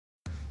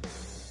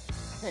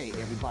Hey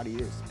everybody,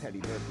 this is Petty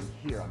Murphy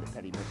here on the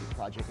Petty Murphy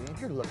Project. And if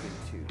you're looking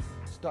to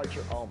start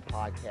your own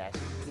podcast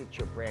and get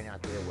your brand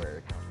out there where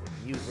it comes with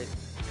music,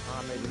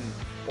 comedy,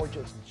 or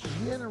just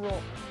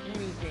general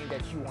anything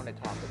that you want to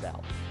talk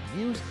about,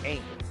 use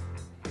Anchor.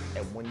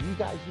 And when you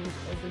guys use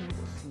Anchor, you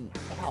will see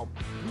how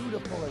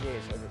beautiful it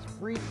is, and it's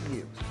free to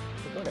use.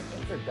 So go to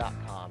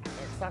anchor.com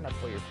and sign up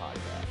for your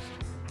podcast.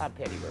 I'm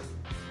Petty Murphy,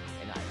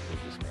 and I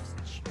approve this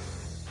message.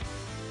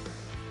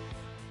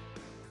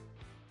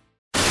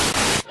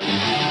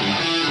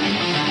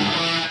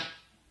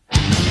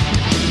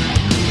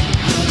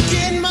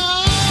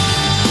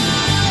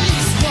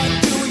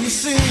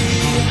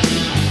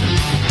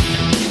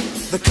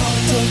 The cult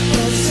of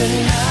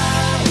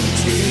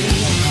personality.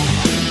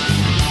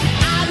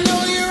 I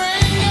know your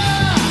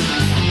anger,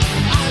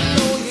 I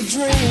know your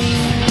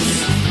dreams.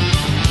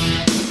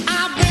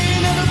 I've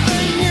been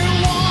everything you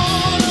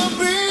wanna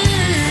be.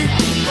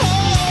 Oh,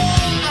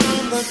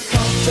 I'm the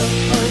cult of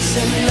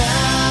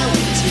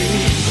personality.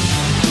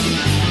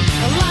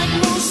 Like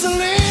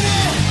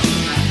Mussolini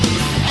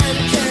and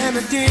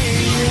Kennedy.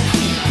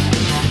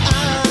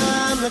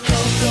 I'm the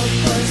cult of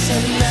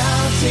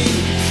personality.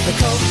 The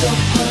cult of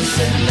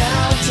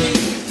personality.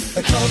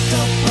 The cult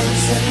of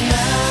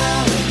personality.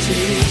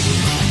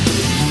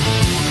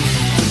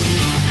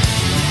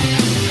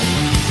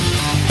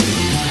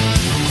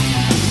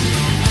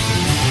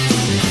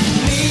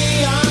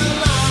 Neon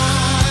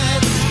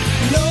lights,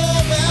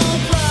 Nobel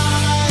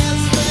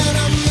Prize. When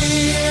a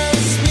mirror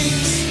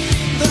speaks,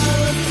 the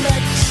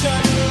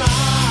reflection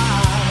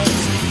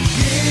lies.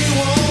 You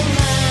won't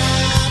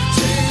have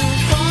to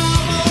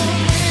follow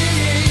me.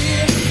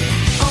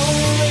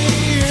 Only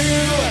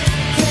you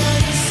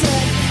can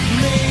set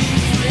me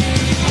free.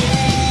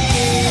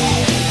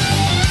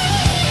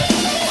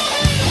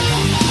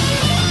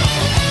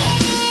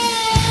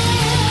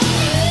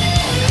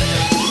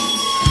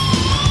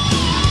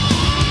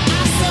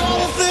 I saw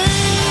the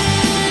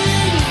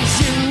things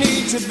you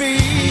need to be.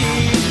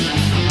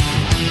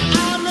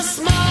 I'm the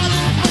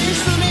smiling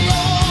face on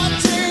your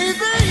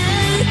TV.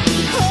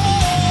 Oh,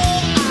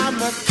 I'm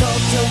the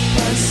cult of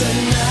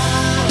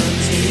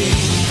personality.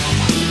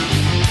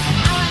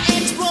 I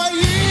exploit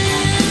you,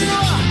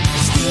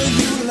 still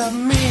you love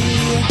me.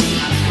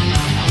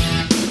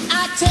 I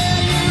tell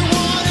you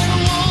 1 and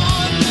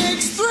 1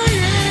 makes 3.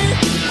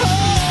 Oh,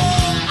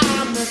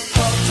 I'm the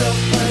cult of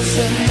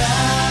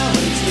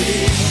personality.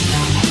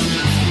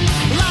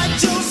 Like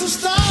Joseph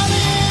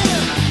Stalin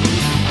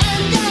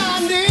and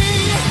Gandhi.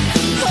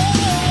 Oh,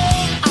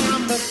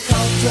 I'm the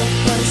cult of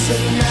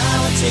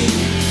personality.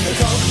 The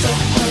cult of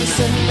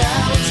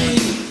personality.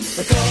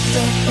 The cult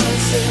of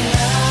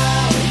personality.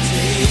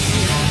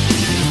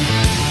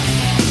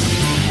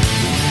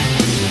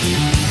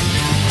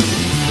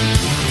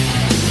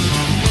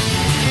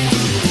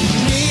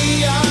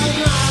 Neon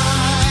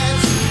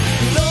lights,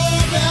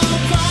 Nobel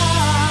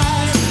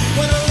Prize.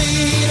 When a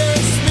leader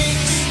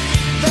speaks,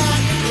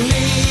 that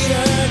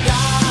leader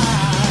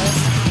dies.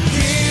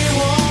 You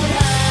won't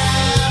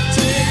have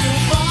to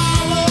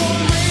follow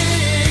me.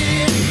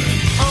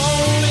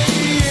 Only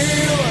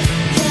you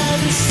can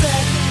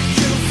set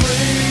you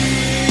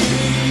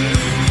free.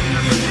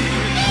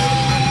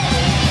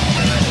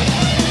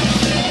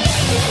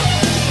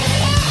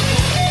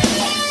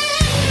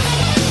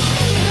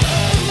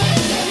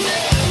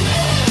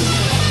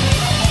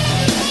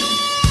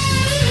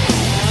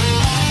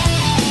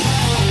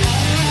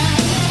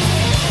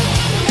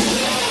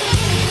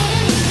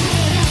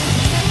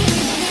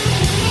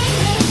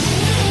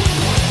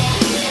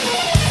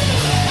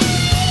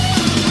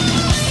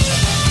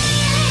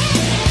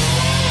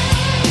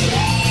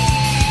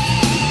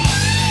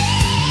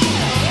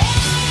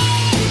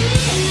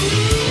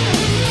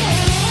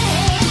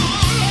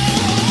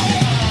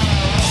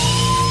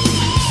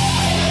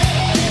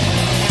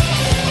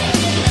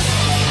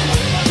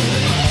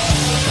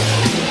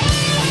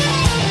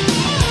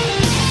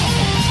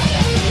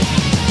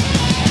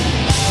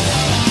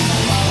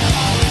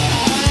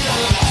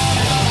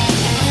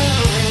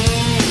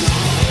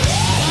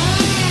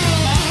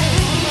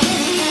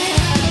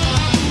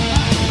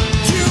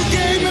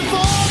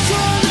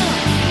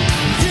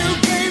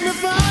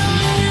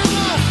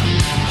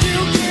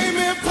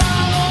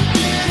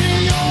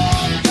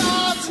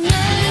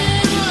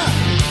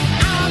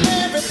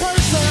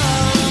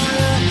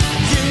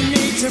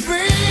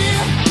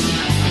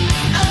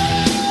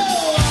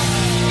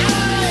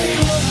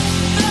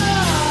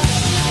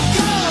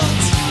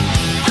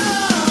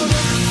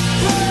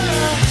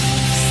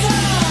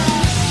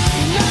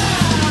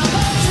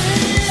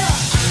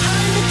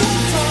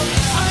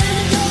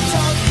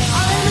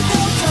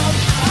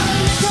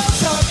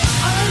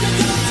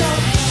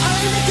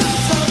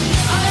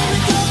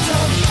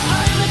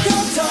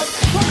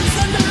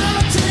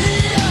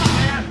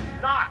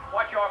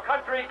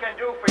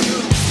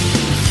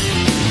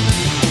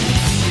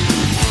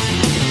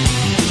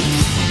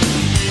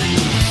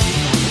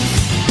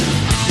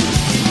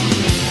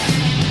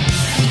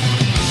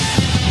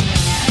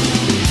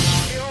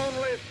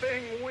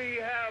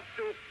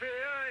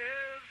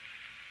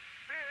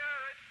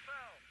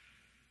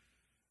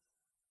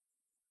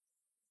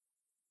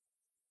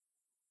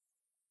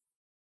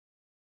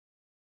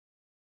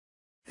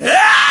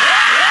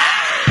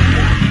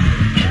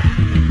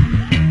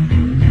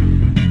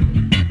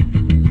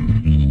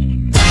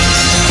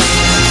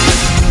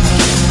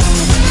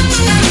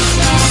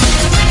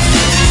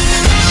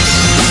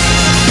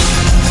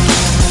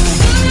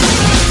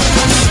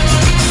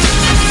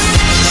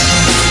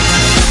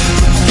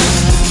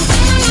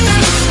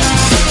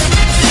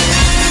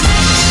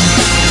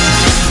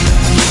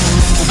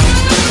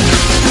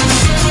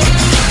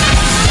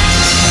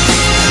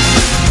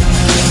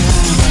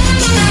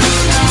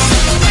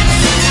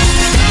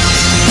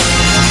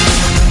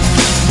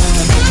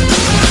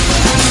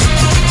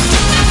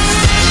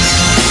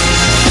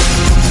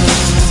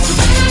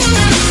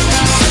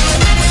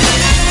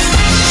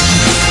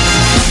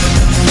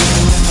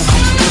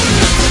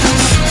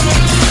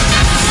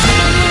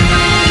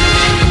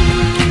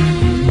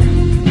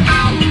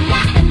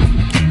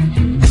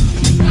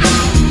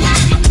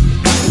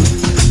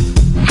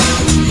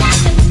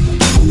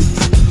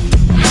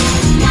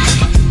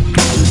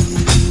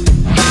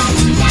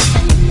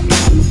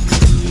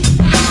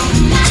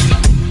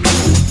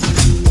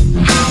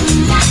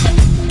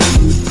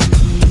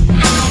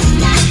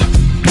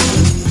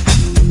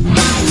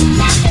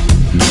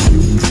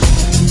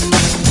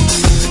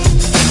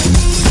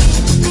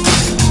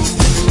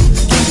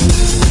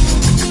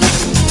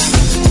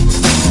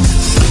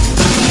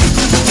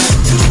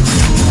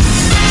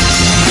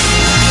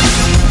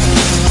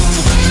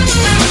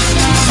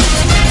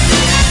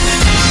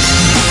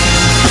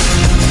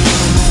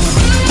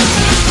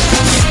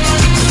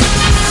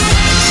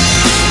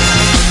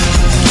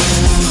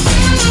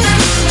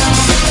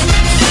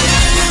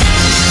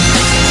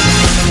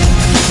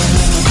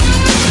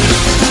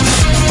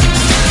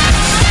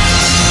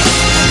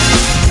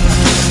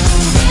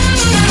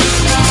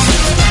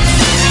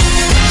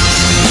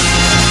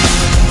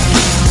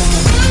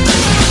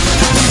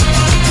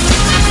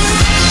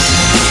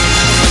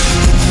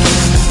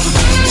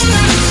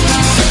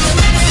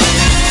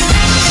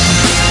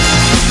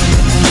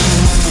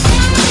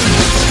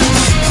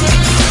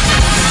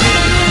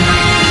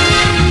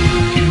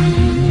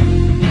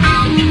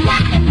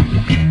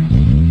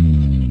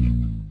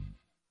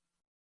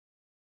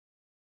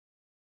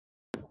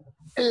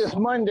 It is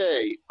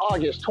Monday,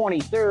 August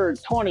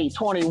 23rd,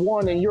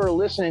 2021, and you're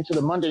listening to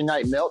the Monday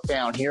Night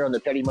Meltdown here on the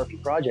Petty Murphy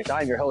Project.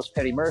 I'm your host,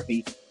 Petty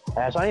Murphy,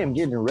 as I am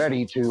getting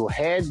ready to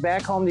head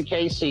back home to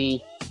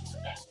KC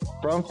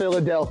from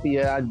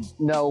Philadelphia. I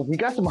know we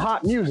got some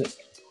hot music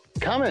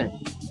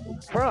coming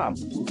from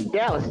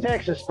Dallas,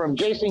 Texas, from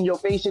Jason Yo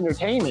Face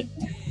Entertainment.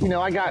 You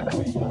know, I got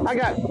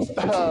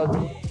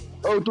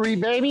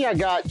O3 Baby, I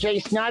got Jay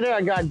Snyder,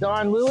 I got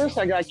Don Lewis,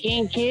 I got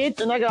King Kids,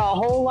 and I got a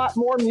whole lot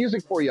more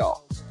music for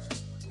y'all.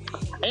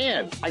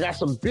 And I got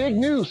some big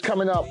news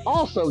coming up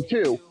also,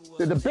 too.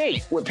 The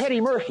debate with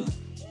Petty Murphy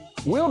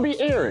will be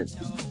airing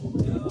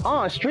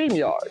on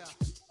StreamYard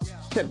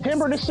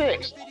September the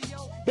 6th,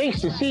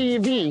 thanks to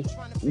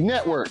CEV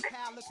Network.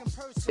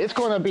 It's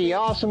going to be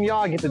awesome,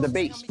 y'all. Get to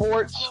debate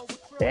sports,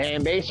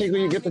 and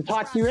basically you get to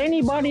talk to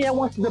anybody that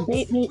wants to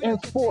debate me in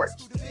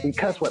sports.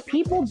 Because what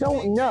people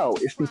don't know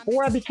is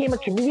before I became a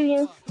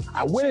comedian,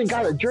 I went and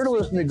got a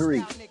journalism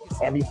degree.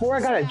 And before I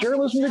got a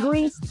journalism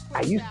degree,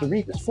 I used to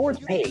read the sports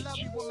page.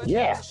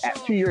 Yeah, at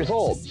 2 years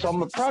old. So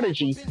I'm a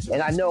prodigy,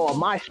 and I know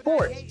my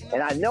sports,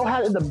 and I know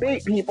how to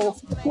debate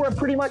people who are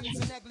pretty much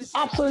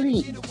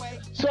obsolete.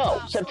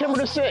 So, September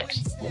the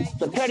 6th,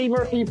 the Petty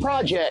Murphy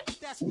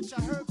Project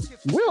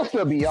will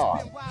still be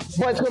on,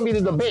 but it's going to be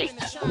the debate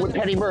with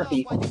Petty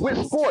Murphy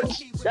with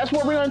sports. That's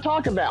what we're going to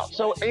talk about.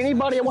 So,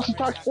 anybody that wants to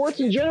talk sports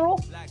in general,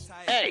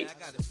 hey,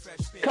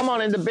 come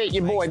on and debate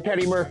your boy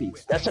Petty Murphy.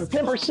 That's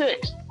September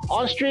 6th.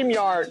 On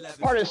StreamYard,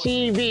 part of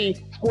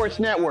CEV Sports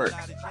Network.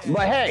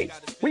 But hey,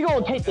 we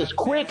gonna take this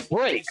quick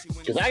break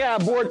because I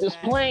gotta board this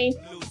plane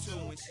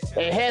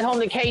and head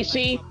home to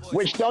KC,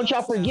 which don't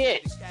y'all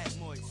forget,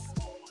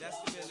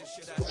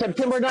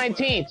 September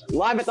 19th,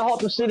 live at the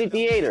Halton City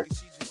Theater.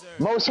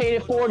 Most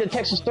Hated For, the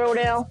Texas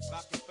Throwdown.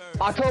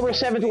 October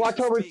 7th to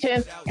October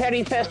 10th,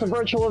 Petty Fest, a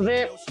virtual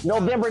event.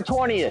 November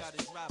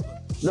 20th,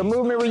 the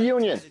Movement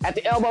Reunion at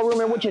the Elbow Room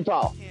in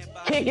Wichita.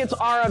 Tickets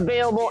are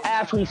available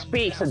as we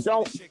speak, so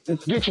don't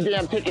get your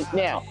damn tickets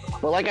now.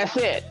 But like I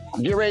said,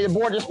 get ready to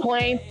board this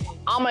plane.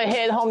 I'm going to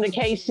head home to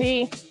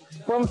KC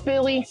from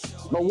Philly.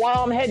 But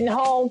while I'm heading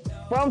home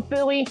from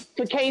Philly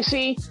to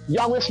KC,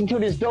 y'all listen to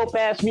this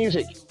dope-ass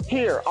music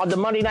here on the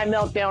Monday Night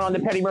Meltdown on the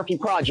Petty Murphy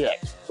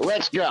Project.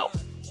 Let's go.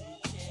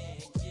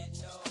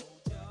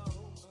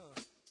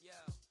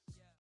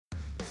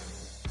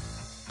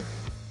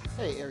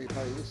 Hey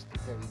everybody, this is the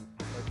Petty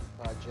Murphy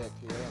Project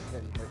here. I'm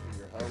Petty Murphy,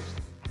 your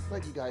host.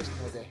 Let you guys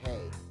know that,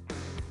 hey,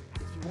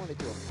 if you want to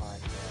do a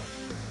podcast,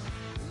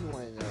 you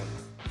want to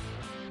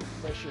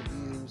express your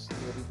views and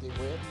everything,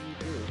 whatever you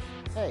do,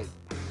 hey,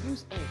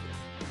 use Anchor.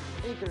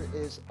 Anchor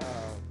is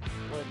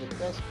one of the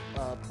best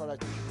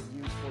products you can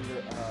use for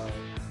your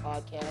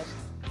podcast,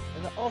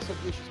 and it also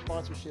gives you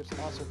sponsorships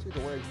also too, to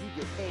where you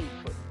get paid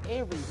for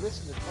every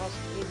listen across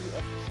every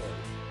episode.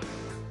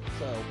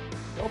 So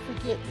don't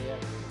forget, man,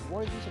 if you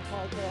want to use a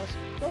podcast,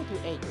 go to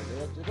Anchor,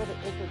 man. Just go to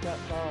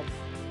anchor.com.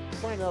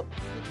 Sign up,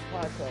 get your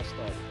podcast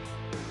started.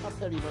 I'm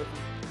Petty Murphy.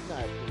 Now I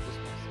approve this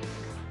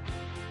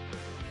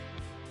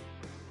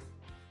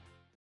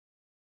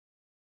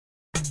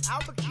message.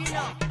 Al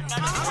Pacino.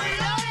 I'm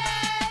reloaded.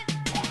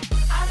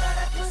 I love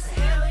that pussy.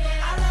 Hell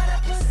yeah. I love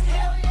that pussy.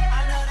 Hell yeah.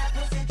 I love that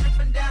pussy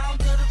dripping down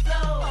to the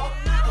floor.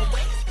 The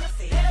waist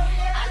pussy. Hell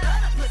yeah. I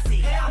love that pussy.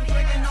 I'm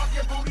breaking off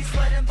your booty,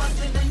 sweating,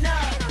 busting the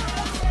nut.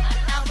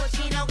 Al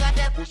Pacino got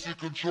that pussy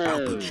control. Al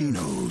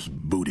Pacino's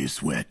Booty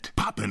Sweat.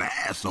 Popping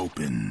ass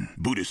open.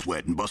 Booty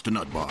Sweat and Busta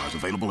Nut Bars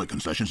available at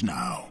concessions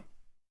now.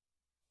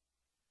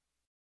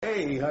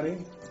 Hey,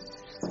 honey.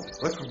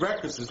 What's for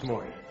breakfast this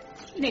morning?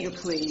 Nigga,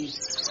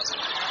 please.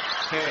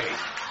 Hey,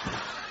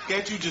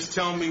 can't you just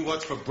tell me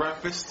what's for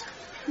breakfast?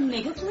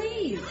 Nigga,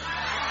 please.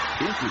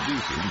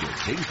 Introducing the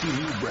tasty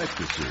new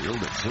breakfast cereal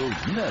that's so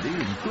nutty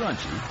and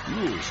crunchy,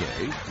 you'll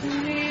say,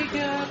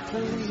 Nigga,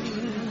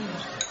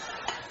 please.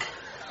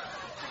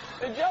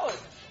 Hey, Joey,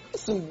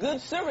 it's some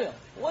good cereal.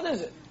 What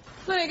is it?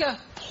 Nigga,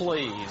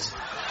 please.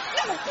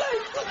 Nigga,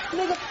 please.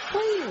 Nigga,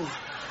 please.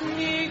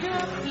 Nigga,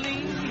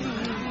 please.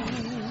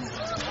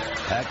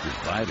 packed with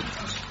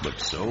vitamins, but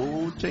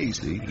so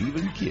tasty,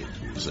 even kids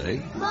will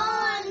say, More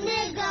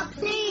nigga,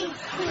 please.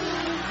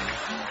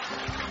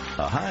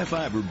 a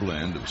high-fiber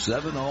blend of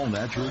 7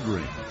 all-natural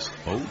grains,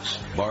 oats,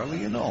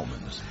 barley, and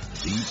almonds,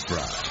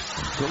 deep-fried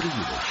and coated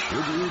with a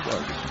sugary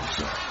barbecue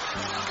sauce.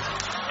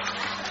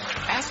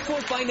 Ask for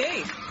it by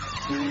name.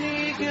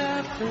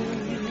 Nigga,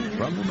 please.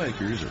 From the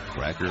makers of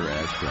Cracker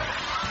Ass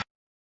Crackers.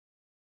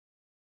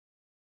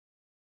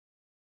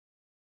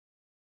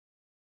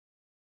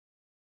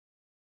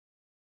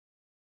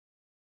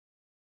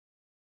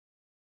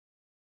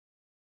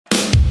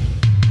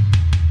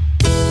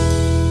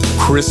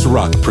 Chris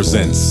Rock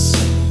presents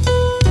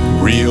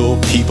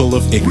Real People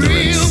of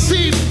Ignorance.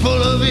 Real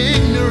people of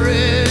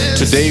ignorance.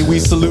 Today we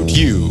salute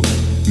you,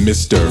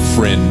 Mr.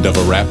 Friend of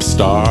a Rap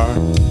Star.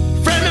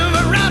 Friend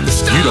of a rap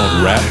star. You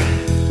don't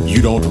rap,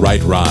 you don't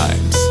write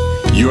rhymes.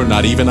 You're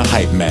not even a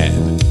hype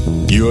man.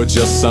 You're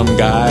just some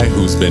guy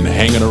who's been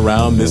hanging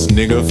around this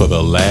nigga for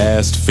the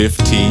last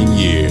 15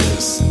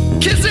 years.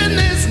 Kissing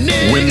this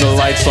nigga. When the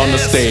lights lights on the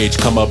stage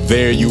come up,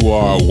 there you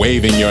are,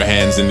 waving your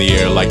hands in the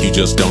air like you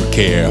just don't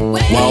care.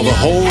 While the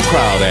whole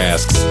crowd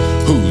asks,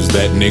 who's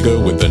that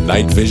nigga with the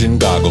night vision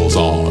goggles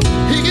on?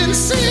 He can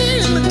see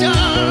in the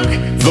dark.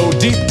 Though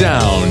deep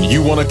down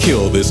you wanna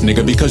kill this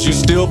nigga because you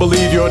still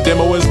believe your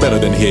demo is better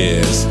than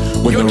his.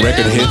 When the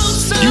record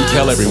hits, you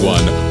tell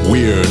everyone,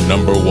 we're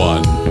number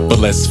one. But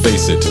let's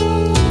face it,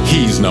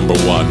 he's number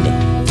one,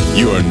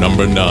 you're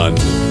number none.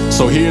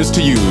 So here's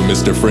to you,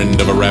 Mr.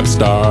 Friend of a Rap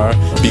Star,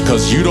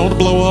 because you don't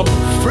blow up,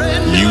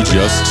 you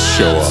just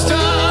show up.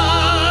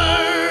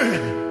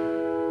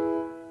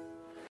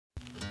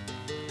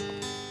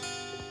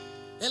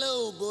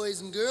 Hello,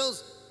 boys and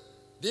girls.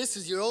 This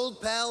is your old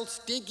pal,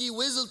 Stinky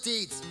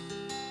Whizzleteats.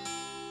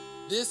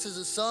 This is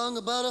a song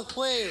about a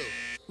whale.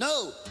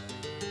 No!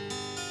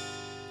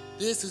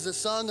 This is a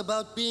song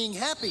about being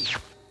happy.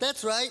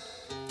 That's right.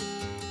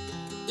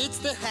 It's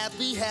the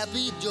happy,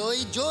 happy, joy,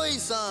 joy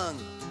song.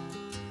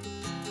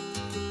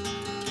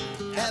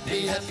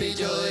 Happy, happy,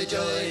 joy,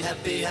 joy,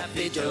 happy,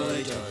 happy,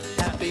 joy, joy.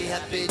 Happy,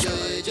 happy,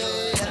 joy,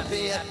 joy,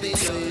 happy, happy,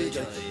 joy,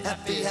 joy.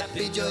 Happy,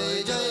 happy,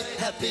 joy, joy,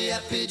 happy,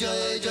 happy,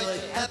 joy, joy.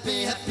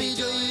 Happy, happy,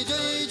 joy,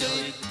 joy,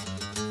 joy.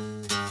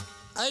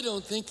 I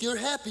don't think you're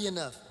happy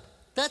enough.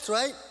 That's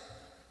right.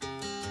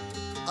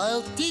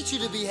 I'll teach you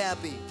to be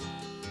happy.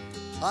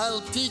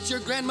 I'll teach your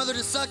grandmother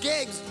to suck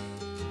eggs.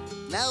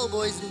 Now,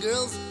 boys and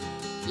girls,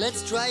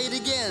 let's try it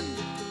again.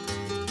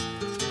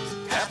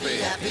 Happy,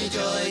 happy,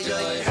 joy,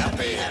 joy.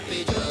 Happy,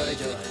 happy, joy,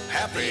 joy.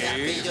 Happy,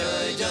 happy,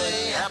 joy,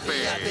 joy.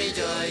 Happy, happy,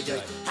 joy,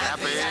 joy.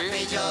 Happy,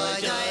 happy,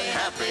 joy, joy.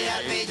 Happy,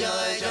 happy,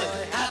 joy,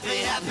 joy. Happy,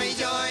 happy,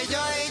 joy,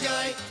 joy,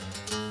 joy.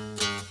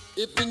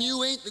 If and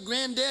you ain't the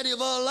granddaddy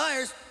of all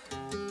liars,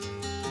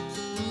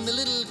 the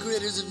little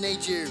critters of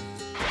nature,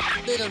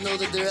 they don't know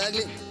that they're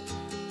ugly.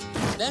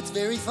 That's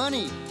very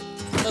funny.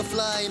 A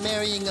fly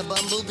marrying a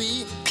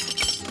bumblebee.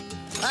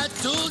 I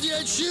told you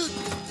I'd shoot,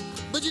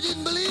 but you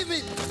didn't believe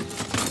me.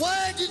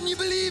 Why didn't you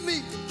believe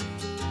me?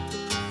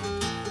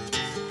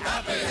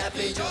 Happy,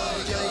 happy,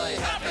 joy, joy.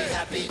 Happy,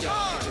 happy,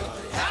 joy, joy.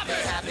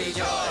 Happy, happy,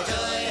 joy,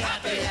 joy.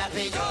 Happy,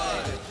 happy,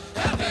 joy.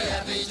 Happy,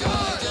 happy,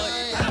 joy,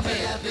 joy. Happy,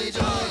 happy,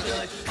 joy,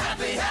 joy.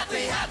 Happy,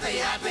 happy, happy,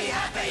 happy,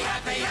 happy,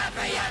 happy,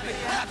 happy, happy,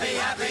 happy,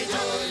 happy,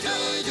 joy,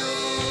 joy, joy.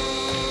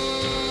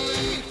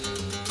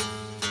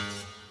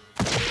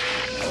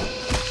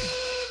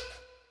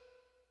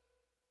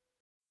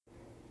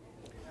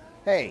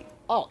 Hey,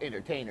 all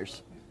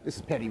entertainers. This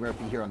is Petty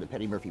Murphy here on the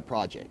Petty Murphy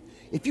Project.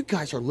 If you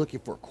guys are looking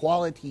for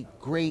quality,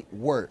 great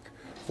work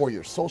for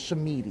your social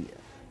media,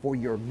 for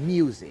your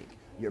music,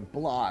 your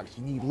blogs,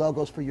 you need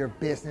logos for your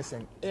business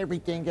and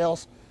everything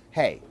else,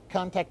 hey,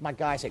 contact my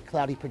guys at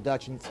Cloudy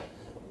Productions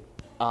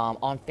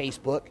on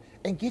Facebook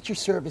and get your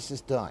services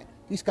done.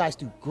 These guys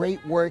do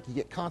great work. You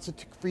get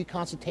free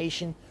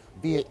consultation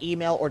via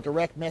email or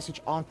direct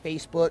message on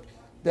Facebook.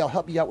 They'll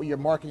help you out with your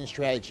marketing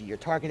strategy, your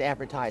target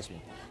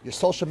advertisement, your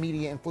social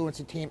media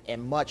influencer team,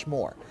 and much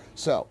more.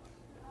 So,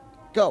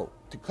 go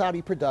to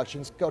Cloudy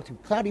Productions, go to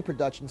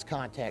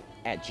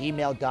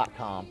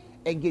cloudyproductionscontact@gmail.com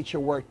and get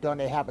your work done.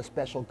 They have a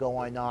special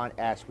going on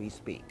as we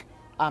speak.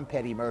 I'm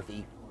Petty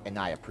Murphy, and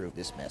I approve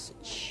this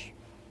message.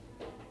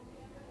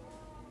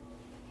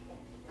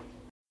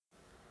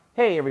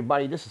 Hey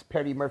everybody, this is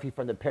Petty Murphy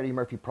from the Petty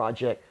Murphy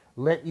Project,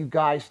 letting you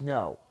guys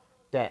know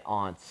that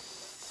on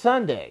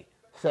Sunday,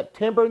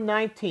 September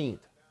 19th,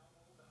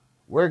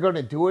 we're going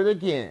to do it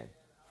again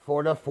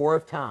for the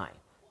 4th time.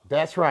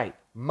 That's right,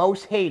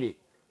 Most Hated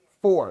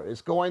 4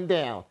 is going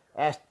down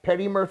as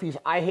Petty Murphy's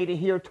I Hate It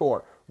Here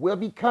tour. We'll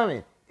be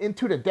coming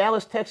into the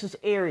Dallas, Texas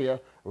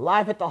area,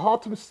 live at the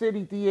Haltom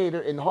City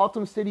Theater in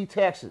Haltom City,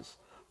 Texas.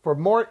 For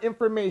more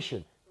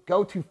information,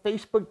 go to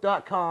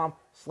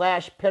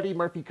facebook.com/Petty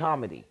Murphy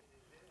Comedy.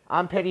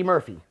 I'm Petty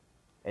Murphy,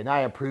 and I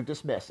approve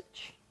this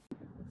message.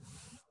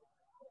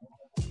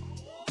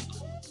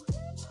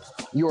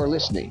 You are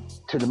listening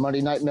to the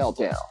Monday Night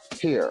Meltdown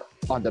here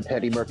on the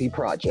Petty Murphy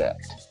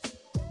Project.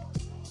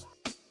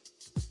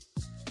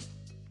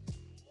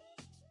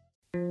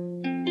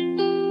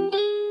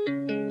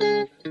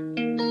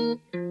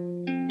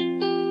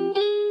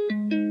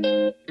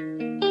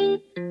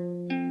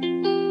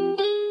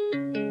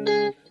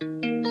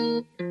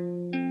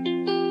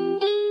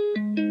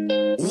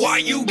 Why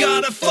you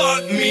gotta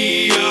fuck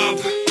me up?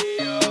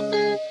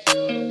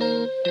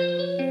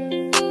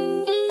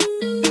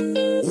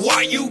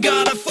 Why you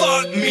gotta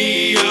fuck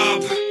me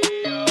up?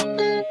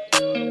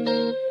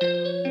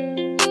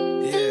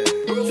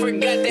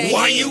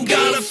 Why you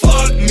gotta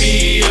fuck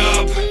me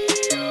up?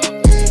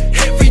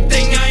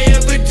 Everything I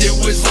ever did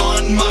was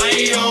on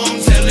my own,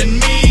 telling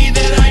me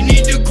that I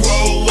need to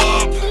grow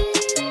up.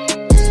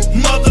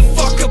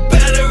 Motherfucker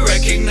better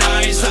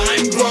recognize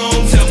I'm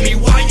grown. Tell me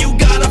why you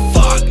gotta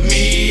fuck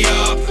me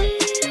up.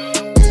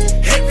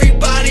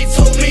 Everybody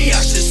told me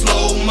I should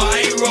slow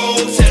my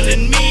roll,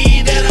 telling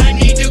me that I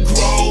need to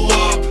grow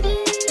up.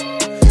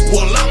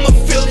 Well, I'ma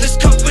feel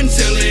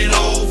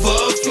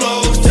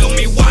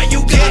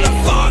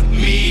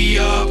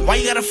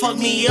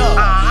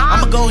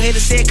scared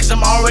to say it, cause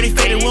I'm already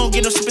faded. We don't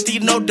get no sympathy,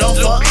 no don't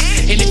fuck.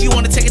 And if you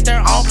wanna take it there,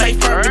 I don't play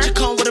first. Bitch, you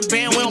come with a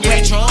band, we don't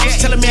play drums.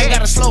 Telling me I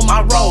gotta slow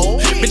my roll.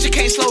 Bitch, you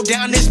can't slow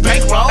down this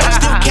bankroll.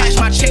 Still cash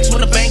my checks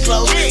when the bank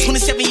close.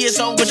 27 years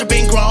old, but you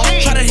been grown.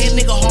 Try to hit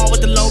nigga hard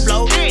with the low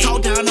blow.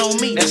 Talk down on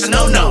me, that's a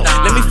no-no.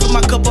 Let me fill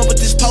my cup up with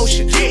this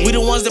potion. We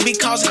the ones that be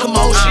causing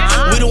commotion.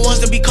 We the ones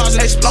that be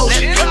causing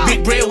explosion.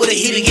 Big bread with a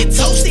heater get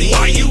toasty.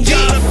 Why you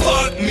gotta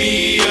fuck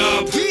me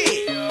up?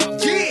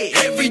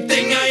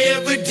 Everything I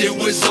ever did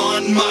was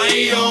on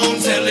my own,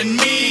 telling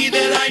me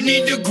that I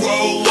need to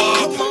grow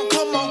up.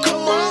 Come on.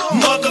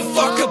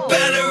 Motherfucker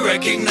better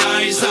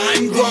recognize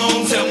I'm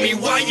grown. Tell me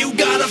why you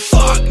gotta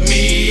fuck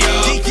me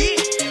up.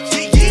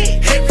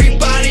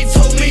 Everybody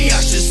told me I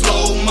should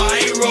slow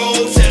my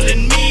roll,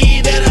 telling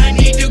me that I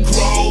need to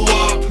grow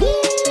up.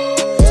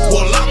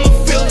 Well, I'ma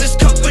fill this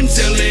cup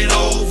until it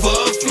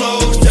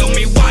overflows. Tell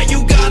me why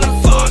you gotta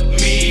fuck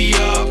me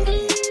up.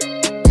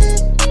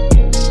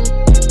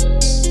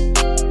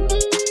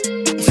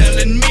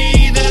 Telling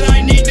me that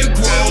I need to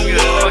grow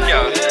up.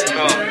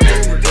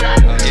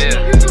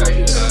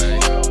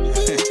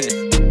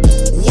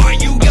 Why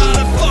you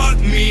gotta fuck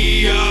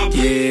me up?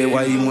 Yeah,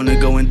 why you wanna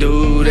go and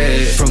do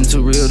that? From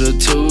too real to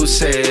too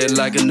sad,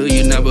 like I knew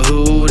you never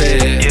who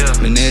that.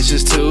 Man, that's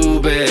just too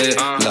bad.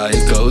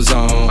 Life goes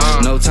on.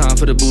 No time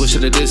for the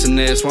bullshit of this and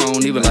that. So I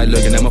don't even like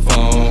looking at my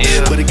phone.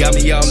 But it got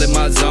me all in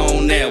my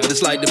zone now. What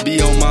it's like to be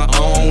on my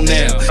own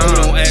now. You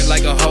don't act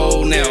like a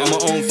hoe now. On my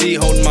own feet,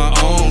 holding my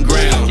own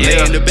ground. Lay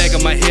in the back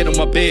of my head on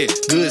my bed.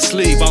 Good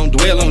sleep, I don't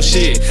dwell on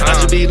shit. I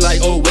should be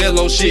like, oh well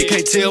on shit.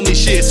 Can't tell me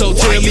shit, so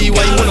tell me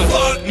why you wanna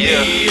fuck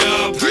me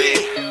up.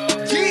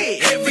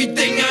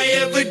 Everything I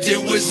ever did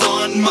was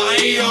on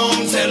my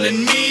own,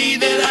 telling me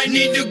that I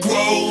need to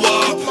grow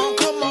up.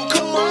 Come on.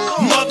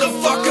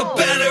 Motherfucker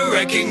better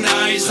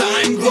recognize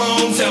I'm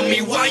grown. Tell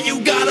me why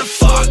you gotta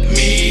fuck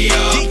me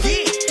up.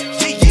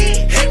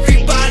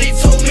 Everybody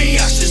told me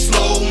I should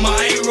slow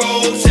my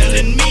roll,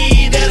 telling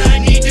me that I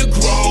need to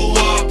grow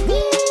up.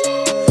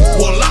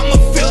 Well, I'ma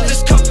fill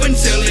this cup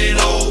until it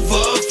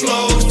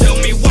overflows. Tell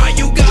me why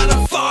you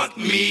gotta fuck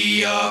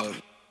me up.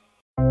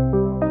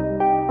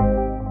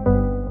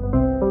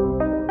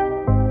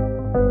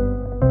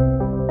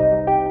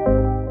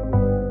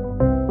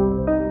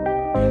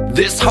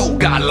 This hoe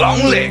got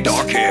long legs,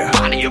 dark hair,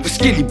 body of a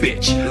skinny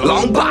bitch,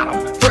 long bottom,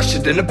 fresher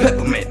than a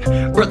peppermint,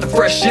 breath of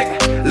fresh air,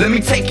 let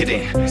me take it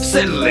in,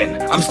 settle in,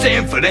 I'm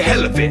staying for the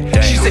hell of it.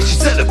 She said she's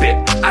celibate,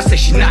 I say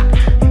she not,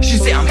 she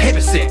said I'm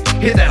heaven sent,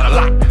 hear that a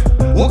lot.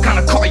 What kind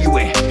of car you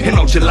in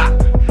on July?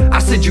 I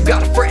said you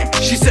got a friend,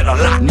 she said a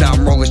lot. Now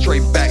I'm rolling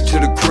straight back to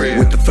the crib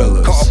with the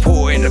fellas.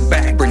 Carpool in the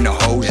back, bring the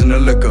hoes and the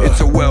liquor.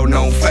 It's a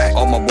well-known fact,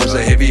 all my boys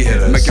are heavy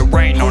hitters. Make it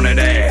rain on that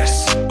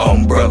ass,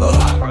 umbrella.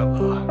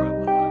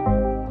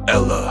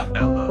 Ella.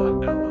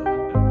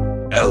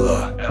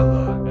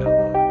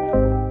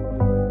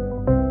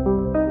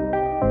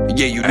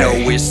 Yeah, you know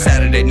it's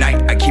Saturday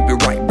night, I keep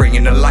it right,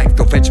 bringing the life.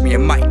 Go fetch me a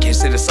mic, can't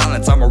sit in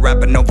silence, I'm a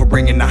rapper known for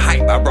bringing the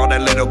hype. I brought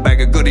that little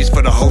bag of goodies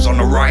for the hoes on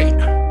the right.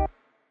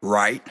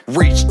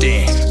 Reached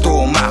in,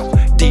 threw 'em out,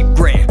 deep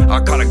grin,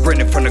 I caught a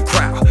grinning from the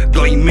crowd.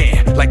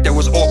 Gleaming, like there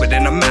was orbit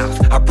in her mouth.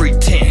 I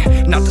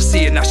pretend not to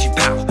see it, now she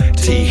pout.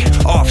 T,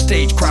 off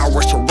stage, crowd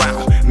rush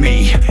around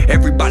me.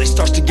 Everybody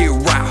starts to get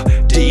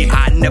rowdy.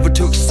 I never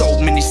took so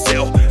many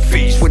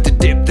selfies. With the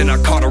dip, then I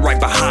caught her right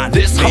behind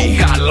this me.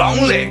 Hoe got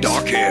long legs,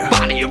 dark hair,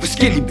 body of a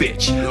skinny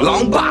bitch,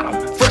 long bottom,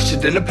 fresher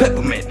than a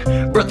peppermint,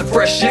 breath of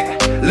fresh air,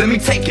 let me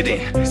take it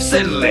in,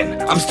 settle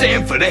in, I'm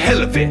staying for the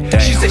hell of it.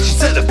 She said she's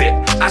celibate,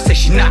 I said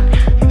she not,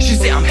 she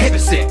said I'm heaven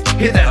sent,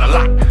 hear that a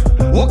lot.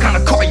 What kind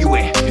of car you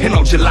in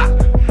on July?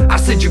 I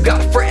said you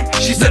got a friend,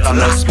 she said a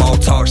lot. Small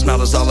talks, now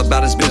it's all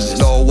about his business.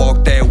 Don't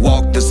walk that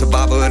walk, the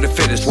survivor of the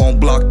fittest. Won't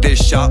block this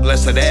shot,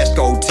 lest that ass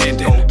go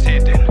tending.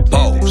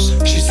 Pose,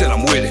 she said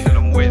I'm with it.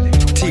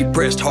 T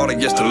pressed hard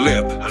against the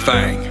lip,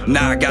 fang.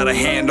 Now I got a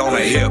hand on her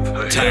hip,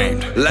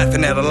 tamed.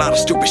 Laughing at a lot of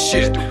stupid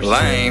shit,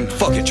 lame.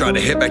 Fuck it, try to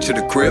head back to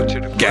the crib,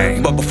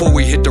 gang. But before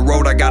we hit the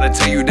road, I gotta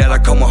tell you that I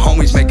come with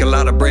homies, make a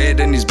lot of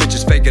bread, and these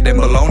bitches faker than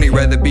baloney.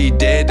 Rather be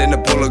dead than to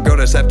pull a girl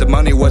that's after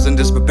money. Wasn't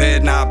this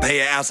prepared, now I pay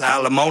an ounce of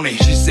alimony.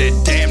 She said,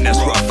 damn, that's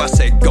rough. I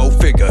said, go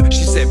figure.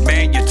 She said,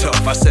 man, you're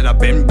tough. I said, I've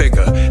been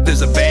bigger.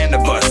 There's a band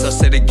of us. I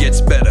said, it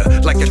gets better.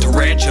 Like a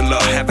tarantula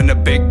having a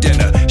big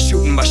dinner.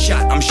 Shooting my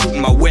shot, I'm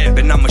shooting my web,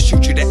 and I'ma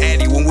shoot you the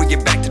Addy when we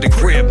get back to the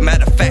crib.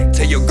 Matter of fact,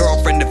 tell your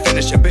girlfriend to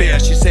finish a beer.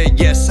 She said,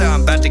 yes, sir,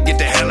 I'm about to get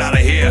the hell out of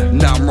here.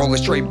 Now I'm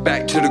rolling straight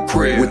back to the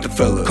crib with the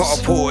fellas.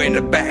 Carpool in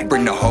the back,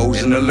 bring the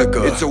hoes and the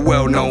liquor. It's a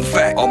well-known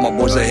fact, all my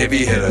boys are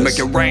heavy hitters. Make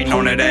it rain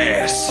on that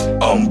ass,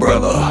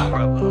 umbrella.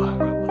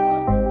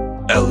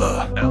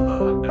 Ella.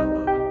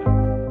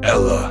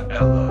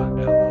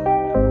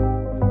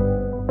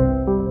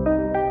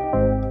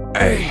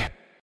 Hey.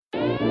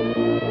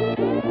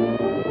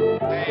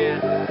 10,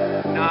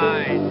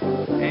 9,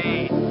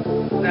 8,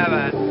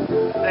 7,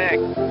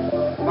 6,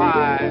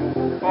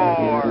 5,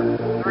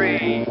 4,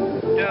 3, 2,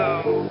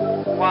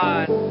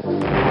 1.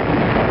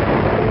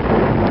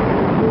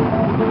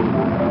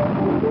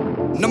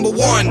 Number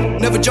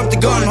one, never jump the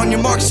gun. On your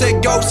mark,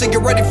 set, go, say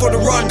get ready for the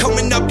run.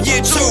 Coming up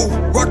year two,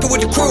 rockin' with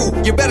the crew.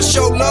 You better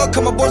show love,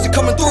 cause my boys are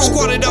coming through.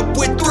 Squatted up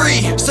with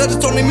three, said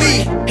it's only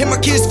me. Hit my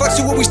kids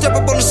foxy when we step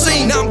up on the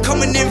scene. Now I'm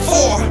coming in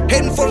four,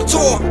 heading for the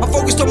tour. I'm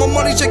focused on my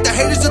money, check the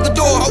haters at the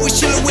door. Always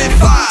chillin' with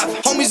five,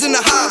 homies in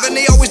the hive, and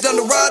they always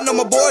down the ride. Know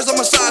my boys on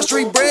my side,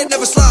 street bread,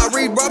 never slide.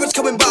 Reed Roberts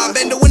coming by,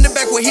 bend the window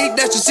back with heat.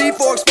 That's your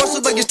C4,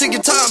 explosive like it's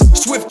taking time.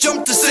 Swift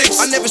jump to six,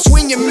 I never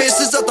swing and miss.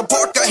 It's out the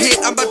park I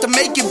hit, I'm about to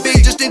make it big.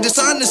 Just need to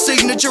sign the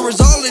signature is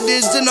all it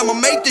is. Then I'ma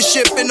make this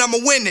ship and I'ma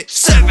win it.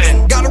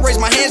 7, gotta raise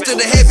my hands to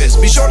the heavens.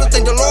 Be sure to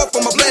thank the Lord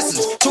for my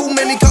blessings. Too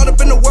many caught up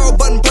in the world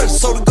button presses.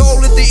 So the goal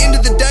at the end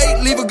of the day,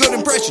 leave a good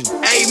impression.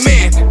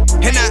 Amen,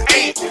 and I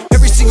ate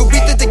every single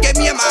beat that they gave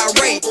me, I'm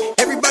irate.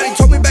 Everybody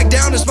told me back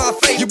down, it's my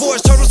fate. Your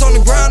boys turtles on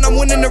the ground, I'm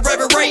winning the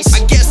rabbit race.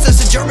 I guess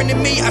that's a German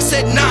in me, I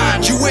said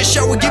 9. You wish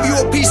I would give you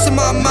a piece of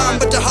my mind,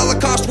 but the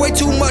Holocaust way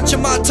too much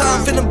of my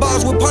time. Filling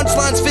bars with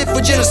punchlines fit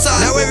for genocide.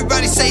 Now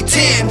everybody say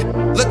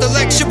 10, let the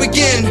lecture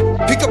begin.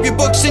 Pick up your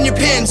books and your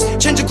pens,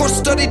 change your course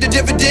of study to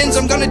dividends.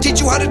 I'm gonna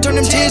teach you how to turn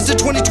them 10s to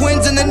 20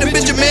 twins and then the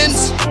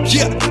Benjamins.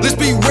 Yeah, let's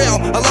be real,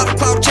 a lot of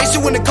cloud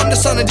chasing when it comes to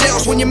sun and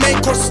dales. When your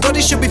main course of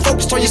study should be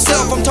focused on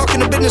yourself. I'm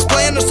talking a business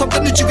plan or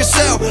something that you can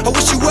sell. I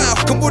wish you well,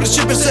 come with a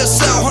ship and set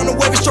sail. 100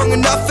 wave is strong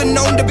enough and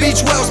known to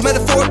beach wells.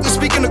 Metaphorically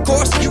speaking, of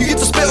course, you get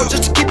the spell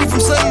just to keep you from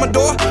slamming my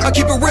door. I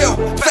keep it real,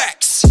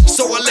 facts.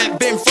 So I let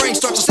Ben Frank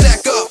start to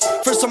stack up.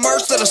 First some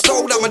merch that I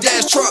sold out my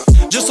dad's truck.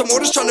 Just some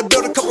orders trying to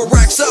build a couple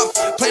racks up.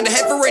 Planned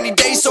ahead for rainy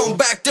days, so I'm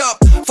backed up.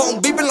 Phone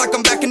beeping like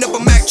I'm backing up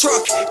a Mack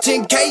truck.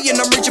 10K and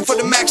I'm reaching for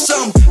the max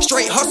sum.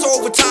 Straight hustle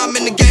over time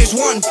and the game's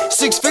won.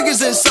 6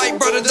 figures in sight,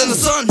 brighter than the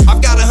sun.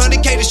 I've got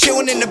 100K that's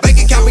chillin' in the bank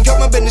account. Because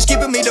my business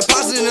keeping me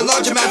deposited in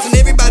large amounts. And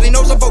everybody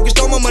knows I'm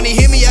focused on my money.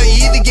 Hear me out,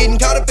 you either getting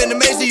caught up in the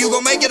maze or you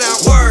gon' make it out.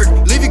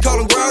 Word, leave you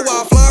calling ground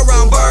while I fly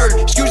around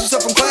bird. Excuse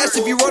yourself from class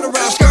if you run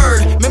around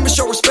skirt. Remember,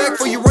 show respect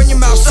before you run your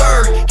mouth,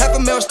 sir. Half a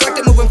mil stacked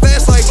and moving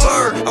fast like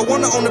blur. I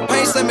wanna own the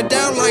paint, slam it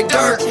down like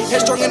dirt.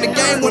 Headstrong in the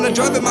game, when I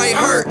drive it might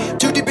hurt.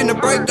 Too deep in the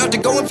break, not to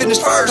go and finish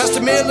first. Passed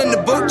a meal in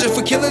the book just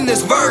for killing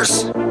this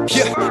verse.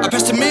 Yeah, I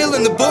passed a meal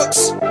in the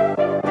books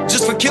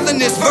just for killing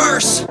this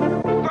verse.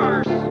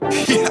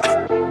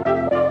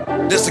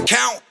 Yeah, this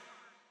account.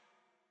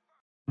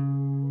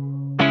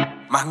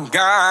 My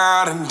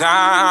God, and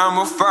I'm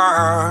a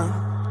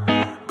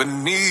fire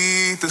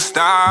beneath the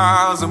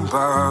stars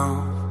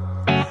above.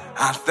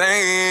 I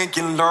thank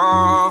you,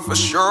 Lord, for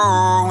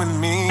showing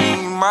me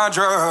my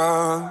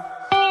drug.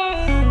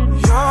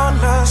 Your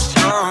lust,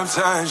 your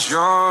touch,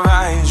 your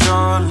eyes,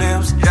 your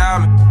lips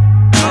got me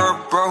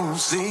purple,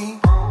 see.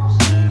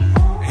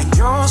 And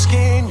your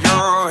skin,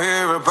 your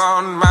hair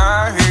upon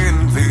my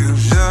head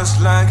feels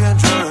just like a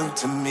drug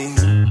to me.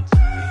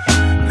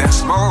 That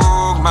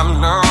smoke, my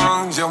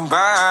lungs, your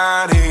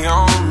body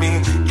on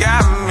me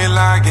got me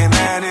like an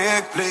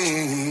addict,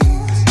 please.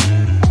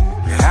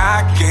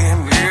 I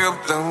can't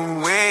help the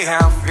way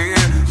I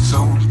feel,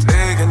 so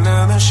take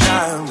another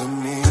shot with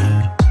me.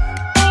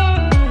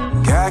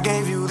 God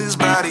gave you this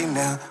body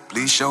now,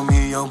 please show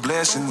me your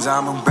blessings.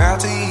 I'm about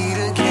to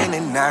eat again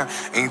and now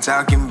ain't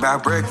talking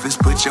about breakfast.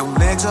 Put your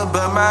legs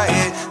above my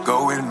head,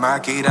 go and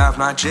mark it off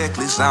my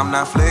checklist. I'm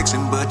not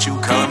flexing, but you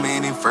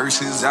coming in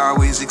first is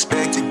always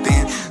expected.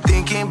 Then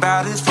thinking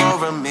about it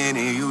for a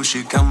minute, you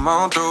should come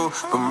on through.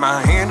 Put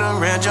my hand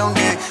around your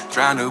neck,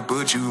 trying to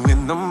put you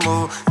in the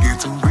mood. Get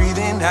to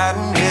breathing hot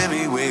and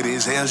heavy, weight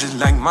is hell just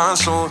like my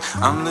soul.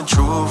 I'm the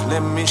truth,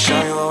 let me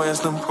show you as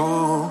the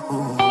proof.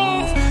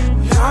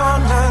 Your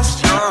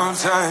lust, your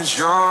touch,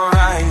 your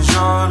eyes,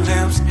 your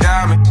lips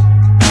got me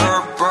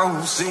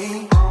purple,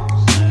 see.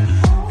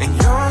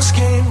 And your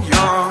skin,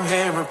 your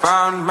hair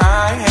upon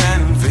my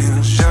hand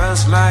feels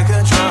just like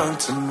a drug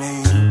to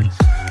me.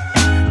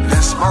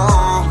 Let's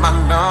smoke, my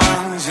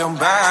lungs, your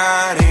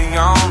body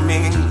on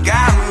me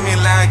got me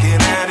like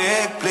an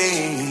addict,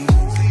 please.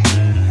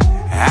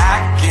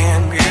 I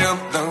can't help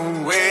the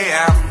way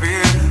I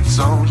feel,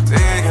 so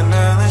take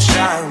another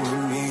shot with me.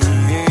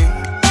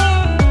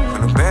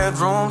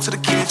 Bedroom to the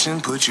kitchen,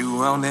 put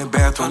you on that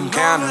bathroom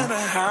counter.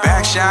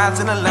 Back shots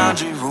in the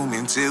laundry room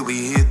until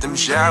we hit them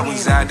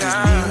showers. I just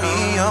need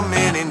me a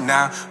minute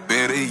now,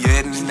 better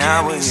yet an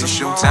hour. It's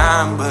your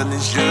time, but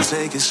let's just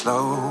take it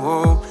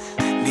slow.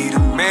 Need a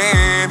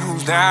man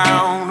who's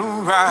down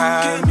to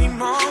ride,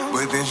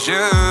 but it's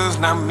just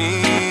not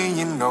me,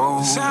 you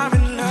know.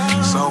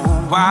 So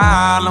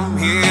while I'm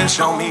here,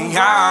 show me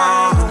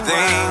all the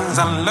things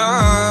I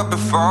love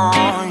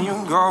before you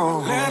go.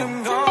 Let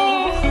him go.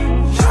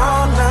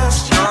 Your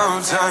lust,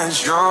 your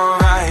touch,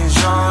 your eyes,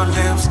 your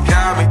lips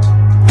got me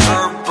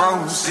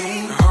purple,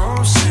 see.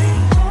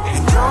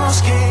 And your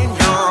skin,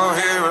 your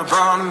hair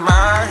upon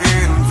my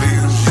head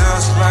feels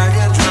just like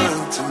a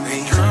drug to me.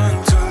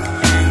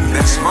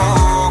 That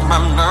smoke, my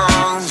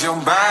lungs, your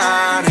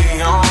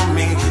body on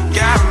me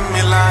got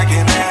me like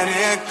an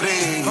addict,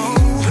 please.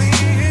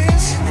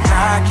 And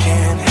I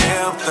can't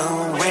help the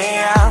way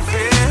I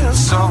feel,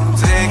 so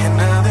take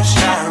another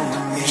shot with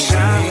me.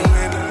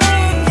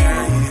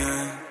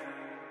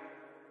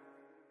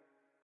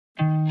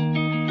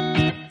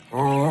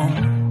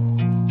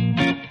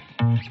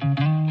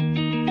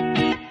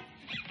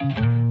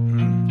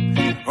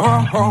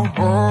 Oh, oh,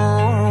 oh.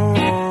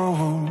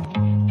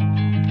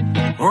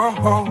 Oh,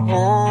 oh,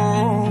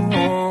 oh,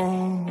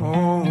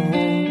 oh.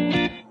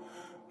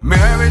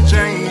 Mary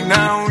Jane,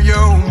 on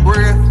your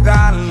breath,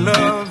 I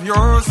love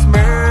your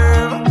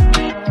smell.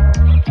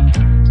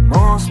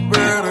 Most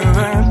better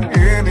than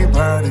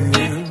anybody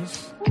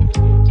else.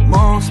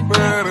 Most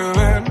better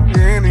than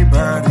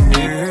anybody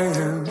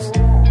else.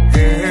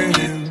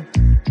 Yeah.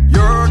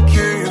 Your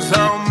kiss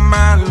on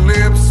my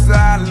lips,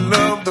 I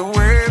love the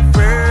way it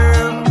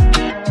felt.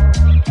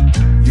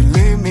 You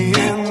leave me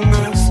in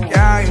the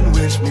sky and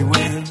wish me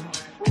well.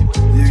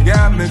 You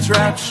got me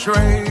trapped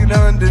straight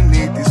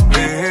underneath this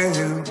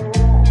spell.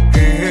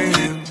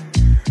 Yeah.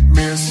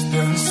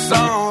 Mr.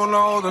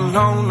 Solo, the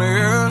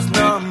loneliest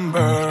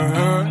number.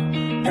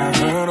 Got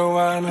hurt a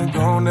while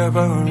ago,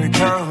 never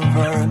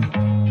recovered.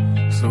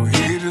 So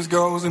he just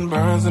goes and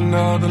burns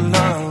another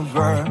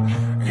lover.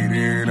 Ain't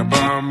it a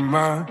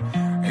bummer?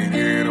 Ain't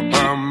it a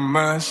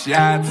bummer?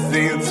 Shots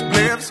and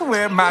spliffs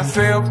with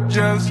myself,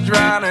 just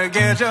trying to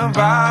get your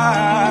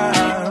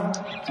vibe.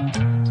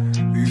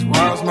 These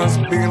walls must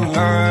be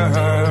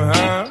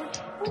love.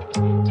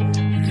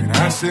 And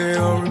I say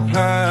your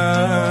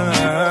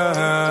reply.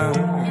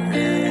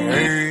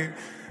 Hey,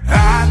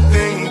 I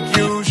think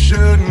you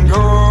shouldn't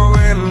go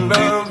and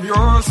love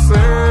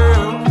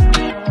yourself.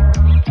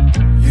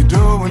 You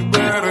do it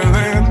better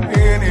than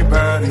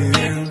anybody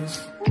else.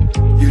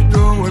 You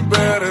do it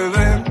better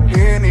than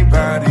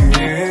anybody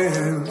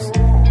else.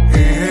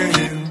 Yeah.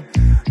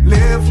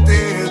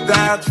 Lifted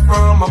dots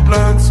from a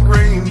blood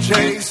screen,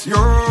 chase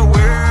your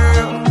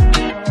will.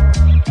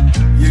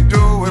 You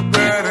do it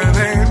better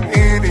than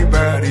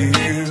anybody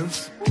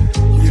else.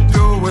 You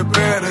do it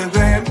better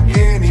than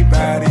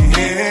anybody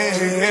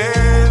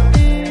else.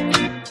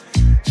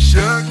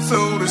 Shook to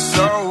the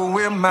soul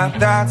with my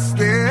thoughts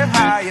still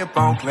high up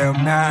on cloud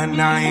nine.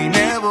 I ain't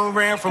never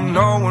ran from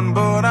no one,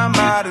 but I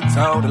might have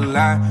told a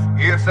lie.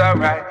 It's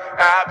alright,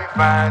 I'll be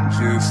fine.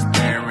 Just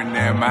staring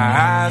at my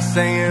eyes,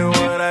 saying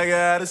what I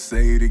gotta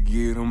say to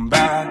get them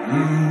by.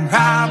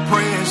 I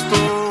pressed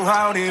through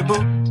all the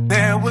book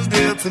that was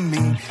dealt to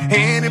me.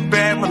 Handing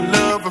back my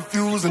love,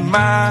 refusing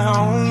my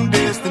own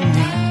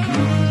destiny.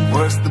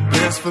 What's the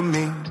best for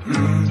me?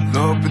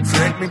 Lord,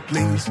 protect me,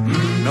 please.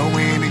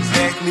 Knowing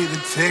exactly the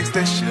text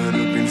that should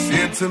have been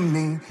sent to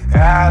me.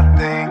 I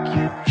think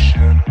you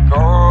should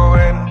go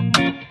and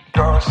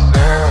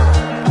yourself.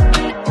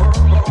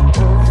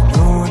 You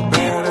do it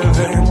better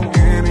than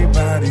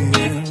anybody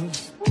else.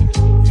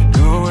 You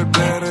do it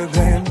better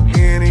than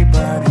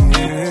anybody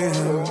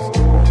else.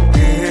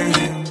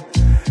 Yeah.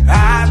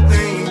 I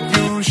think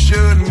you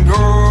shouldn't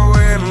go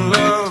and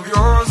love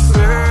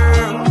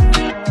yourself.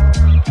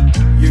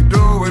 You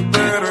do it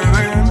better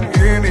than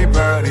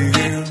anybody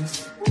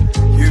else.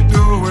 You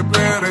do it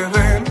better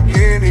than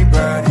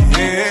anybody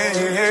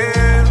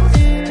else.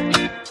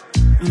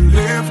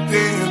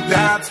 Lifted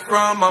dots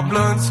from my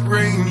blood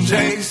screen,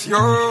 chase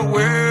your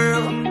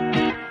will.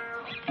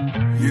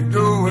 You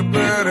do it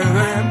better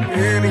than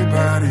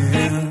anybody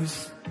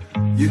else.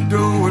 You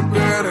do it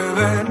better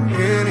than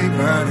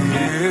anybody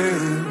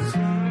else.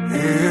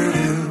 Yeah.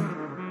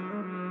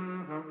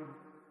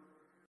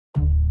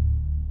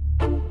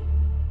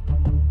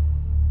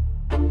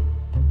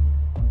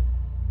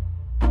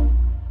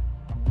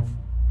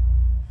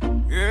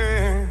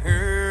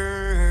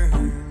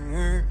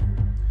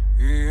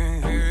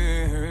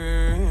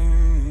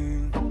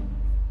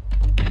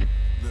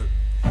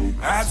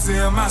 I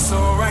sell my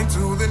soul right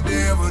to the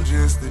devil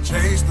just to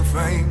chase the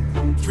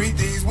fame. Treat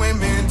these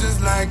women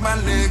just like my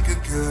liquor,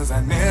 cause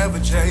I never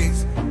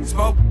chase.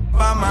 Smoke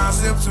by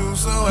myself too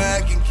so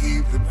I can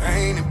keep the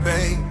pain at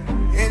bay.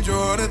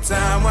 Enjoy the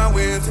time while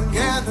we're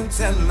together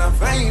till I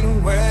fade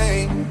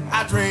away.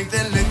 I drink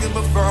that liquor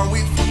before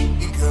we feed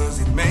because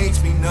it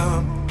makes me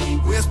numb.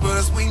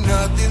 Whisper sweet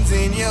nothings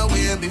in your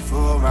ear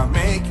before I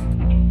make it.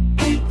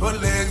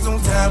 Put legs on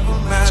top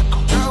of my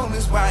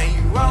shoulders while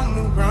you on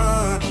the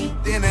run.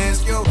 Then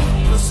ask your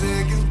for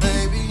seconds,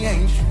 baby,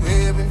 ain't you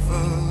having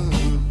fun?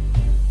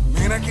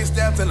 Man, I can't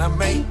stop till I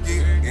make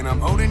it. And I'm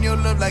holding your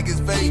love like it's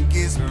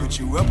Vegas. Put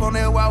you up on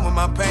that wall with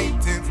my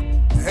paintings.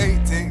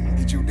 Hating,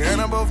 get you down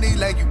on both knees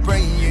like you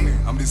praying.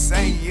 I'm just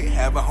saying,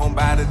 have a home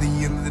by the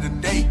end of the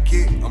day,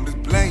 kid. I'm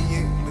just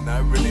playing, but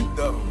not really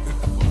though.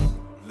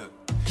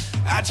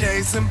 I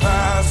chase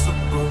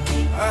impossible,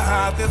 a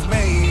heart that's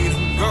made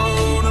of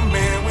gold, a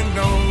man with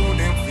no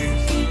damn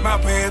fist. My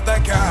path, I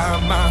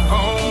got my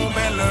home,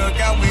 and look,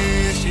 I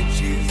wish it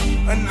just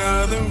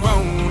another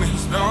rolling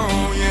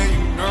stone. Yeah,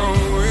 you know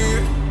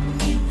it.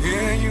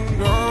 Yeah, you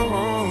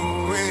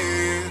know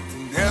it.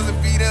 There's a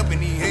feet up in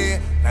the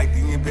air, like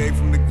the impact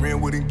from the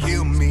ground wouldn't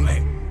kill me.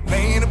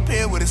 Laying a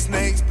pair with the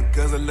snakes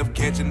because I love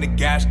catching the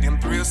gosh damn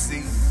thrill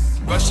seats.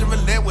 Russian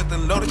roulette with a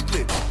loaded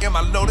clip. Yeah,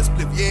 my loaded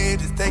split, yeah,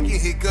 just take a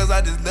hit cause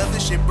I just love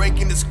this shit.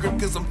 Breaking the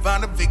script cause I'm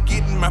fond of it,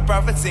 getting my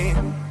profits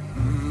in.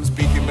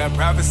 speaking about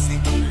prophecy.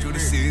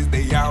 Judases,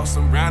 they all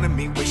surrounding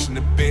me, wishing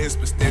the best,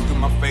 but stare through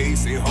my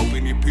face and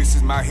hoping it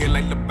pierces my head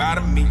like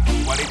lobotomy.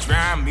 While they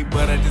trying me,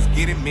 but I just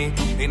get it, man.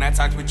 Then I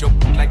talk with your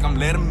like I'm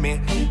Letterman.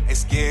 Ain't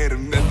scared of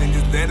nothing,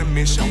 just let them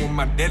in. Showing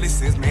my deadly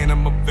sense, man,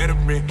 I'm a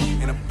veteran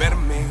and a better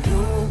man.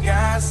 You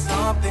got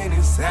something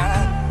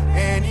inside,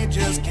 and you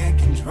just can't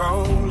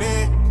control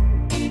it.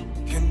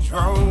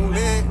 Control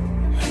it.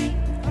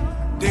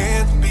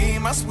 Death be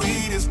my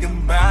sweetest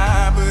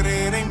goodbye, but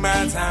it ain't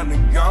my time to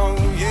go,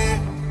 yeah.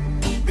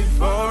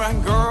 Before I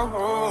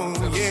go,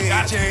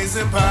 yeah. I chase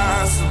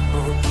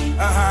impossible,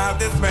 a heart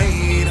that's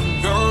made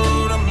of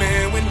gold, a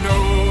man with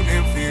no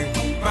damn fear.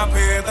 My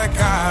path I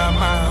call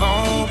my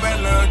home,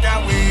 bad luck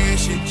I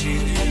wish it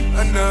cheated.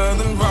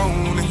 Another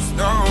rolling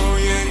stone,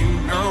 yeah, you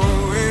know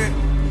it,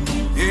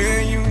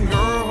 yeah, you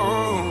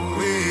know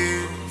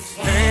it.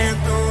 Stand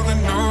through the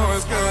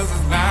noise, cause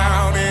it's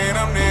loud and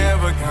I'm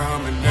never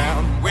coming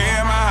down.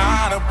 Wear my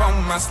heart up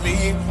on my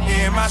sleeve,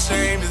 yeah, my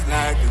shame is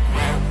like a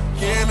crown.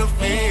 Kill a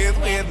faith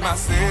with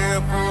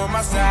myself, for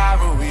my side,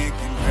 but we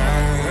can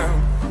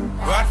drown.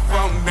 But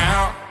from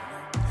now,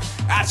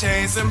 I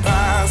chase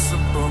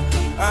impossible,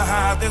 a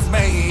heart that's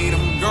made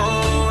of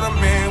gold, a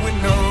man with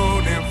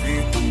no damn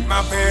fear.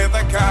 My path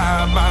I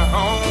call my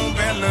home,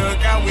 bad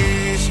luck I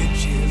wish it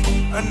cheers.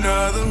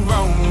 Another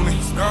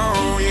rolling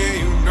stone, yeah,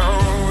 you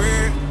know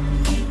it,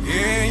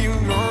 yeah, you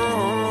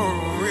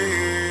know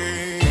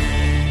it,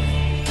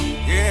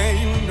 yeah,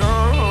 you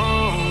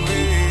know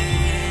it,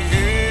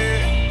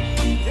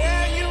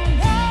 yeah, you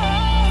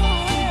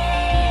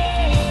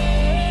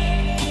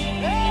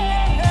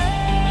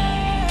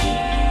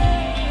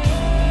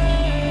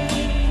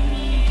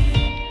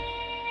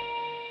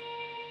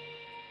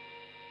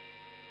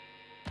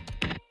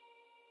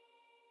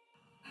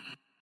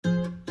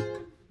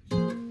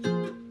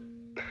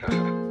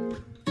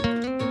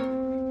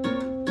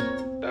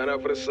Turn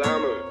up for the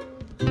summer.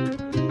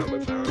 I'm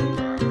a town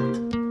vibe.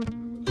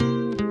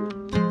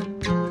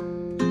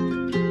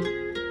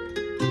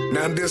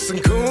 Now this a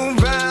cool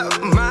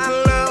vibe, my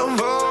love,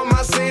 oh,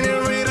 my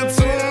senorita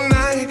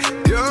tonight.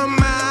 You're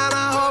mine,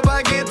 I hope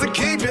I get to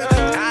keep you.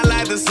 I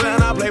like the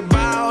sun, I play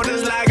ball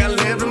just like I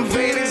live in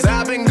Phoenix.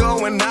 I've been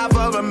going out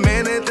for a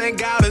minute, thank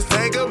God, let's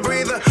take a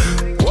breather.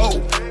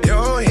 Whoa,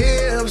 your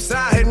hips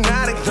are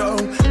hypnotic though.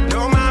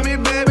 Don't mind me,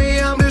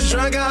 baby, I'm just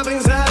drunk up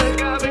exotic.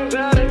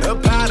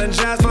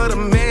 Apologize for the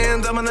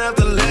man, dumb enough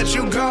to let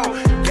you go.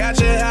 Got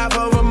you half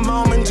of a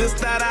moment, just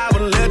thought I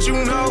would let you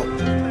know.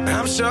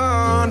 I'm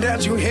sure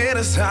that you hear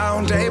this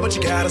all day, but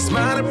you got a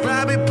smile that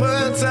probably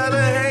puts other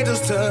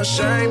angels to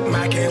shame.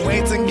 I can't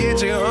wait to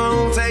get you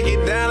home, take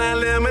you down that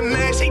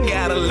lemonade. She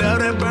got a love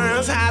that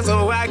burns hot,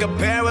 so I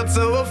compare her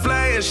to a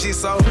flame. She's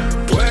so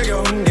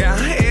fuego, yeah,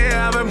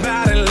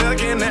 everybody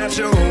looking at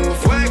you.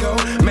 Fuego,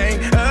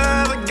 make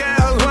other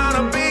girls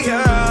wanna be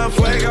her.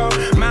 Fuego,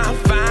 my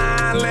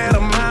fine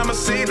little mama,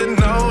 see that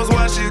knows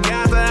what she's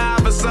got to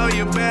offer, so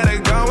you better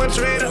go and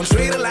treat her. Don't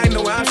treat her like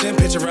no option,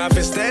 picture off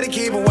it steady,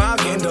 keep her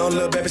walking. Don't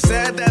look, baby,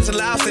 said that you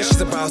lost it,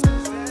 she's a boss.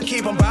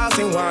 Keep on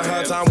bossing, while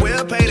her time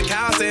will pay the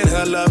cost. And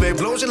her love, it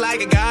blooms you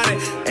like a garden.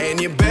 And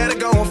you better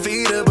go and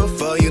feed her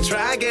before you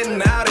try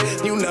getting out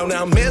it. You know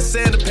now Miss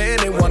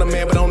Independent, want a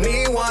man but don't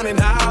need one and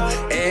all.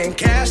 And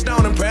cash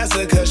don't impress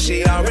her, cause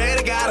she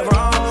already got it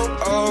wrong.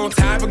 Oh,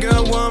 type of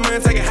good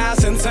woman, take a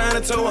house and turn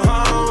it to a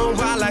home.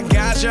 While I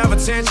got your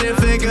attention,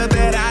 figure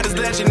that I just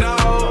let you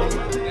know.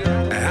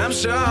 I'm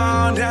sure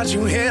that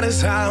you hear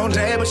this all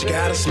day, but you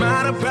got a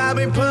smile that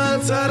probably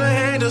puts other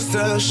angels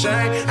to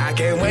shame. I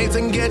can't wait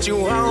to get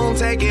you home,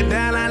 take it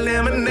down like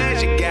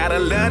lemonade. You got a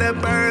love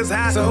that burns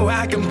hot, so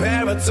I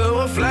compare her to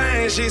a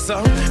flame. She's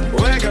so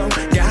fuego,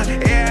 got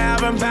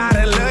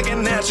everybody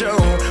looking at you.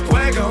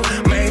 Fuego,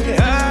 make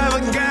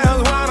other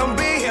girls wanna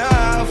be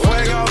her.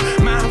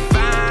 Fuego, my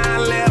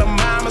fine little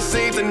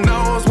mamacita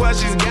knows what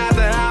she's got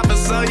to offer,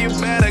 so you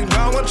better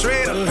go and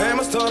treat her.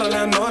 Hemos toda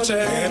la noche,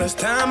 eres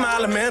tan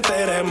malamente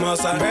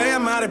hermosa, bella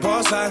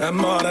mariposa,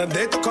 amor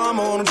adicto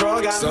como una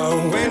droga. So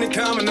when you're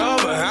coming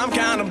over, I'm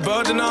kinda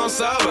budging on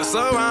sober,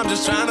 so I'm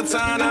just trying to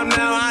turn up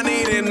now. I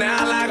need it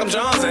now like I'm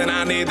Jones, and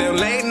I need them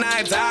late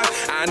night talk.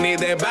 I need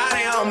that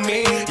body on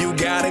me. You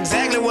got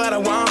exactly what I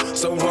want,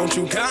 so won't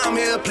you come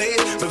here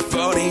please?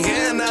 Before the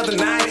end of the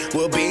night,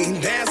 we'll be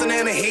dancing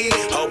in the heat.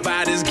 Hope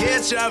I just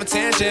get your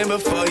attention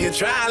before you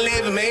try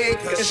leaving me.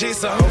 Cause she's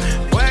so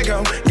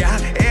fuego,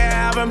 got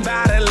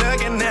everybody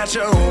looking at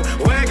you.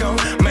 Fuego,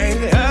 make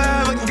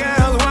other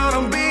girls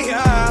wanna be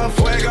her.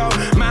 Fuego,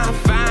 my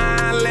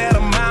fine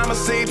little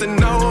mamacita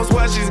knows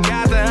what she's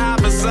got to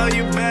offer, so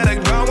you better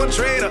go and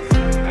treat her.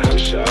 I'm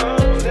sure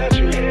that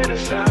you hear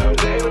this all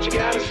day, but you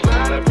got a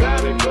smile that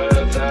probably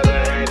puts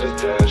other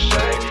angels to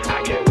shame.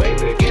 I can't wait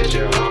to get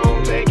you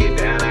home, take it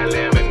down that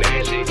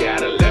lemonade. She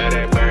got a love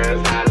that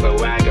burns hot, so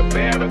I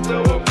compare her to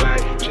a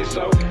flame. She's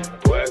so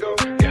fuego,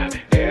 got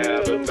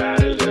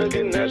everybody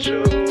looking at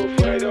you.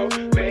 Fuego,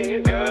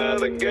 making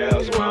other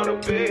girls wanna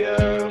be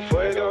her.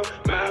 Fuego,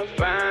 my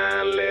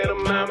fine little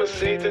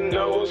mamacita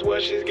knows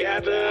what she's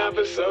got to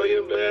offer, so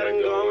you better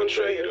go and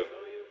treat her.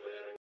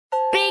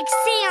 Big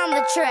C on the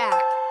the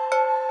track.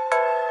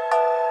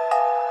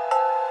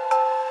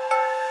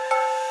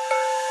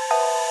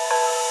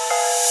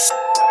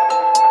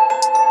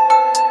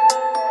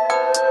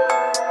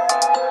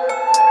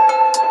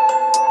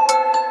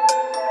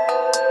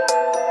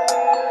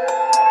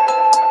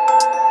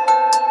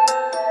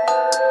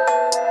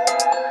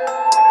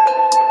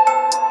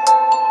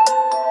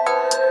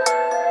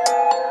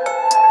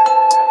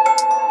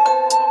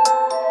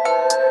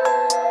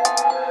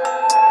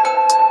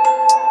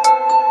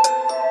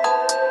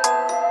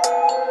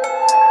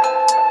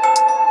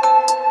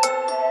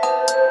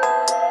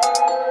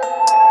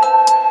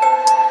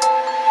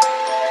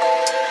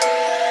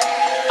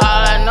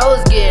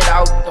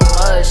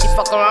 She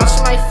fuck around,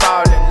 she might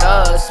fall in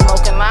love.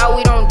 Smoking loud,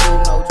 we don't do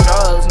no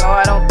drugs. No,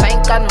 I don't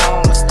think I know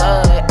I'm a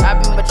stud.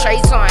 I've been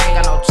betrayed, so I ain't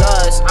got no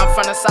trust. I'm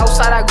from the south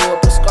side, I grew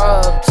up a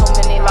scrub. Too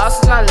many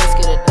losses, now let's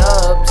get a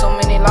dub. Too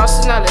many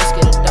losses, now let's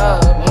get a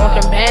dub. Want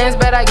them bands,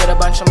 bet I get a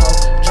bunch of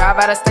more. Drive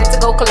out of state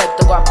to go collect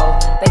the guapo.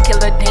 They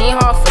kill a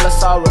dean, heart full of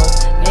sorrow.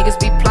 Niggas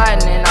be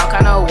plotting in all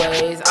kind of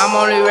ways. I'm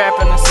only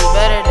rapping to see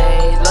better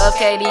days. Love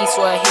KD,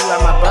 swear he like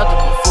my brother.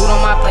 Put food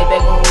on my plate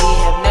back when we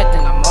have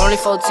nothing. I'm only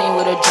 14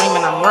 with a dream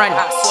and I'm running.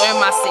 I swear in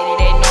my city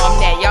they know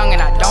I'm that young and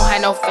I don't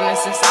have no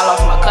feelings since I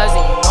lost my cousin.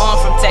 You know I'm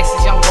from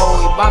Texas, young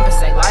boy, we bumpin'.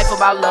 Say life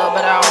about love,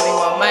 but I only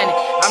want money.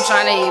 I'm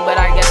trying to eat, but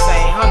I guess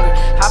I ain't hungry.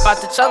 Hop out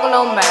the truck with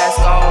no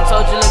mask on.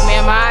 Told you look me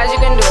in my eyes,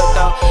 you can do it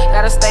though.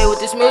 Gotta stay with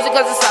this music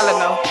cause it's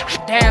solid no.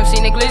 Damn, see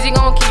Nick Lizzy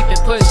gon' keep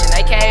it pushing.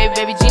 AKA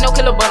baby Gino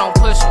killer but don't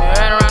push me.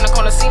 Ran around the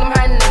corner, seen him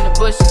hiding in the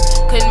bushes.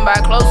 Couldn't buy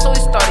clothes so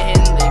we started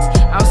hitting licks.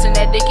 I'm sitting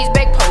at Dickie's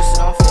back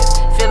posted on Fifth.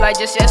 Feel like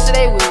just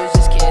yesterday we was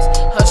just kids.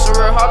 Hustle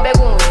real hard back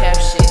when we have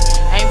shit.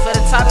 Aim for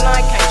the top, no I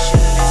can't shoot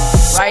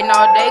this. Writing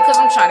all day cause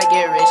I'm trying to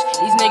get rich.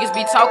 These niggas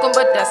be talking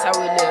but that's how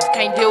we live.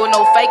 Can't deal with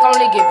no fake,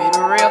 only give you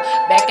the real.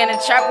 Back in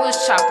the trap we was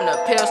chopping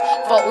up pills.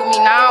 Fuck with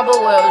me now but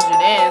where was you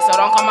then? So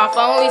don't call my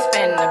phone, we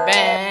spending the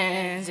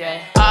bands,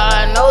 yeah. All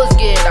I know is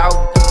get out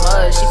the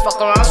mud. She fuck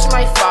around, she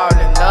might fall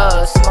in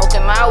love.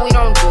 Smoking loud, we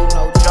don't do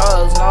no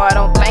drugs. No, I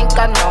don't think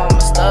I know I'm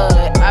a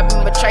stud. I've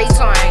been betrayed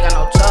so I ain't got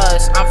no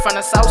trust. I'm from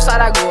the south side,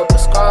 I grew up a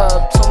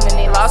scrub. Too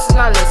many losses,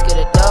 now let's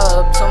get a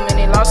dub. Too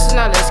many losses,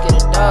 now let's get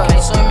a dub.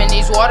 Can't swim in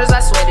these waters,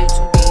 I swear they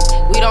too deep.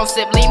 We don't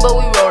sip lean, but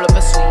we roll up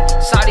a sweet.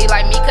 Shawty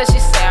like me cause she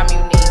say I'm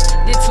unique.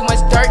 Did too much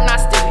dirt and I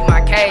still be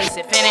my case.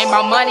 If it ain't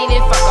about money,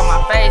 then fuck on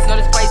my face. No,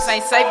 this place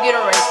ain't safe, get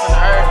erased from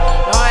the earth.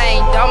 No, I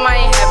ain't dumb,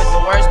 I ain't have it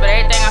the worst. But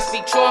everything I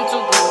speak true, I'm too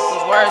good with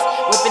these words.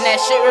 Whipping that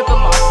shit, rip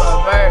 'em off for a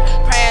bird.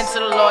 Praying to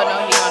the Lord, know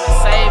he gonna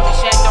save me.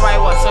 She ain't the right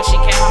one, so she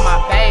can't have my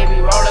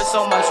baby. Rolling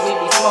so much, we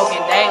be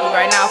smoking daily.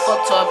 Right now,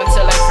 fuck 12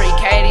 until they free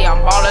Katie.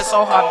 I'm ballin'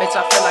 so hard, bitch,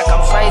 I feel like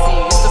I'm crazy.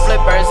 Used to flip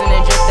birds and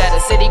then drift at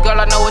a city.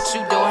 Girl, I know what you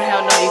doing,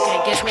 hell no, you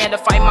can't catch me. Had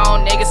to fight my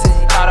own nigga since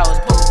he thought I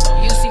was poop.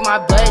 You see my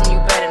button, you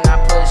better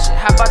not push it.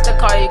 Hop out the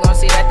car, you gon'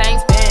 see that thing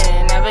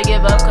spin. Never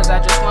give up, cause I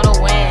just wanna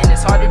win.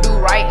 It's hard to do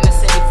right in a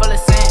city full of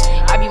sin.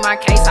 I be my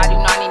case, I do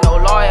not need no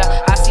lawyer.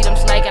 I see them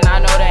snaking, I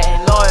know that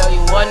ain't loyal.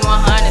 You wasn't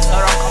 100, so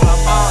don't come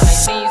up on.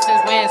 Ain't seen you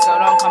since when, so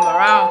don't come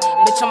around.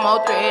 Bitch, I'm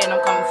 03 and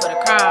I'm coming for the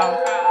crown.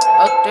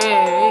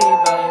 03,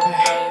 baby.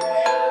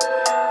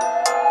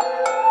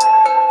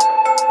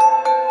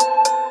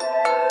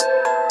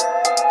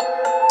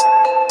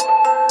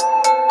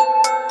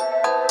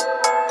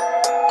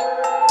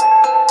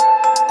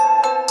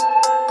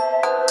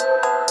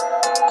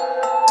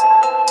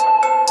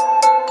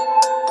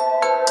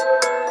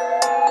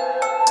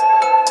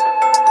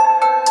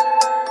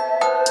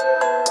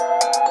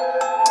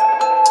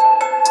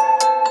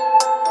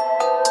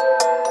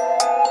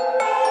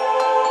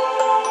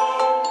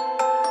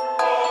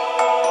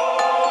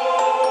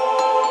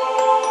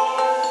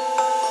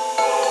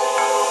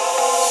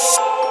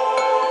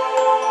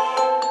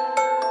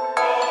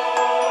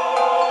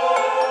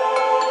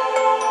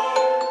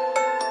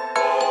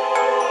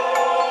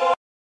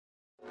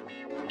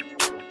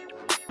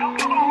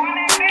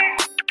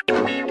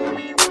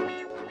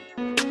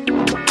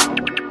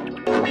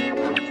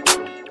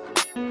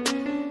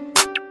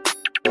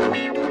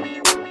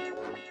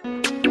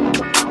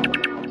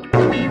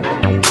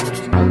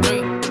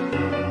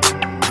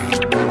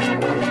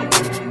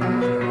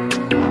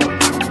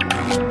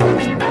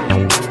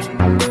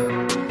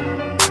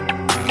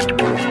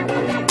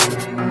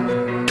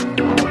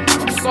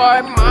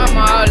 Sorry,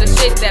 mama, all the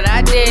shit that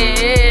I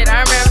did.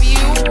 I remember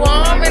you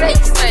warm, but they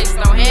snakes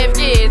don't have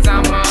kids.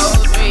 I'm on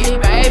 03,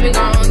 baby,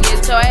 gon'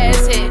 get your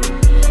ass hit.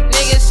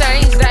 Niggas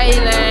change they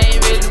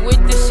lane, really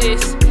with the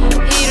shits.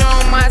 Heat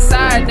on my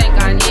side, think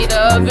I need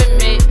a oven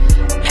mitt.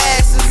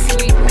 Pass the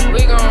sweet,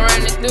 we gon'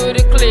 run it through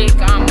the click.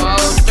 I'm on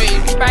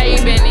 03,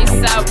 baby, in these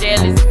South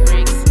Dallas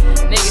bricks.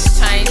 Niggas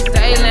change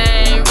they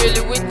lane,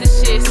 really with the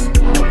shits.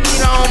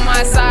 Heat on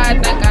my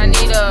side, think I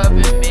need a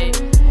oven mitt.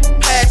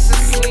 Pass the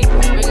sweet,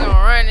 we gon'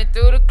 run it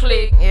through the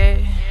click, yeah.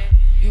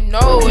 You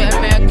know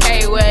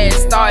MLK where it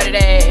started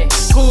at.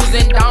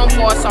 Cruising down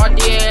for us, all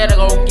dear to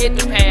go get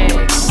the pad.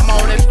 I'm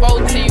only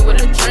 14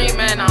 with a dream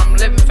and I'm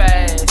living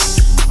fast.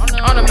 On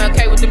the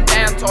MLK with them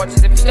damn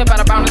torches. If you step out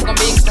of bounds, it's gon'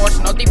 be extortion.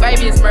 caution. No thief,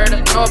 baby, it's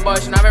murder, no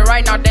abortion. I've been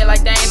writing all day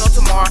like there ain't no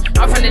tomorrow.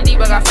 I'm from the deep,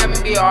 I got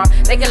family BR.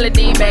 They kill a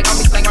D back on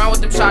me, slang around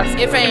with them shots.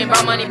 If it ain't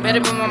about money, better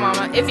be my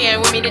mama. If he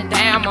ain't with me, then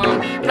damn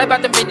play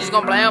about them bitches,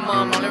 gon' blame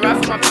Only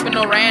rap for my people,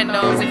 no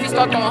randoms. If he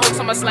start throwing hooks,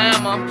 I'ma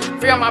slam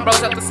Free all my bros,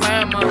 have to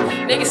slam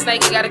Nigga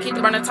snake, you gotta keep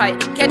the burner tight.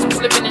 Catch him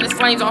slipping in his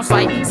flames on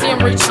sight. See him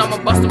reaching, I'ma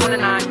bust him with a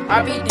 9.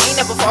 RP, he ain't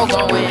never before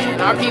going.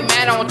 RP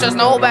mad, I don't trust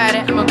nobody.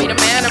 I'ma be the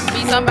man, I'ma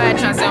be somebody.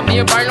 Tryna sell me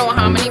a burn, know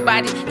how many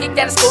bodies. Kicked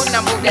out of school, and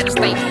I moved out of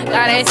state.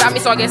 God ain't stop me,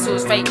 so I guess it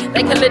was fake.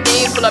 They kill a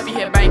D, pull up, you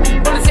hit bang.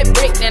 Bullets hit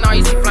brick, then all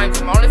you see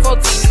flames. I'm only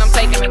 14, and I'm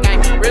taking the game.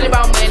 Really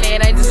about money,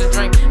 it ain't just a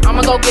drink.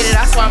 I'ma go get it,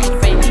 I swear I'm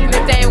a fake. And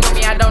if they ain't with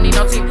me, I don't need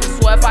no team.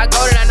 Swear if I go,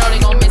 then I know they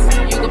gon' miss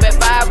me. You can bet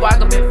 5, boy, I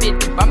can bet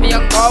 50. I'm a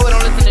young boy, we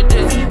don't listen to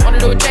this. Wanna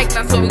do a check,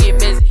 now so we get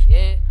busy.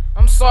 Yeah.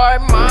 I'm sorry,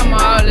 mama,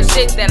 all the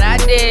shit that I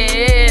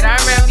did. I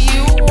remember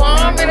you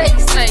want me, they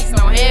snakes,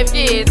 no half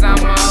years. I'm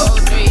a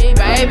 03,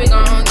 baby,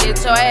 gon' get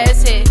your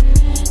ass hit.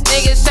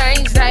 Niggas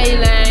change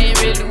daily,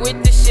 ain't really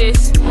with the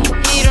shits.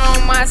 Heat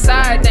on my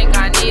side, think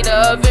I need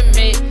a oven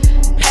mitt.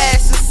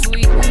 Pass the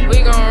sweet,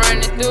 we gon' run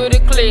it through the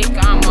click.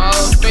 I'm a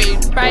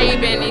 03,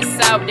 baby, and these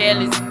South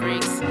Dallas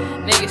bricks.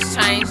 Niggas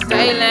change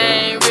daily,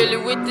 ain't really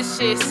with the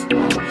shits.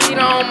 Heat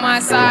on my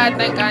side,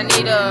 think I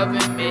need a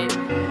oven mitt.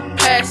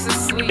 Pass the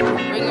sweet,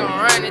 we gon'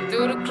 run it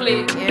through the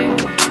click, yeah.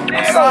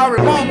 I'm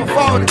sorry, mama,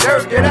 for the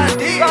dirt that I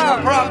did.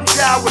 A problem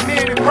child with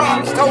many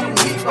problems, toting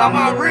heat by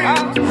my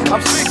ribs.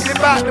 I'm speaking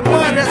about the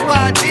money, that's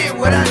why I did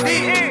what I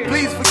did.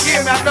 Please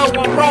forgive me, I know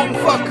I'm wrong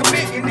for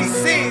committing these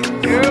sins.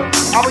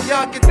 I was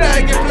young and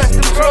thuggin', plus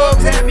them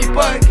drugs had me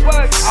bugging.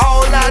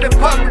 All out in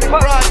public,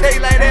 broad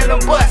daylight and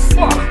I'm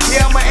bustin'.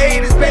 Yeah, I'm a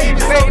 80s baby,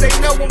 so they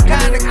know I'm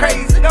kinda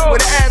crazy.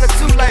 With an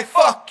attitude like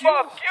fuck you.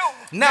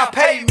 Now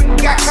pay me,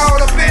 got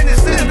caught up in the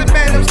system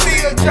and I'm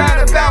still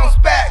trying to bounce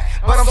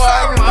back. But I'm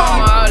sorry,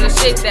 mama, all the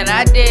shit that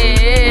I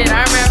did.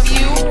 I remember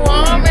you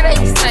want me,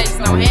 they snakes,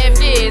 no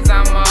half years.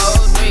 I'm a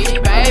 03,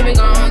 baby,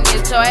 gon'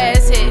 get your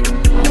ass hit.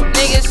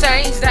 Niggas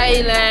change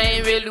daily,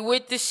 ain't really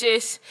with the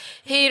shits.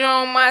 Heat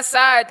on my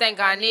side, think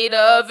I need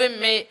a oven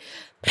mitt.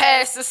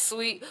 Pass the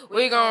sweet,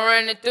 we gon'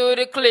 run it through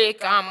the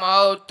click. I'm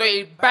a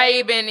 03,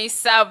 baby, and these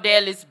South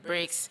Dallas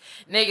bricks.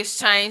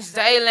 Niggas change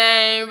daily,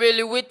 ain't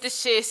really with the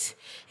shits.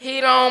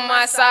 Heat on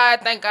my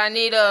side, think I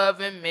need a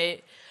oven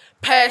mitt.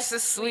 Pass the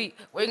sweet,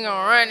 we gon'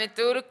 run it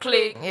through the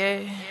click,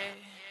 yeah.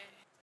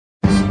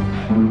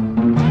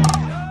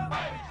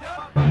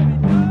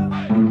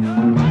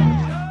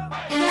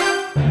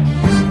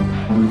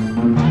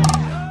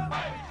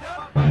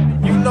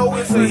 you know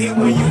it's a hit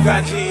when you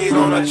got your head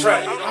on a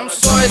track. I'm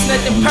sure it's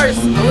nothing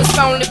personal, it's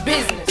only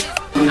business.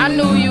 I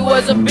knew you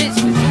was a bitch,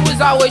 but you was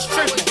always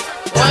tripping.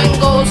 One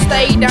go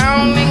stay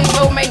down, nigga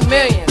go make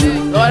millions.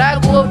 Lord, I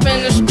grew up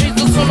in the streets,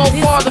 so no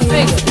father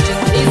figure.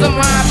 These are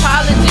my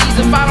apologies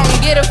if I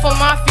don't get it for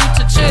my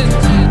future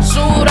children.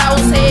 Shoot, I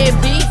was head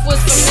beef with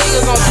some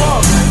niggas on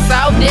park.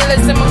 South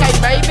Dallas and McKay,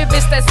 baby,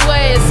 bitch, that's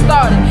where it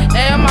started.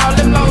 Damn, all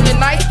them lonely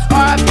nights,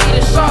 R.I.P.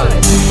 to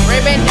Charlotte.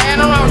 Ray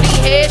bandana around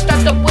these heads,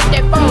 strapped up with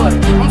that border.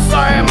 I'm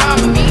sorry,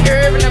 mama, me,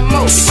 Irvin, and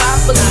Mo.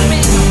 Papa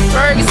Smith,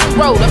 Ferguson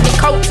Road, up the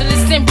coat till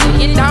it's simply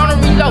get down and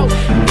reload.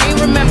 We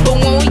remember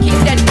when we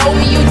kicked that dough,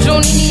 me, you,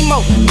 Junior, Nemo.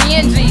 Me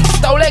and G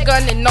stole that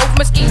gun and no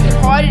mosquitoes.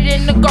 Harder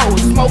than the gold,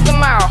 smoking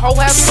loud, whole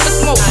half full of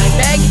smoke.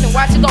 Bag it and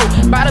watch it go.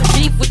 By the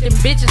beef with them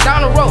bitches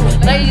down the road.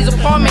 Ladies'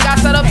 apartment got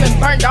set up and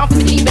burnt down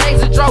 15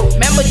 bags of dope.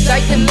 Remember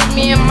Jake and look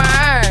me in my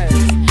eyes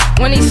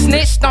when he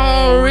snitched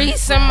on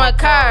Reese and my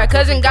car.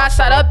 Cousin got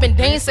shot up and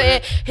Dean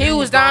said he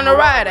was down the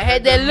ride. I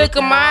had that look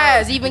in my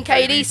eyes. Even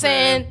KD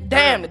saying,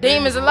 damn, the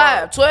demon's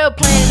alive. 12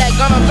 playing that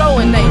gun on Joe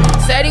and they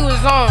said he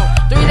was on.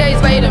 3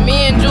 days later,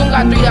 me and June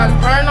got $3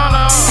 burned on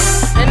our arm.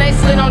 And they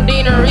slid on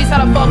Dean and Reese,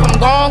 how the fuck I'm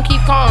gon'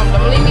 keep calm.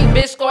 Don't leave me,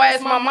 bitch, go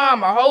ask my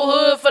mama. Whole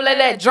hood full of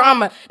that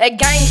drama, that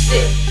gang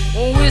shit.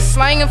 When we was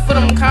slanging for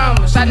them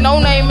commas, shot no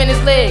name in his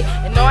leg,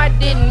 and no, I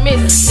didn't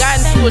miss.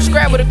 Got into a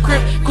scrap with a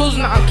crip,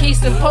 cruising on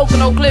Keystone,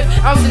 Pocono Cliff.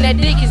 I was in that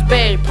Dickies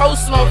bag,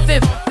 posting on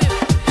 5th.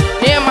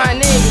 Me and my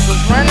niggas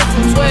was running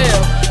from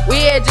 12.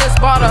 We had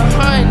just bought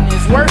 100,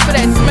 it's worth for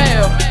that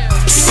smell.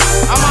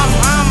 I'm on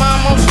mama,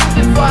 I'm gon' shoot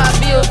before I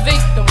be a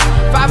victim.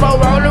 5-0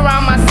 roll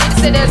around my city,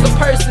 said there's a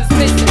person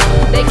missing.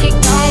 They kicked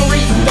on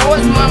Reese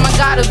doors, mama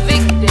got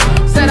evicted.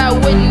 Said I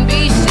wouldn't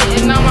be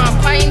shit, and now my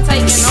plane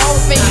taking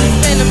off and you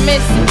finna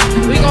miss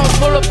it. We gon'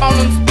 pull up on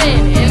them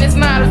spin, and it's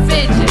not a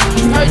fidget.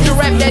 Heard you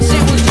rap that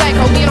shit was jack,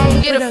 hope you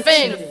don't get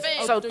offended.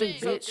 So 3,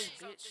 bitch.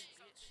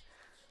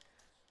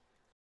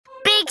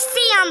 Big C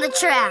on the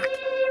track.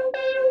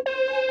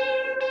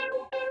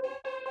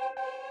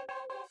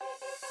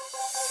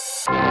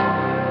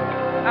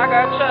 I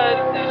got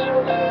trust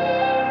issues.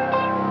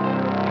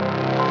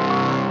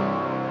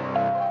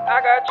 I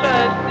got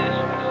trust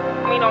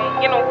issues. We don't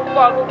get no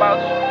fuck about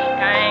you,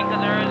 gang, cause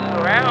there is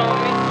around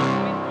me.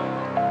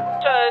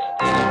 Trust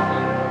issues.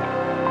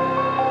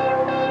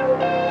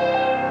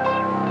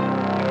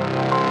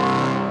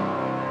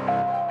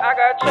 I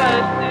got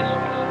trust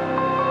issues.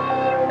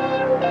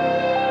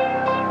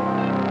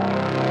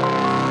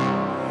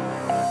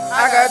 I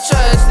got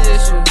trust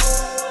issues.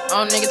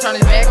 Oh, nigga turn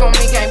his back on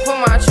me, can't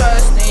put my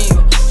trust in you.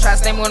 Try to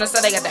stay me on the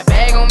side, they got that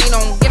bag on me,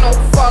 don't get no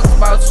fucks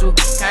about you.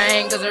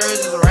 Can't cause there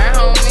is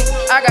around me,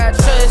 I got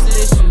trust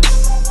issues.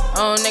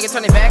 Oh, nigga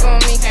turn his back on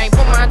me, can't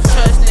put my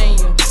trust in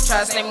you.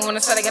 Try to stay me on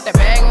the side, they got that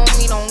bag on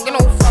me, don't get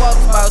no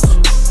fucks about you.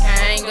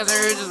 Can't cause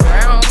there is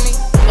around me.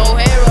 Go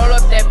ahead, roll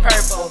up that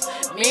purple.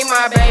 Me,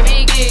 my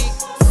baby geek,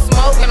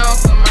 smoking on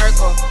some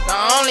Merkle. The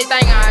only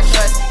thing I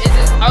trust is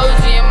this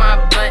OG in my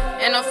blunt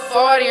and a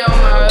 40 on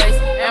my waist.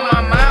 And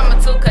my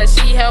mama too, cause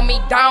she held me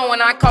down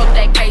when I caught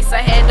that case. I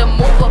had to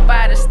move up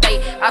out of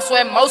state. I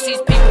swear most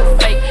these people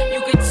fake.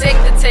 You can check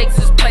the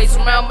Texas place.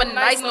 Remember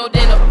nice, no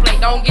dinner plate.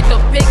 Don't get the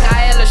pic,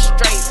 I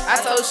illustrate. I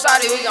told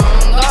Shawty we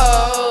gon'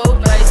 go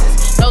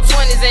places. No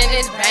 20s in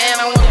this band,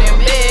 I want them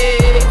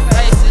big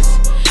faces.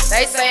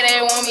 They say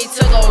they want me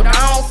to go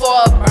down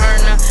for a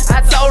burner. I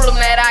told them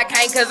that I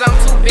can't cause I'm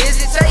too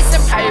busy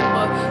chasing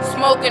paper.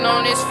 Smoking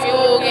on this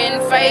fuel,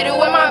 getting faded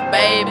with my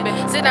baby.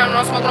 Sit down and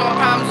I'm smoking on my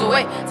problems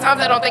away. Times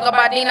I don't think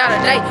about D not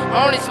a day.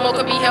 Only smoke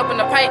could be helping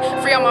the pain.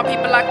 Free all my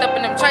people locked up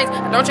in them chains.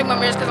 I don't check my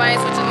mirrors cause I ain't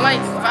switching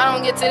lanes. If I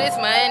don't get to this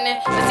money,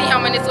 let's see how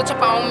many switch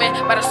up on me.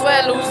 But I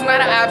swear losing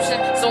not an option.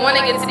 So when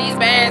I get to these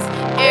bands,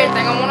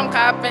 everything I want them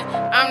copping.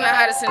 I'm the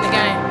hottest in the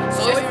game.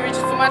 So if he reaches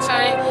for my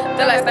chain,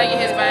 the last thing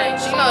in his vein.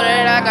 She know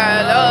that I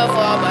got love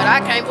for her, but I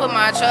can't put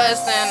my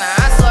trust in her.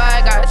 I swear I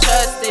got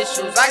trust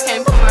issues. I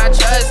can't put my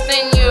trust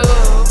in you.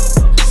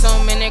 So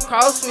many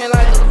cross me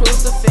like a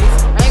crucifix.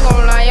 I ain't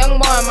gon' lie,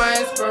 young boy, my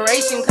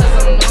inspiration, cause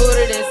I'm new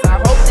to this. I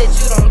hope that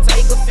you don't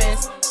take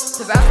offense,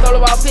 cause I stole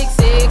about pick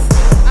 6.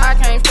 I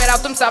came straight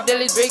out them South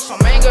Delhi's bricks.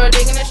 Some main girl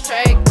digging this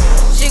track.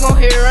 She gon'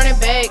 hear it running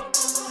back.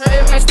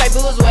 Her mixtape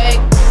was whack.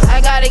 I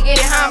gotta get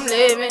it how I'm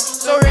living.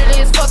 So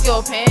really it's fuck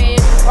your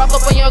opinion. Walk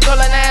up on your girl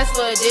and ask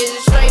for a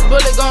digit. Straight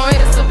bullet gon'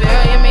 hit a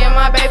civilian. Me and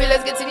my baby,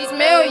 let's get to these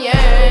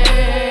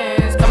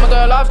millions. Cut my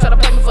girl off, try to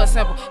play me for a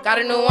simple. Got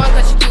a new one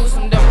cause she cute with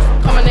some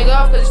dimples. Cut my nigga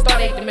off cause it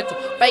started the mental.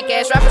 Fake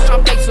ass rappers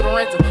tryna fake to the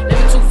rental.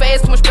 Living too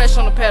fast, too much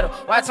pressure on the pedal.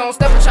 White on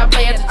step and try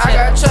play at the I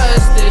got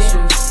trust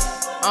issues.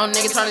 Oh,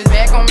 nigga turn his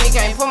back on me,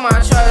 can't put my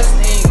trust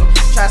in you.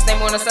 Try to stay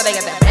more on the side, they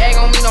got that bag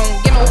on me, don't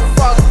get no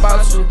fuck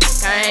about you.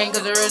 Can't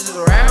cause there is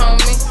around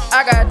me,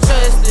 I got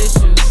trust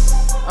issues.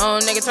 Oh,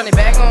 nigga turn his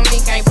back on me,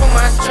 can't put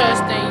my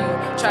trust in you.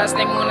 Try to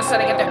stay more on the side,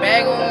 they got that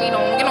bag on me,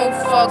 don't get no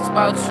fucks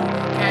about you.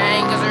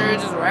 Can't cause there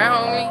is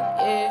around me,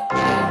 yeah.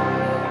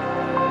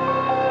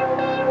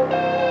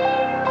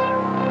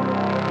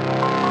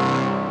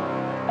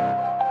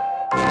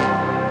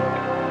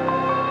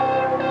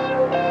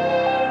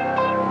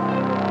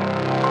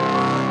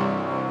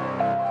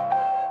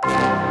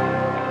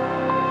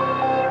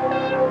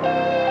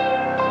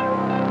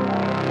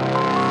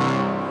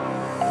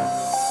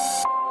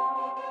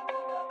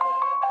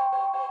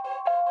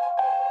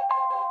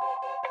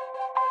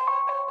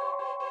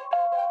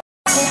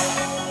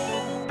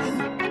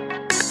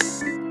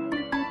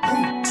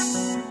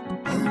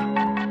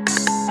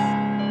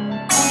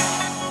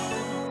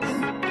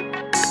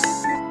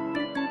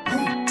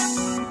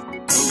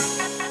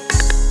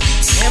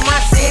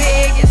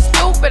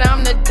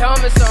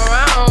 Dumbest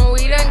around.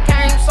 We done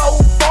came so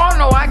far,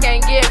 no, I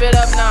can't give it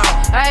up now.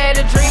 I had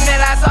a dream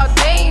that I saw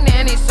Dean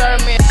and he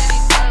served me.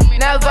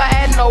 Never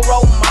had no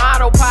role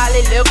model,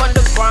 probably live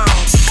underground.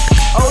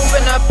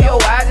 Open up your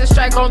eyes, this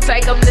track gon'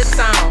 take them to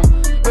town.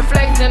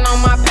 Reflecting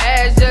on my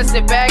past, just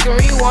sit back and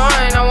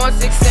rewind. I want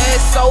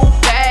success so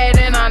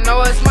bad, and I know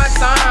it's my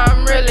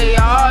time. Really,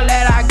 all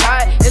that I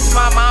got is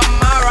my mama,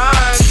 my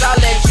rhymes. I'll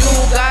let you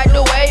guide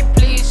the way,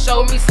 please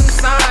show me some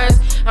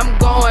signs. I'm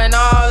going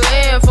all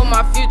in for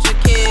my future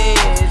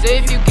kids.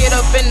 If you get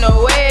up in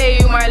the way,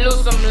 you might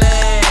lose some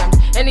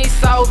limbs. In these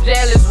soft,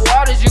 jealous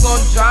waters, you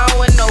gon' drown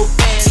with no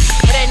fins.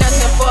 It ain't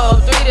nothing for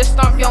a 3 to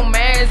stomp your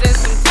mans and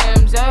some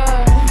Timbs,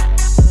 yeah.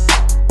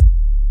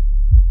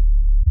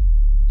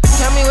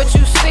 Tell me what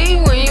you see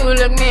when you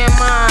look me in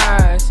my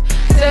eyes.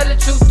 Tell the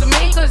truth to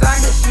me, cause I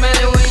can smell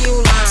it when you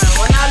lying.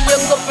 When I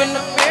look up in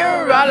the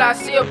mirror, all I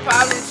see a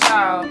problem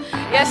child.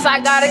 Yes, I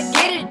gotta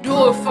get it,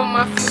 do it for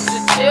my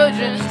future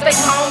children. Stay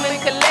calm and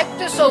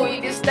collector so we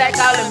can stack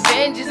all the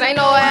vengeance. Ain't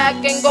no way I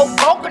can go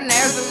broke and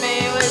there's a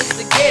man ways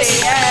to get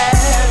it,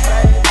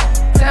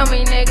 yeah. Tell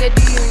me, nigga,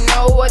 do you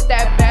know what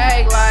that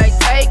bag like?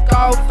 Take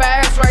off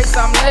fast race,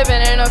 I'm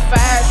living in a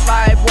fast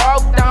life.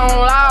 Walk down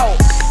loud,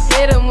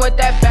 hit him with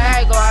that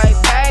bag like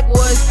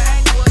backwoods.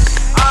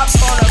 Up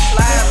on a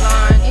flat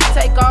line, he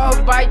take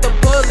off, bite the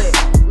bullet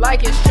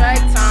like it's track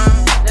time.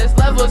 There's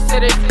levels to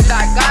this,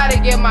 I gotta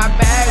get my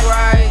bag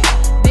right.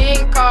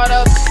 Didn't caught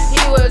up,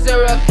 he was a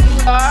rookie.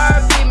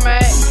 RP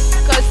man,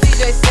 cause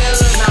CJ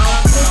Sailor now.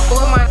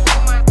 With my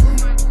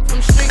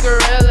from Street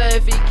Gorilla,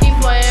 if he keep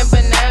playing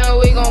banana,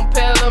 we gon'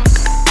 pill him.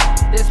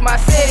 This my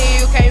city,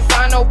 you can't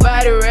find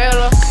nobody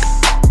realer.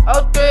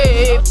 Oh,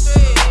 3.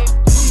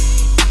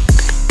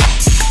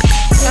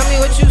 Tell me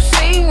what you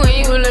see when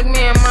you look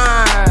me in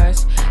my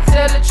eyes.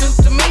 Tell the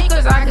truth to me,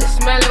 cause I can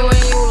smell it when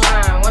you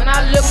lying. When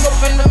I look up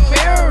in the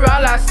mirror,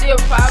 all I see a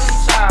problem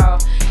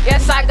child.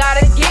 Yes, I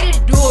gotta get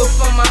it, do it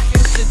for my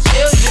future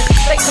children.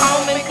 Stay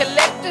calm and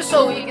collector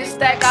so we can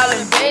stack all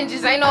them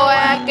binges. Ain't no way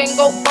I can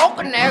go broke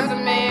and every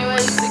man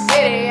ways to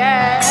get it,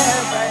 yeah,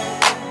 baby.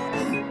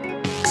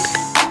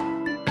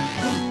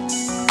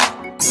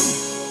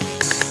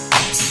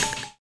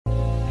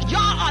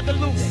 Y'all are the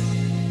looters.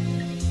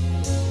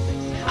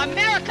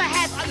 America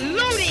has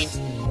looted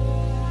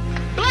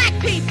black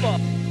people.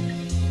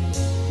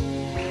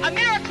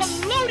 America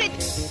looted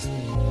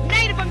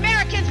Native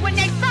Americans when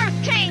they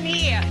first came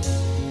here.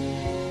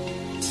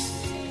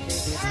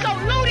 So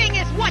looting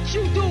is what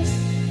you do.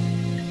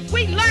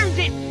 We learned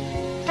it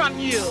from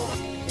you.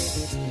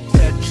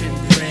 Touch it,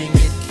 bring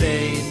it,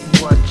 fade,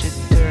 watch it,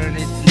 turn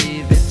it,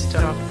 leave it,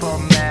 stop,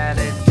 format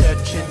it.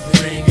 Touch it,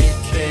 bring it,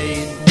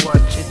 fade,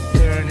 watch it,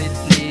 turn it,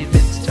 leave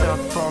it, stop,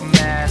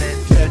 format it.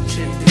 Touch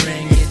it,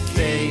 bring it,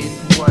 fade,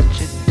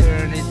 watch it,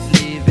 turn it,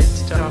 leave it,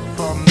 stop,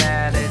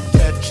 format it.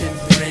 Touch it,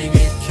 bring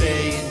it,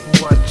 fade,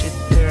 watch it,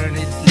 turn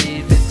it,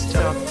 leave it,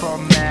 stop,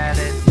 format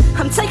it.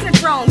 I'm taking a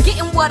throne,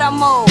 getting what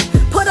I'm owed.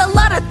 Put a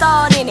lot of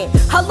thought in it,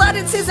 a lot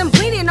of tears and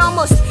bleeding.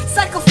 Almost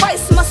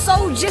sacrificed my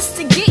soul just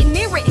to get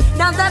near it.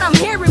 Now that I'm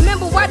here,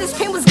 remember why this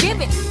pain was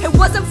given. It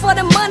wasn't for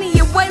the money,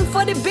 it wasn't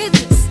for the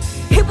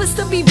business. It was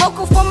to be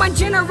vocal for my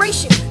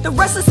generation. The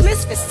restless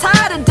misfits,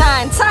 tired of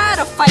dying, tired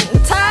of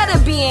fighting, tired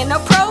of being a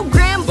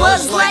program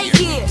Buzz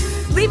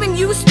Lightyear. Leaving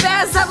you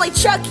spaz out like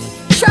Chucky,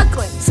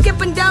 chuckling,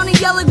 skipping down the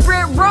yellow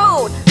brick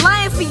road,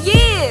 lying for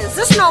years.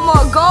 There's no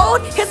more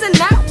gold. Isn't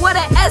that what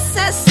an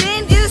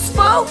SSN is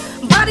for?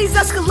 Bodies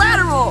that's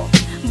collateral,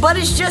 but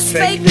it's just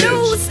fake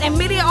news. And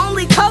media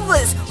only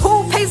covers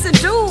who pays the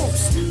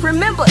dues.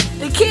 Remember,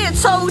 the kid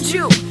told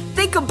you,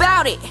 think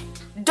about it.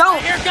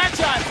 Don't. Hear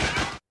gunshots.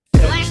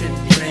 Black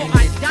people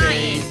are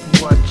dying.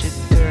 Watch it,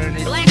 turn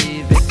it,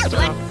 leave it,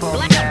 stop,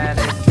 format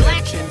it.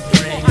 Touch it,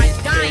 bring it,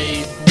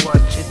 fade,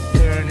 watch it,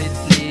 turn it,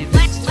 leave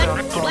it,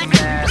 stop,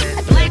 format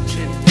it. Touch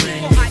it,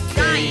 bring it,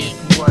 fade,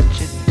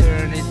 watch it,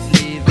 turn it,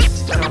 leave it,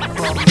 stop,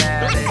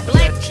 format it.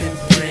 Touch it,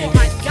 bring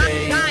it,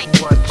 fade,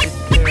 watch it,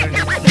 turn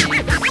it,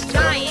 leave it,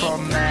 stop,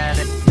 format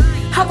it.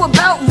 How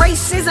about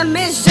racism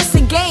is just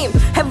a game?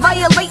 It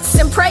violates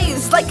and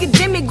prays like a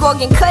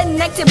demigod and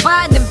connected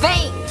by the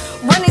vein.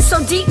 Running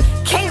so deep,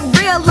 can't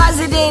realize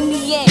it in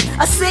the end.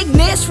 A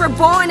sickness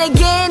reborn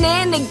again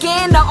and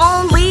again. The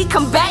only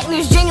combatant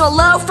is genuine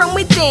love from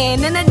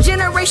within. And a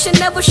generation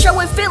never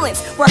showing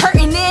feelings. We're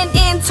hurting and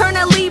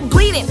internally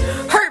bleeding.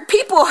 Hurt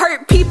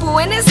people,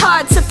 and it's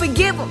hard to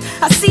forgive them.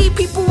 I see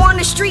people on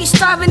the street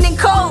starving and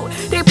cold.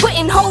 They're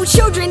putting whole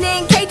children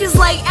in cages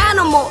like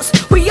animals.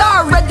 We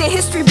all read the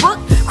history book,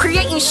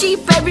 creating sheep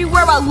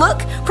everywhere I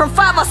look. From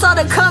 5 I saw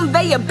the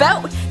conveyor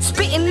belt,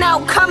 spitting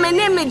out common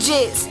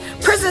images.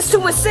 Prisons to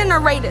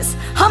incinerators.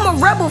 I'm a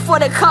rebel for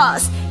the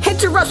cause.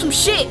 Interrupt some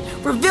shit.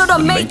 Reveal the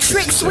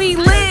matrix we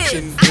live.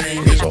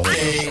 Bring it,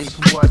 fade,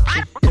 watch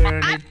it,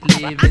 turn it,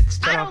 leave it,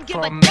 stop,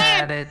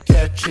 format it.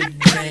 Touch it,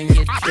 bring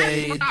it,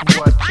 fade,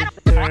 watch it,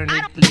 turn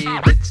it,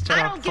 leave it,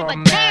 stop,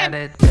 format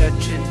it.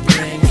 Touch it,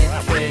 bring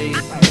it, fade,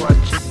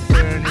 watch it,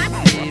 turn it,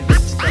 leave it,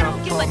 stop,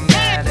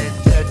 format it.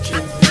 Touch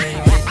it,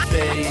 bring it,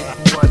 fade,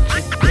 watch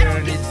it,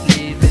 turn it,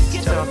 leave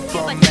it, stop,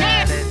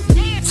 format it.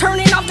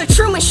 Turning off the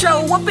Truman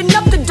Show, open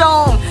up the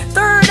dome.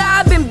 Third eye,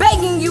 I've been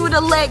begging you to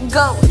let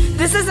go.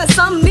 This isn't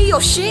some Neo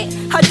shit.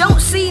 I don't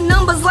see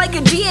numbers like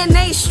a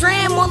DNA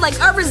strand, more like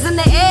others in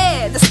the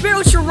air. The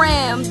spiritual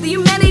realm, the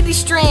humanity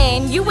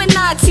strand.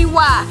 UNITY,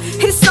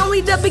 it's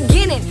only the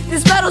beginning.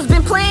 This battle's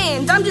been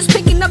planned. I'm just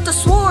picking up the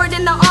sword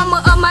and the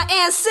armor of my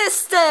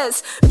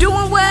ancestors,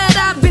 doing what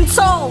I've been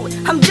told.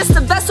 I'm just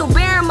a vessel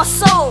bearing my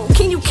soul.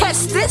 Can you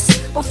catch this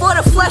before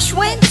the flesh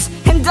wins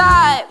and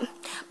die?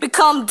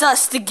 Become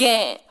dust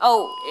again.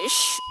 Oh,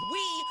 ish. We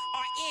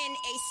are in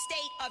a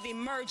state of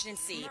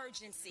emergency.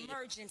 Emergency.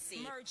 Emergency.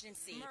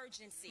 Emergency.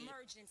 Emergency.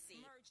 Emergency.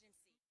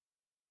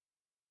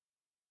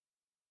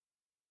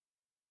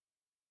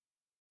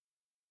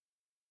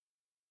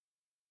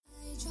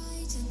 I try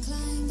to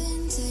climb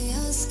into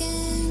your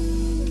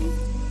skin.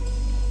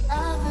 I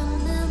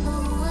remember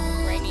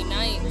when Rainy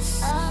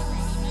nights. I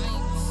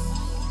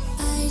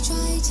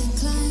try to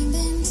climb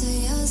into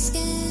your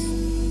skin.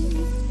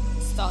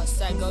 Thoughts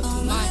that go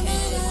through my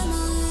head.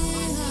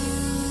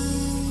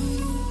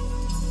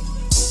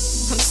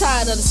 I'm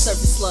tired of the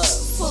surface love,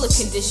 full of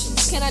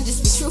conditions. Can I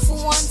just be truthful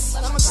once?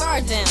 Let my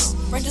guard down,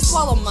 ready to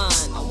swallow mine.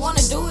 I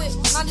wanna do it,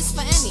 not just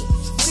for any.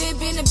 Fear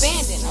being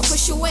abandoned, I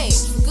push away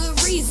for good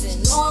reason.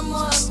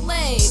 Normal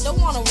lay, don't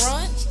wanna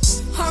run.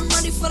 I'm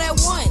ready for that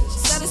one.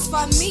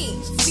 Satisfy me,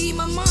 feed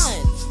my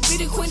mind. Be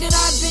the queen that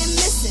I've been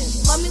missing.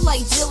 Love me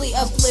like Jilly,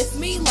 uplift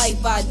me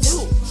like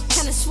Badu.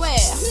 Can I swear,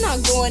 I'm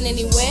not going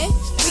anywhere.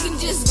 We can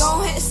just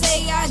go ahead and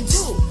say I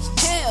do.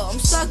 Hell, I'm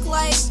stuck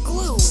like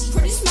glue.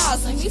 Pretty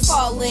smiles make me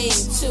fall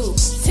into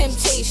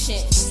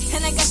temptation.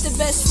 And I got the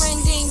best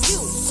friend in you,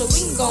 so we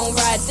can go and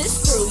ride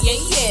this through, yeah,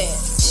 yeah.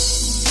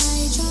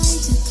 I try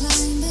to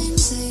climb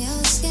into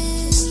your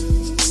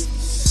skin.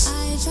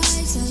 I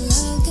try to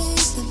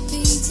locate the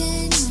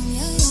beating of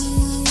your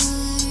heart.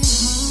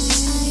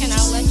 Can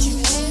I let you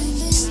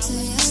in? Into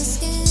your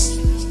skin.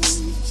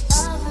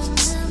 I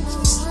remember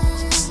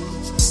when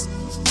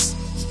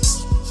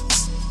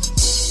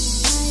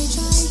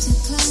to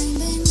climb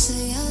into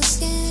your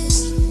skin.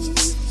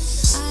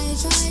 I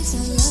try to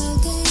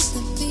locate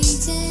the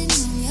beating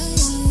of your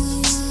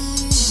heart.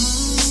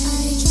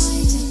 I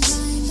try to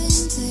climb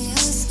into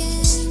your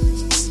skin.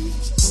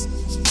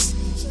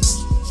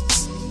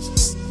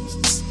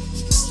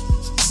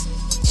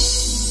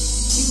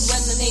 You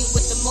resonate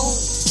with the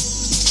moon,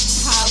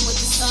 high with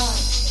the sun.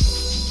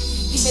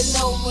 Even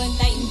though we're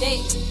night and day,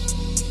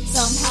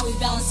 somehow we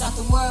balance out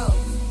the world.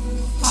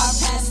 Our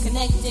paths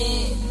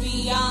connected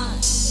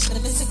beyond the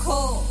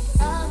physical.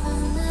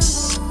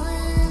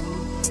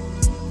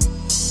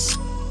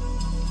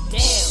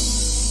 Damn,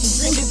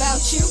 dreamed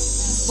about you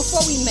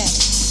before we met.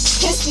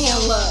 Kissed me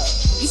in love.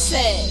 You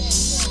said,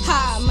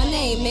 hi, my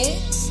name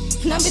is,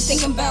 and I've been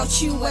thinking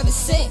about you ever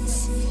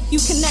since. You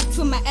connect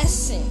with my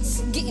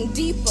essence, getting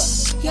deeper.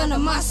 You're under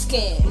my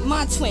skin,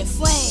 my twin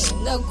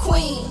flame, the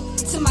queen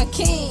to my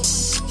king.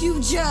 You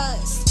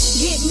just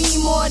get me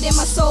more than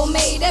my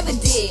soulmate ever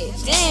did.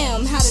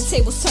 Damn, how the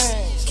tables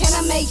turn. Can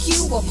I make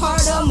you a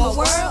part of my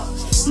world?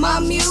 My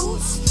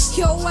muse,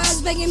 your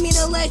eyes begging me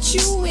to let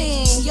you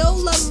in. Your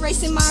love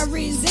erasing my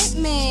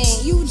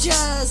resentment. You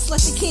just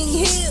let the king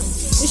heal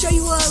and show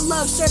you a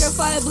love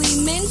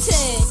certifiably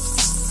minted.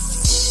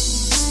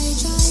 I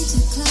try to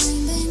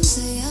climb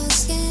into your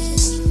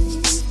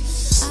skin.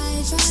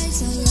 I try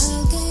to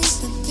locate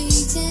the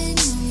beating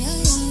of your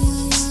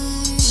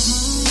heart.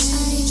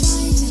 I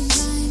try to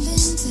climb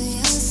into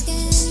your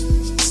skin.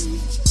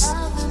 I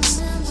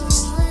remember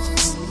when.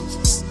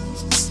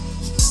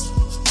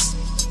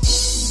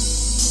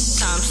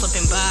 Time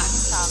slipping by.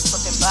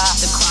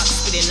 The clock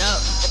speeding up.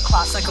 The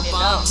clock's like a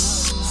bomb.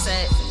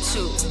 Set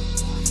to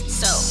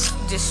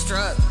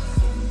self-destruct.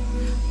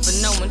 But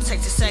no one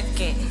takes a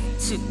second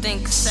to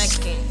think a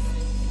second.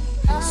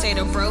 Say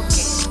they're broken,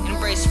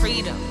 embrace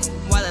freedom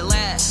while it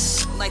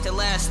lasts, like the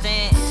last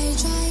stand.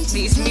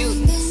 These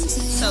mutants,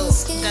 so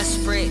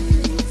desperate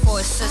for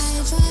a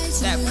system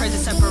that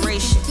present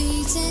separation,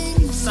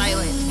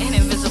 silent and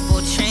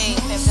invisible chain,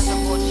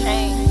 invisible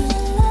chain.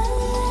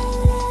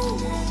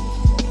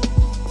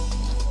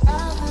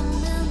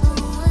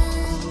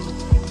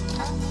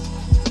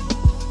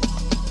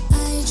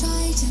 I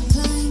try to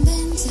climb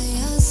into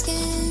your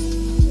skin.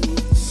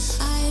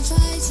 I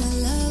try to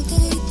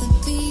locate the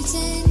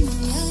beating of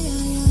your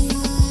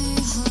heart.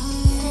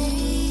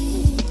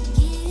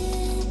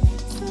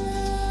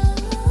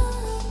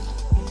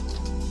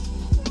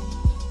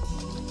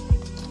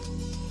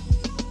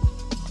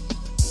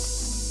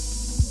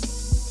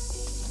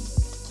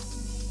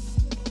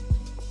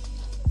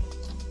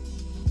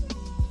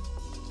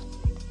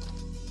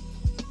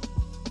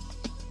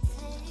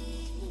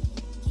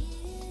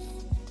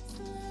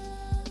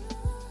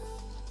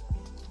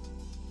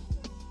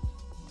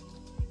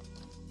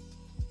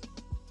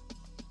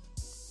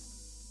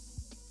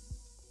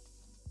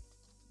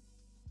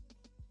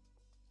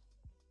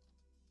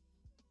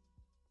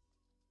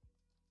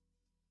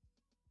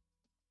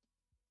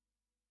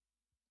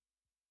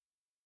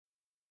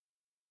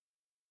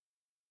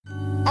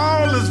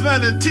 All is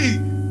vanity.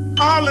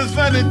 All is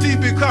vanity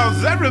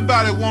because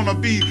everybody wanna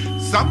be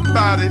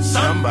somebody.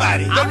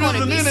 Somebody. There I wanna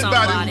isn't be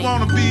anybody somebody. who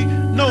wanna be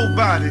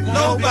nobody.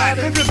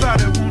 Nobody.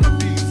 Everybody wanna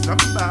be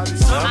somebody.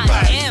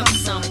 I am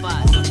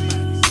somebody.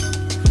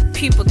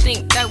 People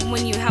think that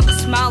when you have a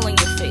smile on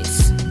your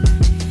face,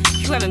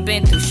 you haven't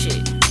been through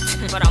shit.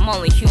 But I'm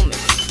only human.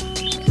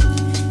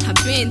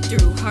 I've been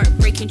through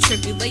heartbreaking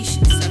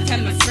tribulations. I've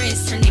had my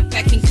friends turn their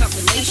back and cut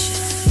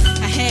relations.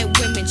 I had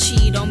women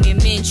cheat on me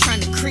and men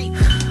trying to creep.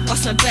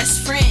 Lost my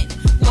best friend,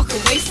 walk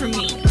away from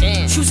me.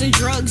 Damn. Choosing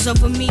drugs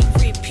over me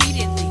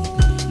repeatedly.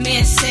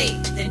 Man say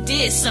that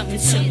did something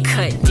to me.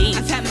 Cut deep.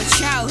 I've had my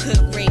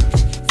childhood raped.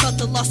 Felt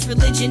the lost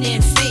religion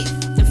and faith.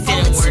 Then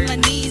falling to my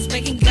knees,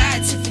 begging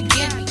God to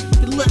forgive me.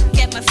 You look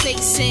at my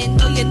face and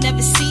know you'll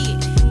never see it.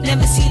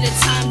 Never see the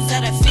times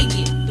that I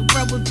figured the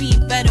world would be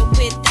better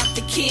without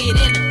the kid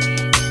in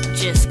it.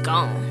 Just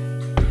gone.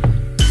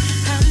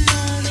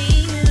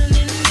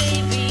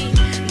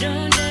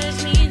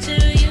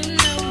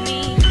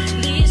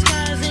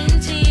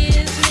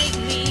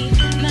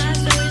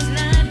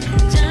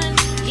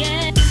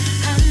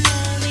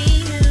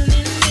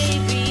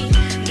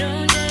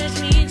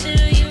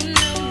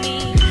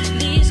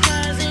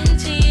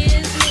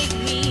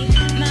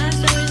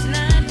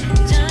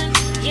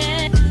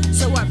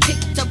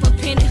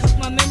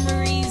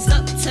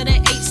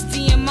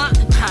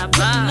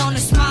 Putting on a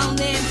smile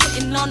and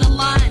putting on a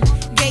line.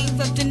 Gave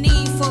up the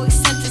need for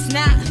acceptance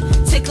now.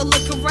 Take a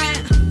look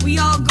around. We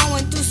all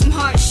going through some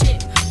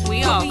hardship.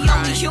 We all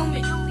only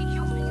human.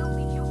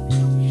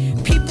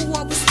 People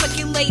always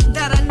speculate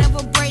that I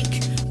never break,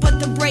 but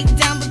the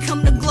breakdown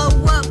become the glow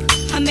up.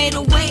 I made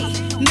a way,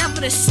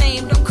 never the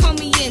same. Don't call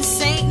me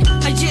insane.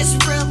 I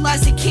just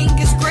realized the king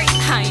is great.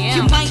 I am.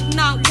 You might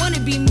not wanna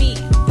be me,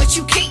 but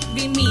you can't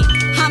be me.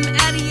 I'm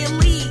out of your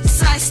league,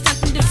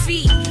 sidestepping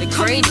defeat. The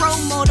great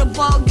promo, the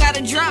ball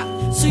gotta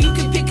drop, so you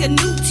can pick a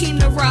new team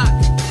to rock.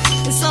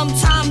 And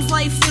sometimes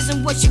life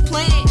isn't what you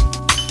planned,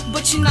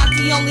 but you're not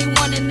the only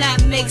one, and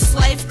that makes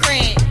life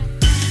grand.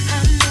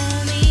 I'm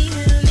only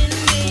human,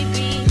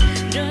 baby.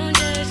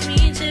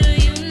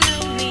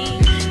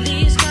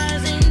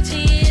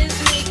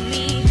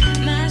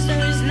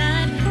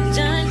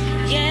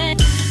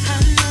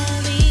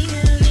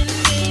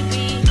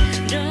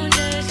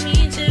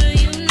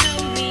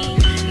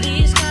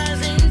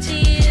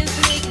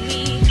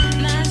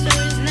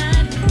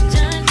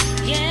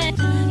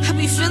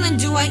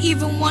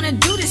 even wanna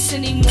do this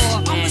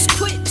anymore. Almost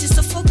quit just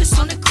to focus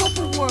on the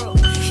corporate world.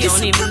 You It's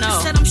don't a even purpose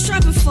know. that I'm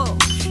striving for.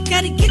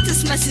 Gotta get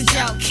this message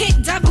out,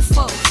 can't die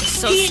before.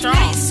 So he strong.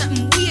 ignites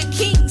something, we are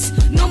kings,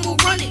 no more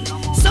running.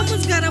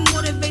 Someone's gotta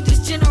motivate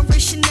this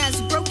generation that's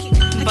broken.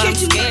 I But can't I'm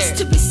do scared. much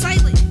to be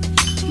silent.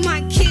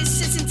 My kid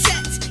sits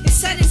intact, it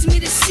saddens me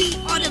to see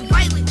all the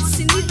violence.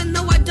 And even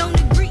though I don't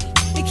agree,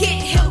 it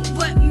can't help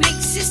but make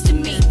sense to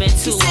me. been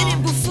too You said long.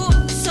 it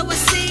before, so I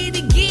say it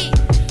again.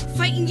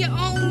 Fighting your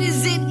own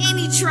isn't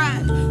any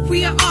tribe.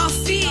 We are all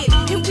feared,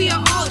 and we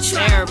are all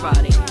tried.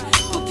 Everybody.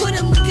 But put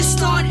a liquor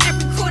store in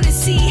every corner,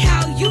 see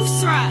how you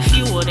thrive.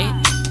 You wouldn't.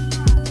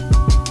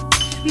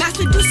 Mass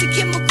produce a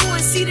chemical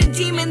and see the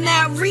demon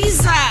that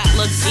resides.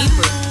 Look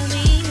deeper.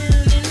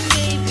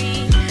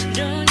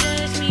 Don't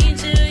judge me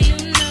till you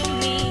know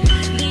me.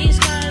 These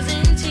scars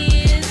and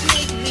tears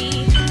make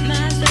me.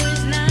 My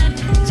story's not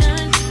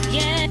done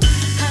yet.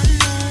 I'm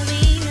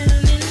only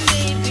human,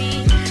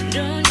 baby.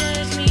 Don't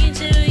judge me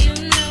till you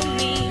know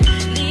me.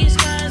 These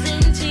scars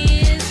and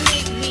tears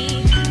make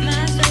me.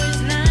 My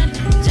story's not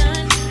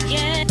done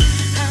yet.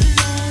 I'm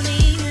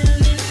only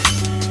human.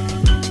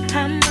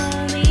 I'm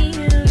only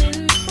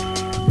human.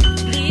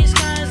 These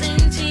scars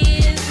and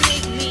tears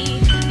make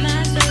me.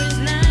 My story's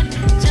not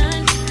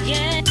done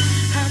yet.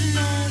 I'm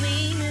only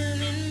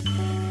human.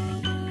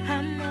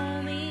 I'm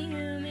only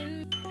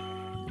human.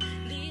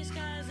 These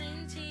scars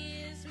and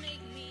tears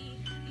make me.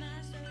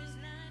 My story's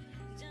not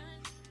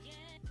done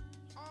yet.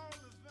 All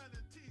is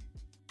vanity.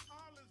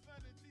 All is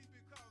vanity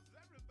because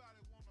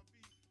everybody want to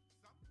be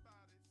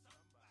somebody.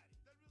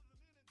 There isn't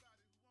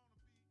anybody who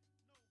want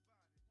to be nobody.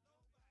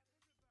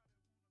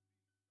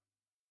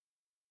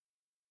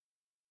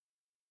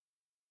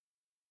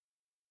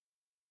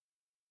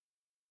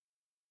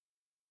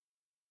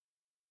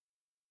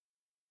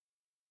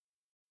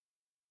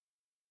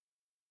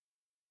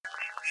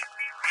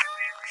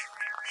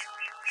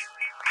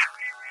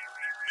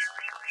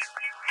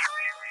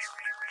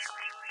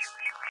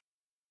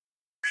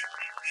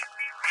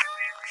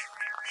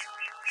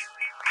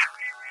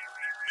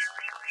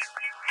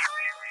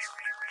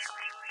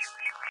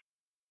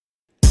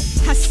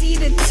 I see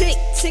the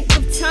tick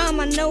of time.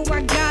 I know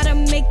I gotta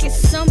make it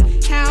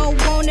somehow.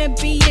 Wanna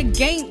be a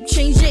game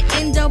changer,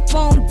 end up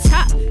on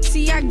top.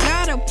 See, I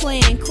got a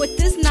plan. Quit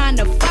this 9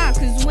 to 5.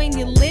 Cause when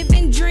you live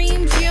in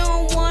dreams, you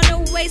don't wanna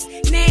waste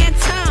nan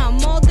time.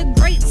 All the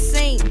greats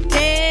ain't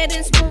dead.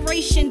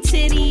 Inspiration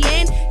to the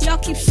end. Y'all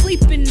keep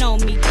sleeping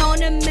on me.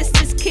 Gonna miss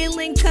this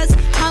killing cause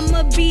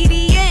I'ma be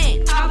the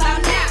end. How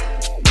about now?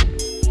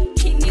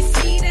 Can you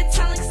see the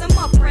talent? Cause I'm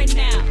up right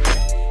now.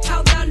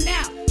 How about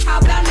now? How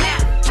about now?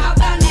 How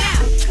about now?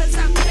 Cause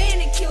I'm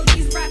planning to kill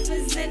these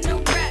rappers in the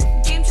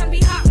rap game, tryna be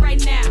hot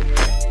right now.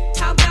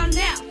 How about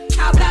now?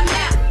 How about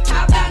now?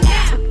 How about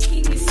now?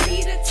 Can you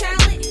see the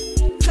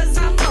talent? Cause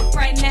I'm up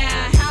right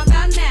now. How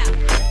about now?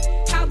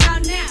 How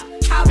about now?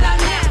 How about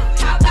now?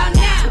 How about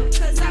now?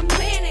 Cause I'm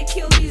planning to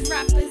kill these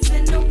rappers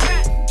in the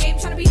rap game,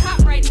 tryna be hot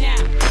right now.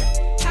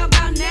 How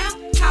about now?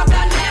 How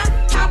about now?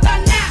 How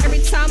about now? Every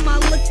time I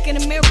look in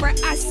the mirror,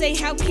 I say,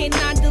 how can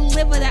I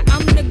deliver that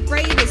I'm the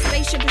greatest?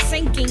 Spaceship is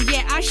sinking,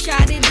 yeah, I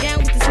shot it down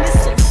with this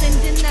missile.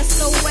 Sending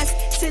SOS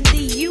to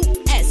the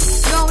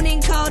U.S. Go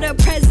and call the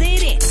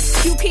president.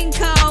 You can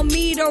call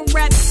me the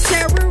rap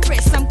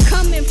terrorist. I'm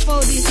coming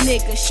for these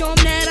niggas. Show 'em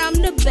that I'm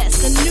the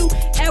best. A new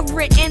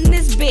era in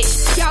this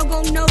bitch. Y'all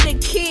gon' know the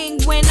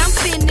king when I'm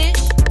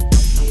finished.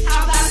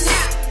 How about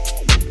now?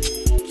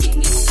 Can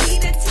you see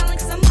the talent?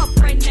 Cause I'm up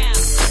right now.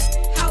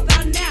 How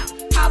about now?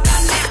 How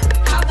about now?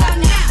 How about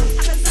now?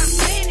 Cause I'm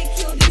planning to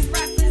kill these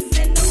rappers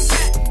in the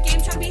rap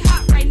game, tryna be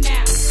hot right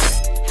now.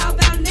 How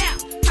about now?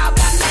 How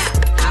about now?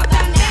 How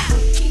about now?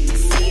 Can you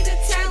see the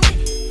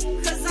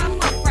talent? Cause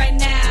I'm up right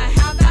now.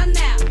 How about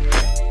now?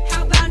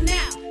 How about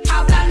now?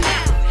 How about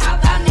now? How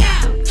about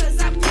now? Cause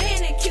I'm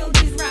planning to kill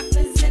these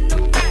rappers in the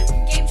rap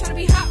game, tryna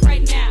be hot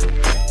right now.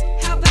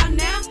 How about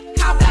now?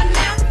 How about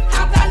now?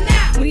 How about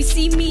now? When you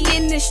see me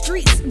in the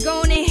streets,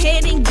 go on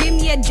ahead and give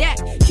me a dap.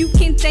 You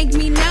can thank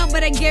me now,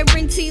 but I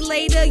guarantee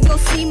later you'll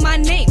see my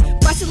name.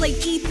 Watch it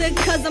like ether,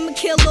 cause I'm a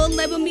killer,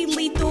 label me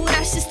lethal.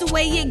 That's just the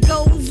way it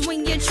goes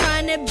when you're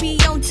trying to be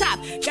on top.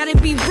 Gotta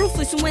be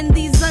ruthless when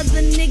these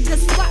other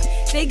niggas flop.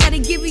 They gotta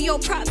give you your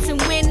props, and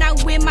when I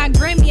win my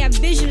Grammy, I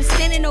vision a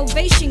standing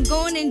ovation.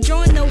 Going and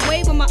join the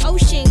wave of my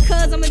ocean,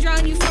 cause I'ma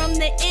drown you from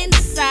the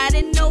inside.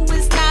 And no,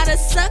 it's not a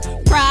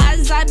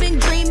surprise. I've been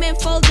dreaming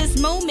for this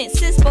moment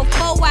since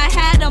before I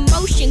had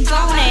emotion. Go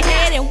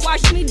ahead and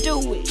watch me do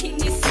it. Can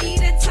you see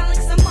the talent?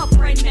 Cause I'm up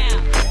right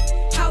now.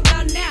 How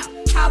about now?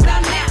 How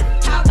about now?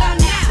 How about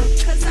now?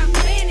 Cause I'm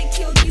planning to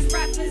kill these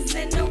rappers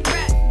in the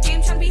rap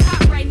game, tryna be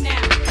hot right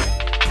now.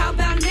 How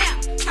about now?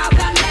 How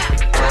about now?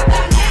 How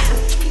about now?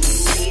 Can you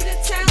see the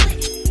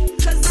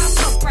talent? Cause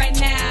I'm up right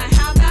now.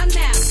 How about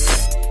now?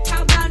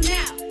 How about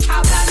now?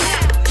 How about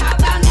now? How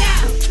about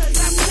now? Cause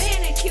I'm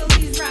planning to kill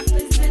these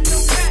rappers in the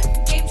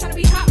rap game, tryna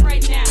be hot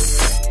right now.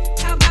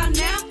 How about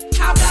now?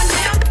 How about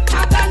now?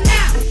 How about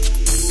now?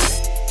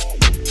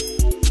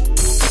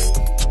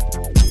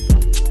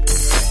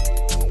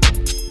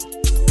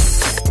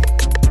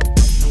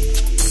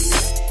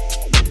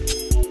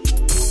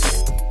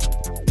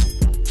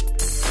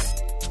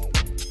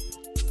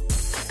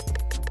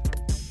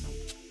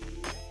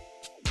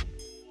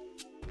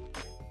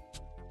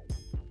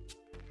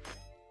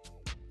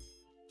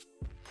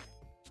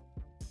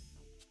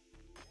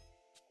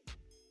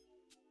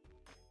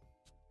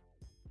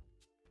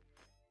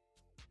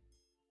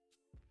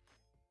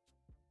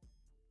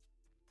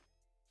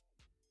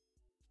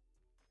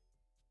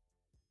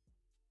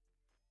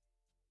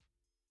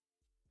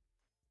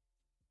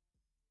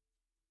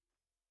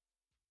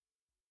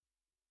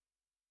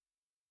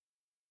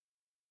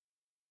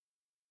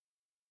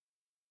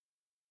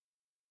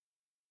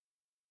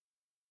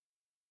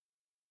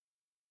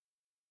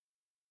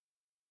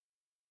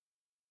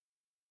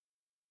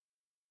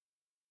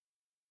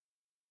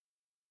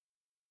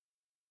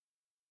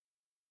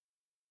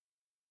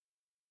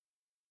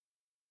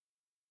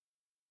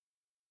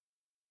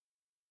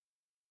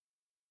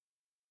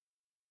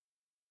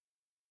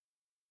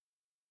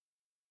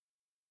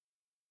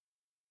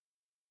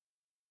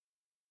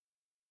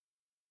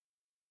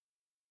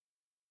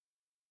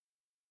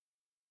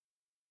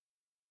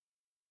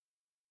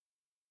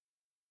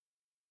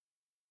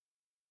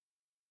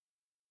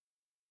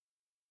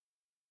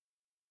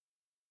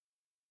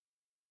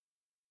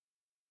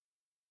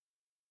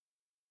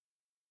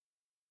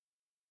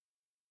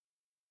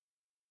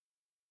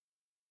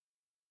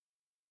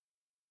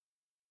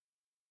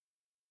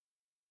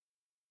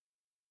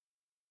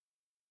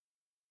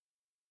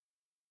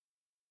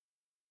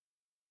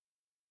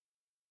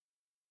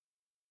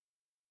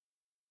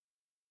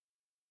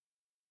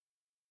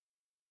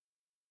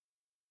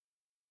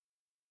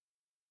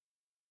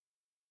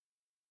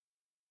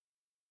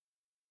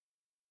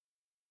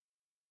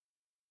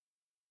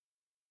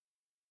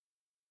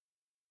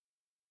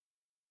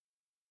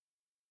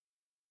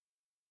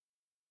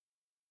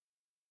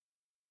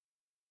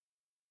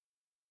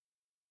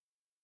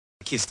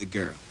 kissed a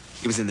girl.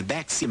 It was in the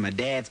back seat of my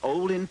dad's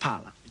old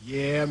Impala.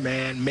 Yeah,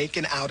 man,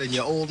 making out in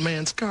your old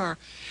man's car.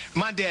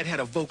 My dad had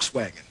a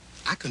Volkswagen.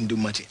 I couldn't do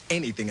much of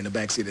anything in the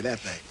backseat of that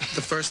thing.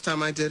 The first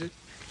time I did it,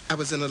 I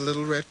was in a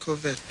little red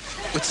Corvette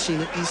with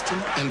Sheena Easton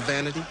and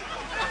Vanity.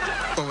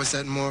 Or was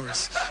that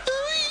Morris?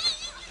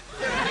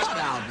 Shut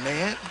out,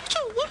 man.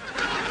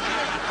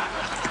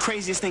 The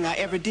craziest thing I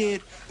ever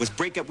did was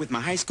break up with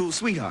my high school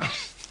sweetheart.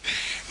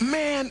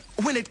 Man,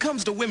 when it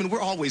comes to women, we're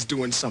always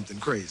doing something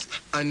crazy.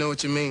 I know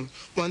what you mean.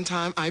 One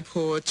time I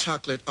poured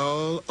chocolate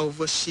all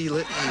over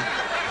Sheila E.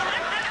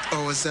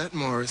 Or was that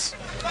Morris?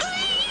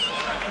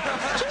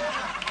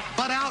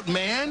 Butt out,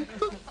 man.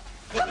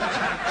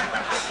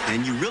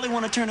 And you really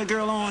want to turn a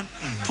girl on?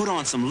 Put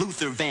on some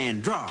Luther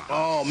Vandross.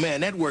 Oh,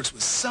 man, that works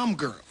with some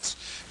girls.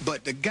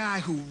 But the guy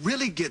who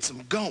really gets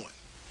them going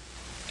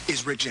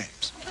is Rick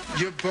James.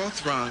 You're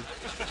both wrong.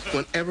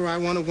 Whenever I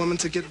want a woman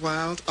to get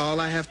wild,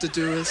 all I have to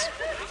do is...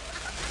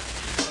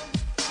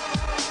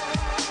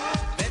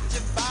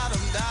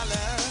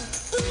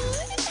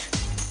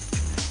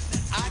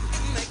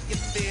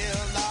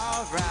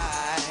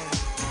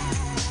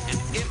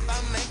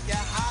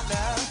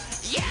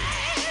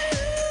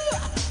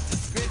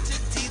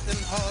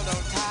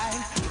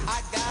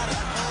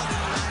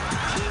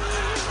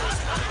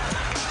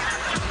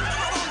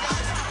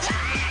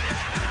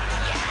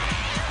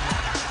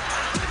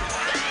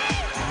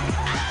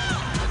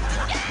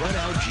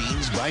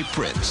 by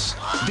Prince.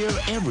 They're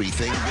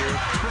everything they're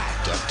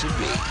cracked up to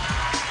be.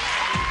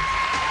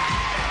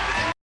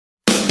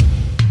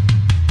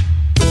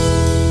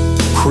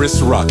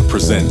 Chris Rock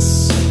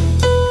presents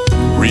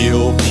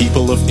Real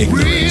People of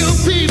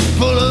Ignorance. Real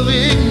people of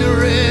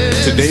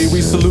ignorance. Today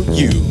we salute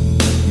you,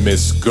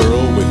 Miss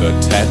Girl with a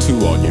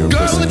Tattoo on Your Girl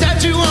Pussy. with a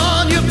tattoo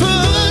on your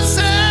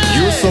pussy.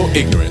 You're so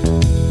ignorant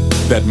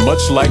that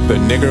much like the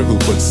nigger who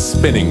puts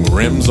spinning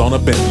rims on a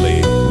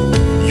Bentley,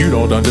 you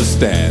don't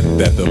understand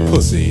that the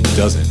pussy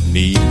doesn't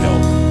need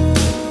help.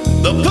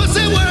 The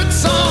pussy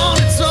works on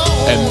its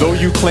own. And though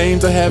you claim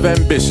to have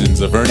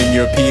ambitions of earning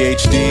your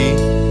PhD,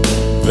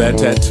 that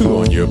tattoo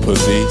on your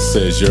pussy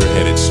says you're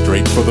headed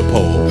straight for the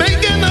pole.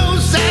 Making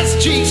those ass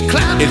cheeks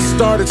clap. It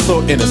started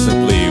so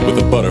innocently with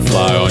a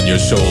butterfly on your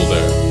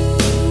shoulder,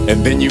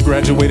 and then you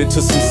graduated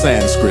to some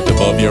Sanskrit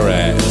above your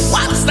ass.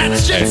 What's that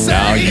shit And say?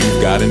 now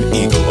you've got an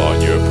eagle on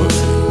your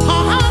pussy.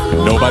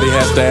 Nobody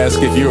has to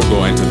ask if you're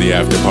going to the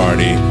after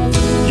party.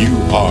 You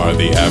are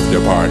the after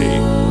party.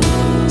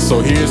 So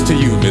here's to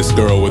you, Miss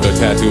Girl with a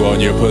Tattoo on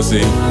your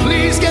pussy.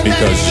 Please get because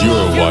that you're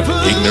on your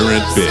one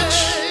ignorant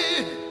bitch.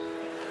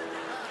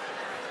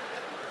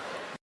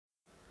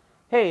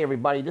 Hey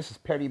everybody, this is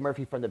Petty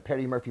Murphy from the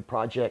Petty Murphy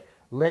Project,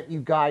 letting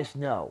you guys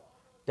know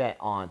that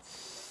on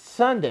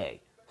Sunday,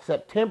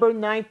 September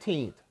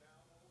 19th,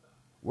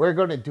 we're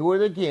going to do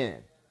it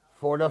again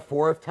for the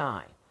 4th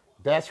time.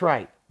 That's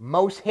right,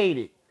 Most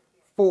Hated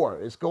 4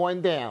 is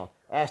going down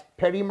as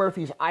Petty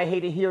Murphy's I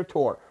Hate It Here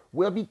tour.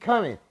 We'll be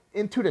coming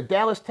into the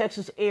Dallas,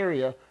 Texas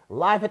area,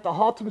 live at the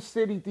Haltom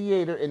City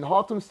Theater in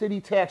Haltom City,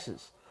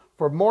 Texas.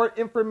 For more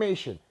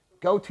information,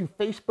 go to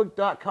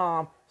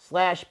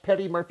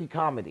facebook.com/Petty Murphy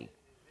Comedy.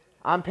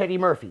 I'm Petty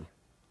Murphy,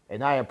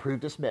 and I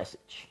approve this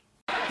message.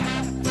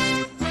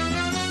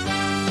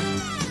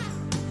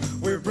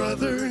 We're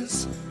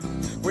brothers,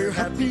 we're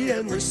happy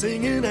and we're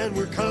singing and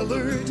we're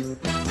colored.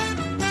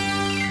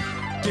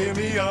 Give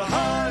me a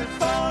high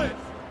five.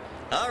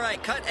 All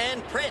right, cut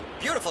and print.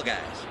 Beautiful, guys.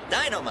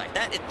 Dynamite.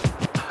 That is...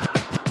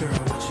 Girl,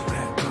 what you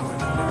got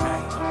going on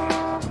tonight?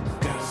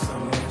 Got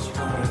something that you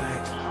gonna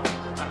like.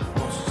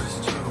 Won't you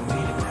just chill with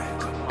me tonight?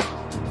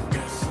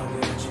 Got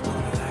something that you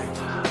gonna like.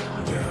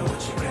 Girl,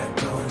 what you got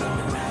going on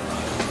tonight?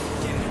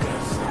 Yeah,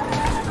 got something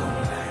that you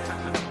gonna like.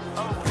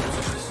 Won't you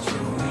just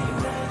chill with me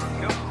tonight?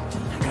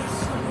 Got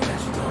something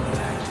that you gonna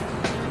like.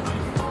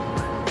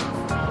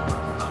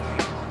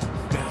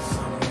 Got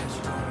something that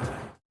you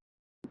gonna like.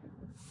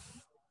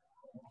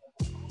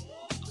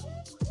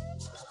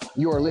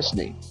 You are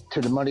listening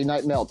to the Monday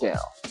Night Meltdown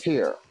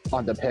here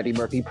on the Petty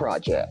Murphy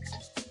Project.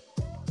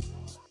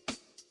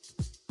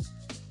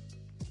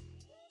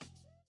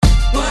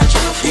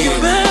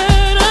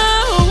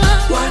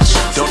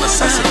 Don't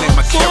assassinate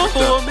my character.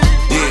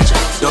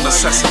 Yeah, don't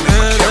assassinate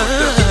my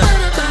character.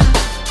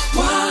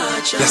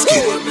 Let's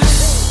get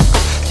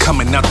it.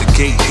 Coming out the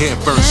gate, head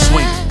first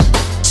swing.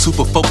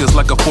 Super focused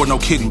like a for no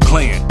kidding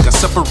plan. Got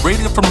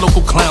separated from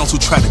local clowns who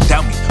try to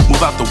doubt me.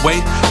 Move out the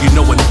way, you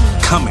know when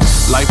coming.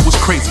 Life was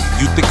crazy.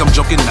 You think I'm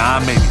joking?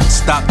 Nah, maybe.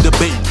 Stop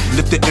debating.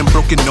 Lifted and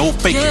broken, no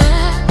faking.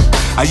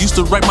 I used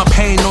to write my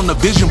pain on the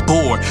vision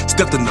board.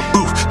 Stepped in the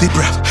booth, deep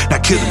breath, now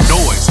kill the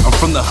noise. I'm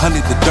from the honey,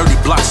 the dirty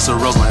blocks, so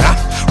rolls like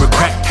where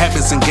crack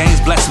habits and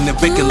games blasting in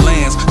vacant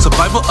lands.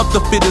 Survival of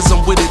the fittest,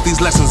 I'm with it, these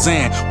lessons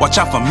in. Watch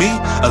out for me,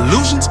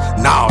 illusions?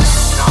 No.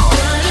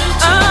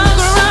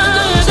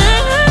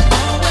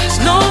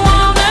 No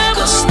one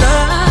ever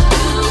stop.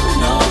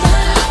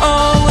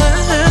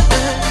 Always.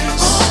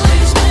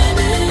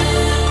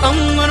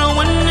 I'm gonna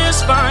win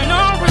this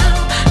final round.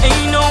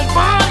 Ain't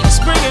nobody's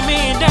bringing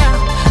me down.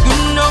 You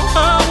know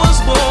I was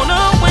born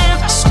to win.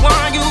 That's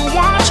why you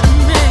want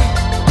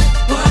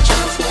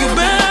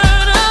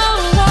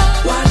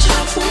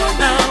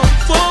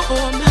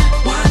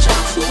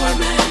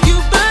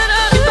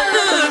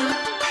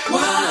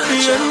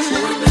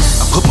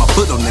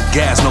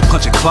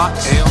clock.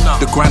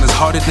 The grind is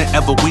harder than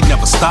ever, we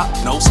never stop.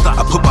 No stop.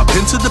 I put my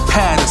pen to the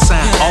pad and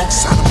signed off.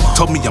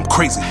 Told me I'm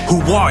crazy.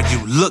 Who are you?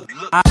 Look,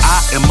 I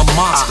am a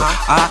monster.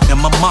 I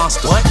am a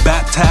monster.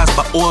 Baptized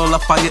by oil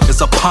of fire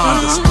is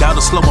upon us. Down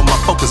to slow on my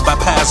focus,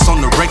 bypass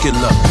on the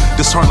regular.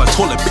 This hard like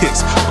toilet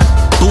pits.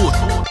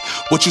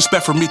 What you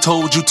expect from me,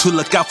 told you to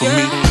look out for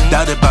me.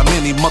 Doubted by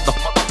many,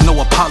 motherfuckers,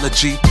 no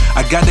apology.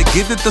 I gotta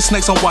give it the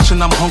snakes I'm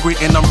watching, I'm hungry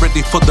and I'm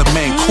ready for the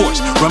main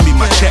course. Run me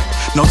my check,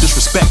 no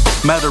disrespect.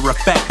 Matter of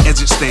fact, as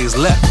it stays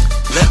left.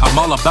 I'm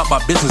all about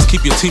my business,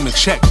 keep your team in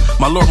check.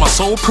 My Lord, my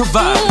soul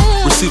provide.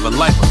 Receive a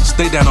lifer,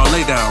 stay down or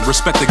lay down.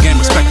 Respect the game,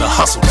 respect the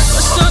hustle.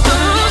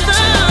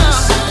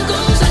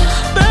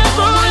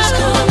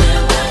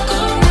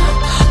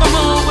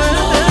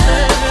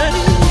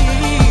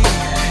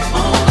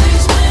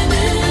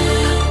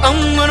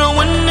 I'm gonna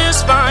win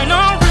this final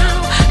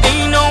round.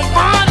 Ain't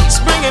nobody's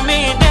bringing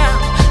me down.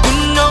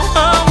 You know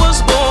I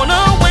was born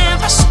to win.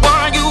 That's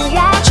why you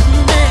watch me.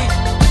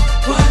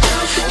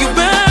 You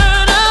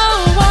better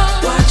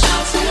watch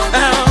out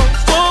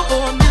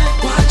for me.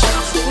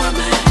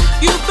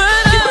 You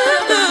better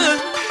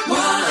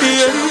watch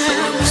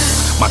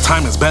out. My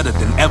time is better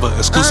than ever.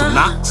 Exclusive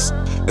knocks.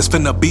 It's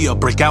finna be a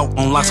breakout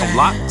on lots of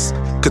locks.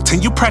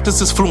 Continue practice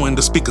is fluent,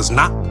 the speakers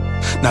not.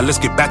 Now let's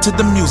get back to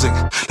the music.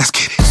 Let's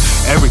get it.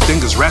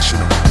 Everything is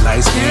rational,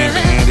 lights being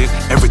banded.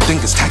 Everything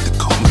is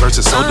tactical,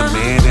 verses so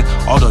demanding.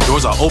 All the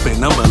doors are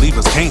open,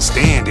 unbelievers can't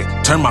stand it.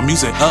 Turn my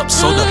music up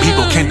so the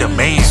people can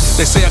demand.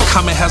 They say a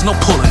comment has no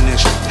pulling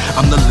issue.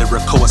 I'm the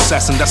lyrical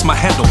assassin, that's my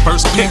handle,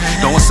 first pick.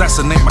 Don't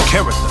assassinate my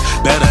character,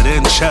 better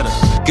than cheddar.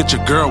 Get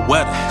your girl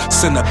wetter,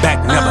 send her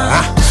back never,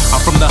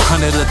 I'm from the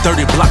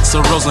 130 blocks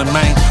of Roseland,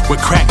 Maine, with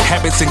crack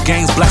habits and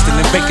gangs blasting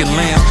in vacant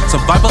land.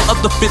 Survival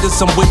of the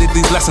fittest, I'm with it,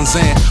 these lessons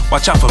in.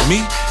 Watch out for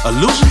me,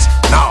 illusions?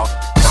 No.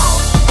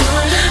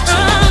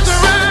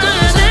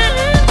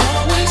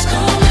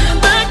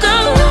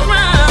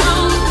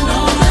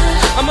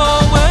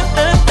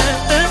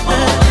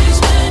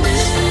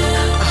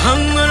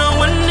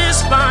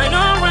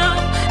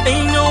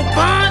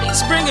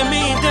 Bringing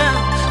me down.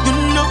 You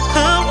know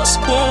I was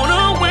born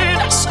to win.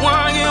 That's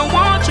why you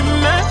want your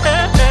man.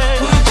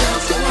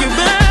 You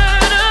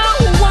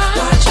better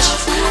watch out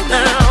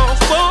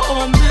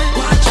for me.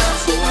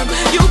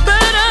 You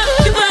better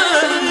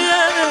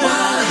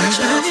watch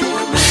out for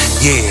me.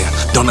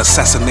 Yeah, don't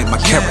assassinate my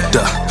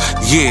character.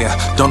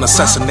 Yeah, don't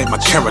assassinate my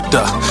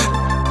character.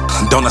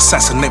 Don't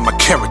assassinate my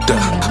character.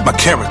 My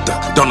character.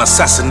 Don't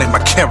assassinate my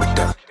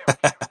character.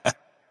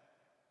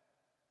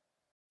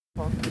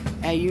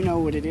 Hey, you know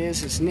what it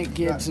is. It's Nick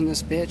Gibbs in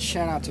this bitch.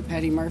 Shout out to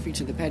Petty Murphy,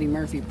 to the Petty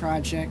Murphy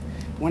Project.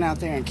 Went out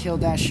there and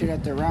killed that shit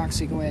at the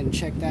Roxy. Go ahead and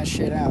check that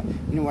shit out.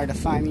 You know where to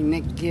find me.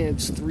 Nick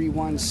Gibbs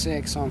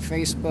 316 on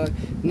Facebook.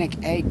 Nick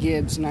A.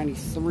 Gibbs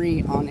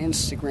 93 on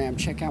Instagram.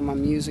 Check out my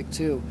music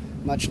too.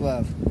 Much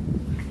love.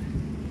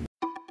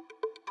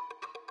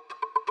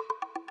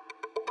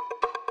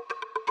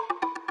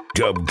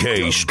 Dub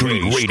K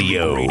Street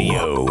Radio.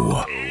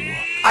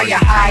 Are you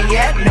high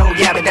yet? No,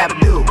 yabba dabba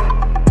doo.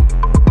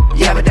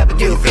 Yabba dabba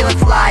doo. Feeling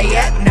fly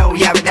yet? No,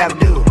 yabba dabba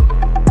doo.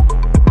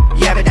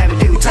 Yabba dabba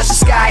doo. Touch the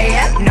sky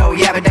yet? No,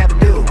 yabba dabba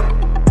doo.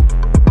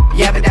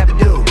 Yabba dabba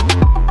doo.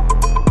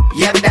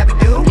 Yabba dabba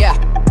doo. Yeah.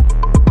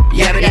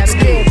 Yabba dabba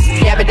doo.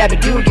 Yabba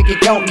dabba doo. You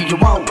don't need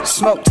your own.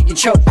 Smoke till you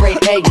choke.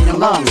 Grade A in your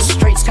lungs.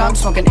 Straight skunk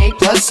smoking A+,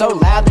 so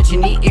loud that you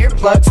need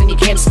earplugs and you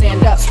can't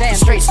stand up. You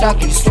straight stuck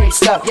and you straight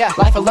stuck. Yeah.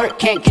 Life alert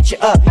can't get you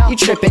up. You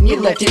tripping, you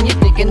lifting, you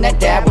thinking that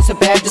dab was a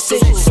bad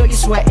decision. So you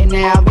sweating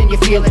now, then you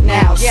feel it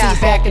now. Yeah.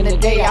 See, back in the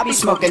day, I be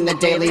smoking the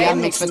daily.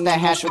 I'm mixing the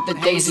hash with the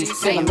daisies.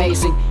 Feel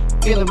amazing.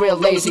 Feeling real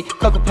lazy,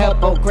 Coca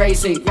Pebble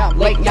crazy.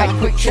 Late night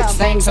quick trips,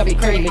 things I'll be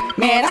crazy.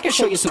 Man, I can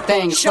show you some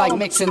things like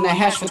mixing the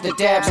hash with the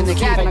dabs and the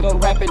keep and go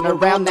rapping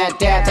around that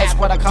dab. That's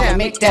what I call it,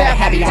 make that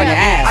happy on your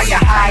ass. Are you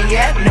high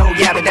yet? No,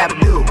 yabba dabba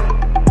doo.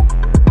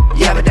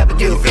 Yabba dabba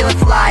doo. Feeling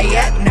fly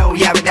yet? No,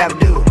 yabba dabba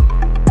doo.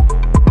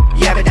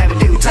 Yabba dabba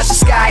doo. Touch the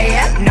sky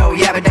yet? No,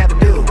 yabba dabba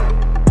doo.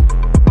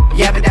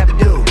 Yabba dabba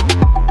doo.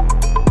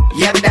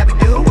 Yabba dabba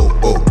doo.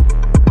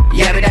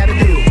 Yabba dabba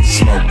doo.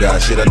 Smoke guy,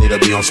 shit, I need to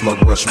be on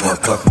smoke rush more.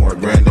 Puff more,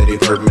 granddaddy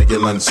perp, make your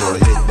lunch sore.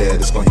 Hit that,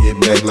 it's gonna hit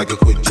back like a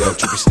quick jab.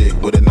 Trippy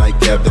stick with a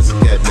nightcap, that's a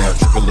cat now.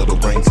 Trip a little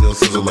brain till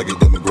sizzle like a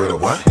gummy griddle.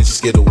 What? And she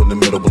skittle in the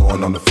middle,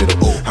 blowing on the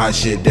fiddle. High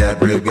shit,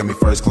 dab rib, got me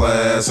first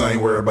class. I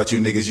ain't worried about you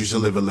niggas, you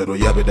should live a little.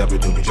 Yabba dabba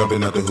doo, be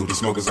jumping out the hoodie,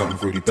 smoking something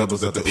fruity,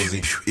 pebbles out the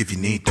Uzi. If you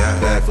need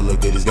that, bag full of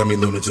goodies, got me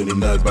Looney Tunes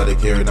nuts by the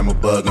carrot. I'm a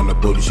bug, I'm the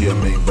booty, she a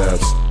main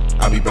vibes.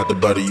 I be about the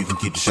butter, you can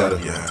keep the shadow.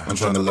 Yeah. I'm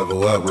trying to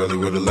level up, really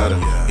with a ladder.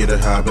 Yeah. Get her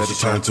high, bet she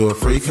turn to a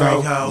freak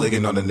hoe.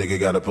 Licking on the nigga,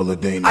 gotta pull a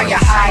ding. Are you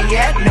high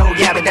yet? No,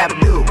 yabba dabba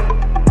doo.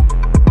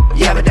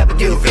 Yabba dabba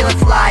doo. Feeling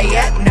fly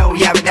yet? No,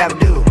 yabba dabba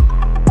doo.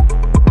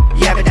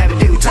 Yabba dabba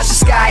doo. Touch the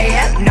sky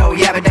yet? No,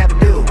 yabba dabba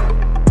doo.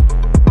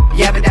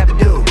 Yabba dabba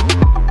doo.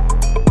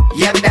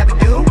 Yabba dabba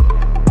doo.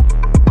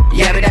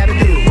 Yabba dabba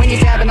doo. When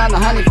you're dabbing on the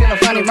honey, feeling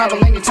funny,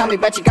 rumbling your tummy.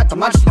 heavy, bet you got the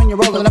munchies when you're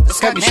rolling up the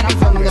scubby. She be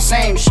feeling the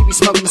same, she be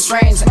smoking the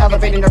strains,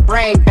 elevating her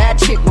brain. Bad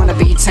chick wanna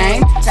be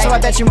tame, so I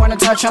bet you wanna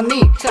touch on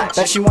me.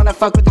 Bet she wanna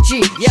fuck with the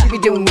G, she be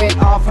doing it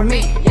all for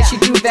me. She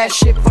do that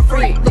shit for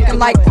free, looking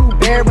like Pooh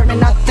Bear, wearing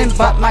nothing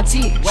but my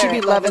tea. She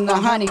be loving the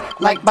honey,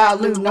 like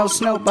Baloo, no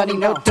snow bunny,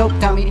 no dope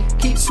dummy.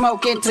 Keep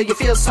smoking till you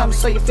feel something,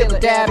 so you feel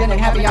it dabbing and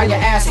heavy on your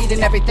ass,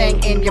 eating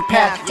everything in your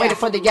path, waiting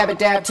for the yabba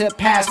dab to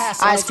pass.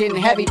 Eyes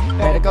getting heavy,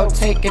 better go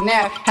take a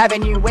nap.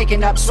 Having you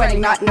waking up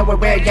sweating, not knowing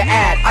where you're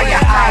at. Are you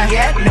high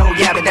yet? No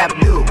yabba dabba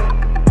do.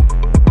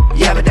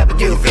 Yabba dabba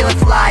do. Feeling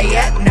fly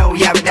yet? No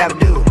yabba dabba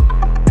do.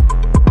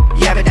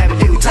 Yabba dabba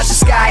do. Touch the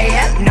sky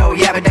yet? No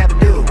yabba dabba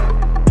do.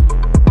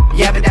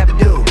 Yabba dabba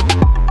do.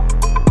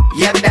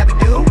 Yabba dabba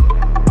do.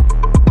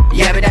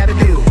 Yabba dabba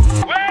do.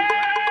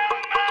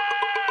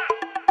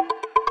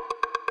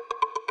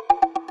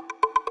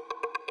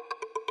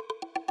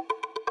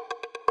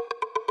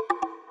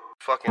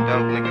 Fucking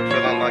dope nigga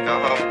feeling like a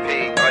hump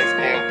pig. Ice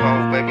skin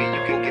pole, baby,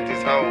 you can get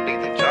this hoe. These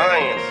the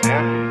giants,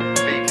 yeah.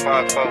 Feet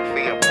 5'4"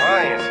 feet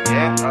appliance,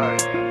 yeah.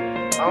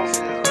 Aight,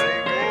 houses,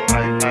 baby.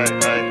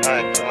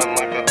 Aight, feeling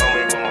like a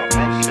homie with my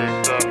feet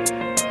shaped up.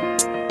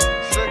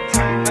 Sick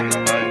tank, nigga.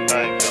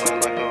 Aight, feeling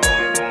like a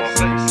homie with my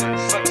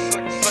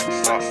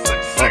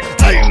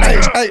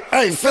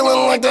Ay,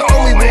 feeling like the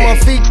only with my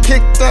feet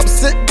kicked up.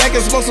 Sit back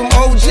and smoke some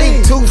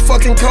OG. Too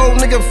fucking cold,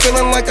 nigga,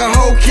 feeling like a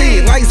whole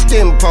kid. Light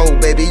skin pole,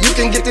 baby, you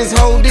can get this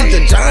whole D.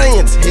 The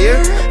giants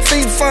here.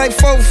 Feet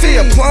 5'4" feet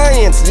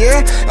appliance,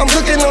 yeah. I'm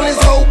hooking on this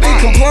whole big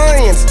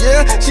compliance,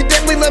 yeah. She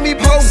definitely let me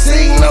poke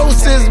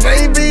C-nosis,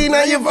 baby.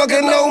 Now you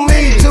fucking know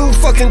me. Too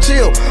fucking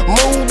chill,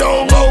 moved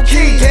on low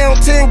key.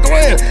 Count 10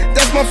 grand,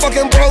 that's my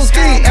fucking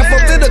broski.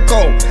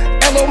 Alphabetical.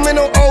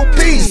 Elemental OP,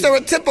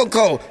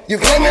 stereotypical. You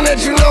claiming that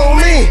you know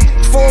me?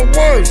 4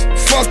 words,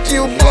 fuck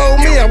you, blow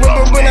me. I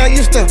remember when I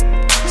used to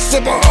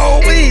sip a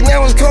whole weed.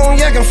 Now it's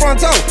cognac in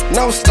fronto,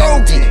 no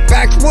stogie.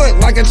 Backwood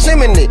like a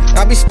chimney,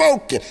 I be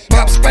smoking.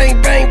 Pop,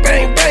 spank, bang,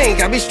 bang, bang,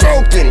 I be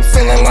stroking.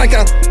 Feeling like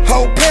a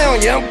whole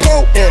pound, yeah, I'm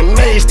potent.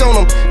 Mazed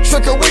on them,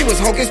 trickery was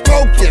hocus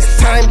pocus.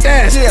 Time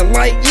dash, yeah,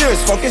 light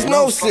years, focus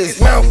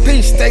gnosis.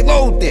 Mouthpiece, stay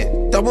loaded.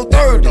 Double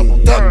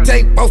 30, duct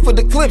tape both of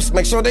the clips,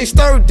 make sure they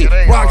sturdy.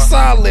 Rock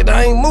solid,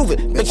 I ain't moving,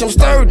 bitch, I'm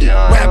sturdy.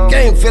 Rap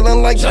game,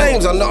 feeling like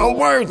James, I know I'm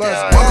worthy.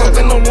 Walk up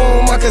in the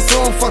room, I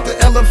consume, fuck the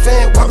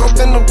elephant. Walk up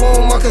in the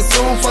room, I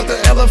consume, fuck the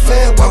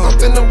elephant. Walk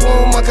up in the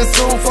room, I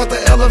consume, fuck the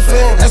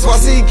elephant.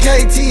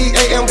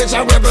 SYCKTEAM, bitch,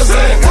 I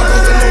represent. Walk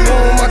up in the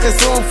room, I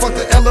consume, fuck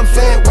the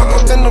elephant. Walk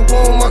up in the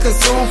room, I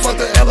consume, fuck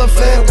the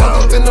elephant. Walk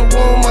up in the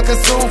room, I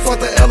consume, fuck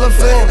the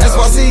elephant.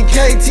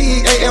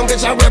 SYCKTEAM,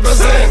 bitch, I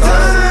represent.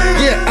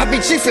 Yeah, I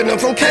be chiefin' them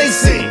from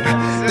KC.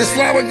 This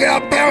flower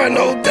got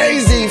paranoid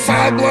daisy.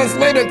 5 blunts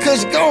later,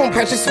 Kush gone,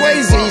 Patrick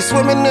Swayze.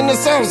 Swimming in the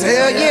sauce,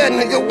 hell yeah,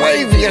 nigga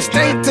wavy. I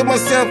stayed to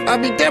myself, I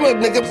be damn if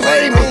nigga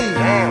play me.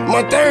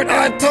 My third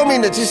eye told me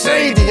that you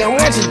shady. I'm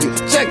watching you,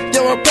 check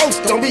your approach,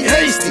 don't be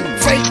hasty.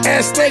 Fake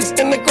ass snakes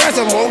in the grass,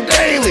 I'm on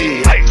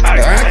daily.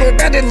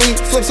 Acrobatically,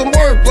 flip some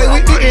wordplay.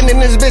 We eating in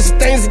this bitch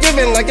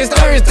Thanksgiving like it's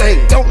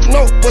Thursday. Don't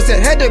know what's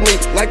ahead of me,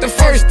 like the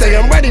first day.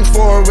 I'm ready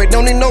for it,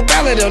 don't need no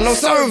ballot or no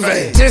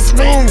survey. Just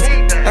means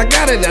I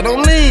got it, I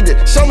don't need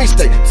it. Show me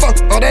state, fuck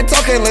all that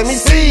talking, let me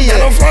see it. I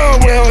don't fly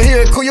around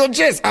here, cool your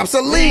jets,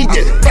 obsolete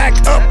it. Back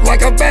up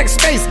like a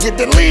backspace, get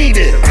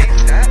deleted.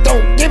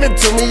 Don't give it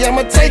to me,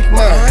 I'ma take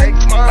mine.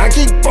 I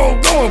keep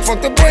on going,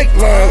 fuck the brake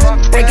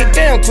line. Break it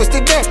down, twist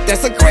it up,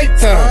 that's a great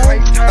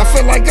time. I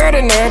feel like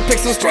Gardner, pick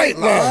some straight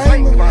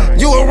line.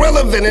 You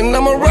irrelevant and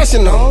I'm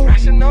irrational.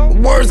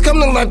 Words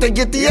come to life, they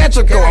get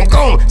theatrical. I'm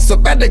gone,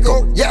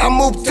 sabbatical, yeah I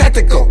move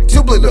tactical.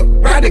 Tubular,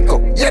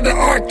 radical, yeah the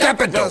art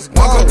capital.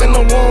 Walk up in the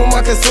room,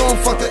 I consume,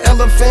 fuck the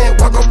elephant.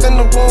 Walk up in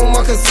the room,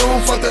 I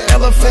consume, fuck the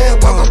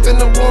elephant. Walk up in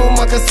the room,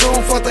 I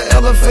consume, fuck the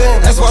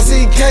elephant.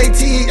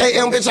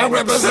 SYCKTEAM, bitch, I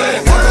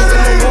represent. Walk up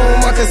in the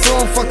room, I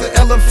consume, fuck the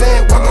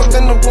elephant. Walk up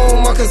in the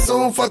room, I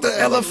consume, fuck the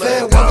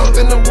elephant. Walk up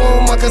in the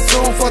room, I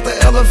consume, fuck the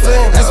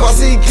elephant.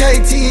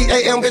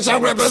 SYCKTEAM, bitch, I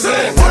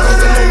represent. Walk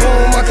up in the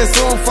room, I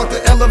consume, fuck the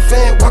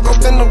elephant. Walk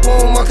up in the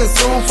room, I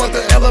consume, fuck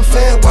the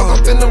elephant. Walk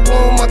up in the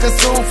room, I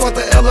consume, fuck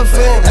the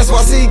elephant.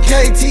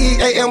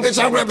 SYCKTEAM, bitch,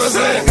 I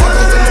represent. Walk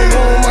up in the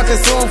room, I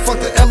consume, fuck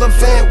the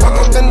elephant. Walk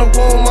up in the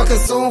room, I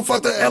consume,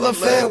 fuck the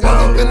elephant.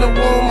 Walk up in the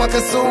room, I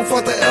consume,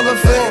 fuck the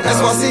elephant.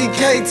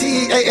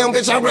 SYCKTEAM,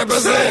 bitch, I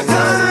represent.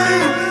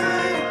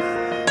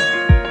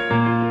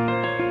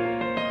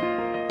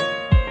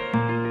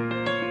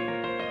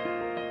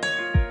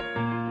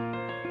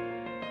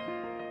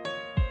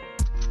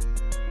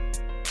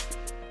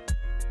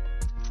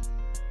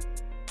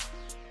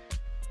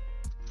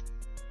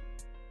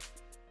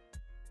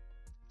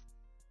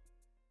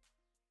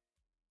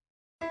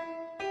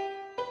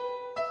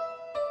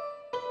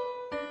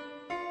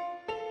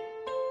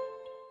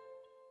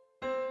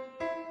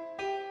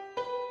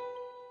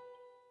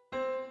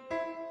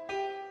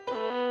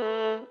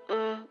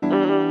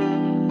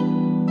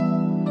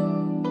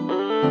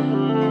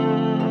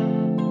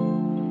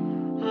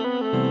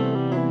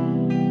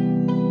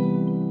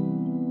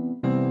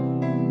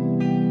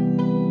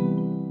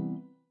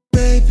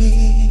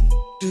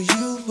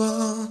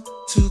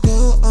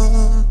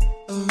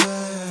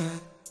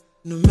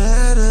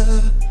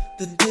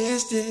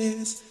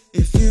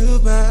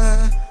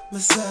 my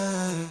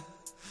side.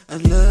 I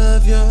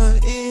love your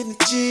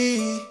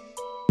energy.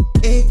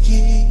 It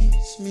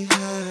keeps me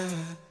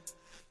high.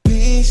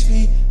 Peace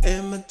me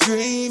in my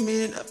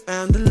dreaming. I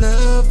found the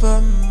love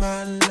of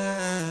my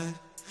life.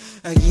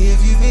 I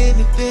give you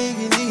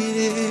anything you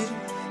needed.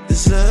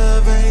 This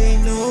love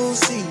ain't no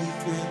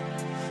secret.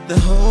 The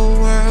whole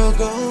world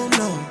gon'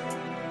 know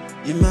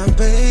you're my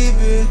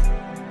baby.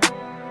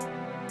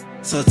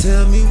 So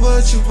tell me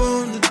what you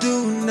wanna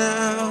do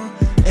now.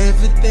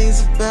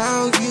 Everything's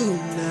about you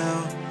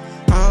now.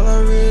 All I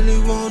really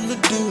wanna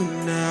do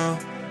now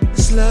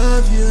is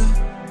love you.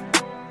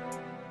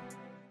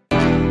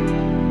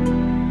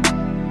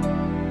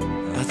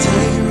 I'll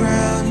take you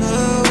around the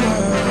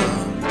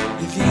world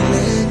if you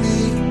let me.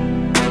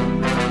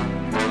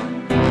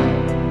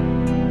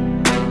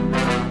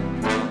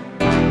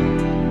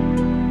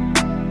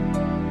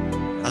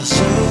 I'll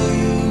show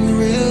you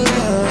real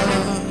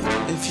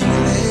love if you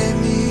let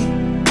me.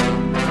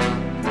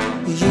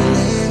 Will you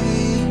let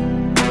me?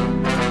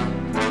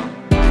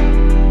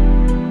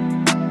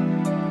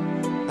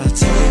 I'll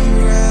take you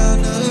around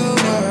the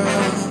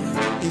world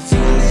if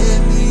you let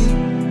me.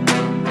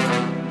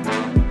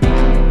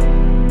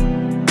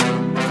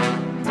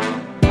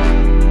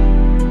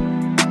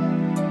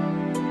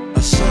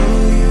 I'll show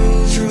you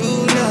true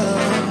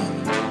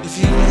love if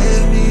you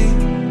let me.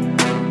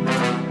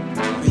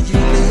 Will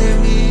you let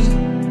me?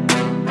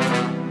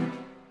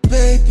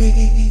 Baby,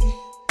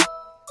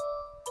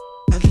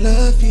 I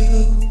love you,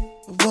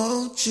 I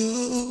want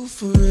you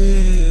for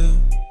real.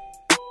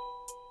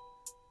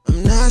 I'm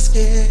not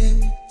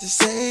scared to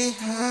say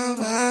how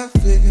I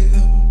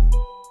feel.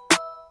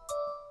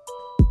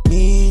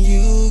 Me and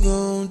you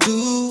gon' do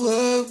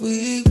what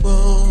we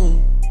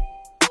want,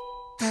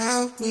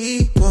 how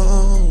we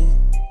want.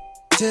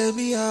 Tell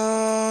me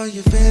all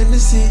your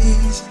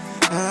fantasies,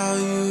 how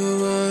you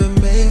were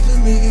made for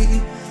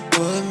me.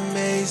 What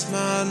makes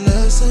my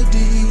love so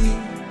deep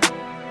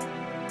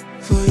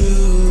for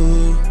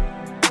you?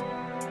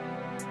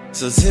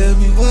 So tell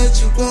me what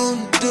you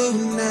wanna do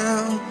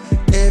now.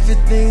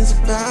 Everything's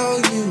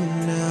about you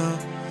now.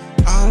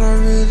 All I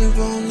really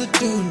wanna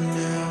do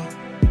now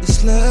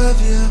is love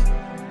you.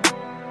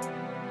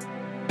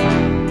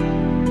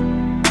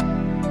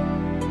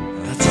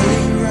 I'll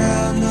take you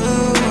around the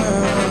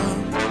world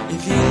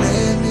if you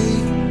let me.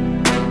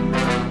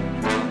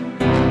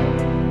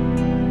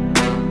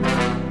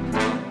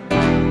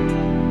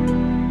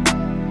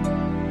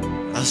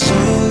 I'll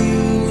show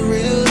you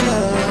real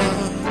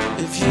love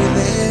if you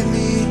let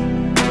me.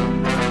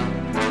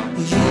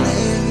 Will you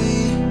let me?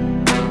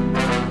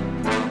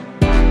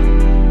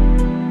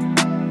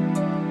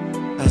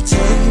 I'll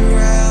take you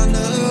around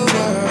the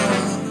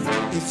world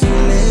if you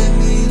let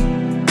me.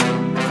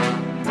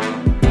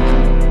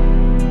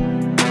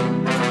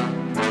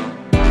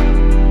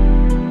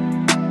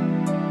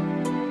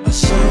 I'll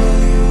show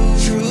you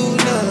true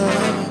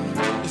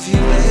love if you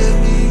let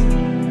me.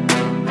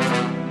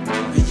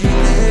 Will you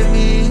let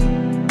me?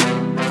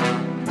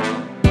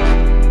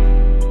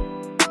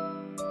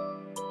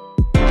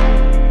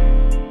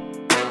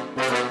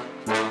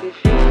 If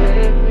you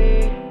let me.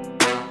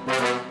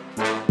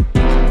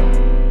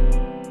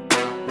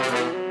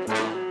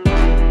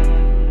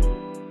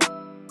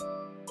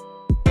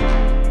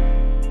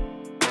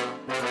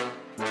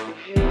 If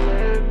you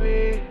let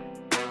me.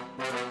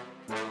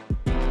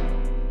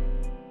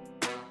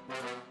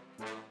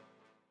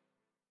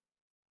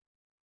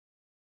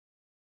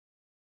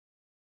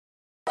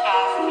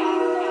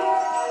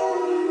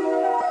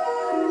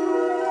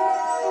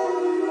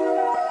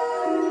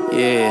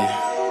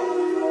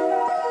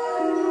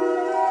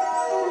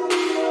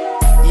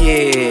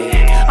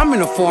 Yeah, I'm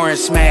in a foreign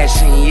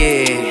smashing,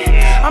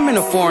 yeah. I'm in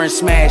a foreign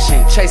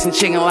smashing, chasing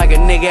chicken like a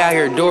nigga out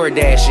here door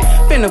dashing.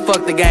 Finna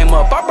fuck the game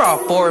up, I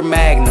brought 4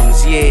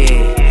 magnums,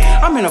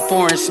 yeah. I'm in a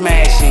foreign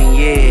smashing,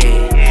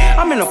 yeah.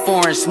 I'm in a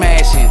foreign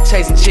smashing,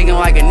 chasing chicken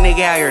like a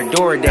nigga out here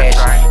door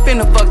dashing.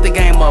 Finna fuck the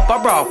game up, I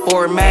brought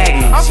 4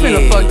 magnums. I'm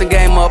finna fuck the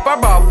game up, I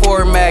brought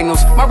 4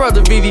 magnums. My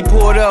brother Vivi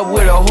pulled up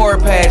with a whore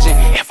pageant.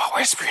 If I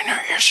whisper in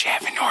her ear, she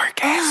have an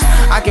orgasm.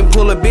 I can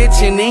pull a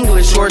bitch in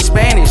English or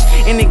Spanish.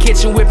 In the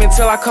kitchen whipping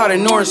till I caught a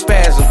North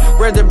spasm.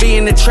 Rather be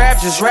in the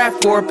trap, just rap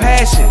for a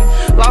passion.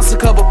 Lost a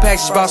couple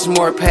packs, just bought some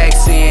more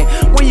packs in.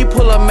 When you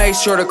pull up, make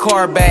sure the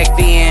car back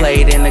then.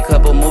 Played in a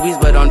couple movies,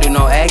 but don't do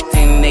no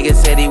acting. Nigga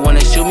said he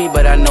wanna shoot me,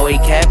 but I know he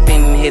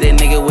capping. Hit a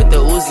nigga with the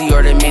Uzi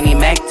or the mini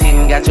Mac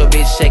 10. Got your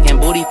bitch shaking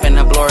booty,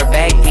 finna blow her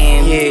back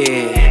in.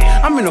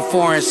 Yeah, I'm in a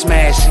foreign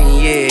smashing,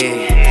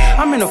 yeah.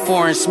 I'm in a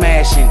foreign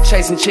smashing,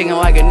 chasing chicken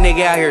like a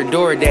nigga out here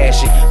door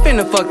dashing.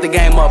 Finna fuck the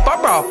game up, I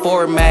brought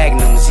 4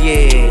 magnums,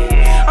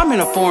 yeah. I'm in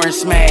a foreign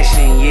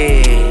smashing,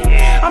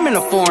 yeah. I'm in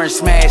a foreign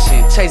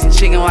smashing, chasing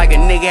chicken like a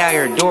nigga out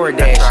here door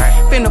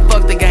dashing. Finna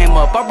fuck the game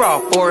up, I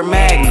brought 4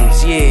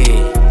 magnums,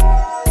 yeah.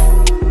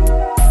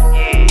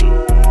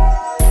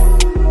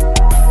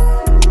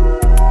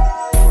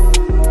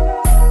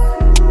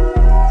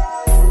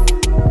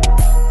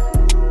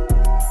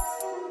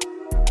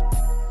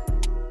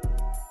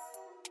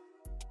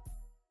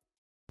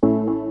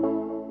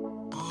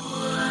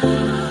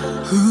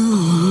 Ooh.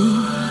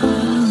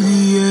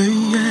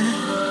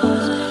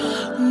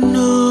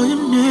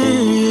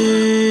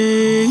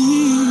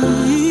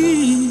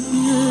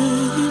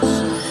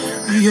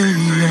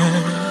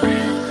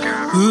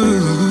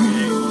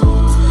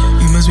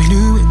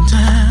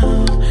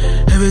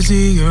 never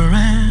see you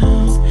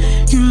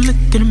around. You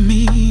looking at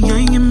me,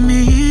 eyeing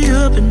me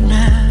up and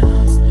down.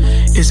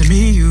 Is it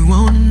me you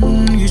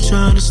want? You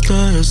trying to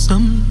start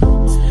something?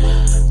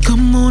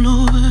 Come on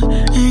over,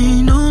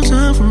 ain't no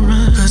time for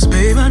run. Cause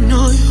babe, I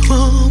know you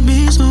want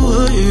me, so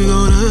what you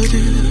gonna do?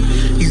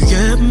 You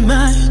got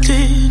my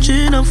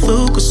attention, I'm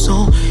focused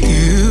on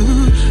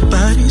you.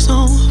 Body's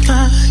on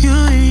fire,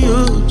 and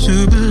you're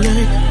to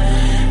blame.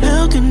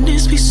 How can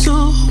this be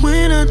so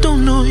when I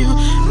don't know your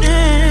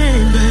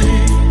name,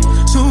 babe?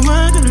 So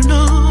I gotta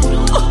know,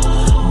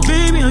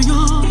 baby, I'm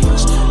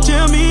yours.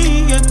 Tell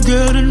me, I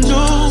gotta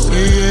know,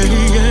 yeah,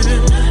 yeah.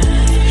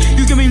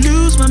 You got me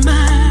lose my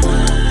mind,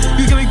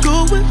 you got me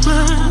going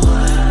wild,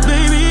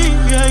 baby,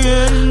 I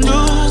gotta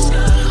know.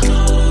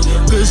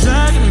 Cause I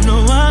gotta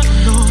know,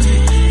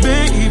 it,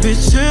 baby,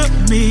 tell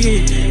me,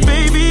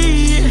 baby,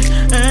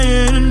 I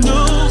gotta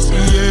know,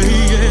 yeah,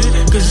 yeah.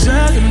 Cause I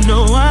gotta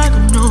know,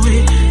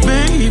 it,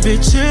 baby,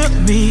 tell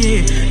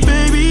me,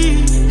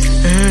 baby,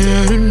 I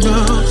gotta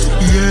know,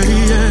 yeah,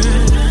 yeah.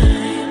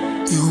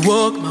 You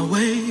walk my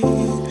way,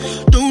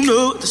 don't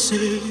know what to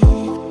say.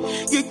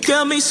 You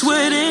got me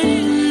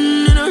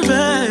sweating in a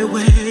right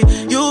way.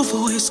 Your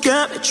voice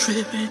got me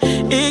tripping,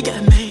 it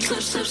got me.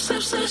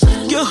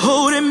 You're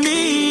holding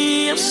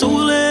me, I'm so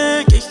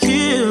like you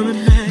hear me,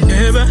 man.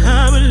 Never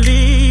I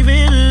believe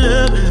in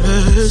love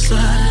at first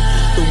sight.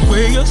 The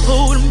way you're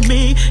holding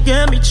me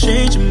got me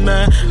changing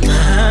my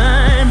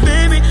mind,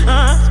 baby.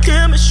 Our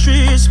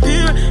chemistry is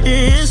pure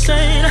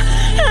insane.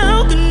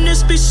 How can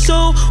this be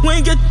so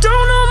when you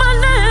don't know my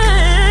name?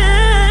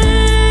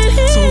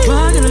 So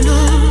I gotta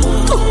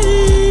know,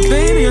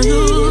 baby, I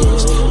know.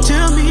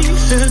 Tell me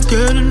I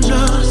gotta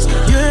know,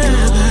 yeah,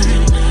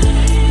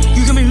 baby.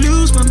 You got me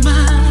lose my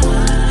mind,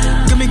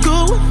 got me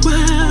going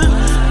wild,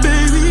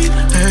 baby.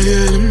 I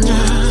gotta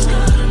know,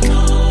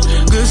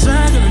 cause I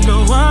gotta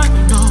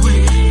know,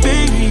 it,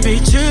 baby.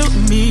 Tell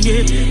me,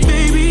 yeah,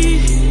 baby.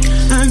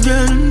 I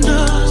gotta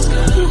know,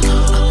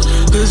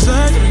 cause I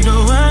gotta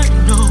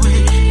know,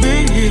 it,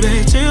 baby.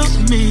 Tell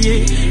me,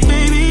 yeah,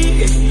 baby.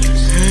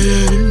 I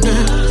gotta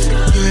know,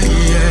 yeah,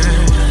 yeah.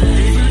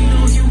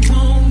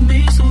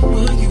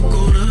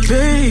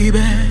 Baby,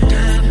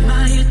 got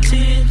my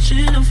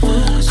attention, I'm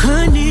focused.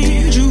 I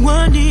need you,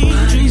 I need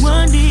you,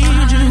 I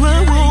need you, I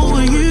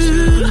want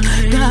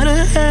you.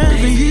 Gotta have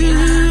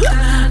you,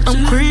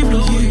 I'm craving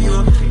you.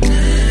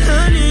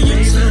 I need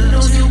you,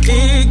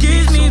 it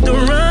gives me the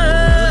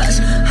rush.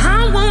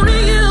 I'm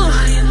wanting you,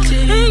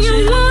 and you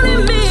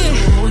wanting me.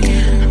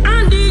 I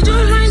need you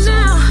right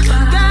now,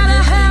 gotta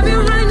have you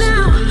right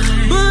now.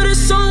 But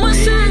it's so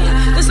insane,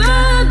 cause I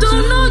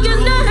don't know your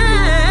name.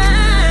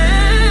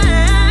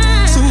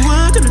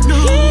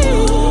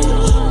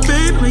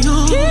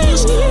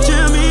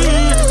 Tell me,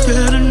 I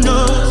gotta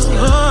know,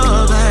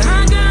 oh, baby.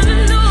 I gotta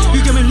know. You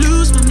got me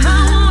lose my mind,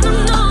 I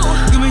wanna know.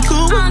 Got me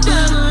cool with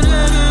that.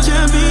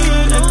 Tell me,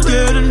 I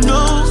gotta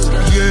know,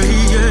 yeah,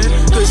 yeah.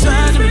 Cause I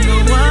gotta know,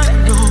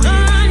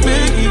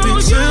 baby.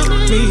 Tell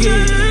me,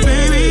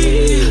 baby,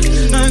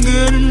 I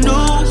gotta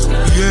know,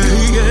 yeah,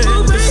 yeah.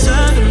 Cause I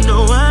gotta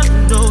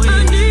know, it,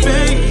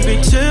 baby.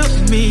 Tell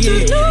me,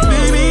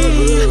 baby,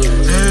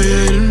 I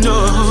gotta know.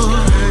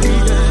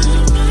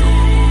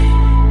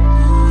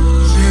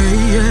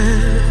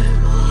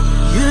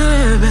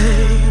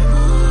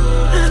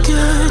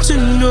 To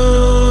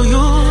know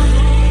your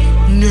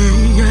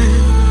name,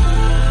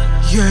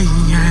 yeah,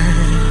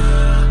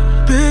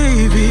 yeah,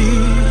 baby.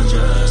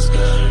 Just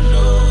gotta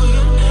know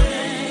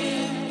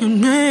your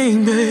name,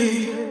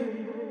 baby.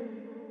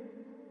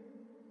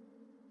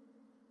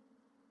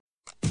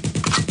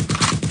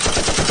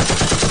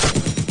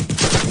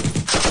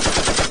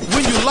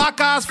 When you lock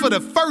eyes for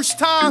the first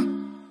time,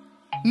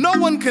 no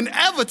one can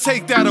ever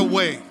take that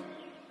away.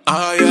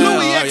 Oh, yeah,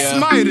 Louis X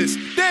Midas,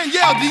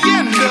 Danielle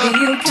Deenda.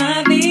 You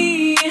got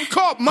me.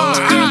 Caught my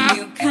eye.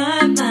 You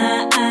caught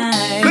my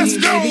eye. Let's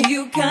go. Baby,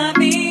 you got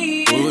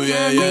me. Oh,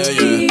 yeah, yeah,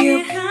 yeah.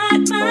 You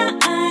caught my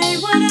eye.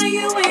 What are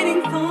you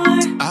waiting for?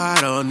 I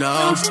don't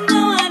know. Don't you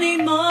know I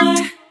need more?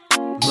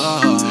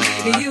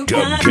 Baby, you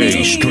got me.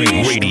 K Street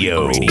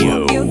Radio.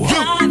 You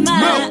caught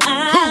my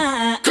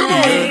eye.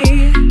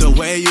 The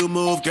way you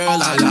move, girl,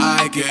 I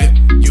like it.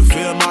 You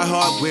fill my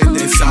heart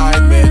with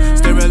excitement.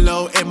 Staring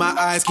low in my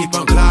eyes, keep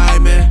on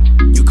climbing.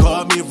 You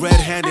caught me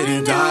red-handed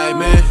in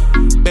diamond.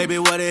 Baby,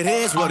 what it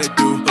is, what it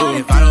do.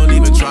 If I don't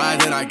even try,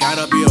 then I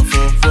gotta be a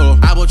fool.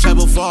 I will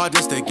travel far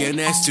just to get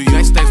next to you.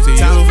 Next to you.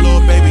 Town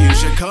floor, baby, you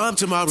should come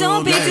to my room.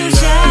 Don't be too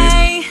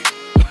shy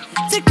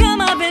to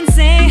come up and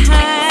say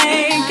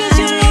hi. Cause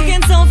you're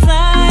looking so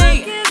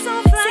fly. Seems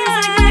like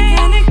my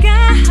kind of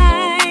guy.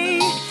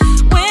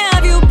 Where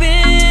have you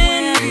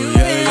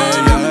been? All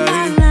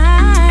my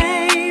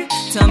life.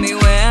 Tell me,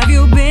 where have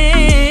you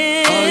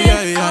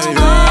been? All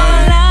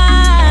my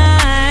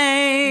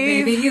life.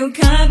 Baby, you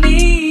caught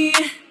me.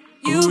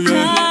 You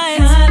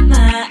caught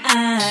my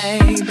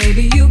eye.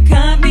 Baby, you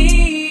caught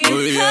me.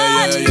 You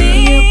caught me.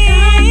 You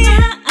caught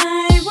my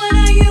eye. What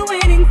are you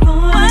waiting for?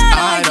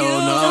 I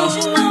don't know. Don't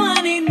you know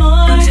I need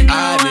more? Don't you know I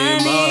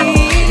need more?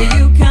 Baby,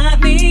 you caught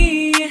me.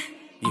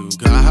 You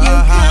got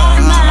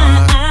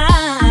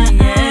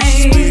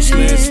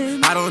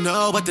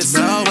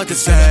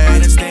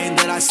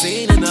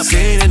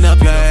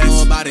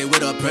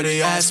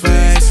pretty ass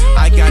face.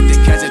 I got the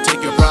cash to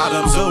take your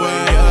problems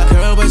away.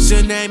 Girl, what's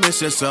your name? It's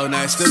just so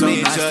nice to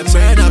meet you.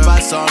 Turn up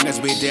our song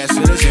as we dance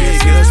to the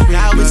speakers.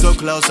 Now we so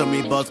close and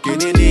we both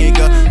getting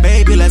eager.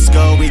 Baby, let's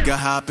go, we can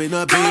hop in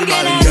a beam. Come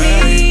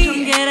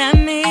get at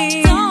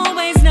me. Don't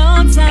waste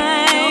no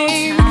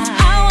time.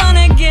 I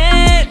wanna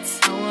get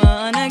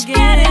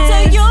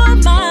into your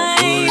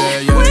mind.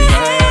 Where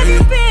have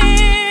you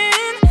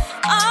been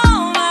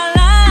all my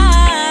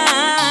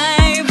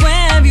life?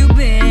 Where have you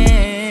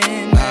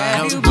been?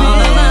 All of my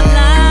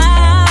life.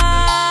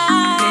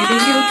 Baby,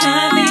 you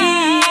got me.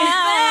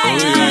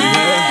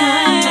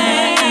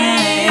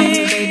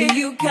 Baby,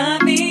 you got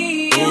me.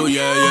 Oh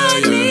yeah, yeah,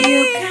 yeah.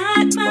 You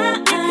got my.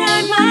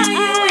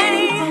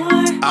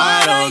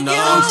 I don't know.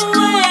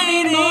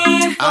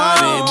 I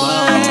need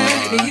more.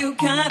 Baby, you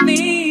got me.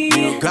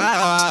 You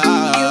got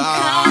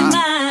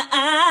my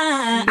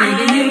eye.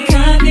 Baby, you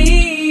got me.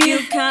 You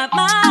got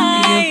my.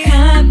 You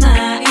got my.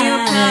 You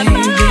got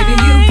my. Baby,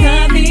 you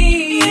got me.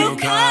 You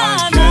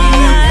got my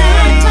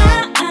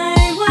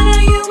eye. What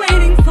are you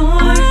waiting for?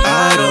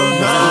 I don't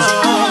know.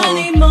 I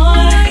need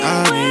more.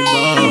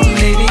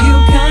 Baby, you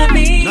got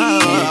me. You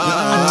got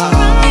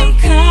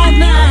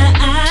my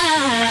eye.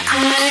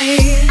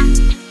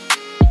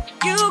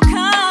 You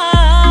caught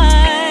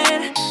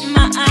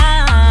my eye.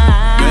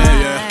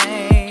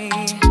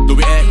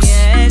 Louis X.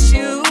 Yes,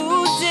 you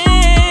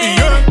did.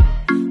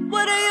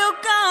 What are you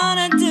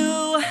gonna do?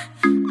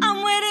 I'm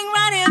waiting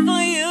right here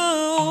for you.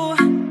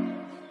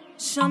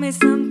 Show me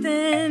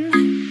something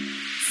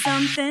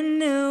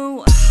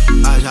new.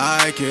 I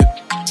like it.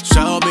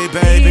 Show me,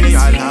 baby, I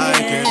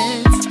like it.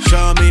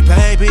 Show me,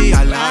 baby,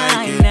 I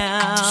like it.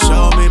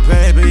 Show me,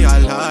 baby, I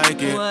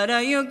like it. What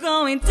are you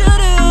going to do?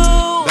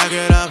 Back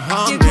it up,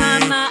 homie. You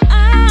got my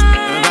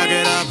eye. Back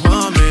it up,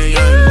 homie.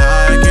 You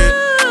like it.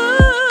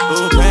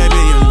 Ooh,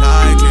 baby, you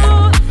like it.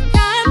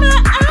 Got my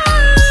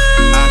eye.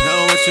 I know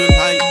what you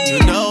like. You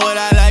know what I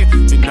like.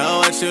 You know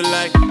what you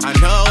like. I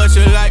know what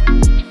you like.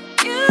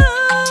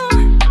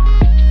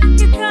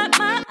 You got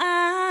my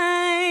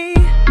eye.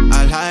 I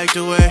like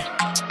the way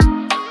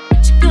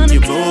you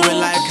move it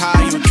like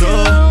how you do.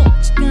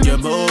 You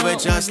move it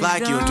just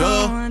like you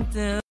do.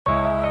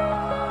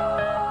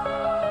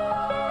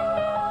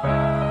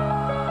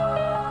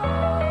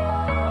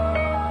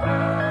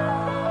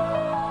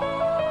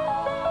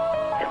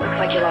 Looks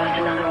like you lost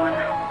another one.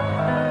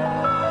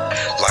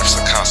 Life's a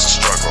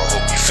constant struggle, I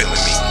hope you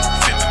feeling me.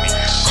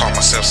 Call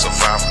myself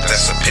survivor,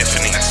 that's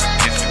epiphany.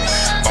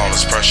 All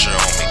this pressure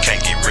on me,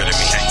 can't get rid of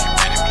me.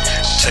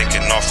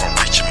 Taking off, I'm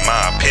reaching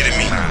my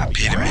epitome.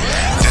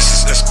 This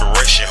is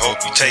inspiration,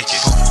 hope you take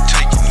it.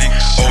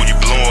 Oh, you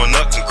blowing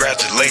up,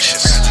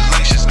 congratulations.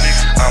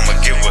 I'ma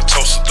give a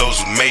toast to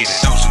those who made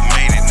it.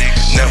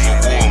 Never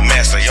wore a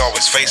mask, they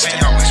always face it.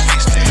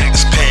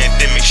 This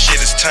pandemic shit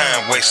is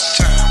time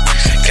wasted.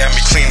 Got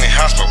me cleaning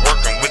house but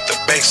working with the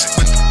basic.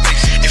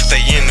 If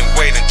they in the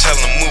way, then tell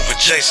them move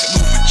adjacent.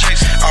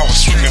 I was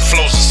sweeping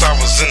floors since I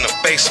was in the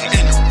basement.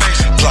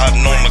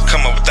 Plotting on to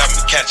come up without me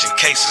catching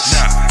cases.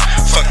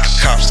 Fuck the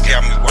cops,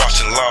 got me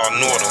watching Law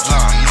and Order.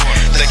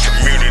 They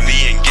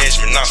community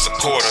engagement, not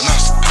supporter.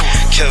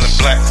 Killing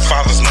black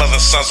fathers,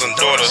 mothers, sons, and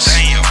daughters.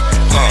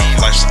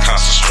 Life's a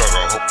constant struggle,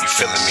 I hope you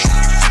feeling me.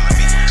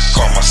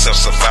 Call myself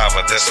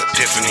survivor, that's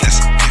epiphany.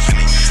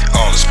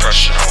 All this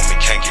pressure on me,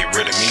 can't get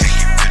rid of me.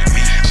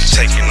 I'm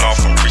taking off,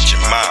 I'm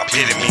reaching my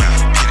epitome.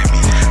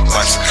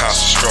 Life's a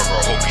constant struggle,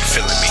 I hope you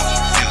feeling me.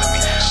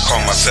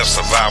 Call myself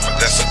survivor,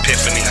 that's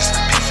epiphany.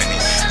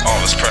 All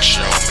this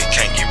pressure on me,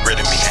 can't get rid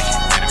of me.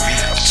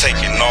 I'm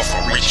taking off,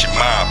 I'm reaching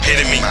my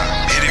epitome.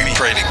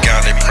 Pray to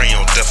God, they pray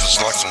on death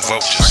is like some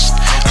vultures.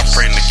 I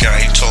pray to God,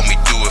 he told me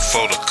do it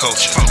for the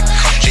culture.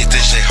 Hit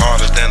this shit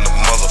harder than the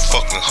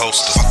motherfucking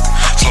holster.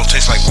 Flow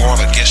tastes like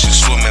water, guess you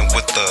swimming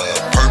with the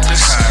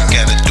purpose.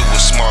 Gotta do it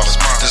smarter,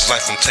 this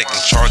life I'm taking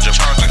charge of.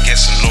 I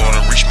guess in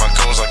order to reach my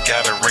goals, I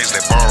gotta raise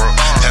that bar up.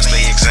 Pass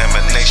the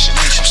examination,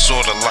 I'm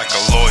sorta like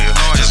a lawyer,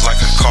 just like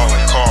a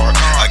calling card.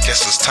 I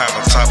guess it's time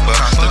to top up.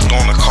 Looked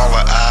on the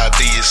caller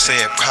ID, it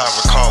said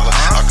private caller.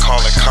 I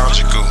call it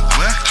conjugal.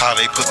 How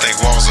they put their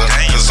walls up,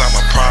 cause I'm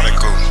a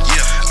prodigal.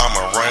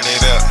 I'ma run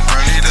it up.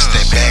 It's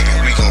that bag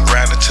and we gon'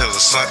 grind it till the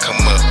sun come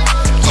up.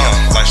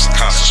 Life's a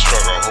constant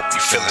struggle, I hope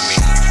you feeling me.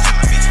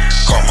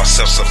 Call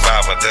myself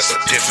survivor, that's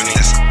epiphany.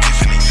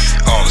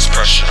 All this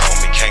pressure on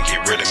me, can't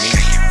get rid of me.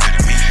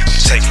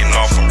 I'm taking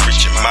off, I'm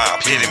reaching my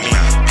epitome.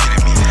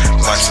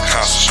 Life's a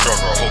constant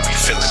struggle, I hope you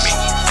feeling me.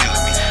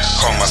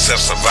 Call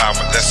myself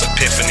survivor, that's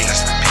epiphany.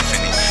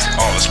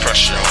 All this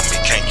pressure on me,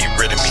 can't get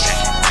rid of me.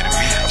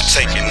 I'm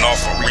taking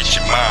off, I'm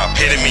reaching my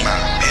epitome.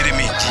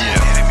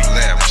 Yeah,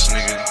 lavish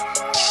nigga.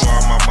 For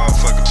all my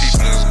motherfucking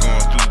people that's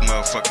going through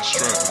motherfucking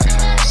struggle, you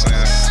know what I'm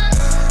saying?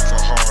 For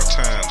hard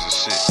times and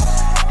shit.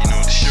 You know,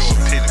 the show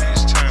epitome,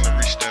 it's time to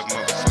reach that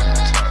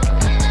motherfucking top.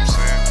 You know what I'm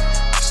saying?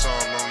 It's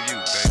all on you,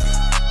 baby.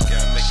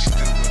 Gotta make it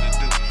do what it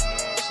do, you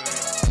know what I'm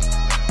saying?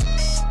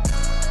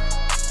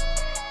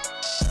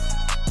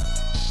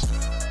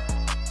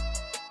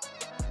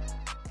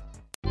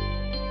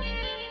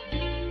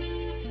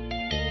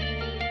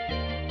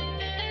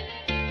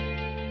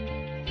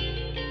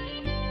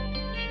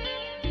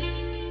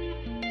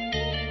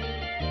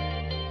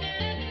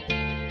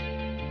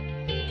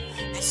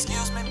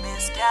 Excuse me,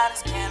 Miss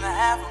Goddess, can I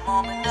have a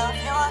moment of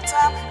your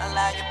time?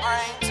 Allow your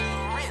brain to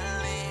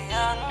really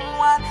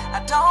unwind.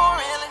 I don't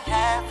really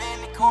have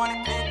any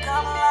corny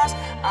pickup lines.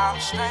 I'm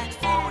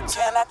straightforward.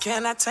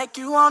 Can I take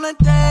you on a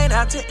date,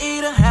 out to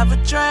eat or have a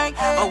drink?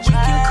 Or we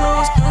can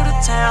cruise through the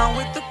town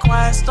with the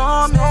quiet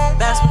storm if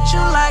that's what you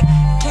like.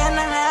 Can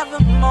I have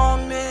a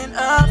moment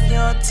of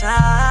your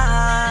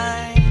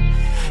time?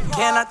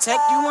 Can I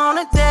take you on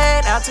a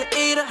date, out to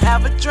eat or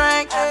have a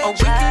drink? Or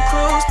we can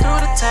cruise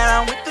through the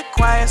town with the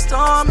quiet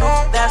storm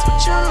if that's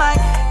what you like.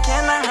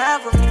 Can I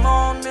have a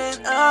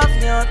moment of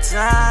your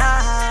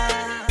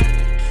time?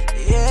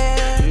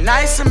 Yeah.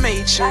 Nice to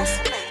meet you.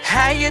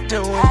 How you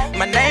doing?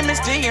 My name is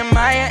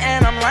Nehemiah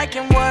and I'm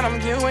liking what I'm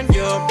viewing.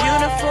 You're a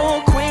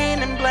beautiful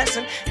queen and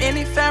blessing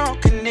any pharaoh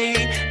can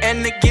need.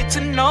 And to get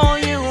to know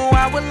you,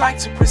 I would like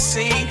to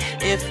proceed,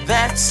 if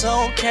that's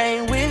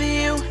okay with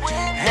you.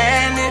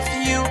 And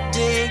if you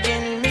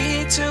digging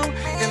me too,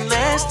 then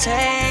let's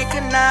take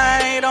a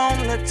night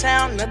on the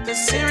town. Nothing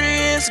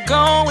serious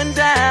going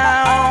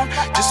down.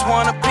 Just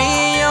wanna be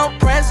in your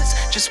presence,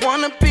 just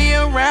wanna be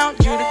around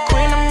you, the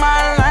queen of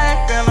my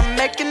life. Girl, I'm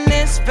making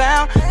this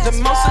vow. The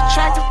most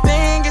attractive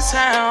thing is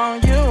how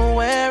you're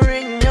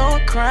wearing your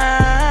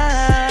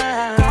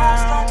crown.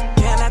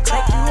 Can I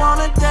take you on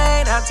a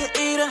date, out to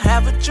eat or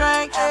have a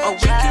drink? Or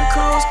we can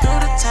cruise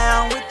through the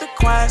town with the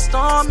quiet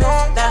storm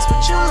if that's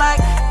what you like.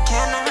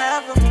 Can I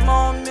have a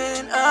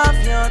moment of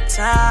your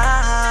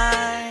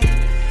time?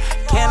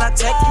 Can I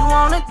take you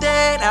on a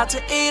date, out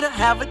to eat or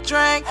have a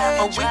drink?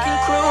 Or we can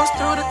cruise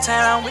through the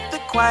town with the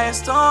quiet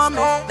storm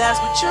if that's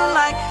what you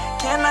like.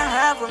 Can I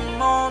have a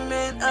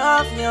moment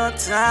of your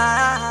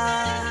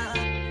time?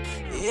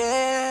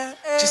 Yeah.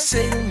 Just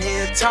sitting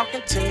here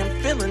talking to you,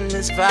 I'm feeling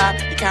this vibe.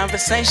 Your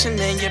conversation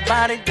and your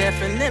body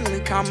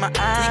definitely caught my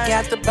eye. You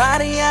got the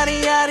body,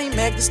 yaddy, yaddy,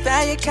 make the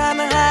style you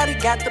kinda hottie.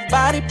 Got the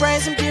body,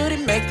 brains and beauty,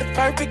 make the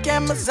perfect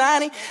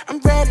Amazoni. I'm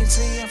ready to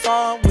see how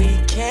far we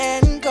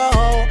can go.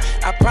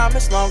 I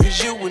promise, long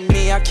as you with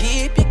me, I'll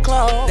keep you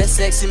close. That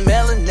sexy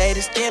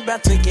melanated skin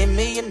about to give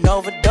me an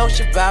overdose.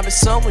 Your vibe is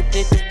so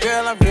addictive,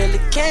 girl, I really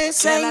can't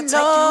say no. Can I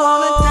take you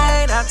on a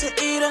date, out to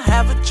eat or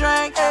have a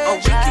drink? Or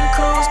we can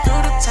cruise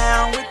through the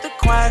town with the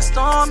quiet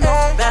storm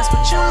if that's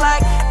what you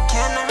like.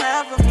 Can I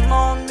have a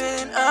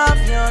moment of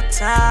your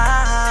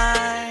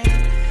time?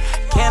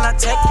 Can I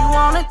take you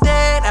on a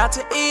date, out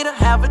to eat or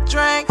have a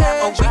drink?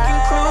 Or we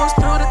can cruise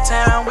through the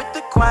town with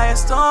the quiet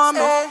storm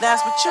if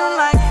that's what you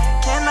like.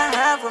 Can I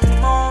have a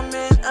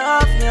moment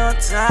of your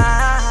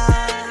time?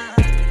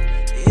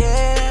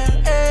 Yeah.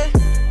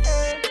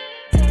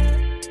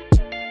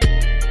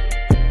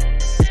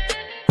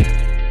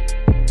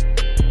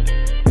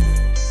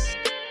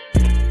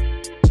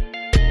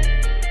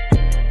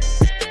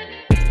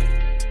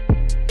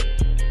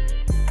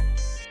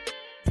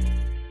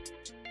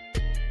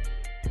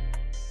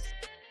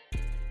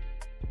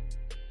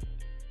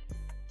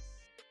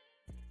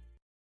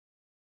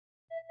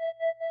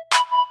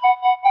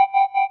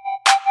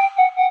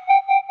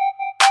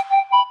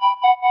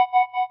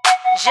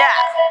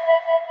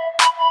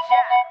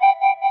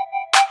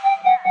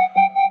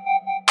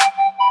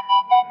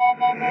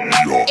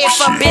 If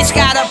a bitch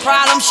got a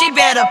problem, she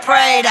better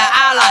pray to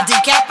Allah.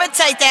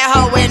 Decapitate that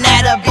hoe and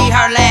that'll be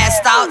her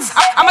last thoughts.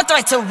 I'm a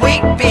threat to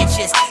weak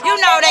bitches. You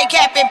know they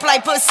cap and play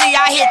pussy.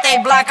 I hit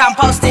they block, I'm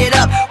posted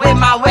up with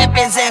my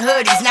weapons and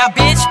hoodies. Now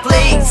bitch,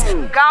 please,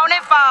 go on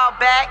and fall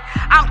back.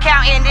 I'm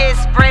counting this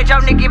bread. Yo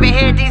nigga giving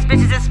head, these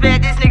bitches is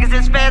fed, these niggas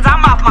is feds.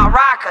 I'm off my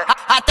rocker.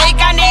 I think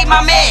I need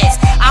my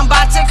meds. I'm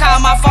about to call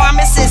my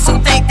pharmacist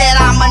who think that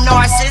I'm a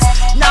narcissist.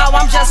 No,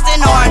 I'm just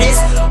an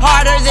artist.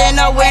 Harder than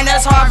a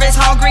winter's harvest.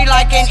 Hungry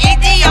like an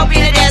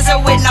Ethiopian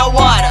desert with no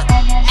water.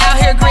 Out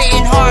here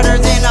gritting harder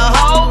than a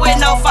hoe with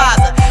no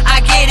father.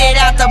 I get it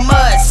out the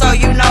mud, so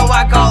you know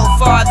I go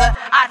farther.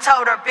 I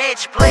told her,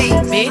 bitch, please.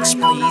 Bitch,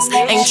 please.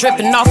 Ain't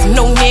tripping off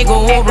no nigga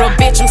or a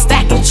bitch, I'm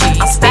stacking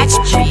cheese. Bitch,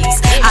 please.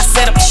 I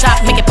set up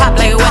shop, make it pop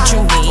like what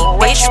you need.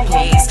 Bitch,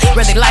 please.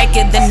 Whether like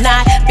it or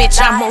not,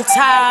 bitch, I'm on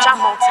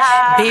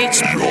top.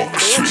 Bitch,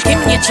 please. Give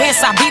me a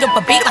chance, I beat up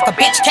a beat like a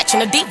bitch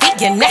catching a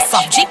DV, and that's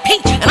off GP.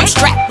 And I'm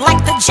strapped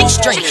like the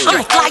G-string. I'm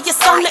the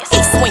flyest on the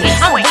East Wing.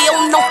 I'm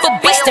well known for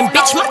beastin',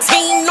 bitch. My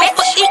team known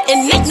for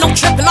eating. Ain't no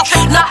tripping off.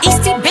 No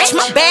Eastie, bitch.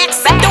 My bag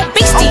said no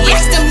beastie.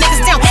 Ask them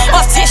niggas down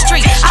off 10th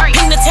Street. I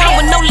pin the town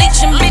with no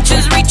leeching,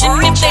 bitches reaching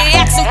if they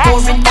asking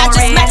for it. I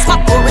just max my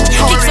porridge.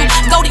 Keep some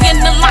goldie in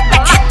the lock.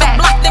 I hit the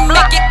block, then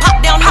make it pop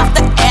down off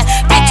the ass.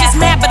 Bitches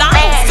mad, but I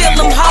don't feel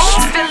them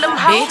hoes.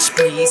 Bitch,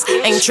 please.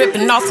 Ain't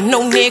tripping off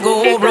no nigga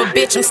or a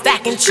bitch, I'm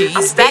stacking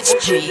cheese. Bitch,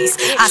 please.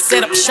 I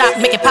set up shop,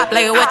 make it pop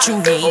like what you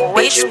need.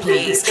 Bitch,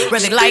 please.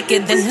 Whether like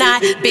it or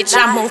not, bitch,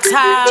 I'm on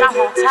top.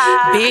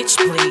 Bitch,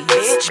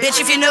 please. Bitch,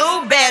 if you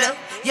knew better,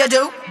 you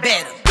do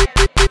better.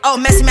 Oh,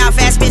 messy mouth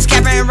ass bitch,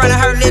 Catherine running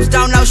her lips,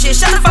 don't know shit.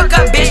 Shut the fuck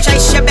up, bitch.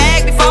 Chase your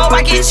bag before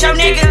I get your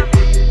nigga.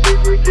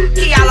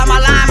 He all on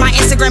my line, my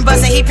Instagram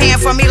bustin'. He paying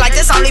for me like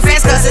this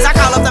OnlyFans cusses. I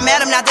call up the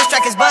madam, now this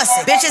track is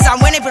bustin'. Bitches, I'm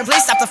winning, but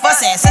please stop the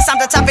fussin'. Since I'm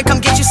the topic,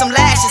 come get you some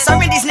lashes.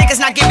 Serving these niggas,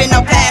 not giving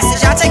no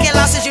passes. Y'all taking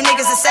losses, you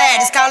niggas are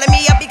sad. It's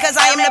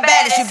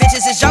you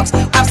bitches is jokes.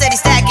 I'm steady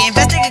stacking,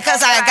 investing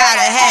cause I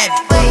gotta have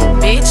it.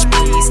 Bitch,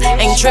 please,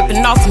 ain't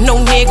tripping off no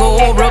nigga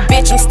or a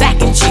bitch, I'm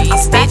stacking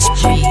cheese. Bitch,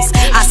 please,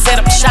 I set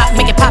up shop,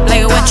 make it pop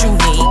like what you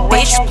need.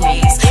 Bitch,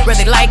 please,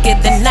 whether like it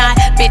or not,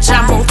 bitch,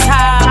 I'm on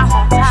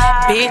top.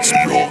 Bitch,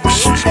 please.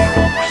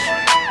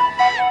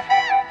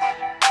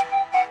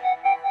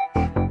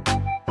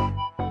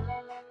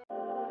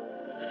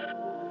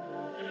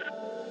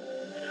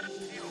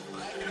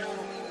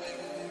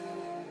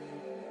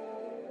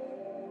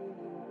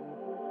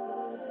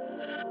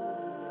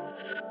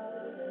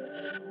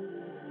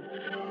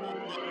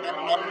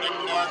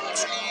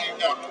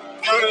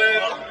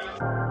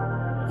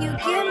 You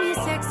give me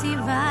sexy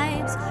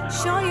vibes,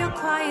 show your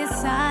quiet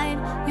side.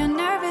 You're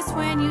nervous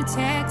when you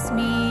text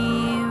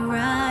me,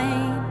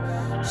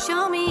 right?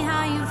 Show me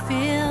how you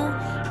feel,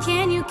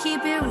 can you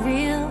keep it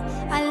real?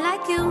 I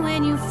like it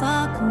when you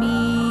fuck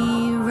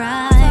me,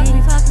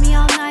 right? Fuck me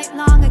all night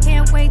long, I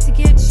can't wait to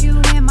get you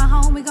in my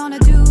home. We're gonna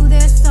do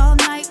this all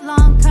night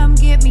long, come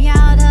get me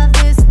out of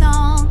this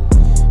thong.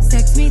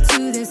 Sex me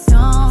to this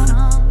song,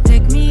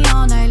 lick me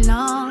all night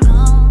long.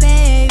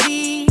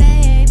 Baby,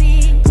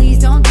 please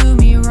don't do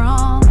me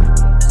wrong.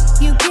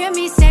 You give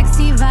me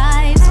sexy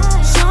vibes,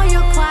 show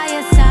your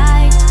quiet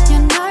side.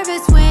 You're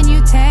nervous when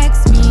you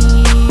text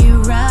me,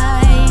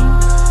 right?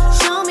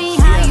 Show me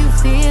how you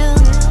feel,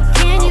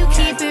 can you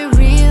keep it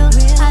real?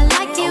 I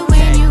like it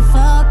when you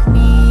fuck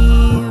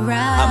me,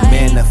 right? I'm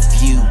in a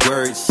few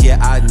words, yeah,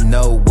 I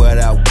know what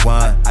I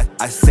want.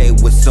 I say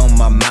what's on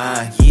my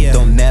mind,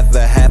 don't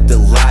never have to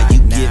lie. You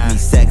give me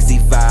sexy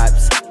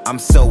vibes, I'm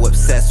so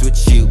obsessed with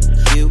you.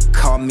 You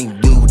call me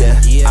Luda,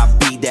 I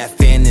be that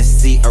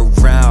fantasy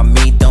around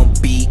me.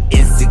 Don't be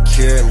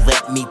insecure,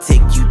 let me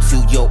take you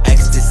to your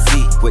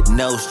ecstasy with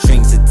no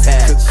strings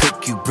attached.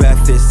 Cook you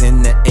breakfast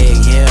in the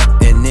AM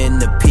and in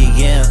the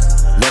PM.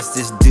 Let's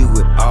just do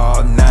it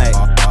all night.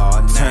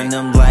 Turn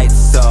them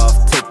lights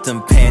off, take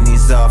them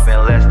panties off,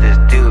 and let's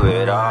just do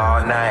it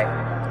all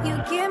night. You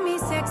give me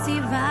sexy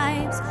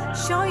vibes,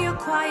 show your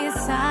quiet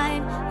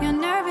side. You're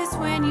nervous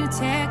when you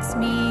text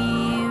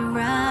me,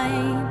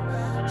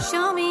 right?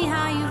 Show me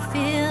how you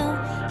feel,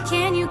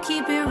 can you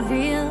keep it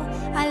real?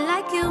 I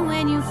like it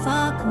when you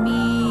fuck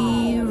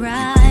me,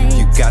 right?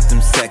 You got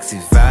them sexy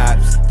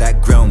vibes,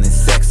 that grown and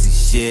sexy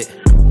shit.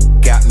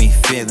 Got me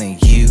feeling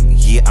you,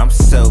 yeah, I'm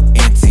so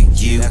into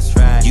you. That's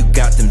right. You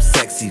got them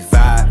sexy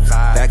vibes,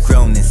 that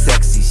grown and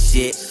sexy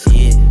shit.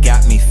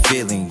 Got me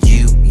feeling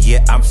you,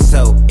 yeah, I'm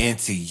so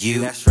into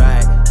you. That's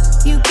right.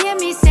 You give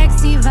me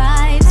sexy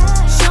vibes,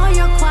 show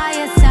your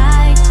quiet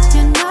side.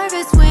 You're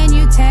nervous when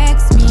you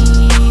text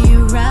me,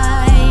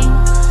 right?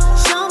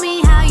 Show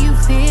me how you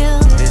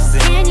feel,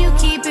 can you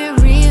keep it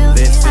real?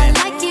 I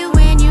like it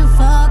when you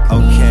fuck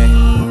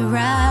me,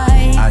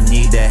 right? I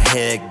need a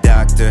head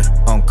doctor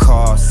on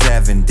call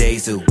 7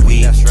 days a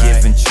week.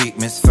 Giving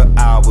treatments for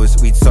hours,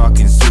 we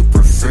talking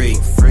super free.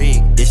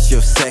 It's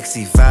your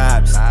sexy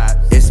vibes,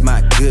 it's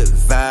my good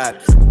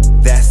vibes.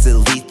 That's a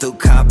lethal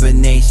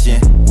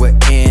combination with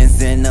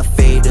ends and a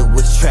fatal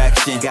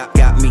attraction.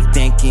 Got me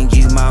thinking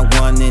you my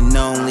one and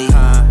only.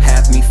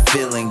 Have me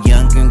feeling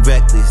young and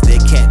reckless. They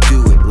can't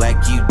do it like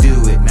you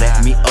do it.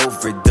 Let me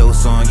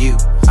overdose on you.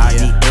 I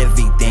need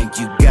everything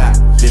you got.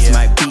 This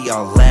might be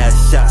our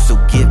last shot, so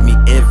give me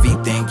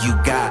everything you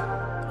got.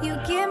 You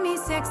give me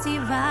sexy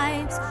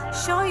vibes,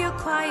 show your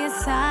quiet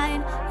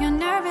side. You're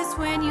nervous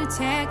when you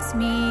text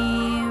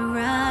me,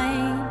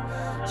 right?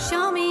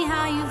 Show me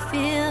how you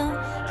feel,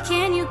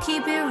 can you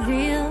keep it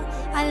real?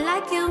 I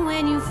like it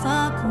when you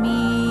fuck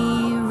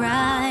me,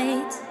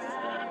 right?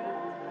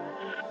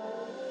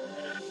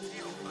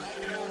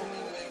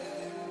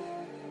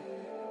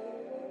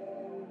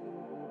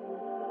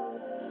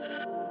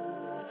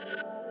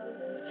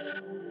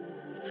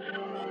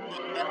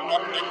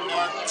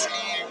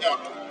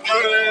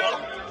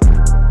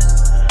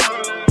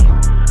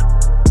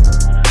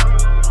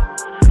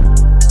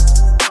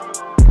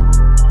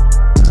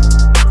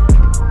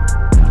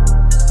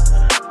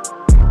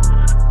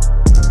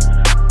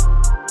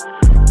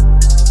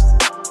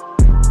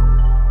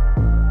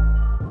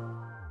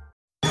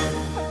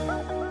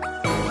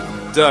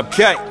 Dub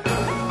K,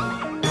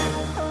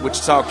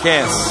 Wichita,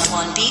 Kansas.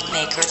 One beat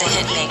maker, the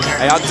hit maker.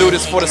 Hey, I do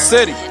this for the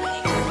city.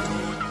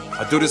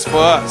 I do this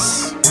for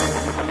us.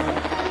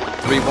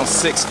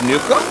 316,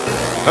 nigga.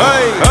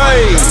 Hey,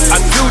 hey, I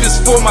do this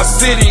for my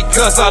city,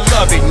 cause I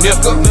love it,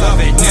 nigga.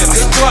 I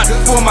strut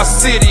for my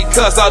city,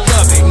 cause I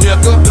love it,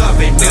 nigga.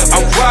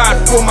 I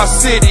ride for my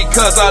city,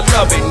 cause I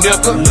love it,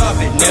 nigga.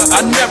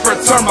 I never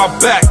turn my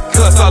back,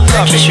 cause I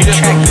love it, nigga.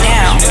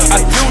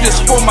 I do this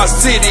for my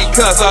city,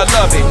 cause I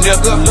love it,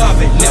 nigga.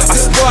 I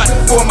strut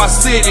for my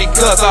city,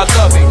 cause I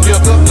love it,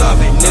 nigga.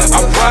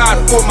 I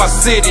ride for my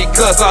city,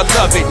 cause I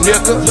love it,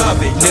 nigga.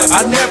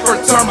 I never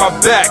turn my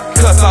back,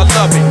 cause I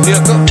love it,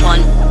 nigga.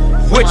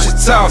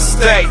 Wichita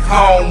State,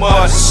 home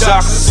of the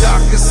shockers.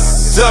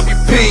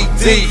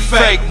 WPD,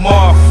 fake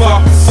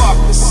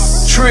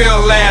motherfuckers.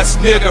 Trill ass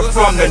nigga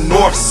from the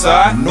north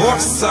side.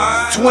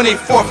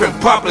 24th and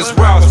Poplar's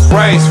where I was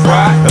raised,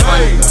 right?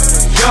 Hey.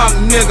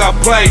 young nigga,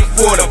 played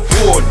for the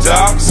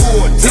Bulldogs.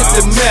 Hit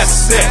the mess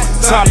set,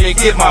 time to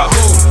get my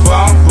hoop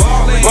on.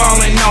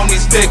 Ballin' on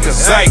these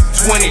niggas,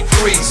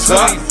 823s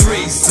up.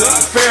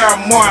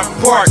 Fairmont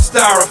Park,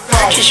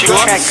 styrofoam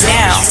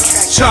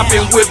cups.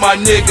 Chopping with my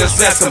niggas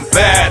and some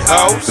bad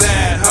hoes.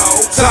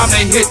 Time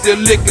to hit the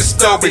liquor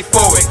store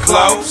before it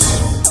close.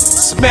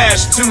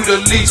 Smash to the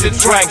Legion,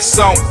 drinks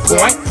on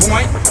point.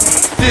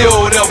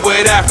 Filled up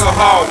with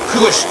alcohol,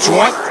 kush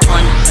joint.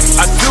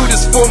 I do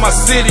this for my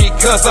city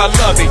cause I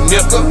love it,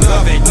 nigga.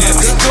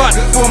 I stunt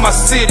for my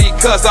city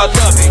cause I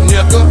love it,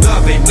 nigga.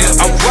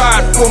 I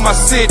ride for my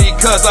city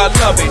cause I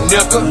love it,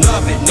 nigga.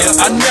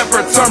 I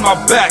never turn my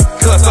back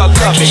cause I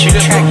love it,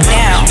 nigga.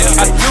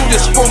 I do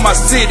this for my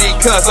city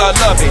cause I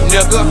love it,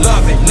 nigga.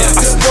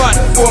 I stunt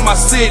for my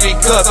city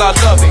cause I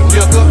love it,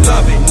 nigga.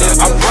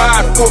 I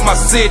ride for my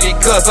city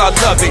cause I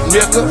love it,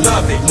 nigga.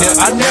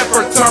 I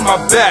never turn my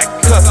back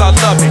cause I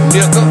love it,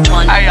 nigga.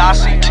 Hey,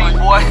 ICT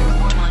boy.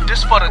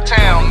 This for the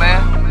town,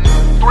 man.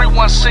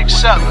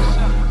 3167.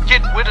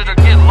 Get with it or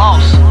get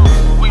lost.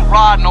 We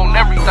riding on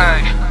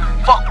everything.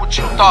 Fuck what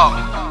you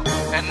thought.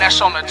 And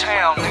that's on the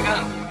town,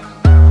 nigga.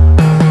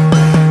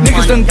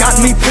 Niggas done got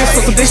me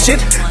pissed off of this shit.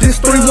 This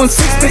 316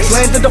 bitch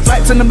landed the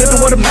flats in the middle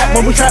of the map.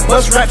 Where we trap,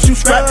 bust, rap, shoot,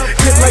 scrap.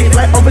 Get laid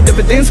flat over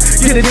dividends.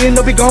 Get it in,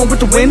 they'll be gone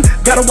with the wind.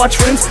 Gotta watch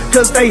friends,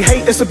 cause they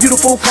hate. It's a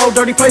beautiful, cold,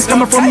 dirty place.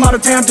 Coming from out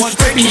of town,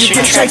 disrespecting you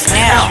get chased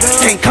out.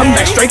 Can't come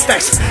back, straight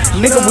facts.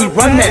 Nigga, we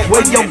run that,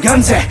 where your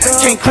guns at?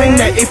 Can't claim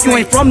that if you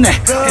ain't from that.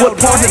 What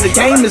part of the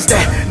game is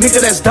that? Nigga,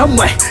 that's dumb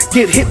way.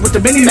 Get hit with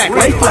the mini Mac,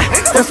 lay flat.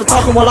 That's the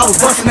talking while I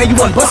was busting, now you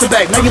wasn't busting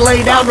back. Now you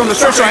laid out on the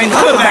stretcher, I ain't the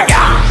quarterback.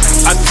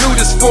 I do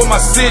this for my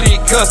city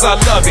cause I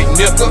love it,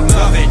 nigga.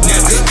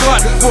 I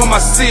stunt for my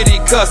city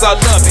cause I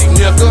love it,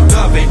 nigga.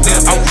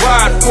 I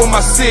ride for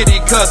my city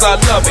cause I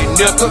love it,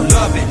 nigga.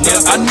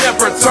 I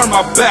never turn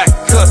my back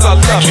cause I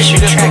love it,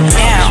 nigga.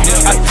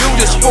 I do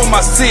this for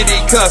my city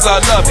cause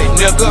I love it,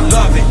 nigga.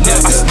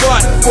 I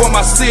stunt for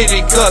my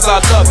city cause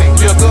I love it,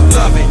 nigga.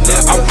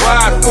 I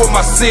ride for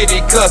my city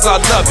cause I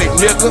love it,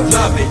 nigga.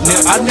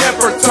 I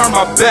never turn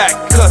my back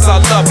cause I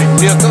love it,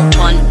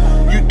 nigga.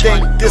 You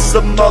think this a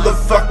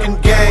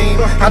motherfucking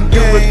game? I do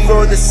it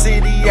for the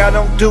city, I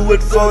don't do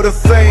it for the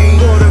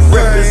fame.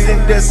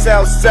 Represent the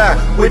south side,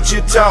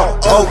 Wichita,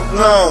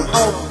 Oakland.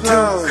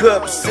 2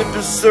 cups,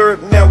 sipping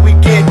syrup, now we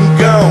getting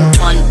gone.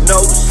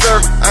 No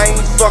sir, I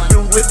ain't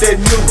fucking with that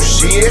new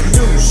shit.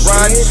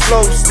 Riding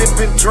slow,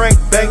 sipping drink,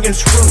 banging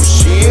screw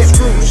shit.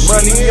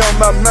 Money on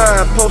my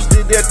mind,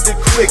 posted at the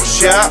quick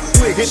shop.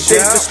 Hit the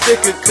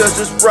sticker cause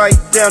it's right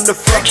down the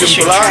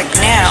fucking block.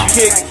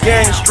 Kick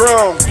gang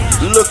strong,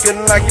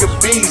 looking like a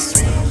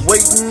beast.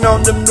 Waiting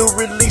on them new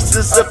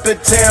releases up in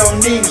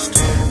town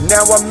east.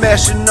 Now I'm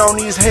mashing on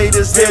these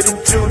haters heading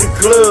to the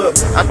club.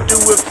 I do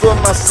it for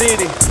my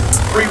city,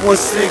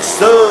 316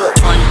 sub.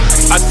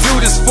 I do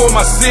this for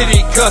my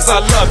city cause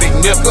I love it,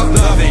 nigga.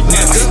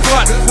 I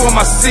stunt for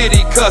my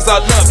city cause I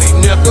love it,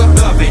 nigga.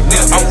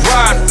 I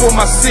ride for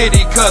my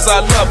city cause I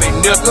love it,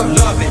 nigga.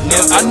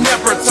 I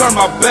never turn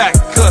my back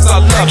cause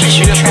I love it,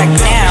 nigga.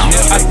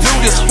 I do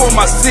this for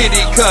my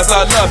city cause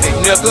I love it,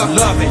 nigga.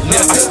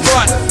 I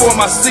stunt for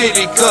my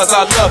city cause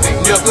I love it,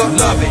 nigga.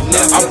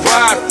 I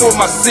ride for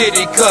my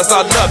city cause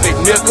I love it,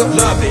 nigga.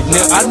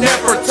 I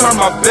never turn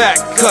my back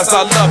cause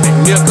I love it,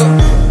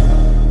 nigga.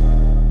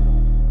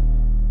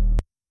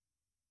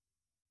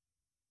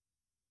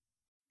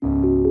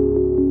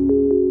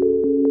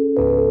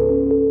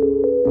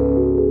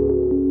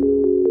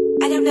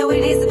 I don't know what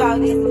it is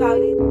about it.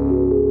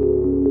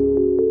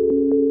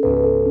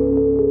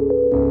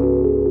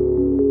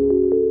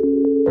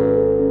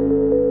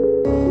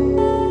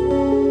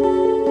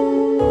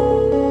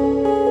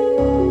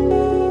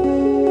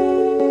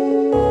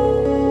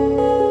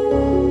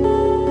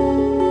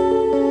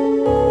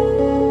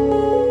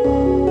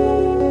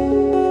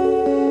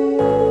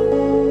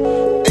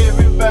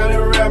 Everybody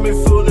around me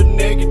full of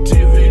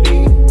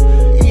negativity.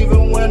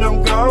 Even when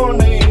I'm gone,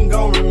 they ain't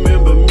gon'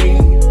 remember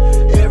me.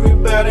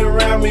 Everybody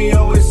around me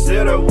always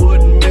said I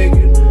wouldn't make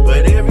it,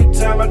 but every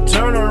time I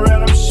turn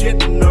around, I'm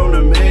shitting on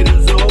them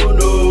haters. Oh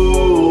no,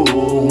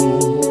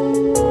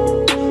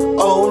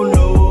 oh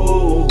no,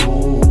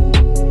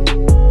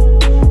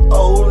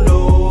 oh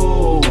no,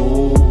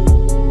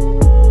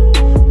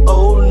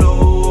 oh no.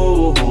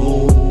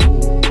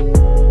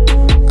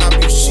 I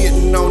be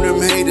shitting on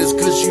them haters,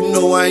 cause you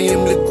know I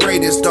am the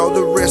greatest. All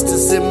the rest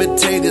is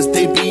imitators,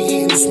 they be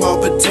eating small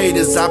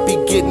potatoes. I be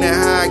getting it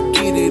how I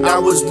get it. I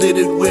was lit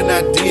it when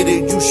I did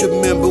it. You should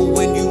remember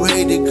when you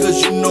hated,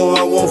 cause you know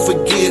I won't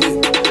forget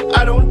it.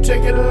 I don't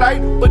take it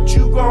light, but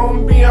you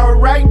gon' be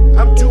alright.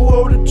 I'm too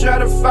old to try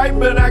to fight,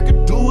 but I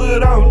could do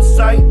it on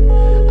sight.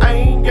 I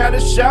ain't gotta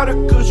shout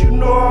it, cause you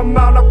know I'm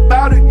all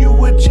about it. You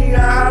a G, I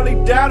highly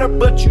doubt it,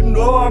 but you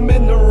know I'm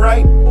in the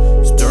right.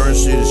 Stern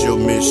shit is your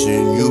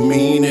mission, you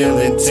mean ill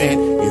intent.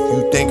 If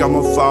you think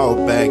I'ma fall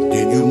back,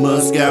 then you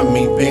must got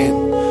me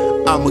bent.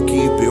 I'ma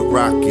keep it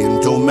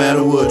rockin', don't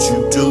matter what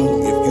you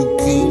do. If you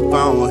keep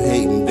on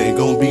hating, they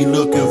gon' be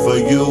looking for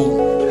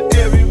you.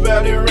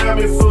 Everybody around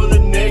me full of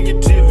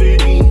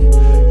negativity.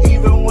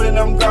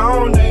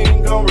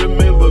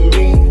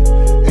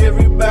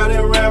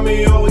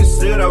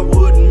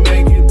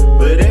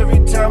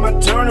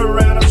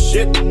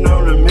 shitting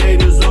on them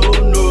haters. Oh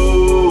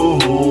no,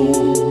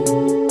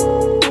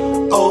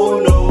 oh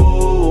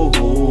no,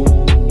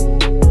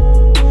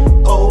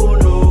 oh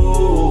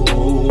no,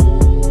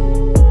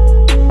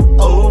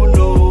 oh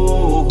no.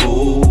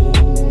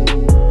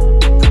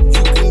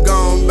 You can go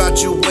on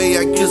about your way,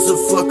 I guess a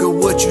fuck of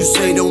what you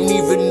say. Don't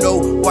even know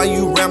why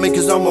you around me,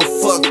 cause I'ma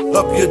fuck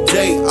up your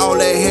day. All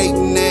that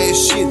hating ass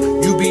shit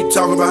you be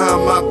talking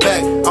behind my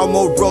back,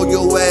 I'ma roll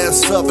your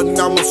ass up and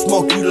I'ma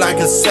smoke you like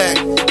a sack.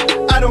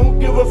 I don't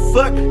give a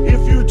fuck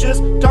if you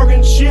just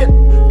talking shit.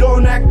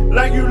 Don't act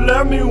like you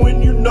love me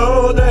when you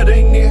know that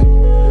ain't it.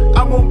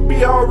 I'ma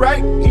be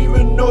alright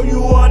even though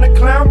you wanna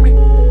clown me.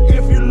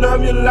 If you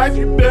love your life,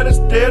 you better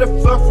stay the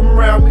fuck from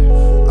around me.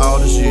 All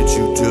the shit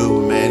you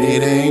do, man,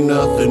 it ain't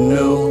nothing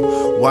new.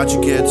 Watch you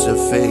catch a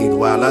fade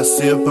while I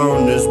sip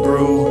on this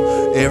brew.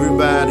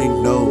 Everybody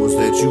knows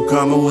that you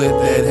coming with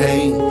that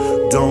hate.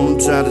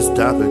 Don't try to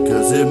stop it,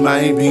 cause it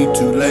might be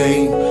too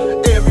late.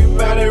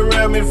 Everybody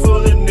around me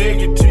full of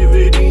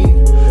negativity.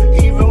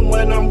 Even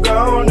when I'm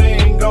gone, they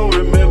ain't gon'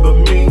 remember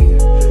me.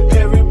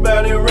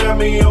 Everybody around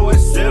me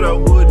always said I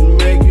wouldn't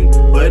make it,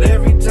 but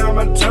every time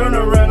I turn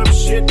around, I'm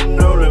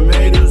shitting on them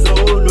haters.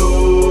 Oh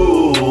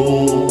no,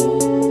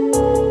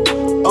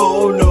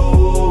 oh no.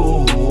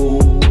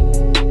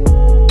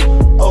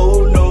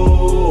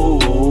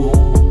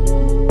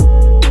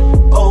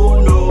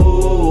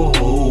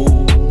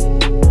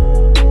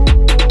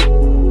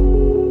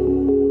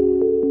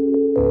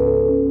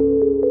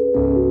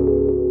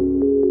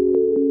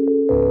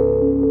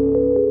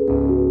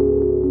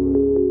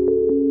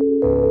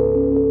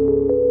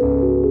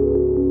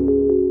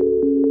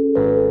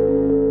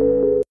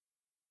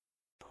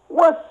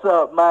 What's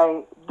up,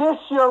 man? This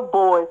your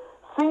boy,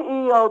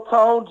 CEO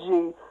Tone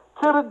G,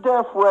 to the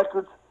Death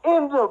Records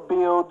in the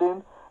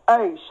building.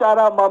 Hey, shout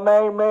out my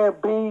main man,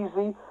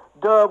 Beezy,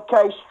 Dub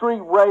K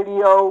Street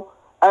Radio.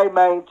 Hey,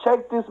 man,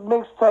 check this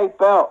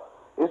mixtape out.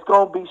 It's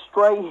gonna be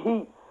straight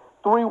heat.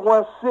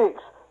 316,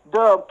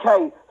 Dub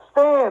K,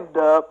 stand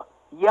up,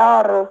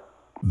 yada.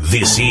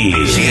 This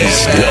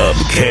is Dub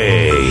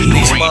K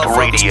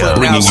Radio,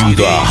 bringing you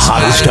the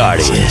hottest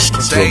artist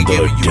from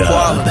the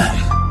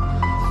dub.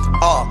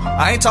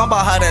 I ain't talking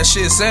about how that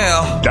shit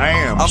sound.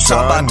 Damn, I'm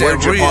son, talking about that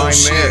where'd you real find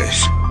shit.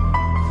 this?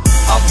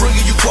 I'm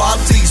bringing you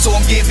quality, so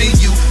I'm giving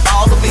you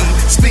all of me.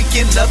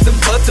 Speaking nothing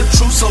but the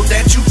truth so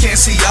that you can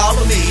see all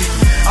of me.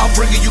 I'm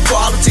bringing you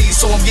quality,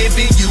 so I'm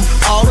giving you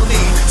all of me.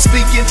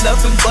 Speaking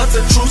nothing but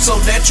the truth so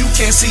that you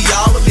can see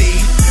all of me.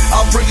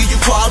 I'm bringing you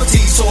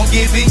quality, so I'm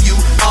giving you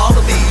all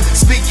of me.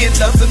 Speaking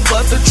nothing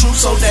but the truth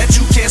so that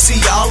you can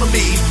see all of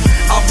me.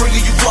 I'm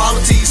bringing you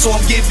quality, so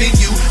I'm giving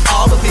you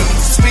all of me.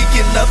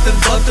 Speaking nothing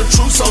but the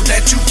truth so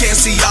that you can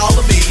see all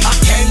of me. I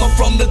came up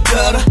from the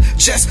gutter,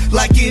 just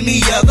like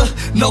any other.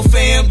 No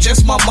fam,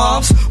 just my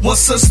mom's one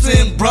sister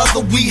and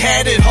brother. We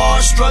had it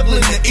hard,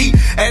 struggling to eat.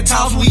 At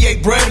times we ate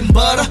bread and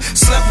butter.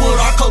 Slept with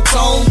our coats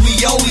on, we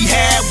only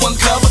had one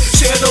cover.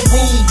 Shared a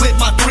room with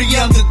my 3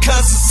 younger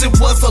cousins. It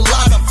was a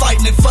lot of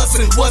fighting and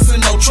fussing.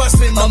 Wasn't no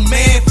trusting a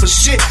man for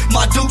shit.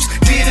 My dukes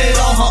did it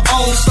on her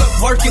own, stuck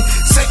working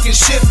second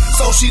shift.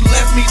 So she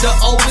left me the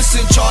oldest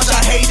in charge.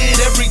 I hated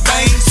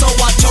everything, so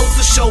I chose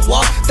to show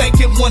up.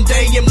 Thinking one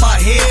day in my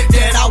head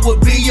that I would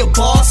be a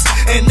boss.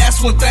 And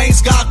that's when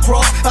things got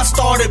crossed. I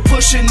started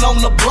pushing on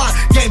the block,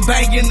 game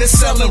banging and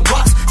selling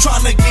rocks.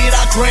 Trying to get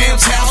out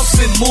Graham's house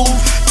and move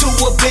to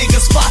a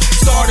bigger spot.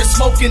 Started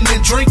smoking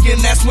and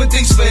drinking, that's when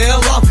things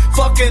fell off.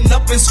 Fucking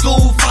up in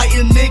school,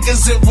 fighting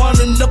niggas and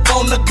running up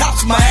on the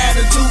cops. My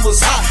attitude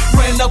was hot,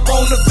 ran up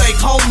on the fake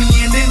homie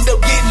and ended up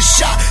getting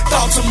shot.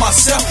 Thought to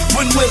myself,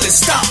 when will it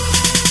stop?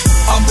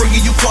 I'm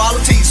bringing you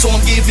quality, so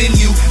I'm giving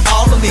you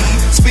all of me.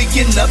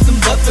 Speaking nothing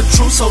but the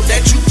truth so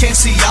that you can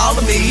see all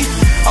of me.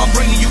 I'm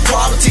bringing you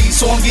quality,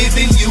 so I'm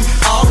giving you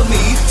all of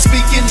me.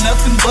 Speaking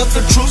nothing but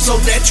the truth so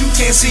that you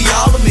can see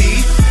all of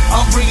me.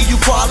 I'm bringing you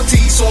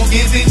quality, so I'm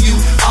giving you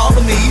all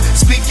of me.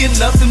 Speaking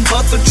nothing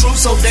but the truth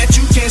so that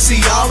you can see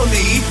all of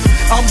me.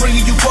 I'm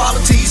bringing you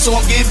quality, so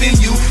I'm giving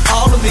you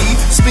all of me.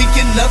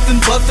 Speaking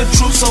nothing but the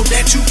truth so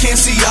that you can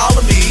see all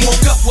of me.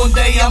 Woke up one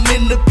day, I'm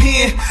in the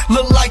pen.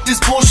 Look like this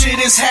bullshit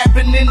is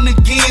happening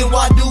again.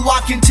 Why do I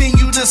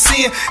continue to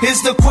sin?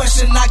 Is the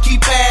question I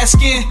keep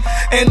asking.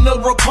 And the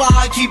reply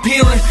I keep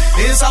hearing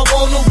is I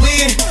wanna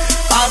win.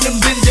 I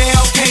done been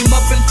down, came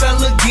up and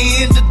fell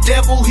again. The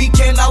devil, he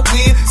cannot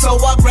win. So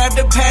I grabbed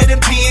a pad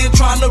and pen,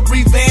 trying to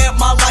revamp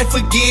my life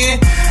again.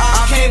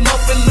 I came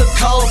up in the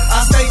cold,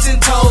 I stayed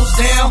 10 toes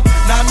down.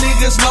 Now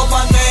niggas know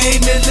my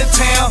name in the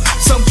town.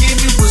 Some give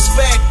me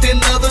respect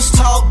and others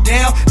talk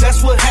down.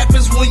 That's what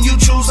happens when you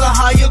choose a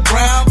higher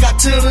ground. Got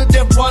to the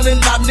death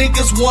running, now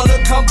niggas wanna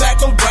come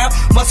back around.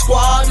 My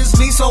squad is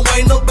me, so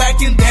ain't no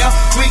backing down.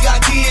 We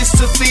got kids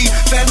to feed,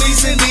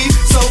 families in need,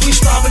 so we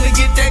striving to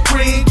get that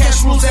cream.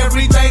 Cash rules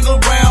everything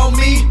around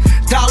me.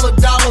 Dollar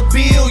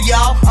bill,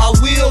 y'all. I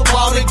will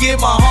ball to get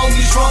my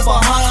homies from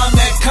behind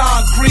that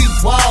concrete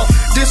wall.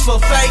 This for for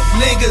fake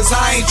niggas,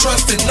 I ain't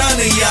trusting none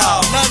of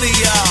y'all.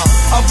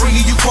 I'm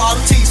bringing you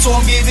quality, so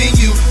I'm giving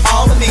you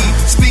all of me.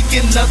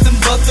 Speaking nothing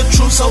but the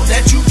truth so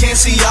that you can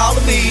see all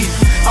of me.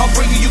 I'm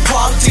bringing you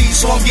quality,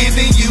 so I'm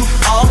giving you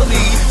all of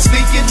me.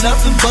 Speaking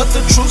nothing but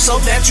the truth so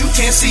that you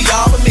can see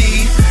all of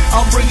me.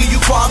 I'm bringing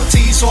you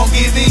quality, so I'm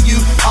giving you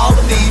all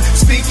of me.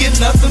 Speaking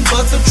nothing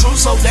but the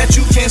truth so that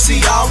you can see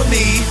all of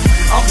me.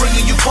 I'm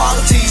bringing you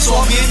quality, so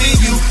I'm giving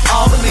you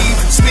all of me.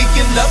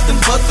 Speaking nothing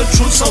but the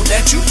truth so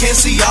that you can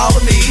see all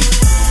of me.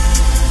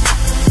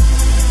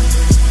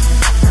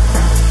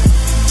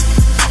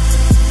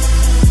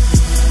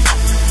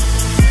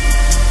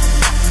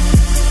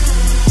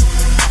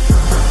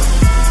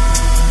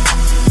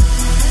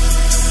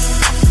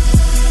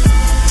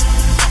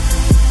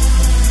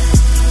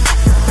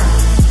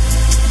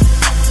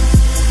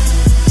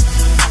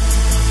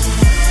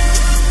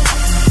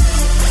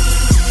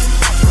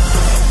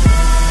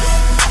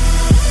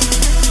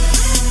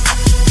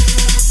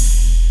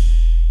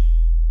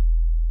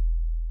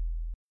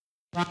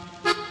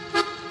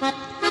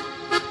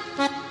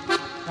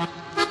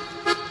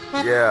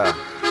 Yeah.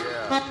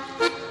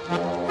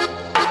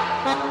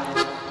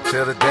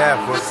 Till the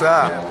death, what's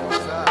up?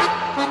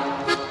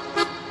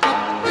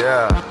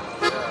 Yeah.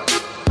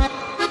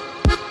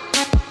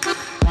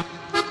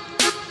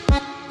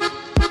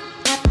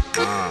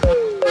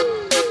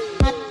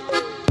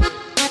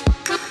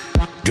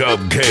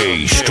 Dub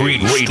K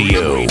Street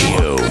Radio.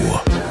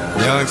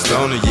 Young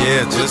stoner,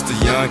 yeah, just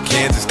a young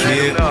Kansas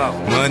kid.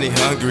 Money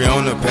hungry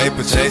on the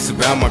paper, chase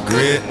about my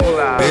grid.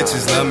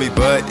 Bitches love me,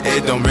 but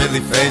it don't really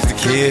faze the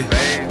kid.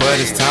 But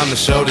it's time to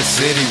show the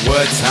city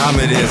what time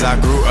it is. I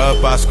grew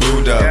up, I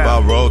screwed up,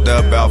 I rolled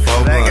up about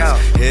 4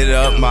 months. Hit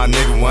up my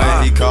nigga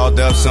one, he called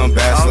up some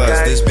bad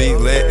sluts. This beat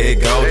lit,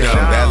 it go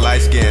dumb. That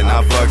light skin,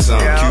 I fuck some.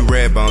 Q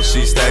red bone,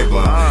 she stay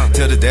blunt.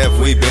 Till the death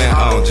we been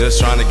on, just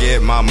trying to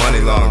get my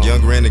money long.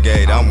 Young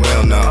renegade, I'm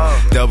well known.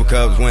 Double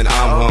cups when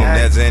I'm home,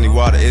 that Zanny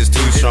water is too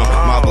strong.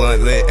 My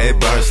blunt lit, it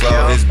burns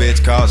slow. His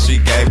bitch called, she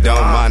gave dome.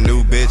 My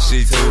new bitch,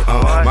 she too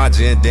on. My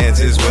gin dance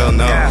is well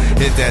known.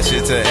 Hit that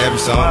shit to every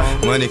song.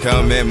 Money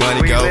come in,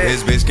 money go.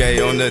 His bitch gay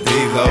on the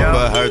D-low,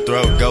 but her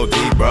throat go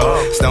deep,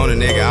 bro. Stoner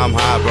nigga, I'm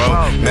high,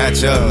 bro.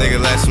 Match up,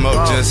 nigga, let's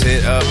smoke. Just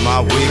hit up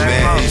my weed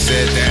man. He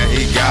said that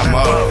he got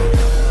more.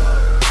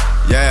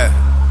 Yeah,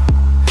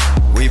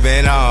 we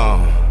been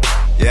on.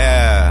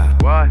 Yeah,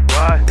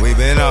 we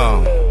been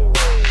on.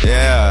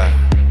 Yeah.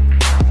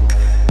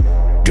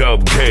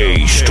 Dub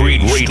K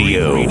Street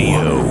Radio.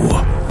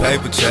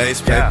 Paper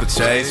chase, man,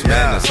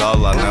 that's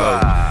all I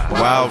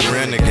know. Wild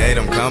renegade,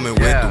 I'm coming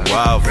with the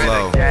wild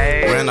flow.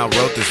 When I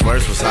wrote this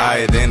verse was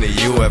higher than the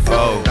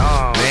UFO.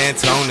 Man,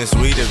 Tony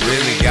Sweet, it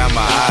really got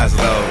my eyes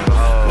low.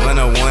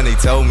 101, he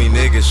told me,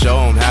 niggas, show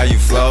him how you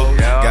flow.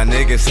 Got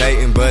niggas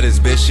hating, but his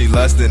bitch, she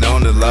lustin'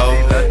 on the low.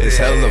 It's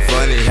hella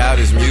funny how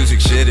this music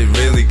shit, it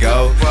really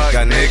go.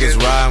 Got niggas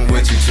riding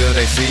with you till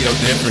they see your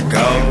different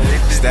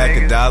goal. Stack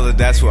a dollar,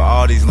 that's what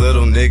all these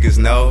little niggas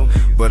know.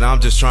 But I'm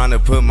just trying to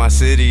put my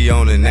city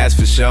on, and that's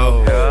for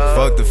sure.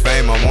 Fuck the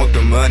fame, I want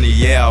the money,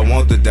 yeah, I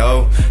want the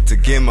dough. To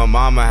get my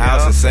mama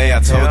house and say I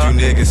told you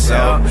niggas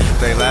so.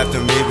 They laughed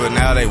at me, but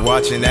now they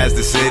watching as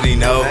the city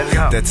know.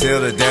 That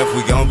till the death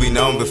we gon' be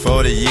known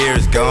before the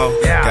year's gone.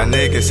 Got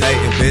niggas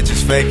hating,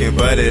 bitches faking,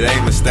 but it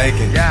ain't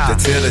mistaken. That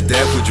till the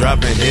death we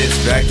dropping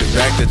hits, back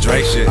to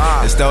Drake shit.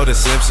 It's though the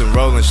Simpson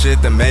rolling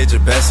shit, the major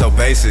best so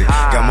basic.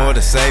 Got more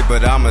to say,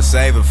 but I'ma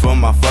save it for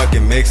my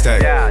fucking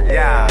mixtape.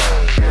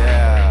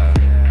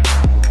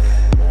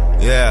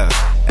 Yeah,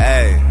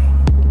 hey,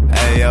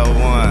 yo,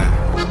 one.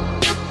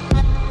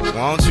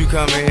 Why don't you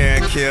come in here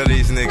and kill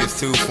these niggas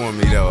too for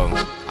me though?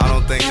 I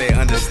don't think they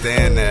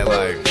understand that,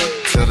 like,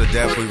 till the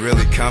death we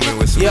really coming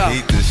with some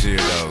heat this year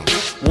though.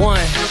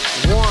 One.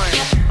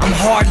 I'm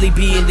hardly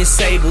being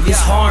disabled. This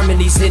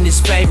harmony's in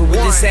his favor.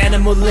 With this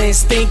animal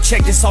instinct,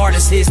 check this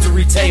artist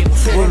history table.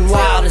 Run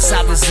wild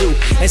inside the zoo,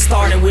 and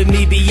starting with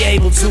me, be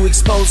able to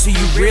expose who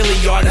you really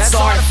are. That's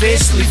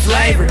artificially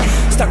flavored.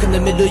 Stuck in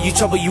the middle, you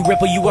trouble, you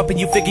ripple, you up and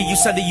you figure. You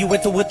settle, you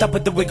enter with up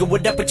with the wiggle,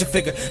 what up with your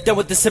figure. Done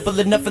with the simple,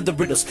 enough of the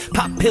riddles.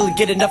 Pop pill and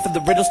get enough of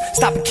the riddles.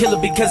 Stop and kill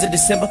it because of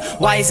December.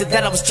 Why is it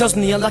that I was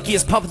chosen the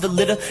unluckiest pump of the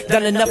litter?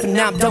 Done enough and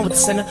now I'm done with the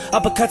center.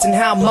 Uppercuts and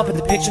how I'm up in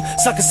the picture.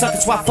 Suckers,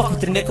 why I fuck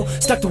with the nickel.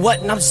 Stuck to what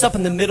and I'm just up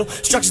in the middle.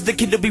 Structures the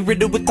kid to be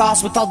riddled with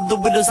thoughts. With all of the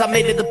widows I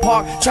made it the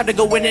park. Tried to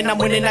go in and I'm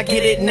winning, I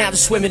get it. Now they're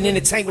swimming in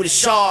a tank with a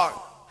shark.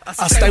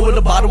 I stay with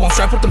a bottle, I'm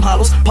strapped with them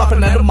hollows.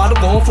 Popping at a model,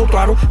 going full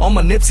throttle. On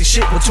my Nipsey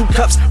shit with 2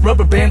 cups,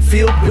 rubber band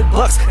filled with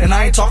bucks. And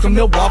I ain't talking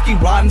Milwaukee,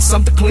 riding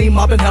something clean,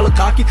 mobbing hella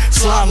cocky.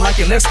 Sliding like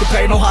an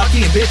escapade, no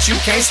hockey, and bitch, you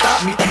can't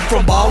stop me.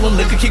 From ballin',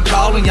 liquor keep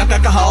calling, young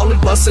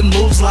alcoholic, bustin'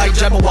 moves like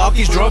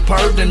Jabberwockies, drug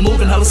perved and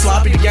moving hella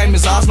sloppy. The game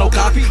is ours, no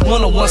copy.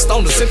 101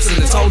 Stone, the Simpsons,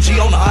 it's OG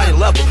on a higher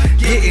level.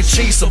 Getting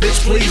cheese, so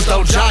bitch, please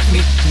don't jock me.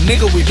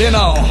 Nigga, we been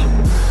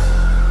on.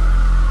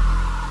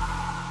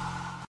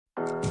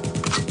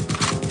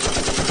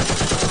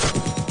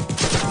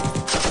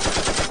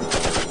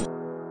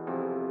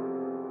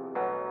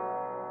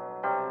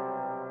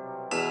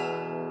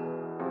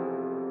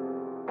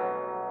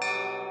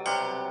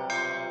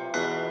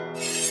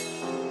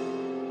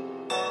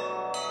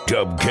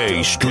 Dub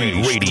K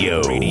Street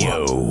Radio. Tell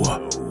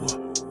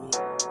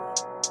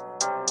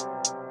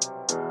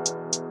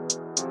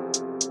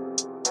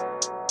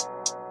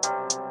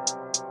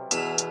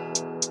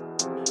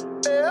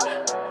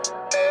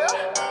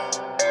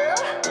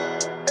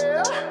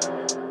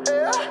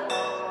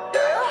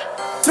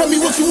me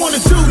what you wanna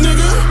do,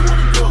 nigga.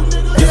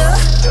 Yeah,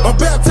 I'm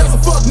baptized a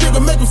fuck nigga,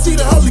 make him see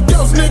the Holy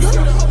Ghost, nigga.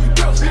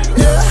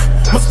 Yeah,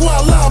 my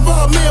squad live,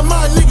 all me and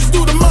my niggas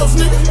do the most,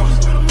 nigga.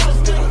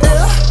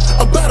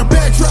 Yeah, about a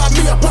bad drive,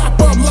 me I pop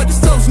up like it's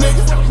toast,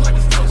 nigga.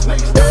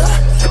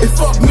 Yeah, it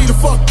fuck me to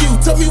fuck you.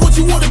 Tell me what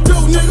you wanna do,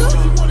 nigga.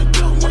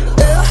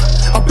 Yeah,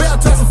 I'm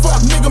baptized a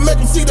fuck nigga, make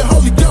him see the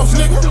Holy Ghost,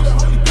 nigga.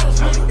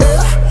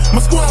 Yeah,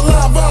 my squad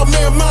live, all me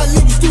and my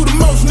niggas do the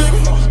most, nigga.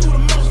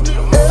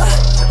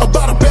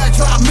 About a bad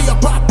drive, me I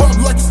pop up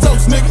like it's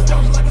toast, nigga.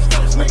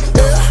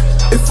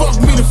 Yeah, it fuck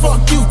me to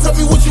fuck you. Tell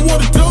me what you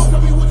wanna do.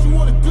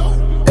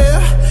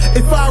 Yeah,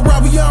 if I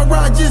ride, we all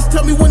ride. Just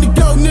tell me when to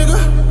go, nigga.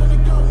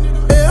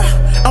 Yeah,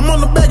 I'm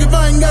on the back if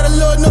I ain't got a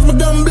load, enough my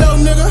gun blow,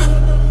 nigga.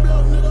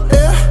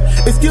 Yeah,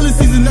 it's killing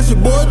season, that's your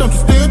boy. Don't you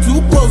stand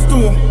too close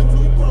to him.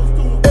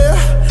 Yeah,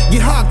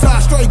 get hot tie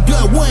straight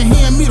gut, one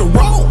hand me to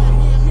roll.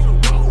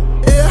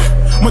 Yeah,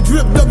 my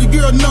drip W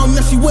girl know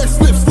that she wet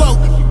slip slope.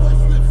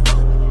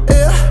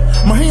 Yeah,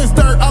 my hands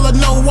dirt, all I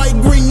know white,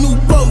 green, new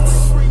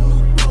boats.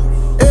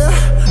 Yeah,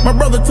 my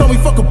brother told me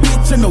fuck a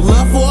bitch and no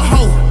love for a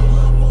hoe.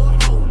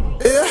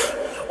 Yeah,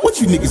 what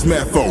you niggas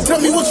mad for? Tell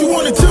me what you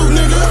wanna do,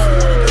 nigga.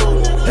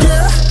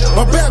 Yeah,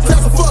 my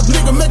baptized a fuck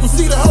nigga, make him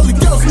see the Holy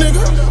Ghost,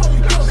 nigga.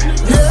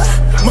 Yeah,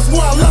 my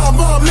squad live,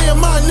 all me and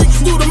my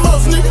niggas do the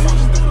most, nigga.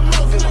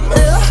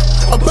 Yeah,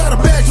 about a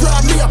bad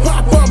drive, me I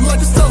pop up like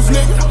it's toast,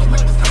 nigga.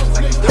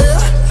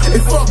 Yeah,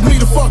 it fuck me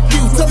to fuck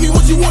you. Tell me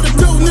what you wanna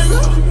do,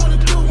 nigga.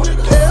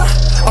 Yeah,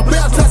 I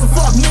baptize a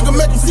fuck nigga,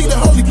 make him see the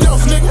Holy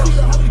Ghost, nigga.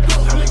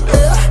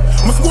 Yeah,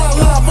 my squad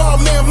live, all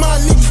man, my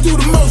niggas do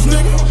the most,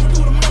 nigga.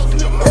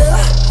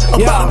 Yeah,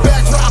 about a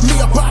bad drive,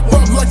 me I pop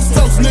up like it's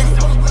toast, nigga.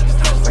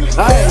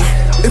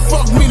 Yeah, it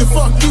fuck me to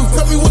fuck you.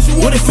 Tell me what you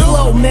wanna do.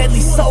 Flow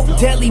medley so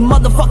deadly,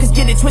 motherfuckers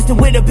get it twisted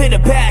with a bit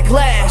of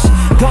backlash.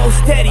 Go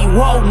steady,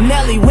 whoa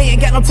Nelly, we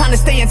ain't got no time to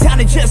stay in town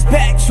and just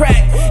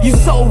backtrack. You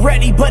so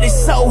ready, but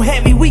it's so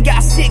heavy. We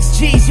got 6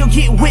 G's, you'll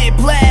get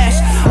whiplash.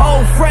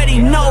 Oh Freddy,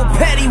 no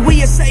petty,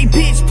 we say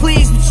bitch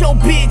please with your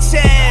bitch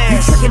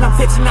ass. You tricking, I'm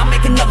fixing, I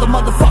make another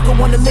motherfucker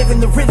wanna live in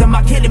the rhythm.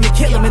 I get him and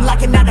kill him, and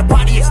like an out of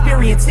body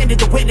experience into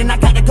the win. And I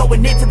gotta go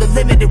into the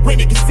limit, and when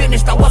it gets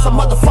finished, I was a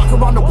motherfucker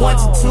on the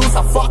 1s and 2s.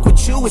 I fuck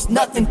with you, it's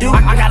nothing, dude.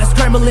 I gotta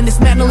scramble in this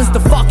mantle, it's the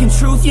fucking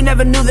truth. You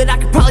never knew that I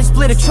could probably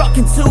split a truck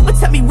in two. But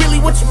tell me really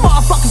what you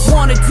motherfuckers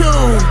wanna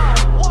do.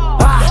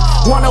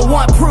 I wanna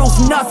want proof,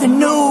 nothing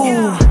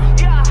new.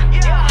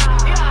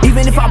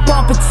 Even if I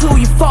bump into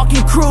your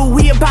fucking crew,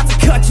 we about to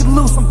cut you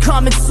loose, I'm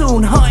coming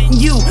soon. Hunting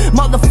you,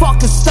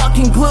 motherfuckers stuck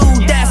in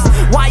glue. That's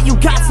why you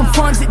got some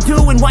funds to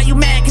do. And why you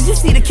mad, cause you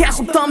see the cash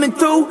I'm thumbing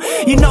through.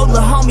 You know the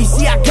homies,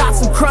 see I got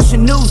some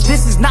crushing news.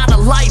 This is not a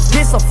life,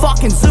 this a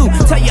fucking zoo.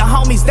 Tell your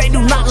homies they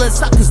do not let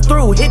suckers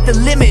through. Hit the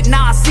limit,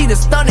 now I see the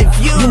stunning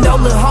view. You know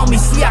the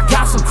homies, see I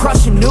got some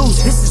crushing news.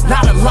 This is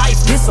not a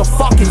life, this a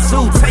fucking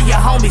zoo. Tell your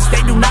homies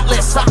they do not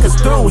let suckers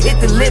through. Hit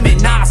the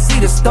limit, now I see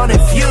the stunning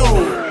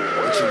view.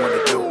 What you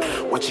wanna do?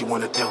 What you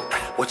wanna do?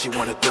 What you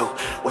wanna do?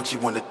 What you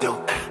wanna do?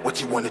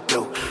 What you wanna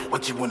do?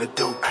 What you wanna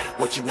do?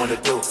 What you wanna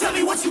do? Tell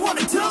me what you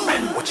wanna do.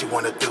 What you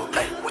wanna do?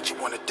 What you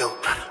wanna do?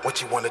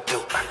 What you wanna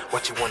do?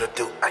 What you wanna do?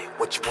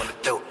 What you wanna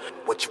do?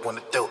 What you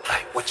wanna do?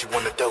 What you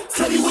wanna do?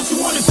 Tell me what you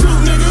wanna do,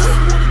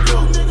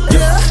 nigga.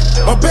 Yeah,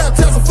 I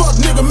baptize a fuck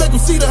nigga, make him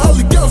see the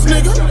Holy Ghost,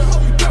 nigga.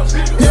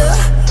 Yeah,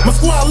 my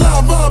squad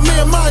live, all me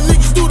and my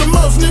niggas do the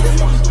most, nigga.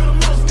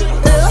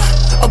 Yeah,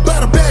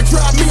 about a bad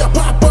drive, me I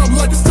pop up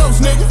like it's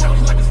toast, nigga.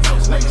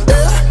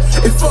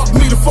 Yeah, it fuck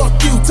me to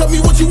fuck you. Tell me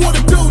what you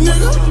wanna do,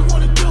 nigga.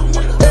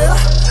 Yeah,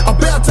 I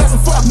baptize a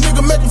fuck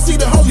nigga, make him see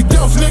the Holy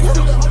Ghost, nigga.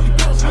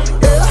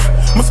 Yeah,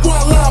 my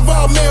squad live,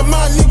 all man,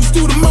 my niggas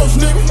do the most,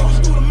 nigga.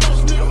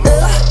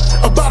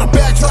 Yeah, about a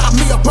bad drive,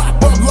 me I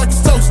pop up like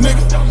it's toast,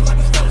 nigga.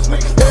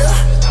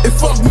 Yeah, it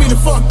fuck me to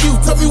fuck you.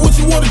 Tell me what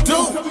you wanna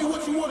do.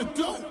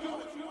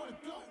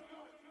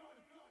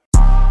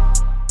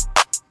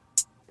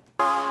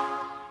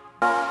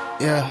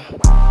 Yeah.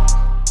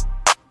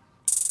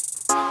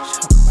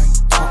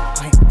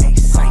 I'm a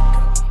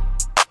psycho.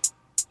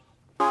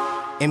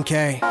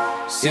 MK.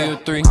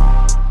 CO3.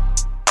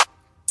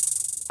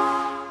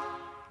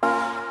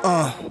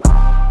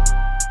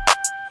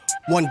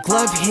 One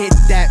glove hit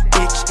that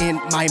bitch in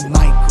my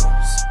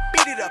micros.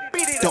 Beat it up,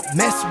 beat it up. Don't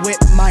mess with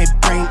my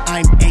brain,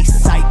 I'm a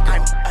psycho.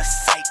 I'm a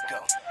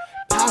psycho.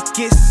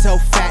 Pockets so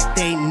fat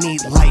they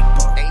need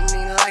lipo. They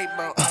need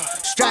lipo.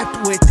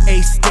 Strapped with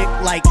a stick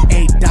like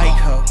a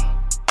Dyho.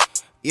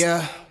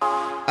 Yeah,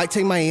 I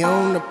take my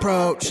own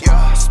approach.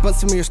 Spun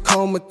some years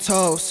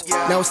comatose.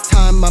 Now it's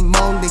time I'm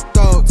on their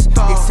throats.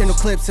 External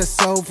clips that's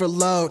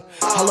overload.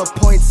 Hollow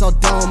points all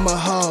dome a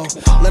hoe.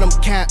 Let them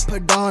cap,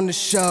 put on the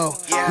show.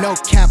 No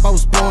cap, I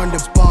was born to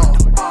bone.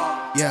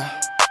 Yeah,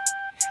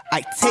 I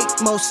take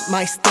most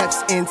my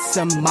steps in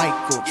some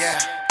Michaels. Yeah,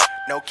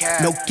 no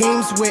cap. No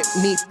games with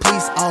me,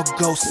 please, I'll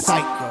go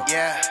psycho.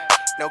 Yeah,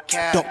 no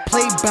cap. Don't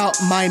play about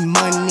my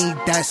money,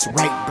 that's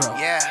right, bro.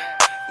 Yeah,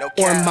 no cap.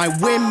 Or my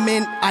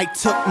women, I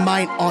took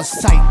mine on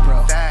sight,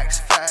 bro.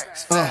 Facts.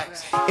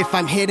 If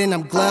I'm hitting,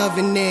 I'm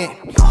gloving it.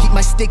 Keep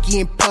my sticky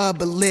in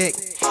public.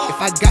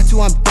 If I got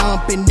to, I'm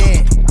dumping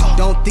it.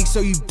 Don't think so,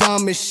 you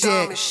dumb as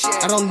shit.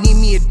 I don't need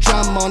me a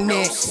drum on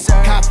it.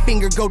 Cop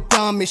finger, go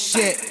dumb as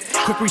shit.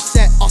 Quick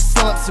reset, I'll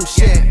slump some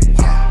shit.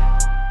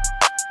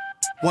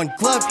 One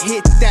glove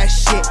hit that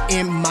shit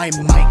in my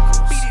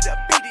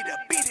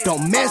Michaels.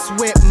 Don't mess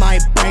with my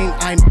brain,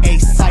 I'm a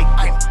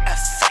psycho.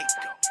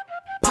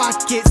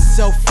 Pockets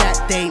so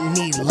fat they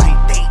need light.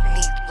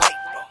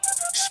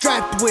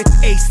 Strapped with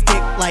a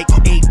stick like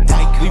a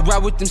dyke. We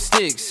ride with them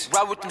sticks.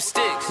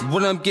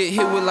 When I'm get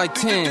hit with like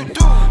 10.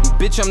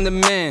 Bitch, I'm the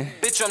man.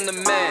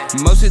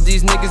 Most of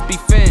these niggas be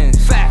fans.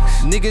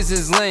 Facts. Niggas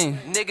is lame.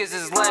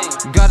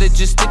 Gotta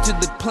just stick to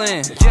the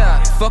plan.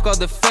 Yeah. Fuck all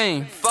the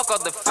fame.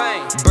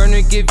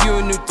 Burner give you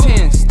a new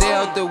 10. Stay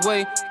out the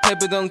way.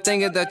 Paper don't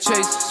think of that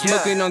chase.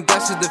 Smoking on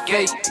gas to the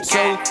fake.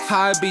 So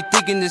high, I be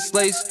thinking this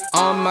lace.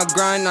 On my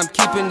grind, I'm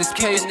keeping this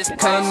pace.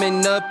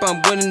 Coming up,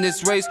 I'm winning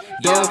this race.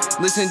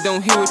 Don't listen,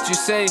 don't hear what you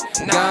say.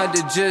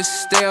 Gotta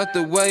just stay out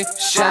the way.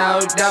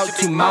 Shout out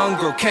to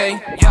Mongrel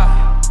K.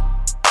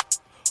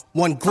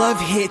 One glove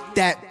hit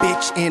that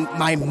bitch in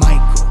my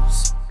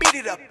Michaels.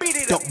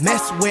 Don't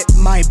mess with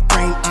my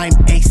brain, I'm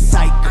a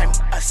psycho.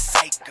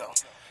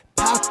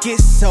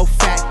 Pockets so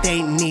fat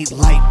they need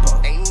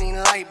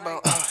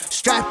lipo.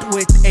 Strapped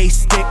with a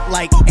stick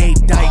like a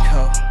dyke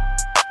hoe.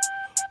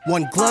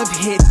 One glove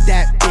hit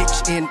that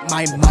bitch in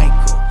my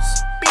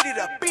Michaels.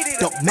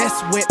 Don't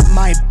mess with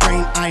my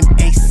brain, I'm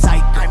a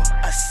psycho.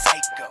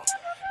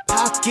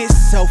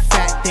 Pockets so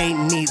fat they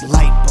need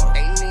lipo.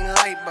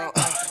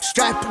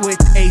 Strapped with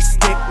a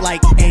stick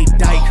like a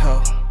dyke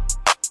hoe.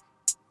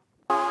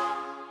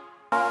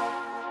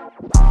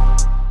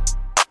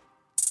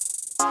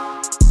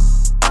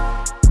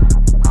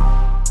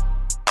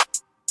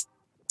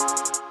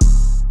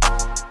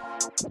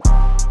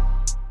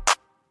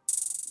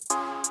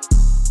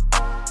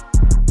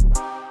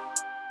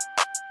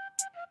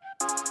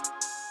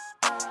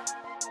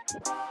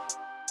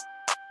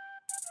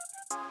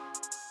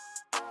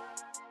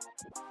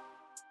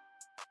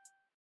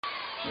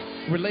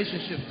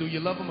 Relationships, do you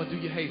love them or do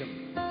you hate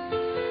them?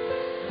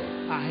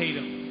 I hate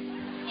them.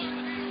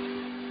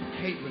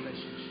 Hate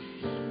relationships.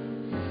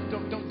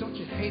 Don't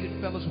you hate it,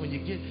 fellas, when you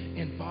get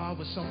involved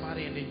with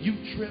somebody and then you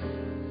trip,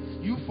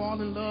 you fall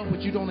in love,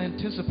 what you don't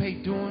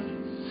anticipate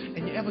doing,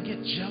 and you ever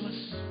get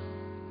jealous?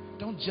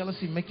 Don't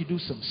jealousy make you do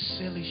some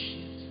silly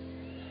shit?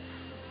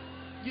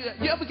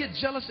 You ever get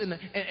jealous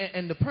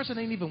and the person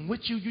ain't even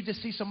with you, you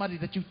just see somebody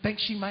that you think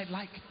she might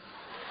like?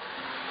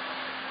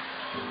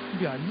 You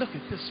be like, look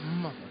at this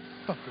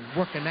motherfucker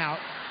working out,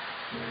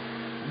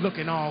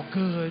 looking all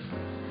good.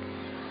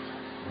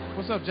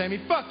 What's up, Jamie?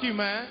 Fuck you,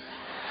 man.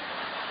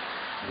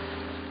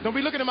 Don't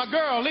be looking at my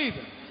girl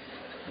either.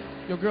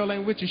 Your girl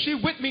ain't with you. She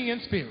with me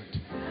in spirit.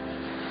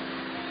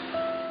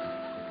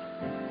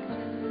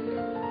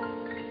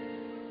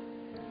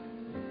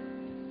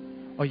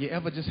 Or you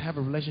ever just have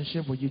a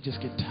relationship where you just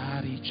get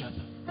tired of each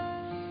other?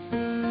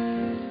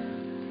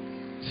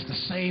 It's the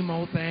same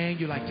old thing.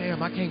 You're like,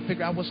 damn, I can't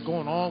figure out what's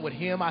going on with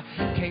him. I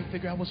can't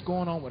figure out what's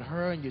going on with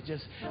her. And you're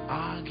just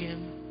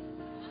arguing.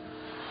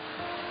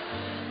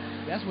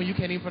 That's when you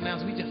can't even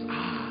pronounce it. We just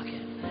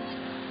arguing.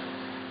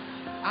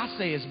 I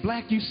say it's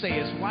black. You say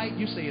it's white.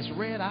 You say it's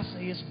red. I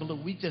say it's blue.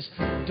 We just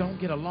don't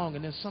get along.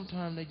 And then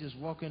sometimes they just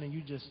walk in and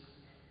you just...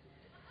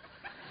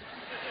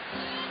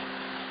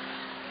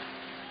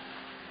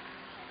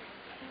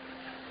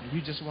 and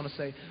you just want to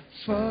say,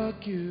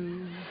 fuck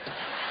you.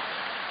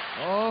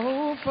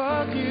 Oh,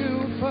 fuck you,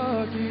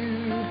 fuck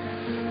you,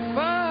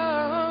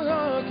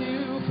 fuck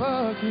you,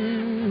 fuck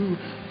you,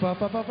 fuck,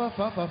 fuck, fuck, fuck,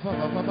 fuck, fuck, fuck,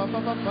 fuck, fuck,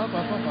 fuck, fuck,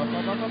 fuck,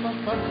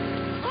 fuck,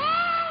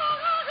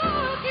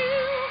 you.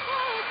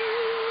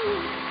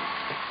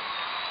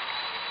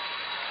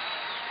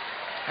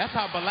 That's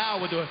how Bilal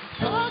would do it.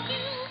 Fuck you,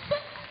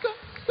 sister,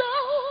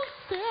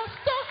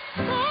 sister,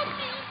 fuck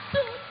you,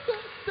 sister,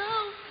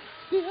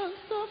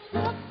 sister,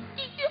 fuck you.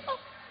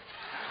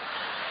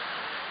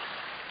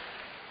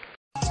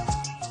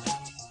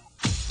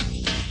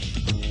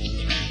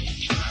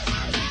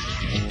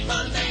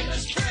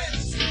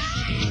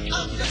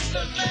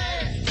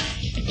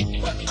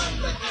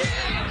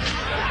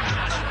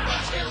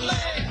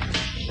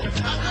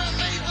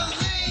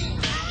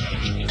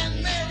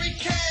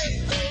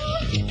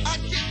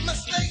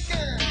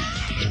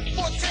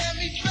 For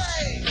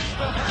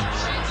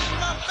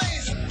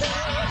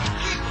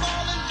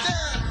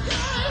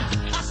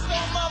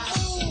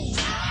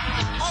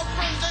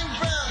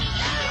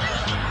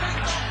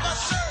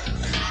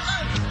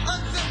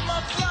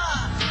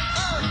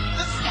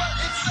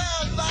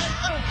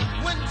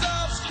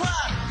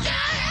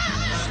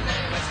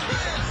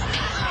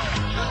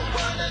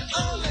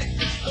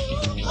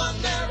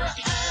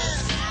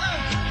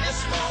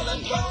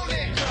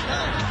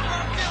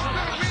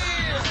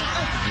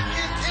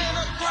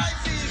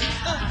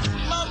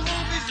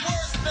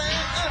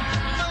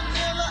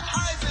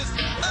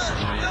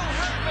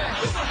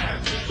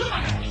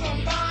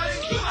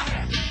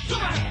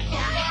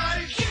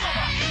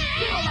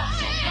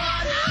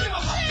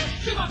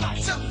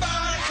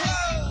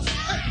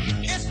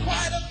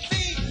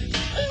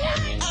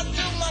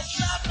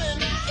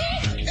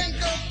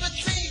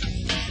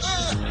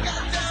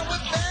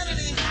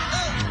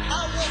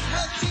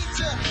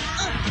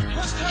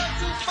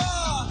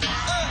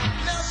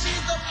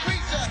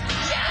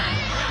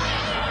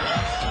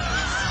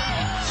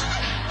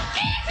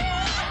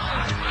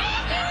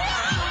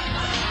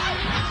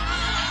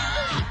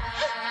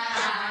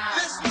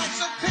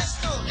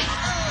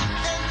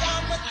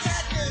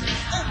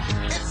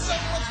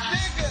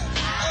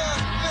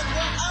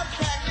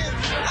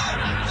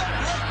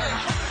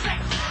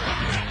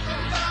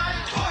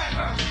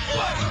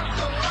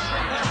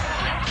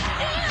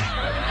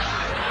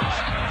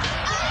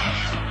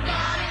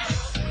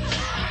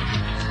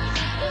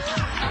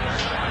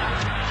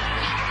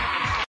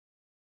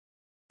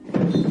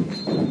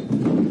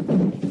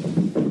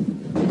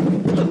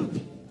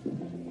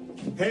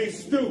Hey,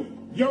 Stu,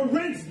 your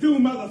rent's due,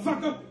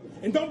 motherfucker.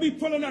 And don't be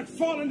pulling that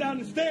falling down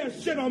the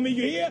stairs shit on me,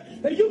 you hear?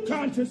 Are you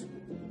conscious?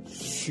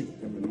 Shoot,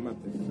 I'm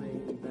about the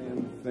same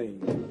damn thing.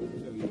 Tell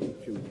you the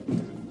truth.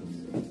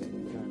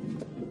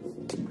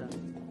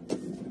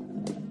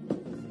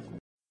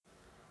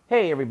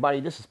 Hey everybody,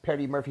 this is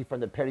Petty Murphy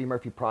from the Petty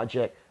Murphy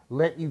Project.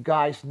 Let you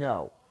guys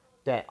know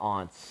that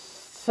on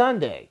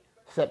Sunday,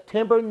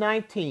 September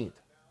 19th,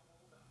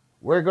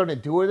 we're going to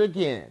do it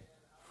again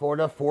for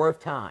the 4th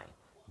time.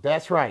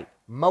 That's right,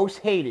 Most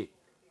Hated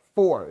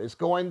 4 is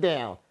going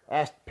down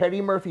as Petty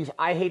Murphy's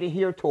I Hate It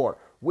Here tour.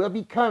 We'll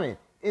be coming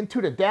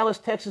into the Dallas,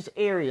 Texas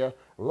area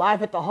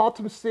live at the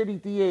Haltom City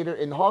Theater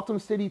in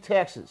Haltom City,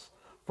 Texas.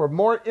 For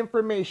more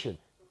information,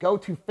 go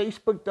to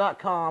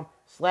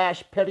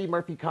facebook.com/Petty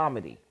Murphy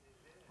Comedy.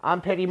 I'm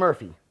Petty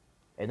Murphy,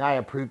 and I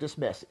approve this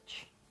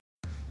message.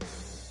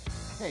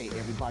 Hey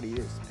everybody, it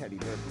is Petty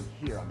Murphy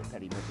here on the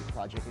Petty Murphy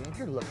Project. And if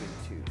you're looking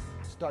to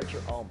start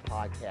your own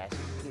podcast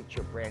and get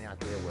your brand out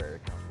there where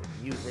it comes with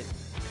music,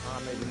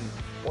 comedy,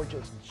 or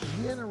just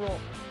general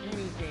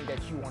anything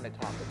that you want to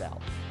talk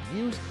about,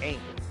 use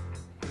Anchor.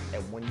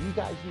 And when you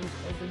guys use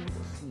Anchor, you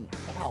will see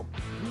how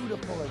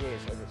beautiful it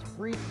is, and it's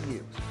free to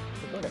use.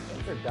 So go to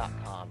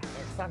anchor.com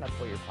and sign up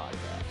for your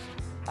podcast.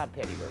 I'm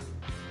Petty Murphy,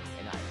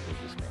 and I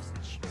approve this message.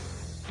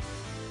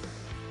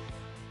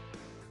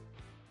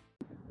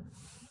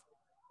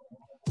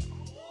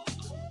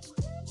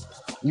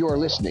 You are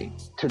listening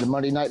to the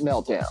Monday Night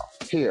Meltdown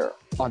here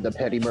on the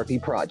Petty Murphy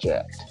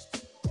Project.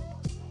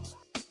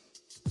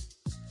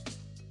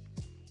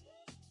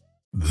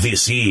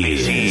 This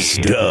is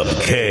Dub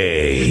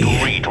K.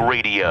 Street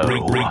Radio.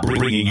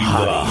 Bringing you the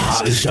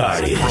hottest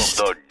artists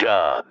from the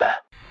dub.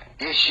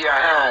 It's your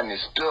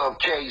highness, Dub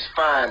K's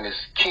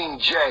finest, King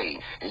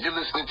J. And you're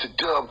listening to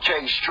Dub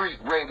K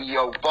Street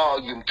Radio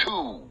Volume 2. I'm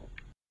going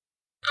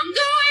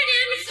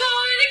in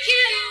for the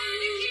kill.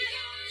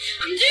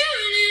 I'm doing it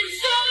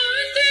for a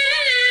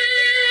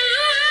thrill.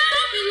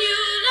 Hoping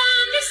you'll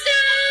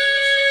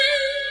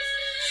understand.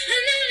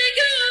 And then I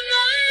go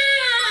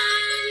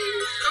mine.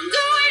 I'm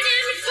going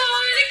in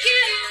for the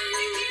kill.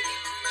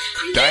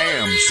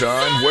 Damn,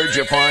 son, where'd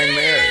you find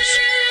this?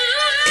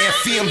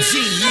 FMG,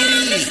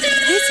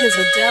 This is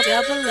a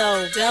double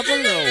O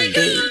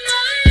beat.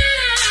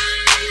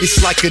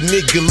 It's like a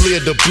nigga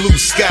lit the blue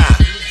sky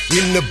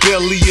in the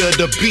belly of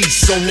the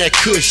beast on that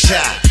kush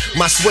high.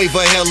 My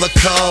swaver hella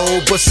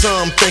cold, but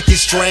some think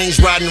it's strange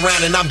riding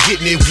around and I'm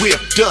getting it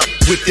whipped up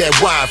with that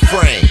wide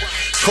frame.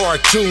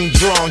 Cartoon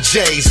drawn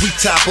J's, we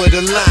top of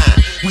the line.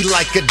 We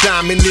like a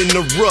diamond in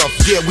the rough,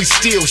 yeah, we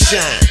still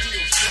shine.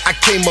 I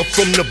came up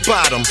from the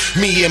bottom,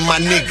 me and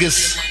my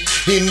niggas.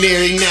 And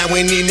every now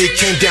and then it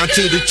came down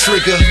to the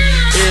trigger.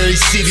 Every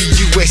city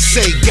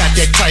USA got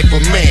that type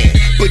of man.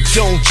 But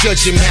don't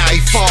judge him how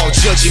he fall,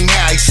 judge him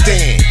how he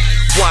stand.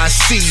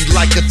 YC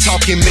like a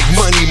talking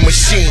McMoney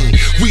machine.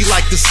 We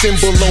like the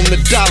symbol on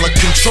the dollar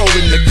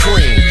controlling the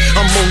cream.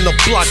 I'm on the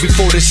block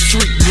before the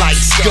street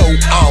lights go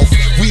off.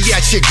 We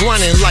at you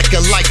grinding like a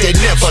light that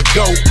never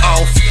go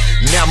off.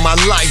 Now my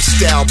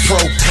lifestyle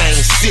propane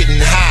sitting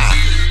high.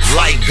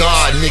 Like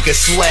God, nigga,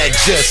 swag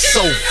just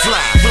so fly.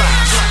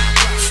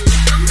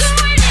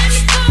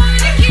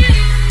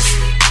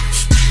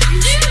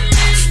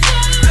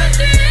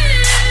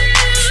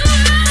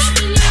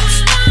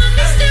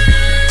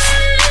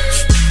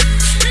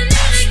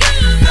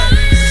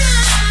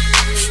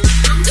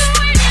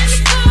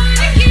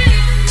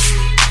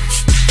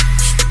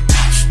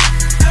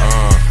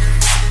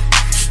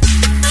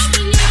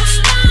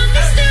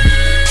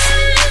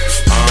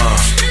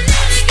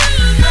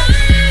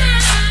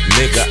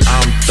 Nigga,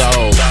 I'm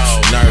throw,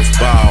 nerf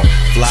ball,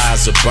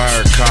 flies a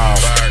bird call.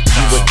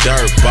 You a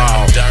dirt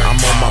ball,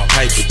 I'm on my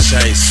paper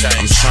chase.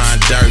 I'm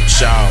trying dirt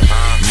y'all.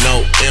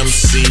 No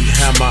MC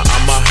hammer,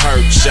 I'ma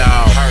hurt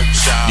y'all.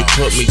 You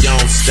put me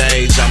on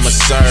stage, I'ma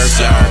serve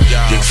y'all.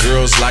 Your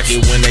girls like it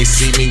when they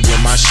see me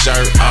with my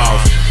shirt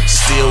off.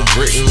 Still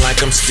gritting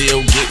like I'm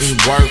still getting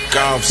work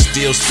off.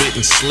 Still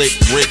spitting slick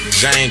Rick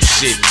James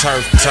shit,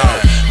 turf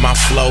talk. My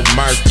flow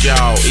murk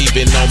y'all,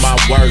 even on my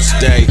worst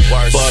day.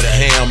 Fuck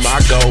him,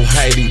 I go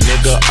Haiti,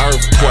 nigga,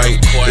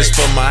 earthquake. This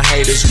for my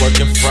haters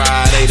working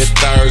Friday to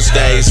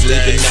Thursdays.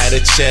 Leaving at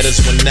the Cheddars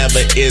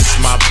whenever it's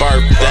my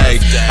birthday.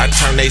 I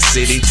turn they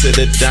city to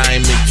the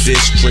Diamond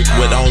District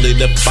with only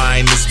the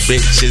finest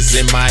bitches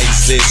in my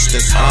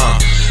existence.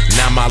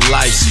 Now my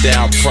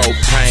lifestyle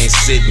propane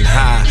sitting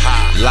high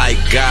like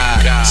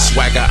God.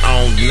 Swagger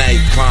on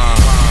napalm.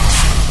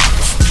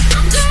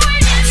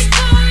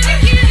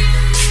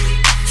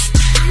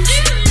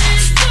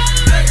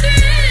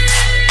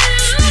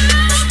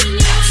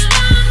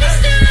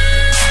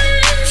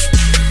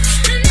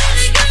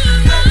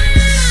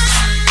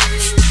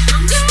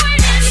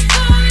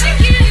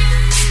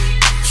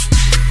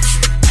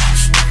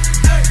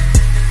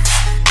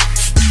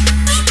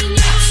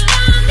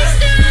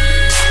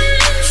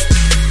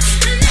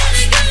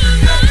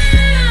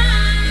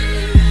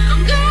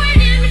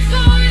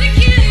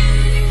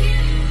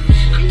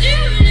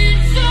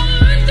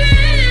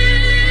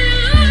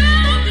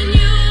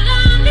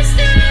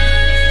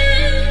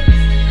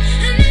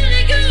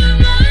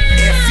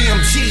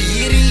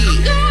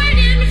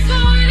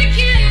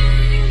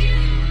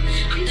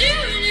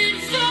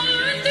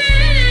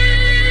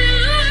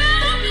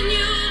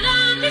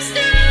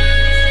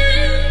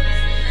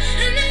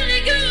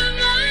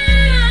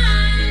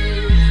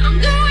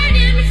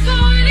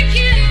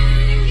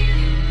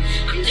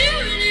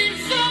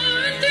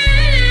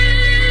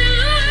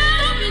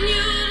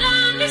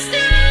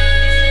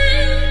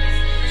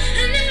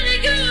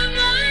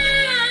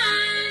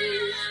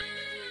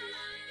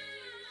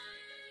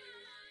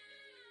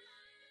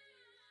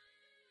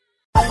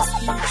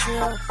 Leg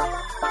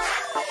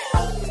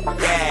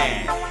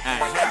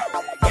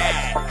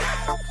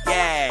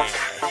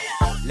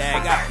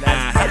up,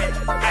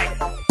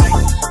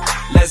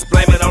 let's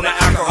blame it on the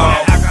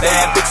alcohol.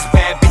 Bad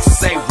bitches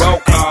say roll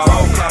call.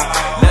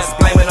 Let's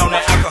blame it on the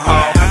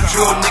alcohol.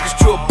 True niggas,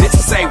 true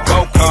bitches say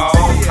roll call.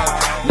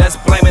 Let's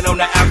blame it on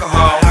the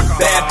alcohol.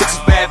 Bad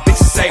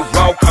bitches say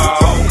roll call.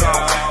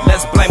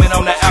 Let's blame it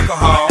on the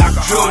alcohol.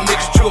 True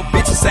niggas, true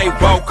bitches say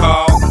roll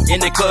call.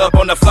 In the club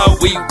on the floor,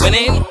 we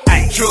winning.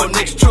 True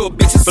niggas, true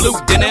bitches, blue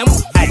denim.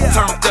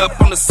 Turned up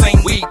on the scene,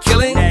 we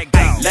killing.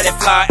 Let it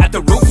fly at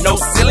the roof, no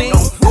ceiling.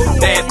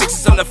 Bad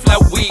bitches on the floor,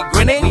 we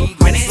grinning.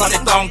 Slide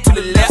it thong to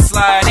the left,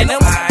 slide in them.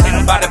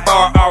 By the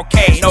bar,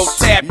 arcade, no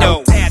tab,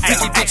 no.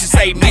 50 bitches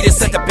say meet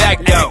us at the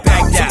back door.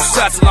 2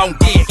 shots long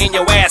dick in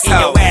your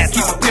asshole.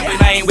 Keep a pimpin'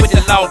 lane with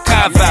the long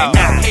convo.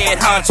 Head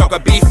honcho,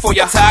 got beef for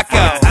your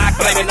taco.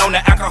 Blame it on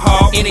the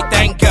alcohol,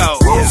 anything goes.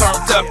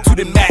 Turned up to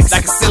the max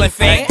like a ceiling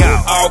fan.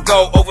 All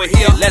go over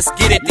here, let's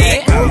get it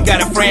then.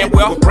 Got a friend,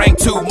 well, bring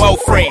 2 more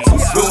friends.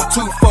 Room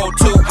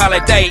 242,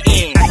 Holiday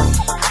Inn.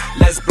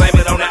 Let's blame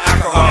it on the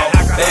alcohol.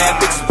 Bad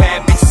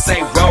bitches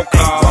say roll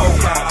call.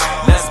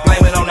 Let's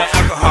blame it on the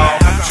alcohol.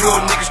 True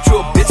niggas,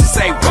 true bitches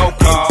say roll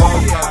call.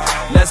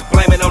 Let's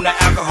blame it on the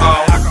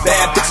alcohol.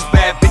 Bad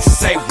bitches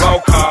say roll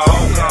call.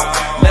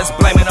 Let's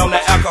blame it on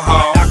the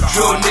alcohol.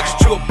 True niggas,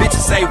 true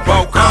bitches say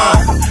roll call.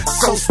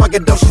 So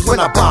swaggadocious when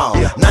I ball.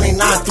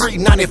 99.3,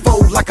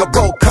 94 like a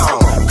roll call.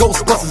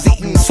 Ghostbusters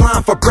eating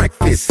slime for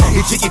breakfast.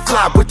 And Jiggy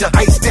fly with the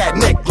ice that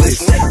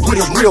necklace. With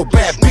a real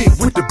bad beat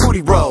with the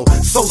booty roll.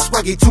 So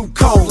swaggy, too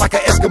cold like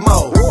an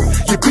Eskimo.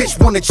 Your bitch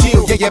wanna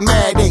chill, yeah, you're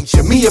mad, ain't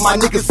you? Me and my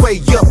niggas way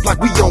up like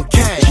we on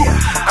cash.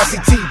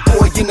 ICT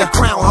boy in the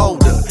crown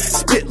holder.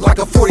 Spit like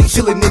a 40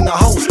 chillin' in the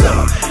holster.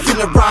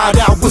 Finna ride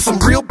out with some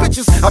real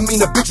bitches. I mean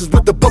the bitches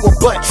with the bubble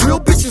butt. Drill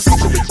bitches.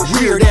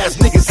 Weird ass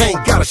niggas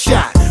ain't got a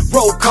shot.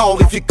 Roll call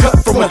if you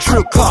cut from a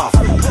drill cloth.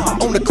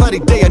 On a cloudy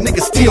day, a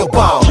nigga still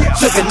ball.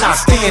 Chicken not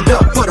stand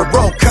up for the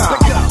roll call.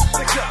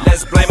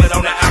 Let's blame it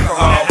on the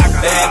alcohol.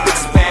 Bad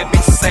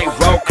bitches say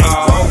roll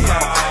call.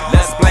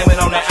 Let's blame it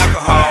on the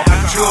alcohol.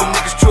 True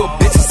niggas, true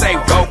bitches say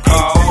roll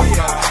call.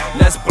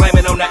 Let's blame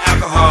it on the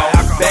alcohol.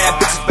 Bad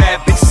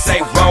bitches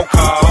say roll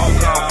call.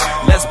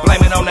 Let's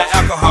blame it on the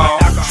alcohol.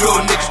 True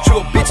niggas,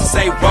 true bitches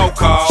say roll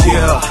call.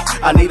 Yeah,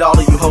 I need all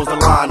of you hoes to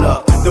line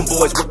up. Them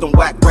boys with them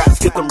whack raps,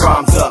 get them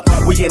rhymes up.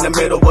 We in the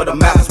middle of the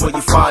map is where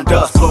you find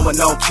us.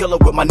 Blowing on killer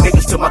with my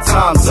niggas till my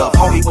time's up.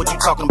 Homie, what you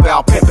talking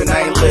about? Pimpin',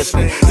 I ain't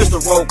listening. This the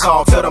roll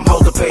call, tell them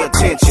hoes to pay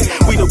attention.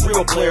 We the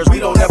real players,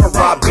 we don't ever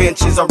rob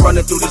benches. I'm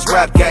running through this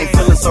rap game,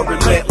 feeling so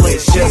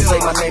relentless. Just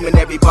say my name and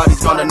everybody's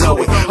gonna know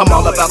it. I'm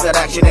all about that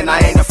action and I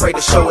ain't afraid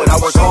to show it. I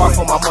work hard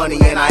for my money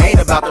and I ain't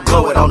about to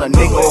blow it on a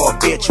nigga or a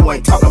bitch who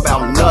ain't talking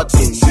about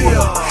nothing.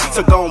 Yeah,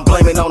 so gon'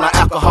 blame it on the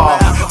alcohol.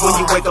 When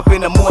you wake up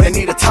in the morning,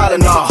 need a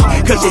Tylenol.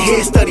 Cause your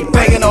head steady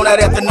banging on that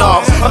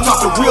ethanol. I'm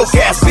talking real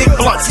gas, big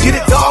blunts, get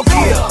it, dog,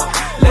 yeah.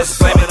 Let's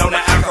blame it on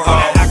the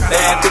alcohol.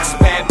 Bad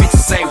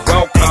bitches say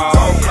roll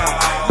call.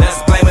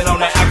 Let's blame it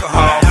on the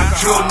alcohol.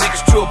 True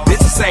niggas, true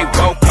bitches say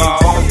roll call.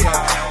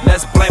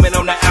 Let's blame it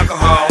on the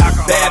alcohol.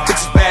 Bad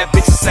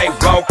bitches say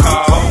roll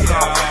call.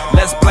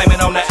 Let's blame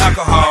it on the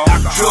alcohol.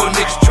 True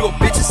niggas, true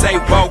bitches say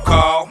roll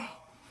call.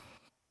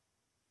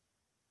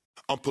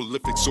 I'm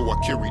prolific, so I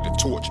carry the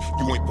torch.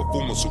 You ain't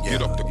performing, so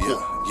get up the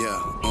court.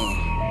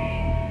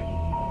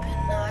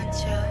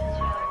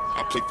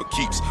 I play for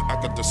keeps. I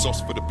got the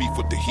sauce for the beef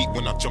with the heat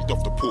when I jumped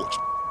off the porch.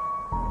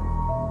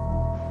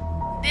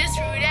 This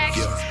rude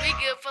actions, we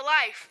good for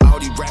life. All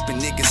these rapping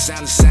niggas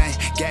sound the same.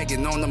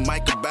 Gagging on the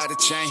mic about a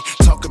chain.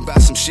 Talking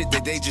about some shit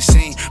that they just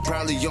seen.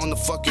 Probably on the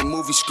fucking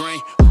movie screen.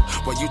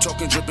 While you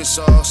talking dripping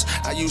sauce,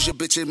 I use your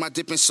bitch in my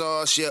dipping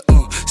sauce. Yeah,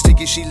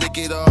 sticky, she lick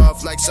it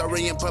off. Like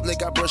sorry in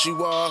public, I brush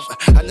you off.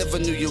 I never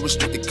knew you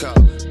restricted cop.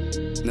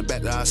 In the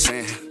back that I was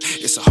saying,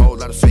 it's a whole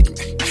lot of faking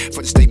me.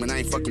 For the statement, I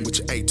ain't fucking with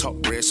you. Ayy, talk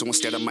red, so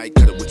instead I might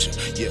cut it with you.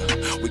 Yeah,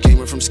 we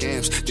came from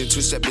scams, then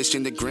twist that bitch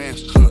into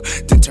grams,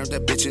 then turn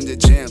that bitch into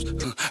jams.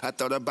 I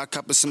thought about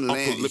copping some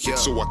land. I'm prolific,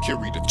 so I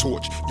carry the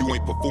torch. You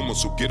ain't performing,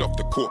 so get off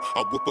the court.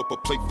 I whip up a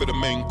plate for the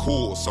main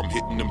course. I'm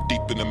hitting them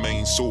deep in the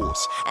main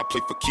source. I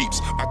play for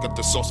keeps. I got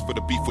the sauce for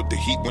the beef with the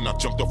heat when I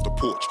jumped off the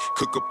porch.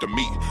 Cook up the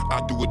meat.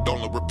 I do it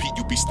all and repeat.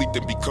 You be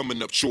sleeping, be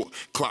coming up short.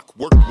 Clock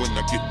work when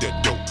I get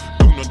that dope.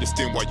 Don't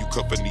understand why you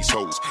cuffing these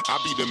hoes. I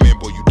be the man,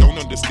 boy, you don't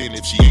understand.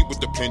 If she ain't with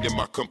the plan, then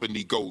my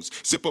company goes.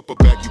 Zip up a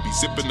bag, you be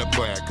zipping a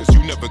bag, cause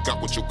you never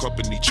got what your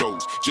company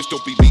chose. Just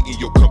don't be meeting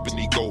your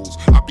company goals.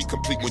 I be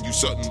complete when you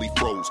suddenly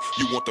froze.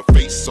 You want the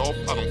face off,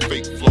 I don't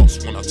fake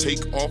floss. When I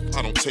take off,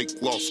 I don't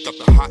take loss. Got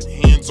the hot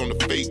hands on the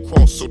fake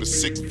cross, so the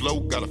sick flow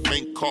got a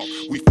faint cough.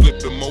 We flip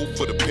them over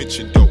for the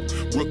pension dough.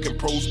 Rook and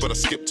pros, but I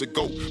skip to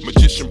go.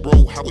 Magician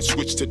bro, how it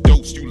switch to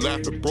dose. You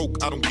laughing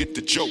broke, I don't get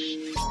the joke.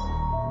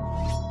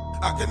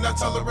 I cannot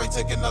tolerate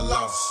taking a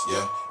loss,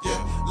 yeah.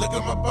 Look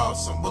at my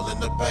boss, I'm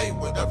willing to pay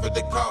whatever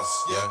the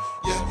cost, yeah.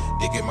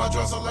 Digging my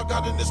drawers, all I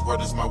got in this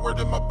world is my word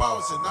and my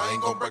balls. And I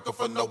ain't gon' break up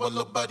for no one,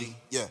 little buddy,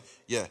 yeah.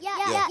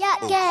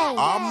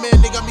 Oh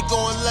man, they got me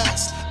going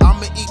last.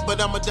 I'ma eat, but but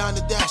I'm a dine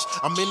to dash.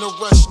 I'm in a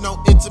rush, no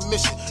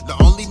intermission. The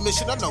only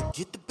mission I know,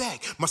 get the bag.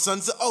 My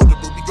sons are older,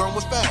 but we growing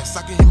fast.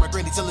 I can hear my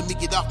granny telling me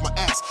get off my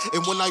ass.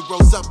 And when I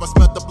rose up, I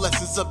smelled the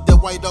blessings of the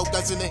white oak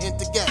guys and a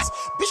hint of gas.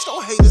 Bitch,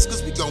 don't hate us,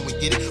 cause we gon'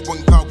 get it.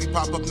 One call, we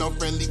pop up, no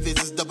friendly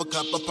visits. Double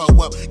cup, I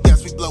pull up.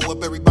 Gas, we blow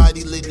up,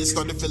 everybody lit. It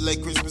started to feel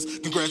like Christmas.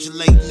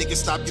 Congratulate,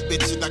 niggas, stop your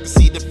bitchin'. I can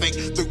see the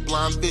fake through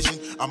blind vision.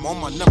 I'm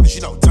on my numbers,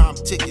 you know, time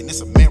ticking.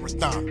 It's a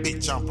marathon,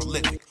 bitch, I'm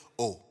prolific.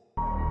 Oh.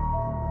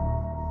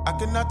 I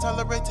cannot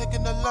tolerate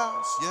taking a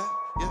loss, yeah.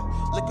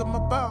 Look at my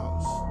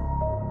balls.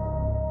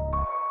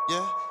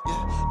 Yeah.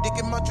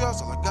 Dick in my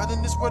drawers, all I got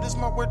in this world is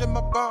my word and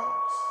my balls.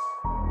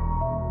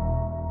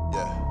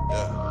 Yeah.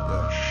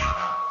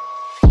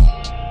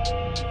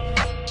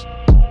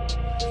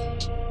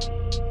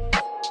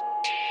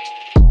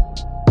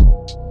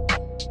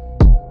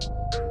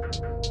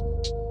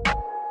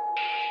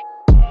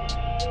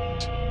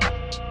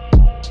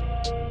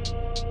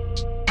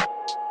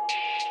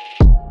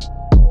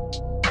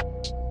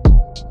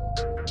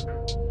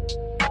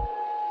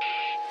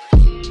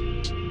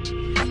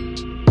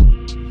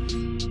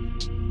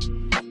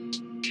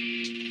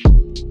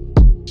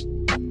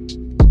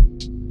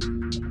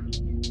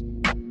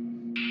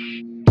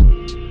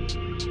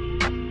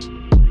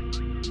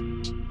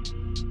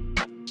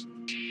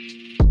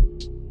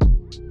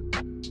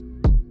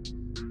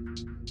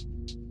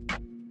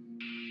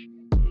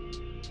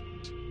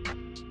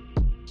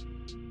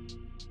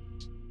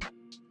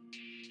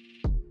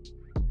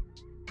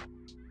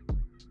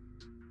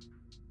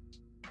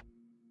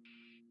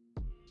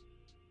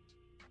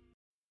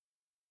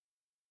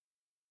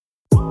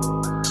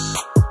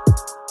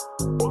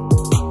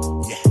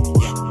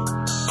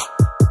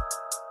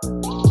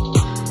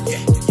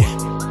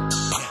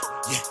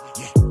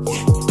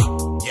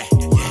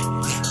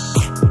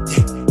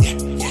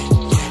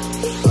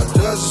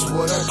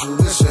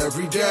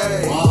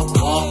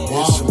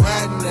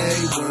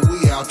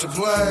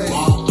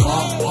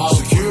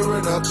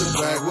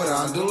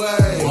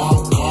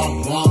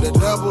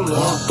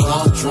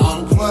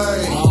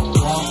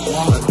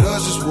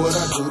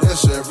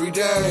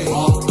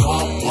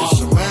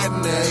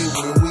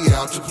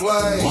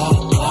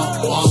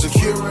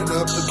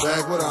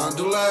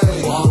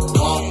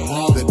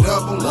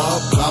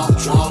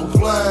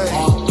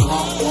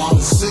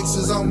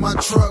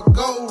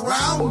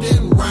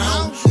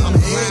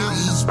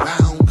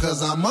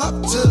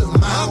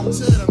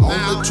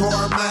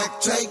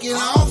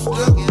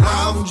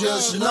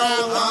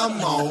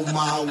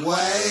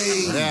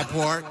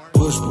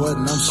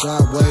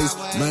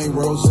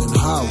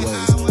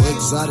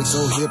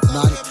 So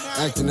hypnotic,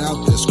 acting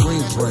out that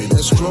screenplay.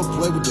 That stroke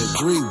play with that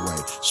three-way.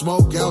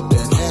 Smoke out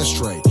that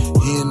ashtray.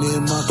 Hen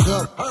in my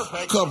cup,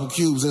 couple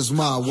cubes, that's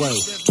my way.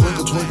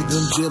 Twinkle, twinkle,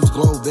 them gems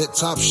glow. That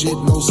top shit,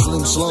 no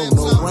slim slow.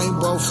 No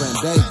rainbow,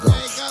 fandango.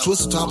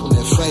 Twist the top on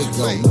that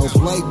Fago. No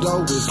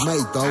Play-Doh, it's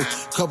made though.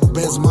 Couple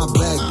bands in my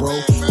bag, bro.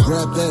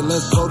 Grab that,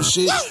 let's go to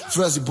shit.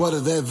 Fuzzy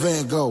butter, that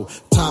Van Gogh.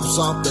 Tops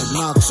off, that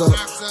knocks up.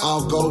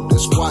 All gold,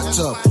 that squat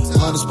tuck.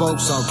 100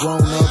 spokes, all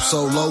grown up.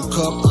 So low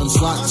cup,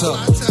 unslot tuck.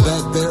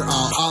 Back there,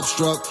 all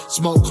obstruct.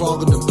 Smoke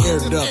clogging them air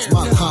ducts.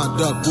 My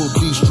conduct will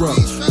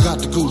destruct. Got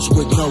the goose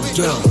with no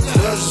duck.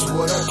 This is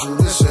what I do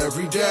this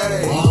every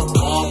day.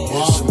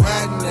 It's a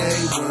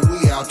matinee when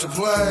we out to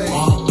play.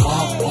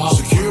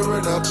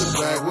 Securing up the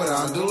bag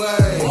without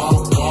delay.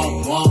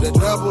 That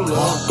double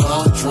up,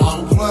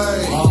 triple play.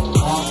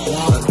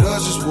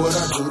 This is what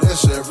I do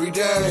this every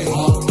day.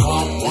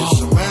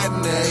 It's a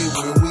matinee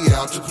when we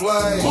out to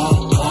play.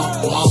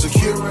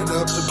 Securing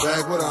up the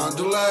bag without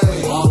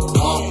delay.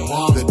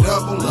 The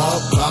double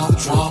up, the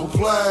triple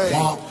play.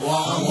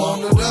 I'm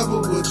on the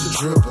double with the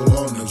triple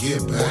on the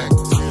get back.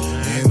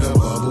 In the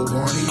bubble,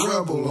 Barney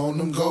Rubble on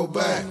them go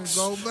backs.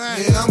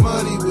 Yeah, I'm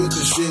money with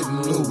the shit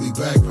in Louis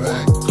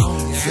backpack.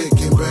 Thick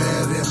and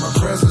bad in my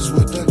presence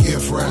with the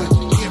gift wrap.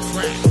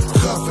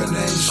 Cuffin'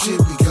 ain't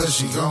shit because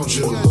she gon'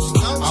 choose.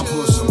 I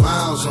put some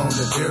miles on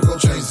the pair, go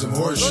change some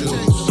horseshoes.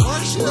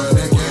 Run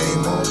that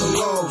game on the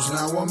lows,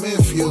 now I'm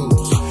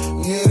infused.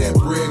 Yeah, that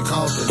bread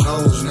caught the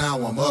nose,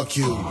 now I'm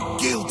accused.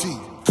 Guilty.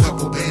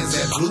 Couple bands,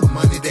 that blue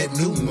money, that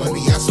new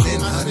money. I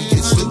spend 100,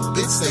 get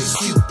stupid, say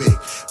stupid.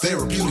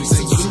 Therapeutic,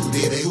 say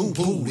suited, they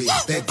ooh-pooed it.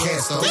 That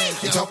gas though,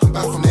 they talking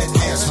about from that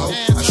asshole.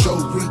 I show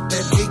reap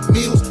that big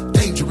meals,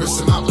 dangerous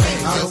in my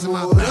bag. I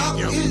pulled up,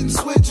 hitting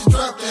switches,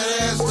 drop that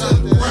ass to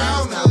the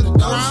ground. Now the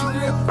dope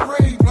real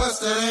pretty, plus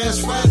that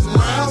ass fat and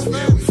round.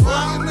 Man, we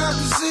fucking up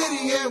the city,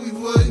 yeah, we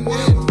putting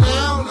it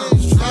down. I'm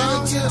just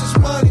trying to get this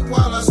money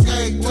while I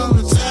skate through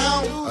the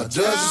town.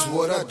 This is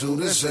what I do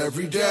this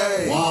every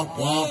day.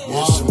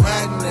 It's a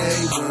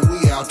matinee when we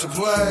out to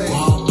play.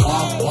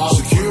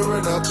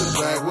 Securing up the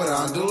bag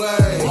without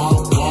delay.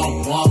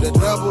 The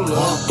double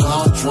up,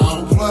 the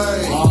triple play.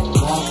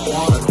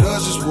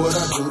 This is what I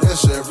do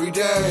this every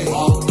day.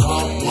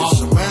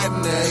 It's a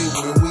matinee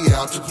when we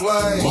out to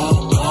play.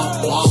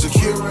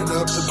 Securing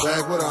up the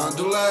bag without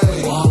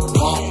delay.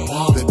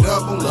 The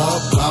double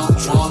up, the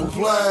triple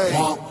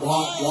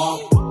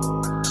play.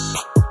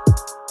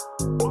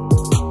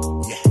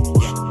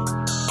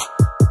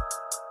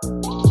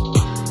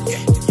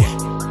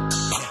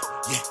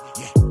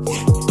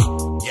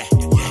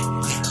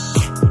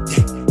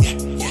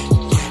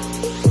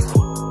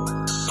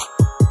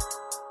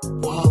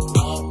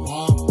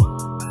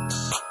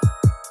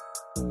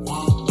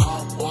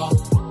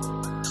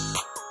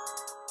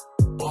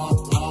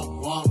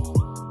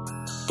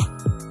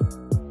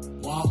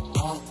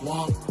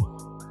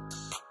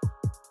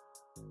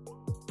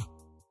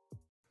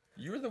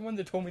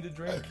 that told me to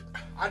drink?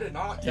 I did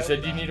not. You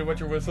said you needed wet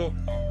your whistle?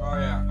 Oh,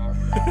 yeah.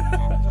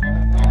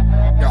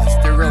 Y'all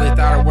still really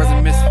thought it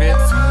wasn't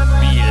Misfits?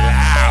 Be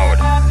loud.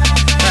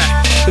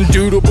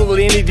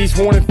 Indubitable entities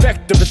won't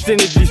infect the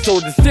vicinity, so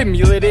to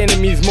stimulate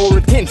enemies, more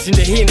attention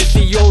to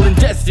Hennessy, or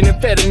ingesting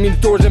amphetamine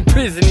stores in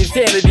prison,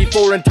 insanity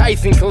for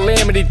enticing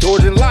calamity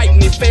towards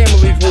enlightening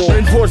families' war,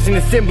 enforcing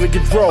assembly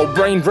control,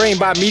 brain drained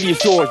by media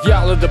source,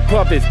 y'all are the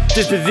puppets,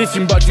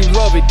 disposition but you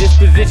love it,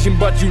 disposition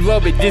but you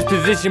love it,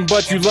 disposition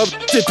but you love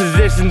it,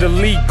 disposition the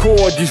lead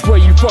chord, just where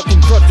you fucking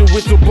trust the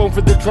whistle blown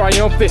for the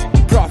triumphant,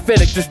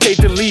 prophetic to state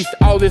the least,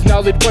 all this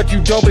knowledge but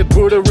you dump it,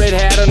 put a red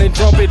hat on a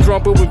trumpet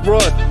with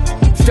rust.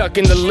 Stuck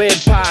in the lead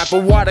pipe, a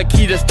water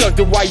key that's stuck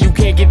to why you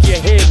can't get your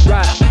head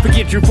right.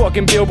 Forget your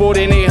fucking billboard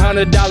and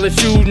 $800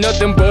 shoes,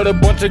 nothing but a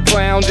bunch of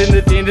clowns in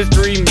this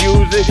industry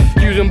music.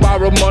 Using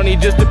borrowed money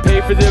just to pay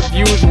for their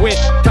views. Went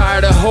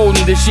tired of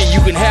holding this shit, you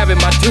can have it,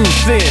 my 2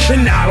 cents.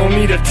 And I don't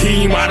need a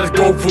team, I just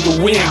go for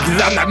the win,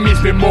 cause I'm not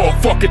missing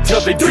motherfucker till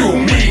they do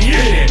me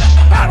in.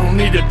 I don't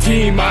need a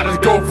team, I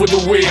just go for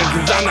the win,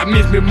 cause I'm not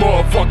missing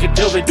motherfucker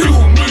till they do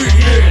me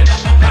in.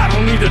 I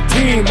don't need a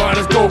team, I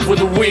just go for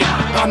the win.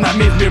 I'm not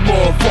missing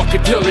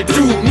motherfucker till they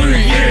do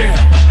me in.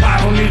 I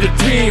don't need a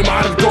team,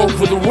 I just go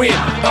for the win.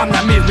 I'm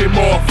not missing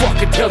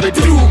motherfucker till they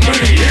do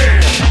me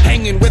in.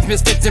 Hanging with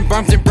misfits and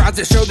bums and broads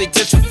that show they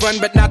just for fun,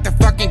 but not the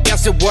fucking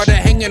guess of water.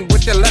 Hanging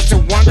with the lesser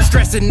one,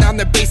 stressing on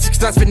the basics,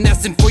 thus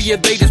finessing for your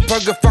latest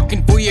bugger,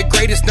 fucking for your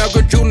greatest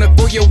snuggle, jeweling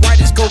for your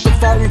whitest coke, and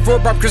falling for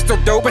Bob Crystal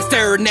dope. I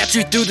staring at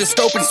you through the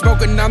scope and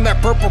smoking on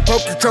that purple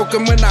poke to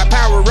choking when I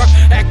power up,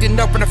 acting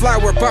up in a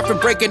flower puff and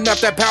breaking up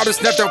that powder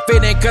snuff. Don't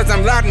fit in cause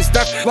I'm loud and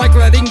stuff like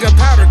letting a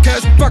powder,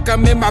 cause fuck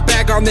I'm in my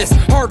bag on this.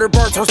 Harder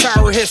bars,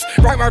 horsepower hiss.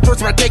 Write my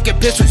verse when I take a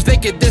piss, which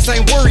thinking this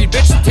ain't worried,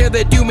 bitch. Till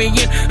they do me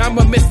in, I'm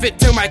a misfit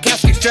till my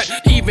casket shut.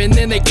 Even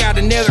then they got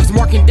a nail, there's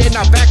marking dead,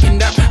 not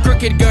backing up.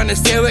 Crooked gonna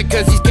steal it,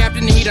 cause he's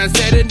captain, he done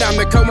said it. I'm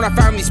the cone when I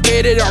finally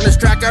spit it. On this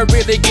track, I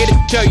really get it.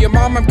 Tell your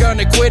mom I'm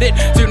gonna quit it.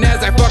 Soon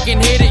as I fucking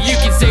hit it, you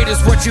can say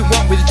this what you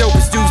want with the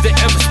dopest dudes that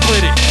ever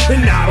split it.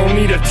 And I don't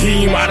need a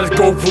team, I just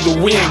go for the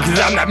win, cause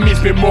I'm not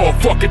missing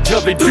motherfucker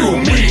till they do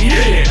me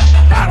in.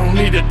 I don't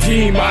need a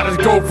team, I just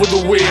go for the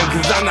win,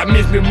 cause I'm not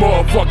missing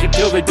motherfucker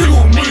till they do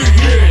me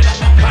in.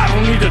 I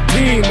don't need a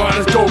team, I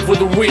just go for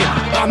the win.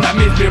 I'm not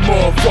missing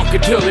motherfucker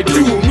till they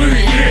do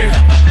me in.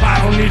 I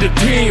don't need a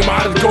team,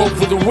 I just go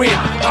for the win.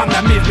 I'm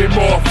not missing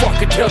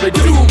motherfucker till they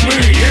do me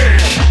in.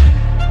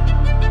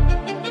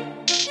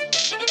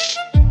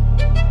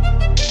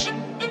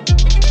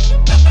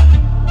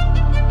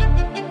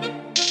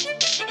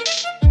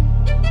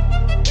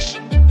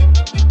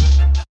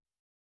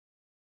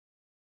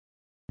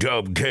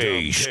 Dub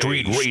K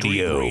Street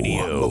Radio.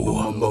 Yeah.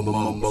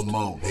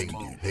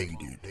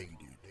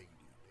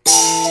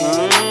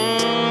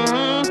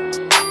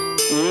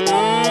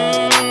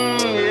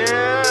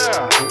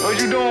 What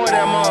you doing with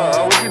that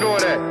mother? What you doing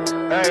with that?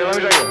 Hey, let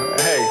me show you.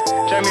 Hey,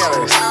 check me out.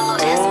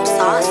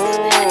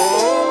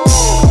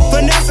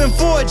 Finessing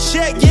for a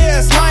check, yeah,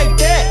 it's like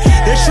that.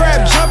 The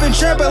trap jumping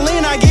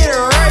trampoline, I get it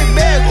right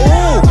back.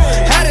 Ooh,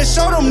 had to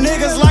show them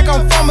niggas like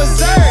I'm from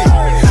Missouri.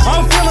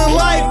 I'm feeling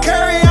like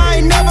Curry,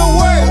 I ain't never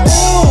worked.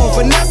 Ooh,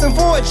 finessing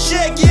for a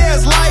check, yeah,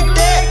 it's like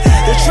that.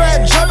 The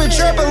trap jumping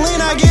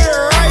trampoline, I get it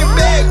right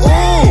back.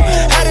 Ooh,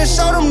 had to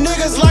show them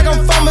niggas like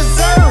I'm from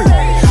Missouri.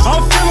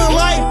 I'm feeling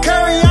like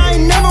Curry, I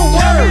ain't never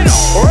worked.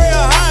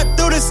 Real hot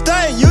through the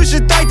state, you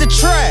should thank the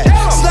trap.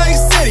 Snake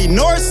City,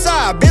 North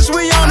Side, bitch,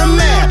 we on the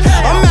map.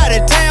 I'm out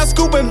of town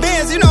scooping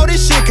bands, you know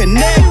this shit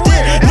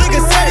connected. Nigga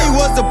said he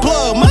was the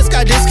plug, must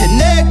got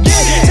disconnected.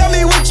 Tell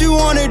me what you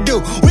wanna do,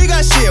 we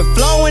got shit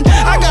flowing.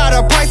 I got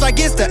a price like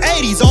it's the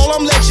 80s, all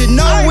I'm let you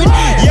know it.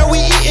 Yeah,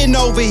 we eating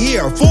over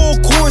here, full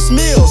course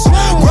meals.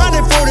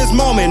 Grinding for this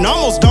moment,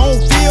 almost don't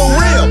feel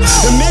real.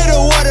 The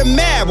middle of the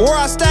map, where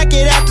I stack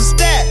it after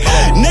stat.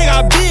 Nigga,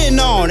 I been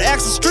on,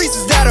 ask the streets,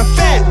 is that a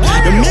fact?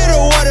 The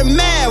middle of the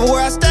map,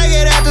 where I stack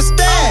it after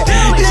stat.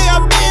 Nigga, I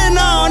been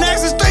on,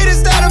 ask the streets,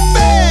 is that a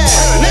fact?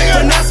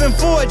 Nigga, finessing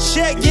for a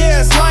check,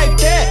 yeah, it's like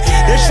that.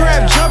 The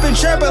trap jumping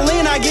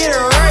trampoline, I get it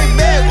right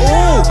back.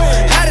 Ooh,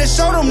 had to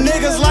show them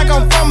niggas like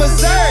I'm from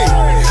Missouri.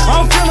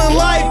 I'm feeling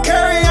like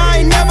Curry,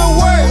 I ain't never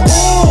worked.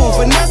 Ooh,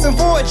 finessing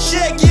for a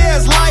check, yeah,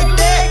 it's like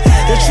that.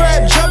 The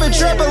trap jumping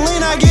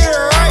trampoline, I get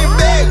it right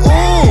back.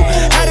 Ooh,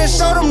 had to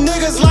show them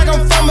niggas like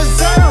I'm from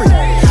Missouri.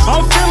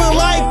 I'm feeling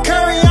like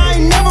Curry,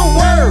 I ain't never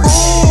worked.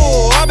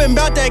 Ooh, I've been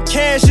about that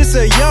cash, it's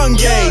a young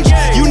age.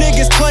 You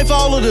niggas play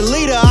follow the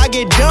leader, I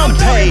get dumb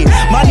paid.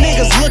 My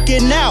niggas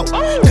looking out,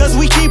 cause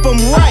we keep them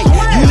right.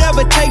 You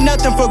never take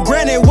nothing for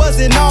granted,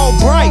 wasn't all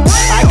bright.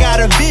 I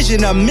got a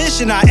vision, a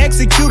mission, I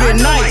execute it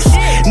nice.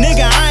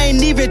 Nigga, I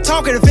ain't even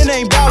talking if it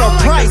ain't about a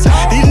price.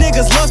 These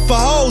niggas lust for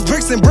hoes,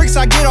 bricks and bricks,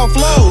 I get off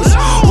lows.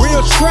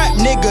 Real trap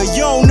nigga,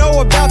 you don't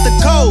know about the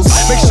codes.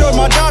 Make sure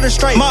my daughter's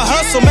straight, my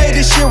hustle made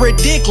this shit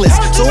ridiculous.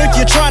 So if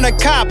you're trying to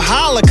cop,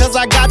 holla, cause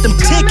I got them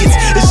tickets.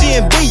 The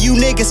G&B, you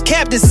niggas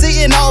captain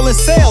sitting all in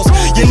sales.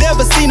 You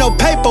never see no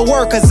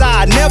paperwork, cause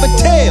I never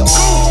tell.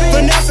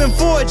 Finessing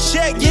for a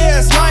check, yeah,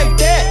 it's like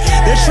that.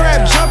 The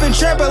trap jumping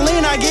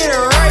trampoline, I get it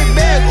right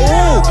back.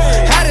 Ooh,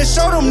 had to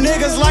show them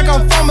niggas like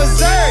I'm from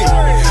Missouri.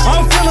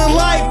 I'm feeling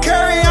like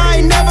Curry, I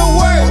ain't never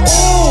worked.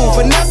 Ooh,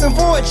 finessing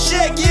for a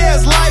check, yeah,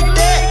 it's like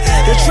that.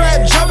 The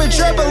trap jumping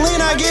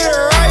trampoline, I get it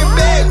right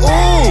back.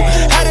 Ooh,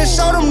 had to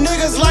show them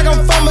niggas like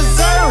I'm from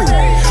Missouri.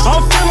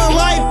 I'm feeling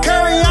like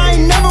Curry, I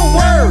ain't never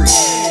worried.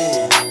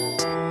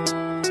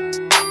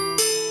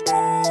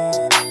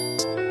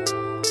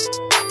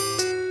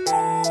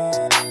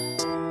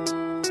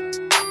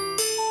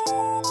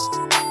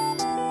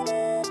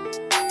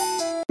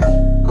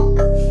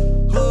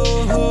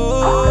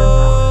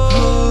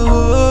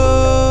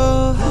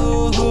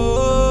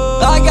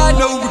 I got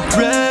no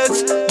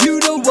regrets, you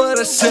know what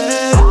I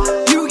said.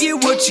 You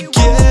get what you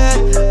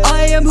get,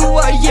 I am who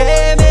I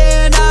am,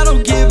 and I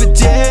don't give a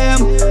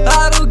damn.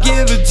 I don't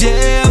give a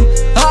damn,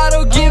 I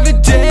don't give a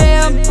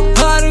damn,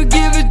 I don't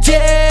give a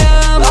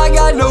damn. I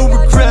got no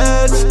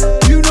regrets,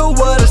 you know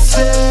what I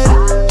said.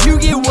 You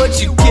get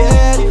what you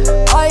get,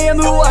 I am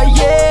who I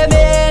am,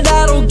 and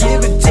I don't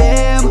give a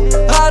damn.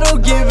 I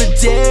don't give a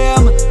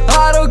damn,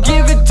 I don't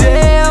give a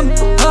damn,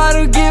 I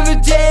don't give a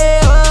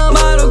damn,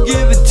 I don't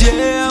give a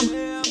damn.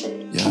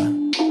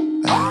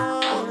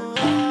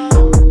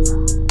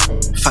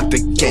 Fuck the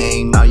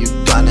game, now you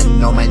gonna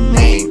know my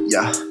name,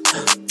 yeah.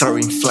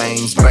 Throwing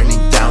flames, burning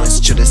down, it's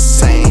still the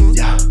same,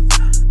 yeah.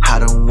 I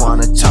don't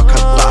wanna talk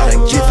about it,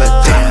 give a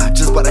damn.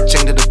 Just bought a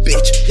chain to the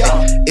bitch,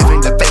 yeah.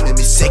 Even the fame made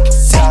me sick,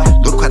 sick.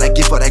 Look what I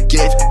give, what I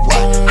give, what?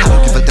 I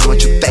don't give a damn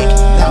what you think,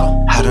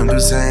 no. I don't do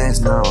sense,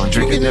 no. I'm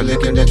drinking the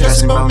liquor, then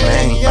dressing my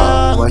man,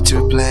 yeah. What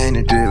you planning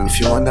to do? If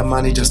you want the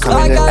money, just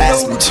come in and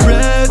ask me to.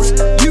 Regrets,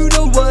 you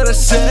know what I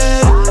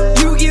said.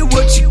 You get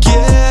what you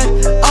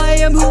get, I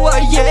am who I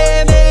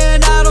am,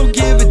 and I don't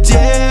give a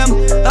damn.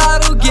 I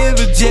don't give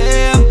a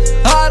damn,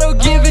 I don't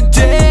give a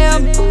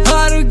damn,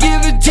 I don't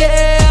give a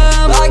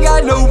damn. I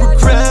got no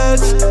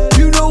regrets,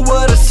 you know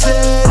what I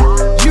said.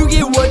 You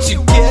get what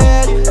you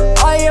get,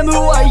 I am who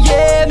I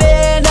am,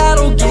 and I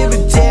don't give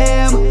a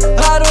damn.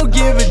 I don't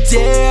give a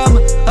damn,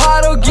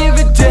 I don't give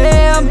a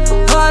damn,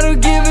 I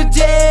don't give a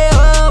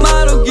damn,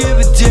 I don't give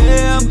a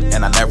damn.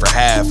 And I never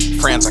have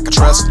friends I can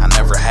trust, I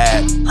never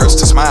had. Hurts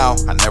to smile,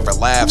 I never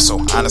laugh. So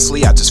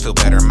honestly, I just feel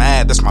better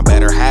mad. That's my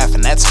better half,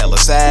 and that's hella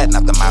sad.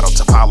 Not the model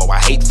to follow, I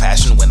hate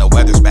fashion. When the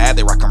weather's bad,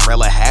 they rock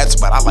umbrella hats.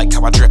 But I like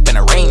how I drip in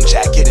a rain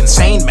jacket.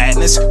 Insane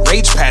madness,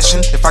 rage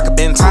passion. If I could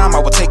bend time, I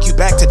would take you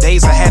back to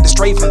days I had to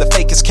stray from the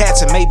fakest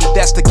cats. And maybe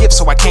that's the gift,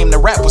 so I came to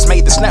rap. Was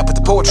made to snap with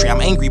the poetry.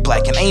 I'm angry,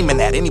 black, and aiming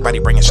at anybody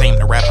bringing shame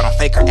to rap. I don't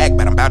fake or act,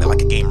 but I'm about it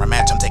like a game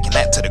rematch. I'm taking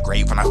that to the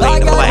grave when I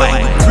fade to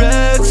black.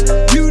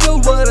 Regrets, you know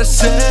what I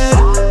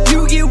said.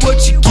 You get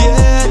what you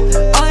get,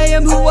 I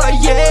am who I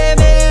am,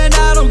 and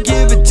I don't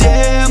give a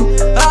damn.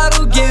 I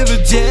don't give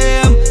a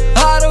damn,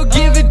 I don't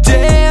give a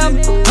damn,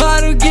 I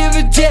don't give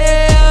a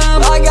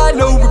damn. I got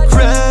no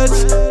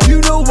regrets,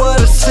 you know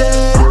what I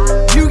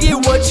said. You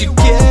get what you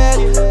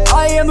get,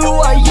 I am who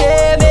I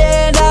am,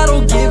 and I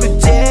don't give a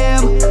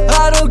damn.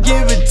 I don't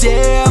give a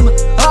damn,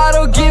 I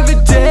don't give a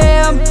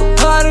damn,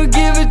 I don't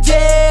give a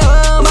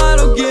damn, I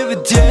don't give a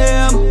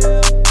damn.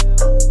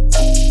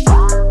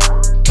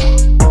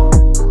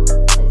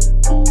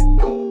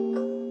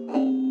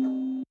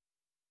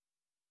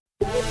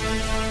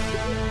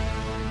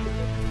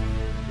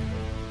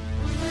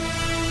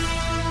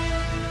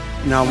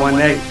 Now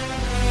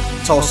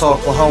 1-8, Tulsa,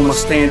 Oklahoma,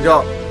 stand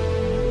up.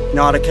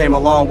 Now I came a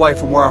long way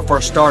from where I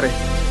first started,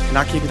 and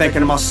I keep thinking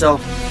to myself,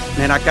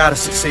 man, I gotta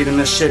succeed in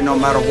this shit no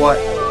matter what.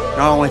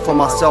 Not only for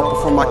myself,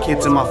 but for my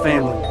kids and my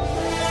family.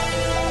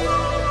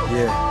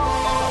 Yeah,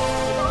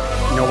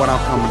 you know what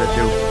I'm coming to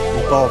do,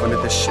 evolve into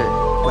this shit.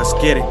 Let's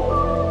get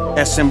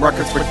it. SM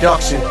Records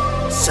Production,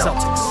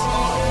 Celtics.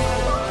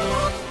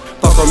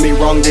 Fuck with me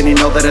wrong, didn't he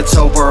know that it's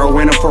over? A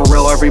winner for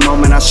real every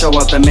moment I show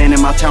up. The man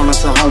in my town,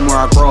 it's the home where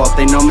I grow up.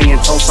 They know me in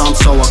Tulsa, I'm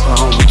so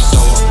Oklahoma.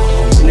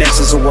 Next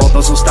is a world,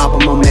 those who stop a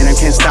momentum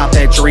can't stop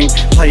that dream.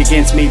 Play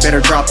against me,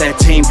 better drop that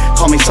team.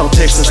 Call me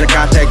Celtics, cause I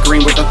got that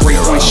green with a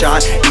 3-point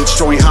shot. Each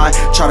joint high,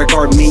 try to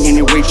guard me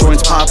anyway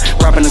joints pop.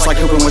 Rapping is like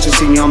hooping, once you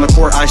see me on the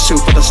court, I shoot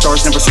for the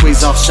stars, never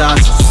squeeze off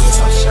shots.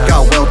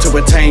 Got well to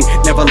attain,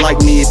 never like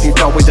me if you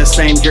thought we the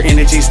same. Your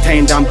energy's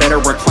tamed, I'm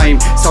better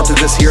reclaimed.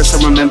 Celtics is here, so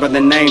remember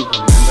the name.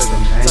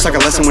 It's like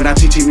a lesson when I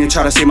teach you, you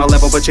try to see my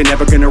level, but you're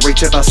never gonna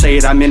reach it. If I say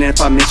it, I'm in it.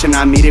 If I mention,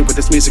 I meet it. With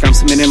this music, I'm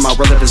submitting. My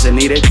brother doesn't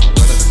need it.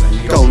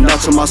 Go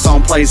nuts when my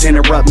song plays,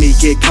 interrupt me,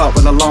 get cut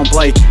with a long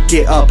blade.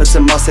 Get up, it's a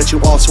must that you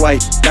all sway.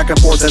 Back and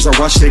forth, there's a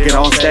rush to get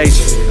on stage.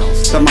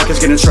 The mic is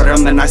getting shorter,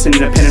 I'm the nice and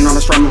independent on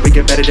the strum. We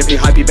get better if you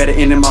hype, you better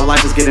end. And my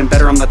life is getting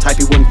better, I'm the type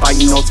you wouldn't fight,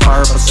 you know it's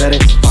fire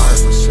pathetic.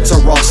 It's a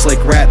raw,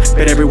 slick rap,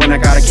 but everyone I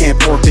got, I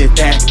can't forfeit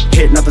that.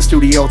 Hitting up the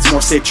studio, it's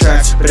more sick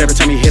tracks, but every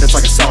time you hit, it's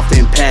like a soft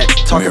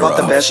impact. Talk about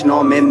the best, you know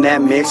I'm in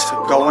that mix.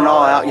 Going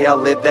all out, yeah, I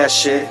live that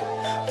shit.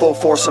 Full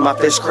force of my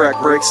fist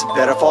crack bricks.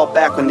 Better fall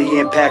back when the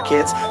impact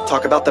hits.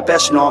 Talk about the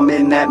best, you know I'm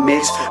in that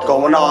mix.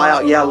 Going all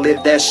out, yeah, I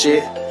live that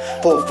shit.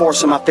 Full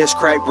force of my fist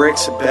crack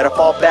bricks. Better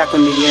fall back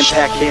when the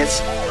impact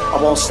hits.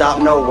 I won't stop,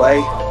 no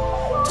way,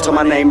 till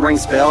my name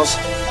rings bells.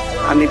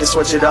 I need to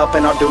switch it up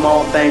and I'll do my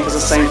own thing, cause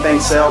the same thing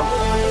sell.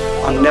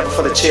 I'm never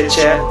for the chit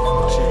chat.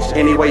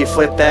 Any way you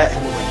flip that,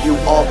 you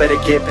all better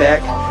get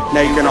back.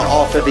 Now you're gonna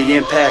all feel the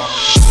impact.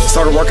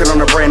 Started working on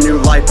a brand new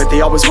life, but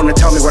they always wanna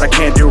tell me what I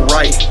can't do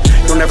right.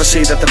 You'll never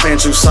see that the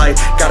fans lose sight.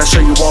 Gotta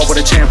show you all what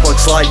a champ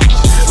looks like.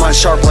 Mine's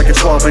sharp like a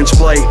 12-inch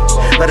blade.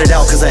 Let it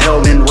out cause I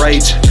held in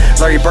rage.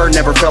 Larry Bird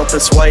never felt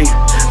this way.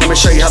 Let me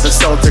show you how the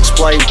Celtics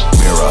play.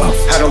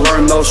 How to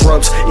learn those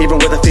ropes. Even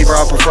with a fever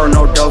I prefer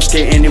no dose.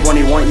 Get anyone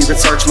you want, you can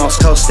search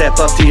most coast. Step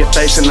up to your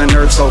face and the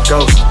nerds go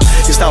ghost.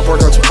 You stop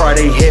workouts with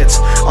Friday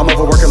hits. I'm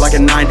overworking like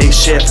a 9-day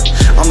shift.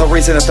 I'm the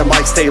reason that the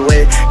mic stay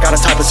lit. Got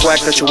a type of swag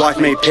that your wife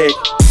may pick.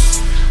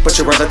 But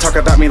you'd rather talk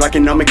about me like you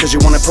know me, cause you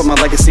wanna put my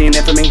legacy in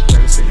infamy.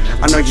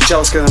 I know you're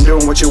jealous cause I'm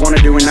doing what you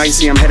wanna do, and now you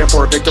see I'm headed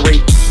for a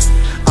victory.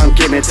 I'm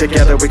getting it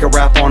together, we can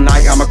rap all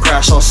night. I'ma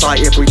crash on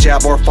sight, if we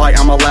jab or fight,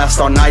 I'ma last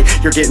all night.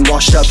 You're getting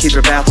washed up, keep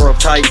your bathrobe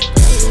tight.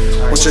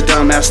 What's your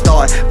dumbass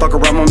thought? Fuck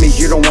around with me,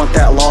 you don't want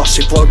that loss.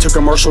 She flow to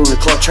commercial and the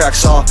club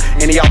tracks off.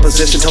 Any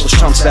opposition, tell those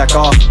chumps back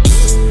off.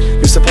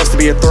 You're supposed to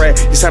be a threat.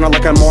 You sounded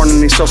like I'm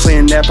mourning, he's socially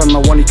inept. I'm the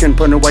one you couldn't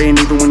put away, and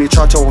even when you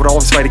try to, would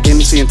always fight again.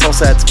 You see until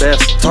that's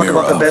best. Talk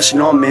about the best, you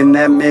know I'm in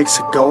that mix.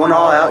 Going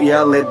all out,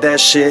 yeah, I live that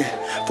shit.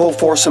 Full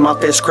force in my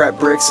fist, crap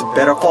bricks.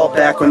 Better fall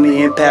back when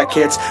the impact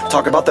hits.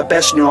 Talk about the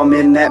best, you know I'm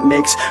in that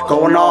mix.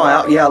 Going all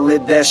out, yeah, I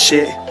live that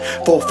shit.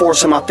 Full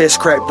force in my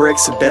fist, crack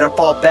bricks. Better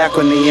fall back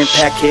when the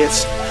impact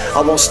hits. I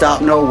won't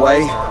stop, no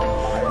way,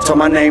 till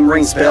my name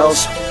rings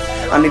bells.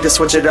 I need to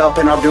switch it up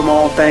and I'll do my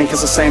own thing,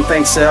 cause the same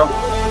thing sell.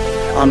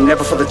 I'm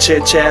never for the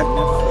chit chat.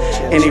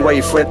 Any way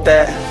you flip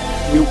that,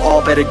 you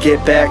all better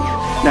get back.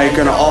 Now you're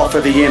gonna all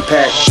feel the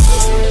impact.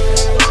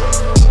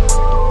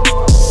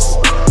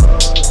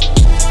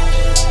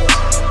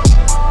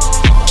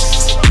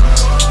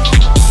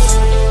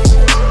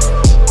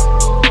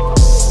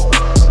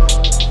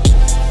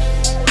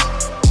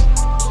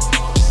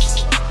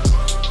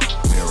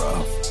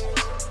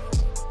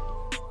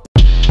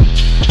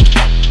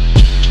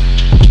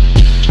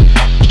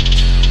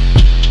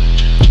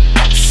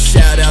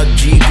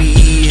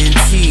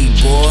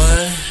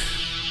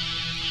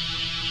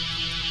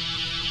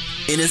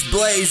 And it's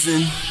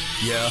blazing.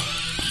 Yeah.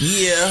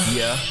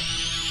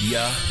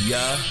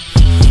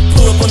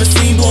 Pull up on the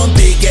scene, blowing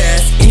big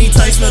ass.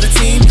 Anytime smell the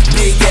team,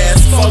 big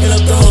ass. Fogging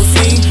up the whole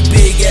scene,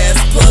 big ass.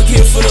 Plug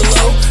here for the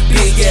low,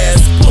 big ass.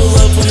 Pull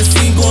up on the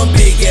scene, going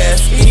big ass.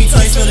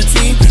 Anytime smell the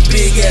team,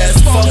 big ass.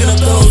 Fogging up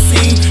the whole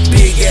scene,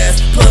 big ass.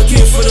 Plug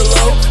here for the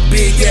low,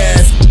 big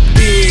ass.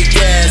 Big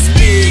ass,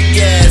 big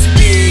ass,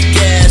 big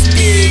ass,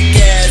 big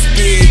ass,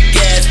 big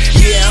ass.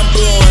 Yeah, I'm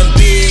blowing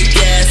big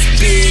ass,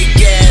 big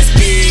ass,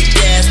 big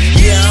ass.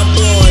 Yeah, I'm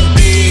blowing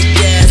big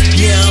ass.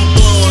 Yeah, I'm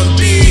blowing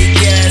big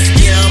ass.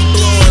 Yeah, I'm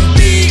blowing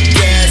big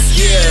ass.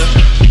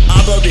 Yeah,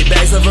 I blow big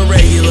bags of a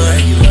regular.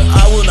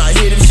 I will not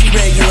hit if she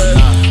regular.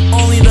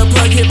 Only the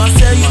plug hit my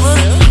cellular.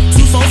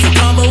 2 phones, the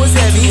combo is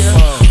heavier.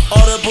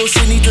 All the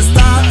bullshit need to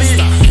stop it.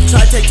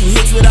 Try to take 2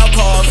 hits without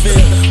coughing.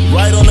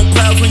 Right on the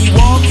clouds when you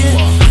walking.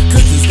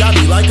 Cookies got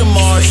me like a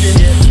Martian.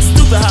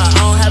 Stupid how I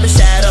don't have a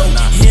shadow.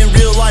 In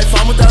real life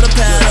I'm without a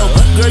paddle.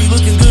 Girl, you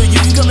looking good, you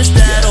can come and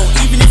straddle.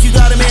 Even if you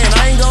got a man,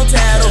 I ain't gon'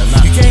 tattle.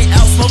 You can't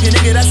outsmoke a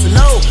nigga, that's a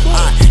no.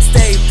 I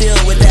stay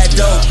filled with that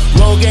dope.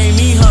 Roll game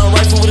me, huh?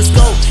 Rifle with a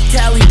scope.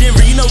 Cali,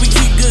 Denver, you know we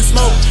keep good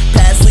smoke.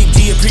 Pass sleep,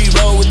 G, a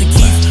pre-roll with the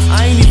keys.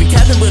 I ain't even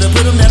capping, but I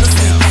put them down to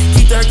sleep.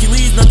 Keep the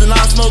Hercules, nothing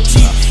I smoke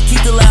cheap.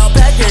 Keep the loud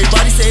pack,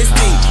 everybody say it's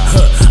deep.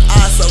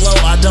 I solo,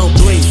 I don't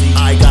blink.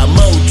 I got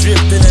more drip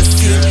than a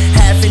steam.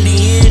 Half in the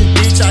end,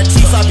 bitch, I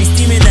cheese. I be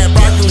steaming that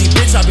broccoli,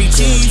 bitch, I be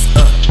cheese.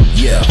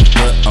 Yeah,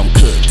 but I'm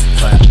cooked.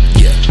 Clap,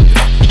 yeah,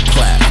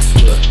 claps,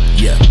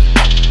 yeah.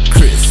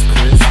 Chris,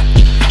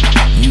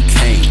 you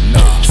can't,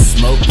 nah.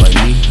 Smoke like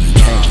me, you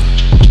can't.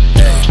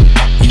 Hey,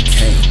 you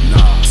can't,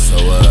 nah. So,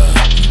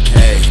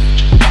 hey.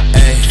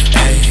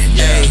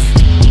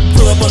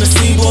 Pull up on the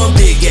scene, blowing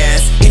big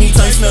ass.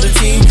 Anytime you smell the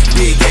team,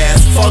 big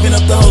ass. Fogging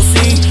up the whole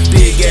scene,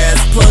 big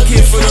ass. Plug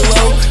here for the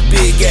low,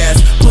 big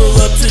ass. Pull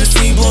up to the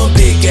scene, blowing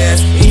big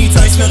ass.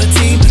 Anytime you smell the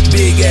team,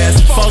 big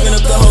ass. Fogging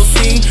up the whole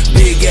scene,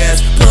 big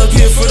ass. Plug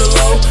here for the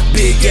low,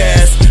 big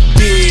ass.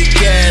 Big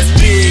ass,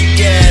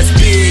 big ass,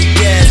 big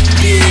ass,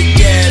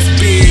 big ass,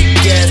 big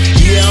ass.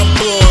 Yeah, I'm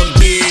blowing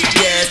big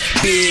ass,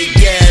 big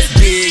ass,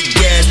 big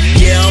ass.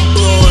 Yeah, I'm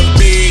blowing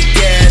big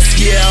ass.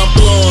 Yeah, I'm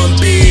blowing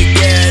big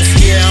ass.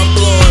 Yeah, I'm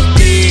blowing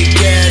big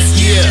ass.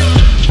 Yeah.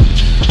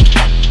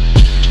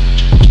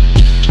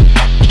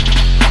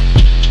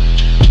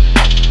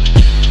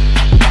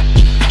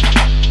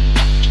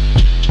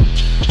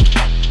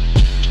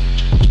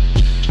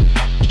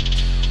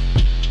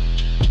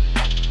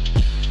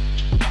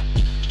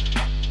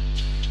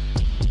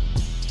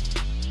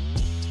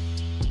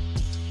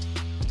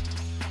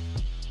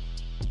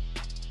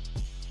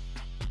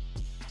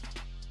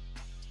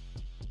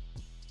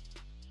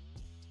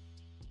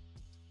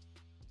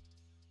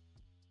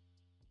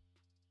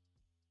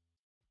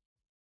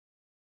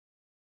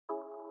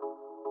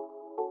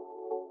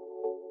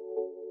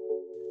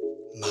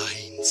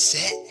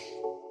 Mindset.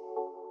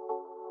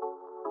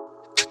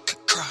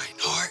 Grind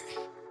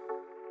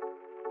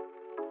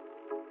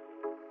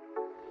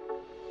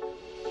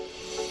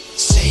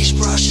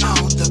Sagebrush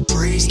on the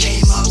breeze,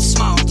 came up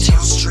small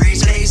town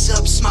streets, blaze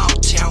up small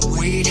town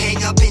weed,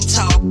 hang up in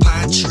tall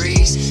pine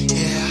trees.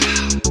 Yeah,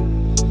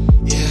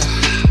 yeah,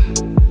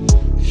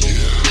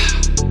 yeah.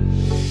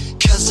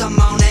 Cause I'm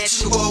on that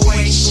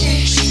 208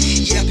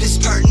 shit. Yep, it's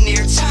pert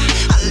near time.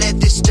 I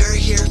let this dirt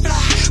here fly.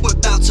 We're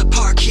about to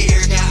park here.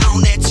 Got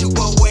on that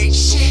 208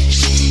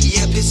 shit.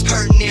 Yep, it's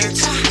pert near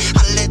time.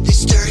 I let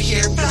this dirt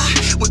here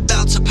fly. We're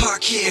about to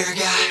park here.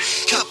 Got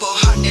couple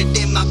hundred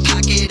in my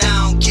pocket.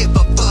 I don't give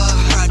a fuck.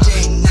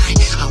 Friday night,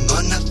 I'm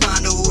gonna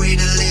find a way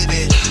to live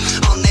it.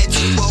 On that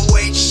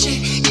 208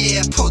 shit.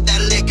 Yeah, pour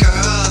that liquor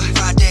up.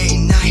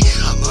 Friday night,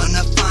 I'm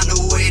gonna find a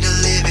way to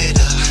live it.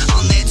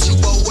 On that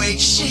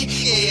 208 shit.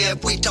 Yeah,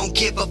 we don't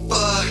give a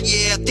fuck.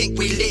 Yeah, I think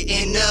we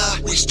littin'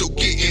 up. We still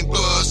getting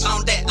buzzed.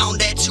 On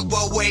that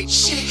 208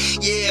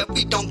 shit. Yeah,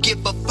 we don't give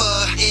a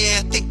fuck. Yeah,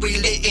 I think we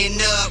littin'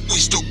 up. We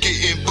still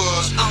getting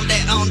buzzed. On that.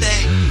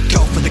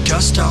 Go for the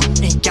gusto.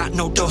 Ain't got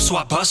no dough, so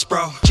I bust,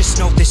 bro. Just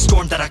know this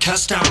storm that I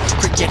cussed on.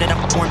 Created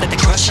up a born that they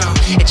crush on.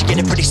 And you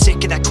getting pretty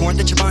sick of that corn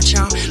that you bunch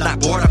on. Like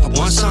bored up of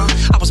one song.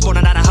 I was born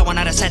out of how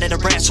I sat at a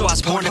rat, so I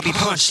was born to be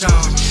punched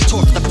on.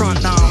 Tore for the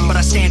front line, but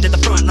I stand at the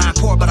front line.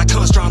 Poor, but I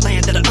come strong.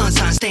 Land at an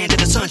unsigned. Stand in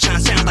the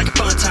sunshine. Sound like a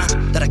fun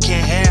time that I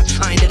can't have.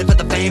 I ain't in it for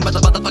the fame, but the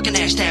motherfucking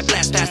hashtag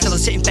blast fast till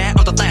it's sitting fat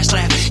on the last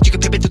lap. You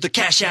can pimp it through the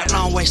cash out.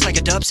 Long waist like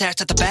a dub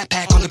sack at the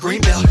backpack on the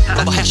green belt.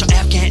 Double hash on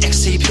Afghan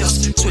XC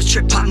pills. Switch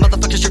trip pop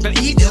motherfuckers dripping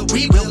evil.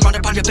 We will run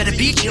up on you, better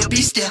be chill,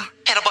 be still.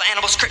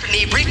 Animal script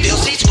need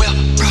refills, each will.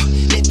 Bro,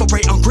 lit for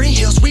rate on green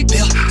hills, we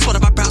build. Sweat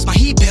of my brows, my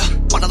heat bill.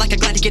 Wanna like a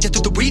gladiator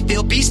through the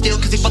refill, be still.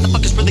 Cause these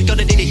motherfuckers really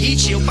gonna need a heat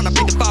shield. Wanna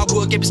bring the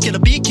firewood, give a skill, a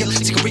be kill.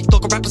 Sick of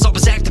local rappers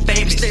always acting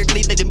famous.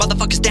 Lyrically leading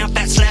motherfuckers down,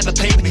 fat slab of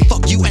pavement.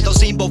 Fuck you and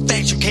those emo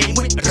facts you came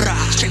with.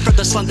 Rah, straight from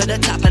the slum to the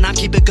top, and I'm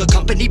keeping good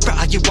company,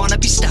 brah. You wanna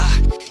be star,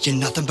 you're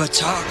nothing but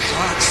talk.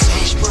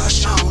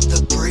 Sagebrush on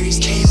the breeze,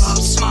 came up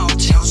small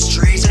town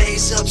streets,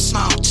 blaze up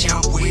small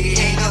town weed,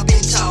 hang up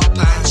in tall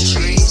pine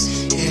trees.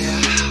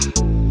 Yeah,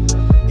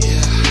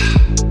 yeah,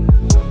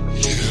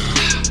 yeah.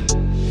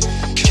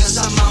 Cause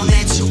I'm on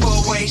that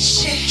 208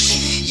 shit.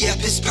 Yep,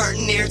 it's pert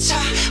near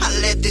time. I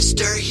let this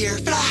dirt here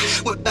fly.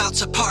 We're about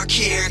to park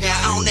here.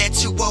 Got on that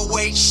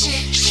 208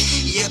 shit.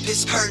 Yep,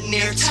 it's pert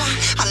near time.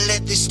 I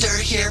let this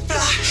dirt here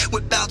fly.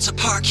 We're about to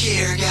park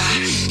here.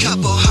 Got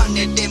couple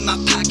hundred in my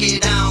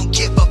pocket. I don't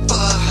give a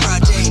fuck.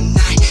 Friday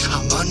night,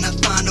 I'm gonna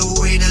find a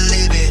way to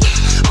live it.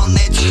 On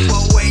that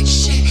 208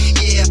 shit.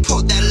 Yeah,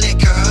 pour that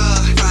liquor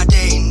up.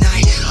 Friday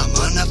night, I'm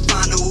gonna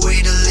find a way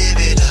to live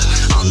it.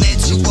 On that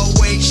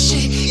 208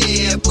 shit.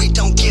 Yeah, we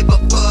don't give a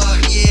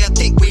fuck. Yeah, I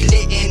think we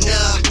littin'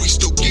 up. We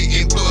still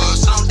getting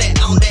buzzed. On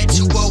that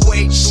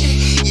 208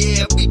 shit.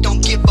 Yeah, we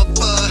don't give a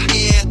fuck.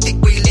 Yeah, I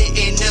think we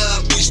littin'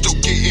 up. We still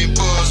getting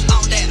buzzed.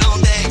 On that.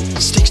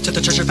 Sticks to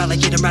the treasure valley,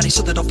 getting ready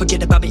so they don't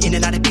forget about me. In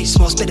and out of peace,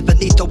 small spit it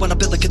benito. When I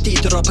build a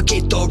cathedral,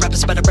 poquito.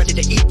 Rappers better ready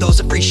to eat those.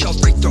 A free show,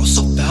 free throw.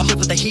 So I'm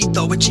living the heat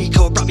though. A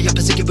G-code brought me up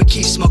as a kid with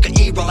keep smoking.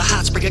 E-roll a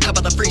hot spring, a cup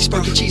of the free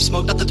spring. Cheese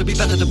smoke, nothing to be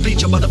better than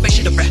bleach. Your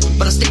motivation to rap,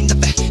 but I stay in the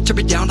back. Turn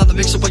it down on the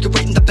mixer while you're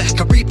waiting the back.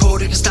 I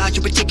report it in style,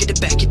 you been taking it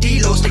back. Your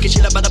D-Lo's taking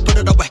shit, I'm gonna put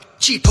it away.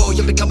 Cheapo,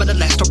 you're becoming the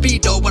last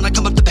torpedo. When I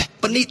come up the back,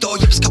 Bonito,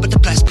 you're just coming to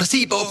blast.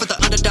 Placebo for the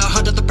underdog,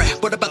 under the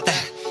rap. What about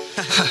that?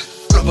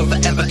 Rubber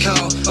forever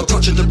cold.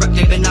 Approaching the rap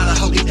game and not a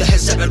holy that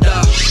has ever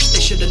done. They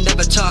should've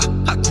never taught.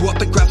 I grew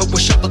up in gravel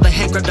with shovel and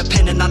hand, grabbed a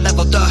pen and I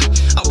leveled up.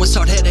 I was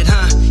hard-headed,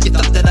 huh? You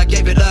thought that I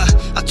gave it up.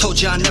 I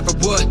told you I never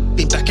would.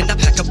 Be back in that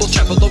packable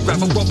travel or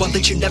gravel road one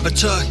that you never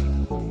took.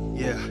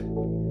 Yeah,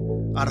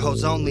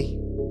 Idaho's only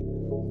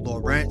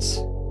Lawrence.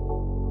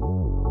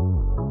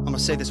 I'ma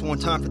say this one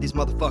time for these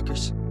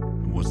motherfuckers.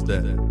 What's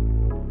that?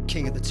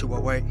 King of the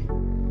 208.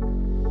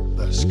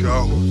 Let's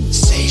go.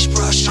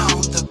 Sagebrush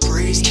on the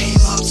breeze, came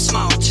up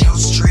small town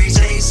streets,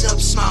 blaze up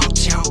small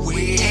town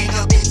weed, hang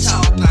up in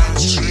tall pine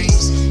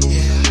trees.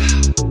 Yeah,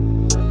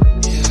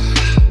 yeah,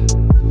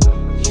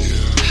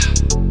 yeah.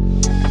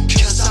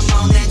 Cause I'm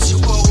on that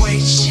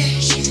 208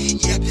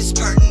 shit. Yep, it's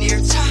pert near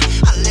time.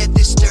 I let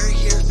this dirt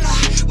here fly.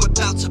 We're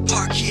about to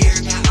park here.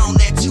 Got on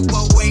that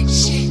 208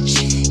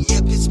 shit.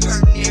 Yep, it's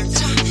pert near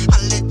time. I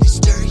let this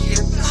dirt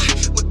here fly.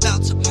 We're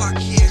about to park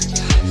here.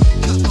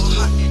 Couple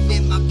hundred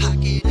in my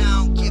pocket.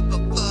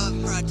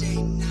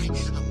 Friday night,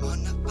 I'm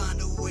gonna find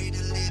a way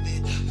to live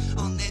it.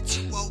 On that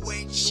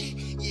 208 shit,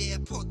 yeah,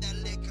 pour that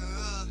liquor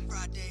up.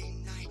 Friday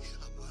night,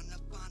 I'm gonna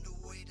find a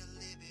way to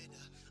live it.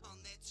 On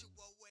that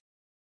 208.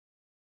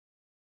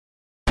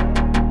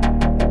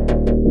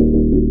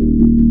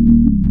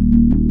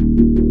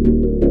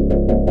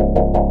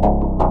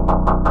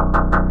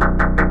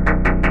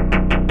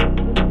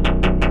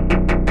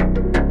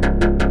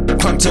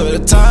 To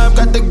the top,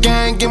 got the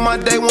gang, get my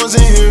day ones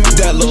in here.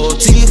 That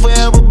loyalty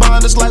forever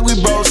bond us like we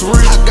bros for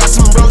real. I got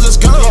some bros that's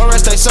gone,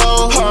 rest they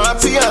soul.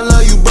 R.I.P. I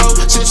love you, bro.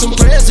 Send some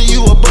prayers to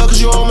you above,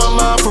 cause you on my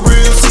mind for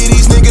real. See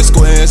these niggas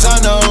squares,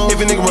 I know. If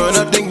a nigga run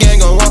up, then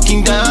gang gon' walk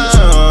him down.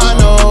 I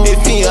know.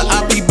 If he a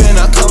op, he been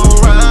I come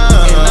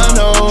around. And I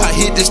know. I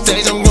hit the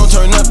stage, I'm gon'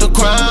 turn up the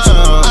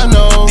crowd. I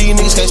know. These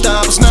niggas can't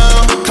stop us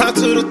now.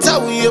 to the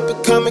top, we up and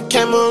coming,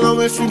 came a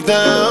long way from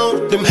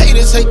down. Them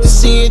haters hate to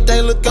see it,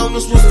 they look on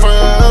us with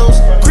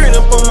frowns. Grin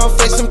up on my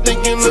face, I'm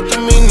thinking, look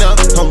at me now.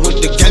 I'm with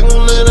the gang,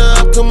 won't let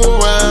her come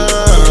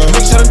around.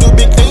 Make sure to do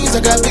big things, I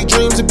got big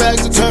dreams and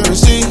bags of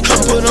currency. I'm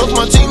putting off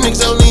my team,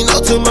 niggas only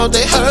know till my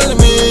they hurting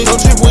me. Don't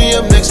trip, we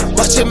up next,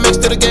 watch it mix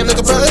to the game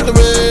like a burglary.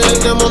 Ain't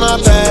them on our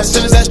past,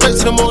 send us that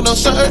straight to the mall, no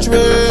surgery.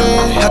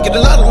 I get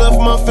a lot of love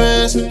from my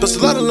fans, plus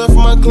a lot of love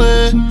from my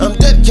clan. I'm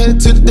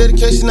dedicated to the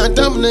dedication, I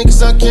dominate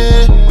cause I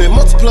can. Been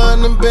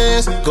multiplying them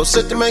bands, go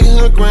set to make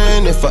 100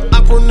 grand. If I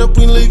up on up,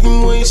 we leave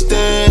him where he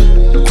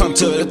stand. Come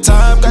to the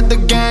top, got the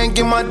gang,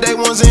 get my day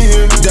ones in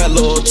here. That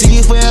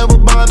loyalty forever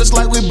bond us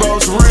like we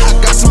bros for real. I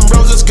got some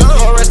bros that's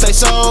gone, rest they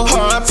soul.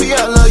 R.I.P.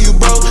 I love you,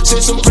 bro.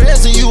 Send some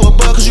prayers to you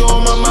above, cause you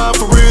on my mind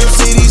for real.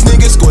 See these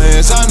niggas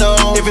squares, I know.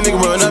 If a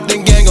nigga run up,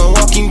 then gang gon'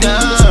 walk him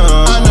down.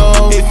 I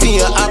know. If he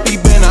a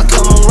oppie, Ben, I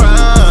come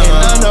around. And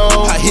I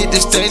know. I hit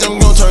the stage, I'm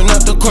gon' turn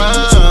up the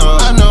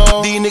crown. I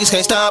know. These niggas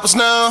can't stop us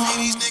now.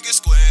 See these niggas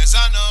squares,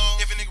 I know.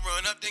 If a nigga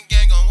run up, then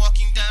gang gon' walk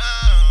him down.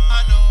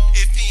 I know.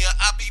 If he a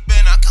oppie,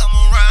 Ben, I come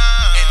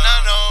around. And I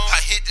know. I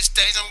hit the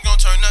stage, I'm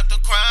gon' turn up the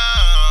crown.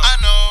 I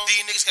know.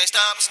 These niggas can't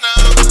stop us now.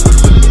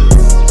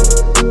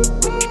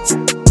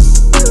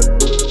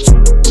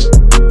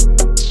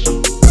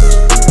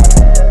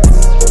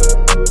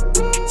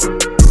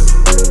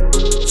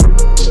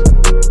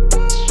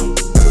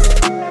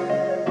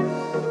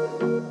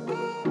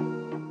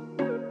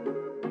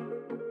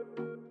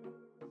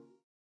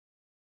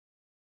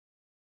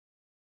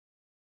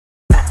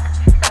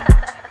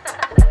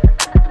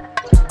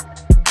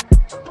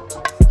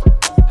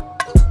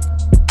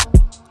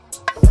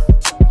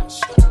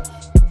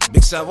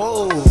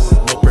 Whoa.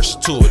 No pressure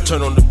to it,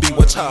 turn on the beat,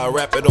 watch how I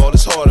rap it, all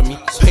it's hard on me.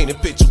 Paint a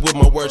picture with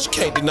my words, you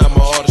can't deny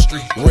my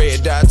artistry.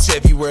 Red dots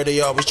everywhere, they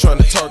always trying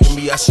to target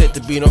me. I set the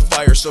beat on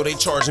fire, so they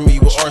charging me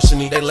with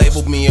arsony. They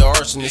labeled me an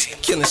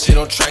arsonist, killing shit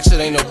on tracks, it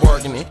ain't no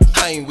bargaining.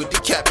 I ain't with the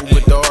capping,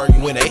 with the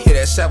arguing. When they hit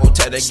that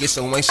sabotage, they get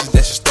some wastes,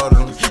 that should start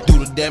them.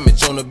 Do the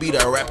damage on the beat,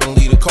 I rap and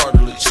leave the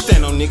cartilage.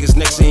 Stand on niggas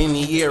next to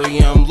any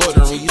area, I'm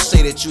loitering. You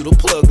say that you the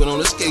plug, but on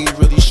the scale you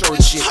really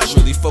short shit. I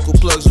really fuck with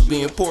plugs with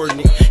being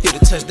important. Hit a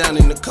touchdown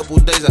in a couple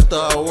days after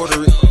I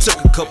order it.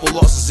 Took a couple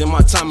losses and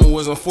my timing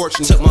was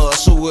unfortunate. Took my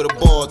hustle with a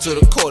ball to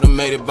the court and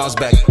made it bounce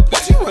back.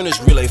 Watch me run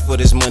this relay for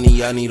this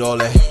money, I need all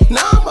that.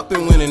 Now I'm up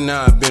and winning,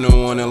 now I've been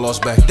on one and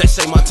lost back. They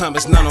say my time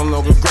is not no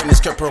longer greatness,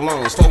 kept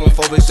prolonged.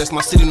 414 bitch, that's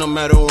my city, no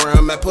matter where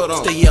I'm at, put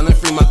on. Stay yelling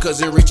free, my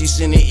cousin Richie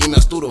sending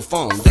emails through the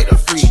phone. They done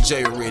free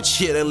J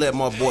Rich, yeah, they let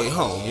my boy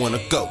home, wanna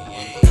go.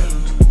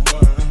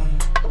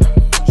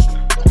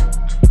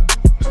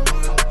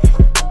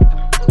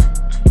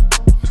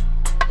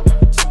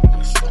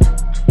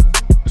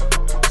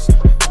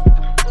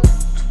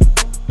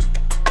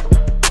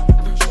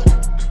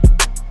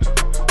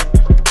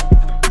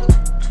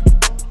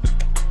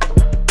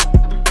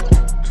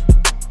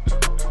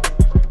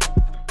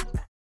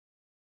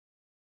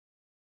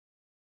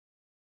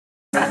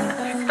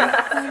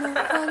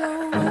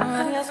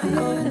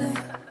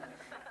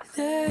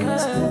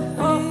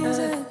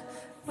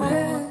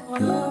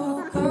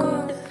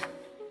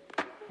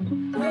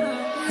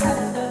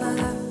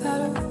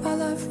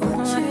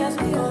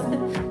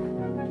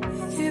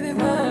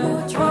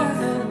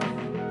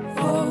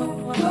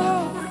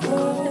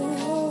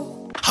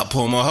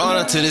 Pour my heart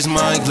out to this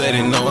mic, let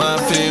it know how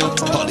I feel.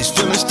 All these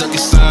feelings stuck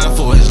inside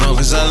for as long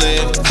as I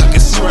live. I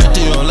can see right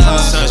through your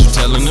lies, signs you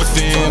telling the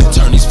film.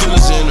 Turn these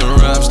feelings into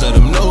rhymes, let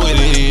them know what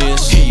it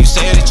is. Hear you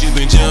say that you've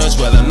been judged,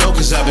 well I know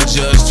cause I've been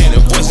judged. And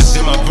the voices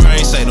in my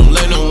brain say don't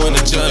let no one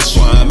to judge.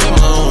 Why I'm in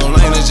my own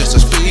lane, it's just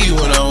a speed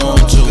when I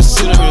want to.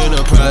 Consider it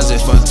a prize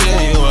if I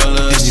tell you I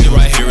love you. This shit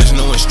right here is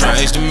no one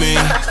strange to me.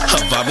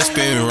 I've been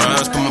spitting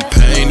rhymes, put my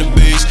pain to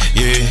beats,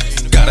 yeah.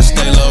 Gotta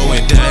stay low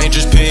and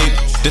dangerous, peep.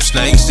 The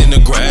snakes in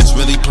the grass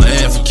really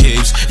playing for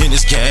keeps. In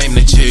this game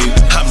they cheap.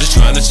 I'm just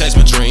trying to chase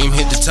my dream,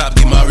 hit the top,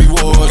 get my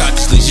reward. Got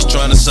these leashes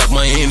trying to suck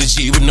my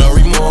energy with no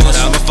remorse.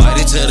 I'ma fight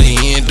it to the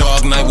end,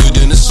 dog night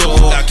within the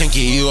sword. I can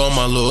give you all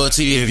my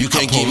loyalty if you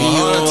can't give me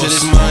yours. To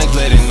this mic,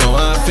 let it know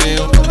how I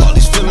feel. All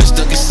these feelings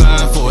stuck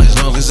inside for as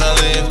long as I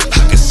live.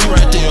 I can see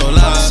right through your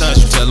lies,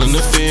 signs you telling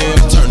the film.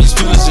 Turn these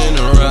feelings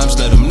into rhymes,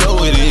 let them know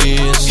what it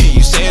is. Hear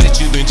you say that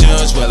you've been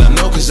judged, well I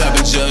know cause I've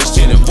been judged.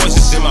 And the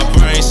voices in my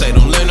brain say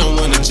don't let no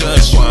one to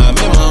judge. Why I'm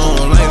in my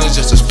own lane, it's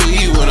just a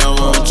speed when I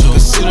want to.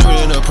 Consider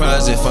it a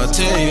prize if I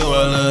tell you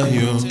I love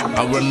you.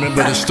 I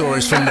remember the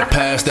stories from the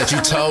past that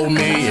you told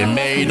me. It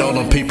made all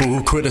them people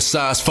who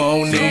criticize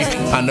phony.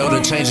 I know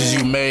the changes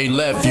you made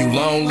left you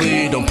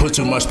lonely. Don't put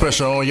too much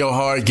pressure on your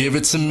heart, give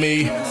it to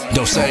me.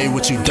 Don't say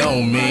what you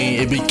don't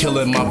mean, it be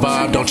killing my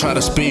vibe. Don't try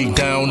to speak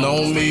down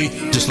on me.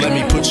 Just let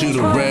me put you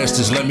to rest,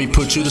 just let me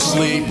put you to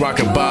sleep.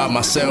 Rockin' by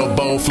my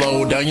sailboat,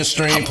 flow down your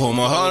stream. I pour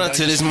my heart out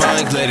to this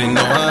mic, let it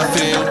know how I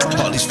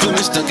feel. All these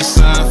feelings stuck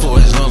inside for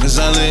as long as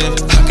I live.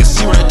 I can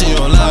see right through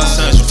your lies,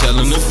 signs you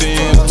telling the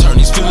film. Turn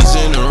these feelings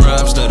into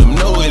rhymes, let them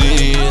know what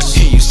it is.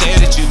 Hear you say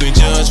that you've been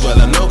judged, well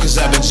I know cause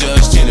I've been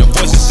judged. And the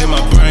voices in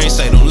my brain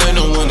say don't let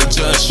no one to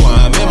judge. Why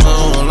I'm in my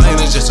own lane,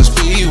 it's just a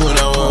speed when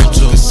I want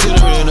to. Consider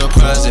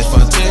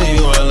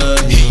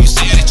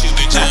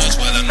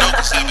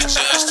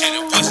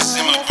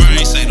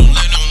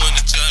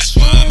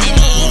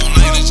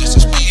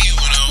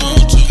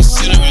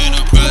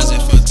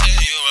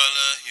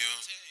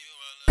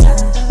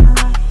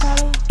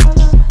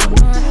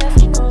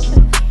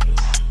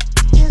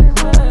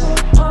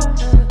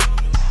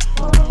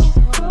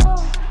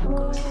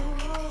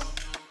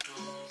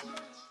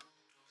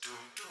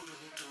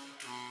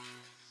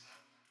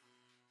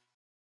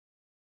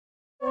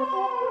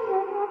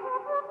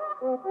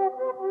Famous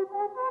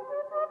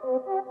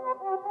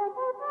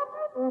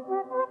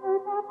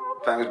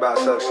by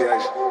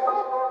association.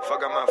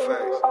 Fuck up my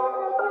face.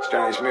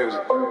 Strange music.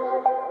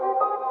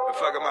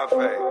 Fuck up my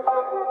face.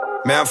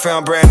 Man, I'm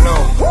feeling brand new.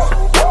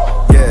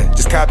 Yeah,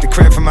 just copped the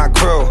crib for my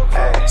crew.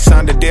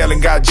 Signed the deal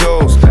and got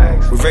jewels.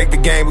 We rigged the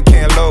game, we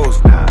can't lose.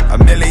 A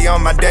million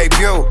on my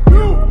debut.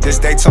 This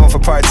Daytona for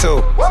part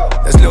 2.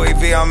 That's Louis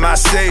V on my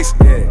seats.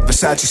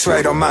 Versace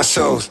suede on my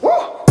shoes.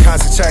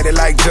 Concentrated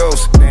like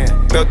juice.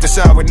 Built this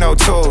out with no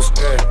tools.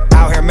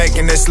 Out here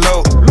making this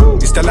loot.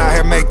 You still out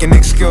here making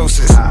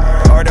excuses.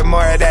 Order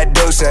more of that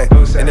Douce.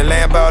 In the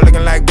Lambo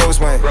looking like Bruce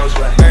Wayne.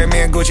 Marry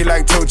me and Gucci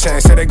like 2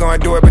 Chainz. Say they gonna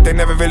do it, but they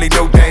never really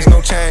do things.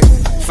 New change.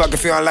 Fuck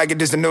if you don't like it,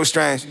 this the new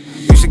strange.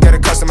 You should get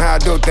accustomed how I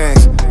do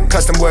things.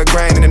 Custom wood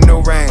grain in the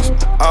new range.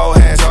 Old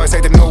hands always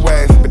take the new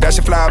wave. But that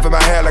shit fly up in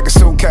my head like a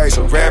suitcase.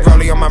 Red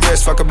rollie on my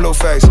wrist, fuck a blue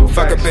face.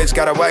 Fuck a bitch,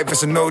 got a wife,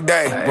 it's a new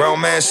day.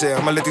 Grown man shit,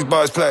 I'ma let these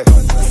boys play.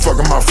 Fuck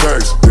in my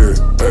face, yeah.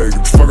 Hey,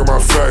 get the fuck in my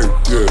face,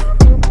 yeah.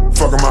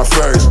 Fuck in my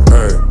face,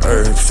 hey,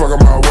 hey, get the fuck in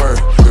my way,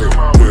 yeah,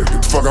 yeah.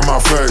 Get the fuck in my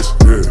face,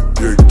 yeah,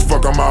 yeah. Get the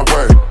fuck in my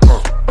way,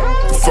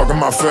 get the fuck in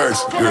my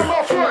face, yeah.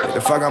 Get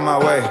the fuck out my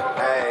way.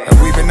 And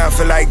we been up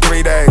for like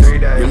 3 days.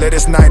 Your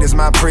latest night is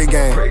my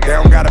pregame. They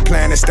don't got a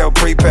plan, it's still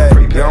prepaid.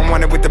 You don't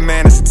want it with the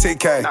man, it's a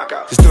TK.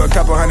 Just do a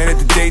couple hundred at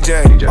the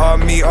DJ. All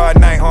me, all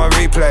night on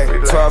replay.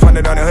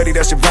 1200 on the hoodie,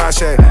 that's your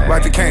Bronche.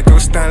 Wifey came through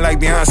stunt like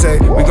Beyonce.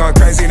 We going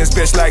crazy in this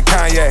bitch like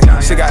Kanye.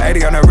 She got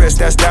 80 on her wrist,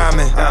 that's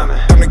diamond.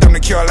 Come to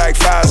cure like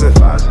Pfizer.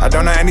 I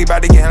don't know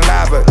anybody getting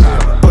live, but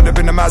put up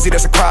in the Mozzie,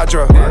 that's a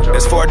quadro.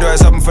 There's 4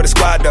 doors open for the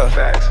squad though.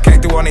 Came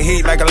through on the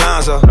heat like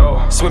Alonzo.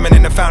 Swimming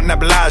in the fountain at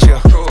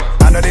Bellagio.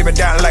 I know they been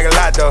down like a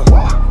lot though.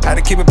 Had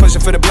to keep it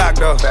pushing for the block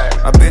though.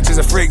 My bitch is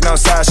a freak, no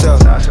sideshow.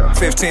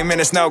 15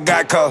 minutes, no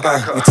Geico.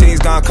 Your team's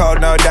gone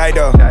cold, no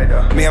Dido.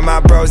 Me and my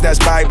bros, that's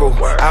Bible.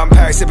 Out in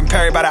Paris, sipping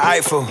Perry by the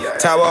Eiffel.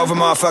 Tower over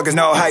motherfuckers,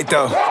 no height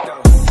though.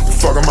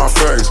 Fuck in my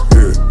face,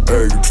 yeah.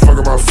 Hey, get the fuck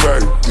in my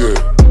face, yeah.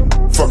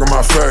 Fuck in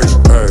my face,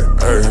 hey,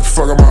 hey, get the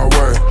fuck in my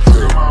way,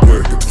 yeah,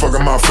 yeah. Get the fuck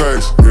in my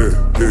face, yeah,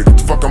 yeah. Get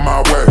the fuck in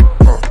my way,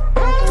 get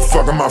the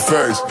fuck in my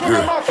face,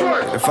 yeah.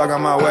 Get the fuck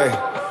out my way.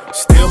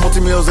 Still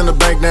multi-meals in the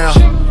bank now.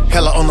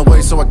 Hella on the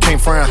way, so I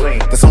can't frown.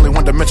 That's only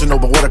one dimensional,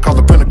 but what I call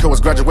the pinnacle is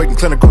graduating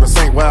clinical to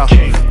St. Wow.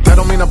 That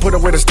don't mean I put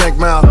away the stank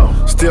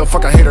mouth. Still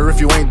fuck a hater if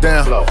you ain't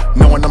down.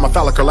 Knowing I'm a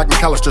phallicer like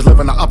McAllister's,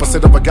 living the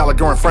opposite of a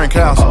Gallagher and Frank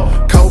House.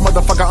 Cold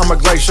motherfucker, I'm a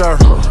glacier.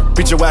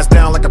 Beat your ass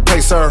down like a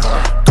pacer.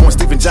 Going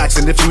Stephen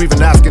Jackson if you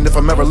even asking if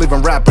I'm ever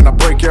leaving rap and I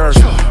break yours.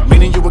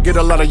 Meaning you will get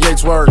a lot of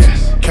Yates words.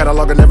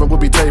 Catalog never will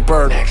be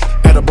tapered.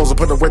 Edibles will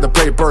put away the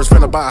papers.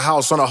 Finna buy a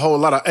house on a whole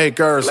lot of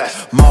acres.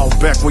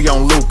 Malbec, we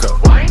on Luca.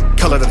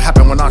 Color that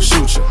happen when I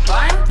shoot you.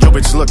 Yo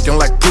bitch looking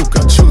like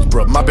Puka. Truth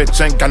bro, my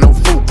bitch ain't got no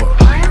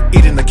fupa.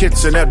 Eat in the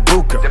kitchen at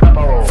Buka.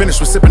 Finish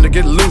with sipping to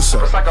get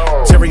looser.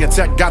 Jerry and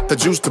Tech got the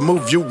juice to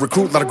move you.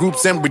 Recruit a lot of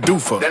groups and we do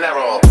for.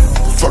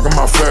 Fuck in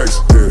my face,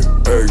 yeah.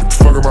 Hey, get the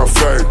fuck in my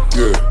face,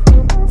 yeah.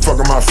 Fuck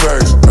in my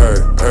face, hey,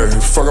 hey, get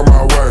the fuck in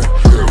my way,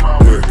 yeah,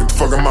 yeah. Get the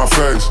fuck in my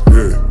face,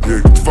 yeah,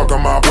 yeah. Get the fuck in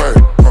my way,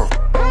 get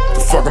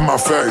the fuck in my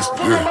face,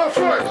 yeah.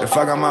 Get the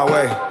fuck out my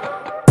way.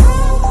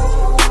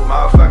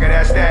 Motherfucker,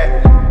 that's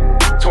that.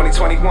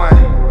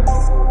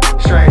 2021.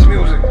 Strange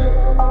music.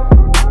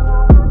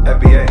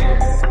 FBA.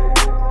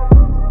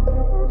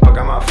 Fuck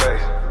out my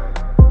face.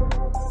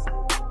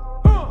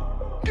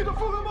 Get the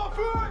fuck out my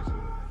face.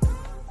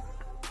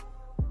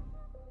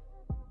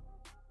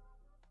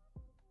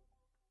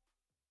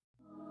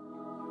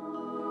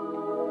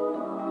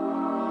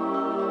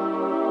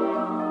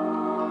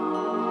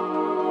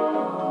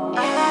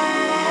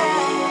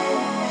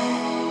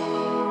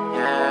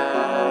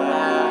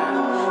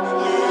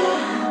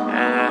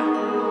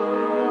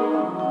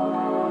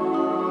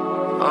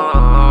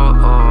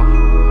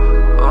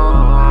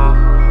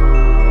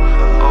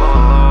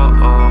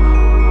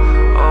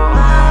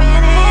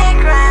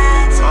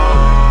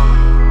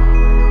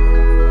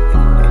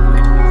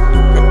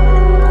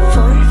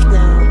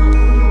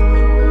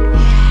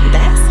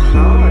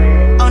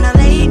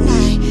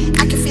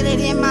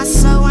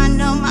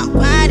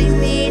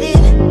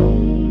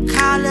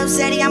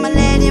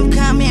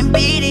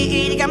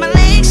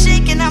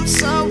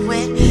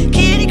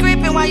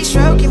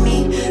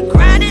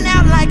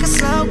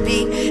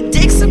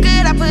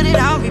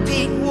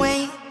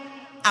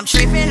 I'm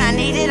tripping, I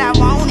need it, I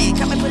want it.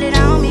 Come and put it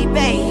on me,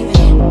 baby.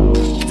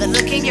 The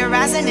look in your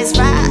eyes and this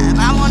vibe,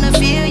 I wanna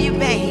feel you,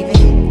 baby.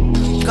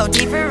 Go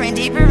deeper and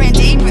deeper and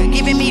deeper,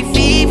 giving me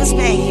fevers,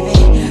 baby.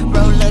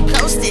 Roller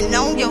coasting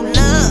on your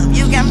love,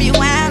 you got me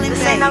wildin', baby.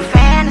 This ain't no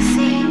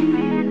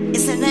fantasy,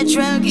 it's in a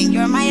drug and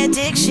you're my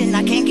addiction.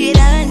 I can't get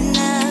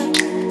enough.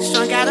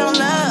 Strung out on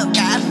love,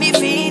 got me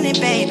feeling,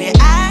 baby.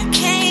 I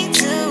can't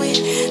do it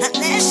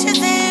unless you're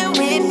there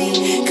with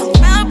me. Come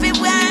up and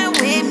ride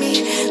with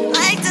me,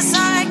 like the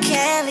song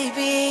Kelly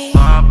B.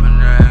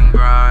 Boppin' and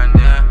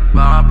grindin',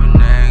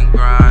 boppin' and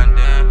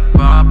grindin',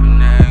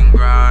 boppin' and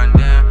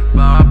grindin',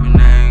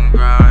 boppin' and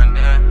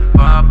grindin',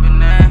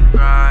 boppin' and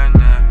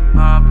grindin',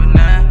 boppin'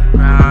 and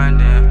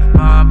grindin',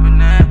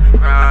 boppin' and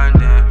grindin'.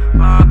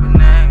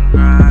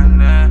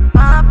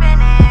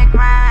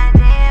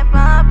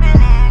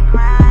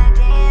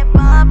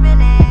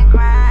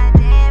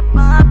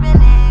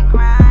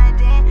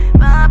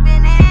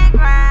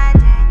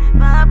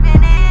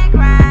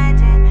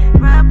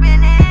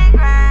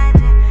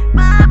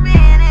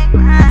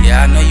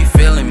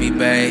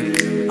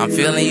 I'm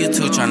feeling you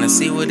too, tryna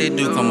see what it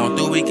do. Come on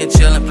through, we can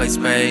chill and play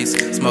space.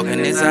 Smoking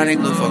exotic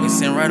glue,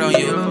 focusing right on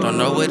you. Don't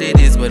know what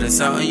it is, but it's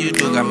something you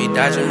do. Got me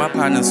dodging my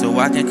partner so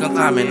I can come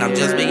climbing. I'm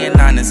just being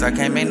honest, I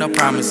can't make no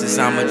promises.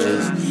 I'ma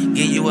just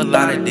give you a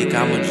lot of dick,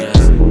 I'ma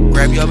just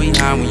grab your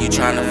behind when you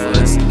tryna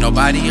fuss.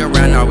 Nobody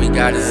around, all we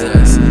got is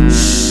us.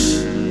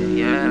 Shh,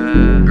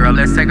 yeah. Girl,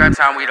 let's take our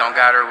time, we don't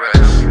gotta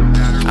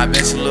rush. I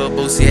bet your little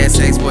boosie ass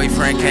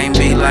ex-boyfriend can't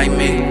be like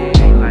me.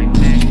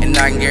 And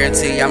I can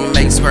guarantee I'ma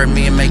make squirt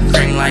me and make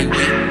cream like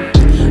we.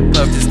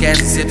 Puff this gas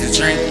and sip this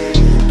drink.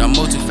 Don't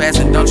move too fast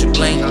and don't you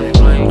blink.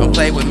 Don't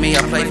play with me,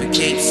 I play for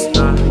keeps.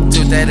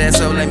 Toot that ass,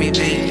 so let me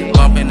be.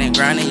 Bumping and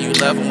grinding, you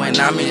love it when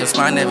I'm in your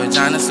spine. That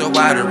vagina so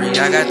watery.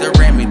 I got the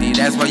remedy,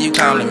 that's why you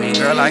calling me.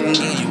 Girl, I can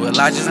give you a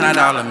lot, just not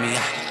all of me.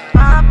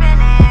 Bumping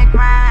and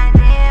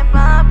grinding,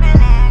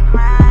 bumping and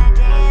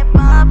grinding,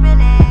 bumping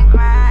and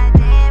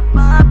grinding,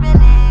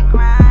 bumping and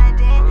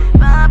grinding,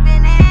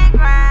 bumping and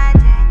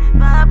grinding,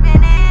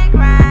 bumping and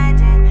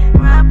grinding,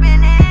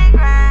 bumping and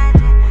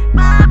grinding,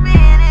 bumping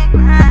and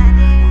grinding,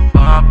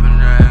 Bumping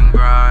and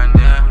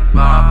grinding,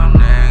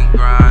 bumping and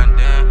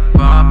grinding,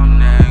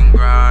 bumping and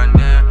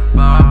grinding,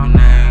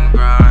 bumping and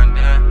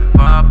grinding,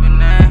 bumping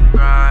and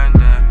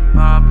grinding,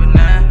 bumping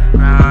and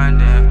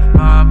grinding,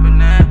 bumping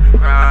and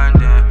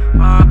grinding,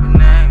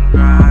 bumping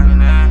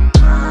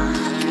and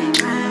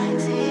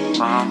grinding,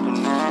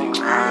 bumping and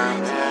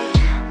grinding,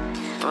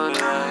 oh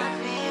yeah,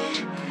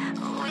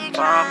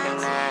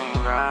 bumping and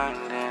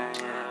grinding,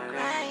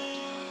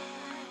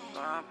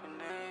 bumping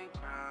and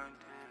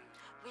grinding,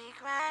 we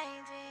grinding.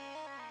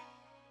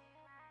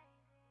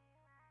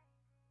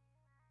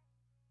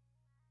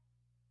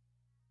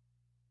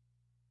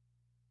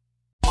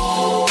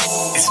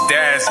 It's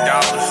Dad's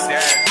dollars.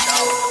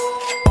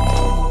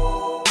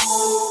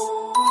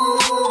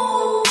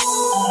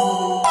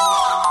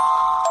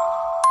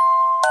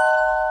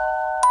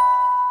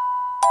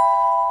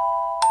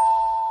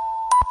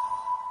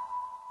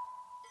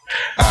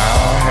 I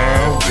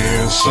have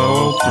been so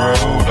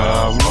thrilled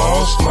I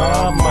lost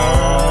my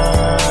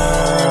mind.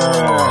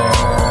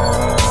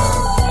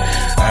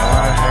 I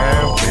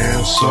have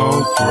been so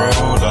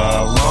thrilled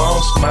I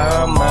lost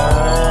my mind.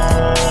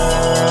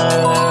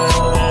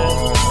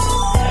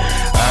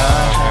 I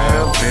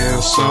have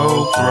been so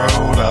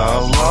thrilled I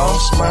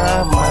lost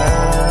my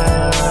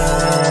mind.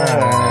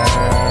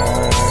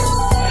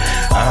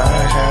 I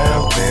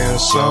have been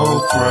so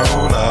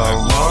thrilled I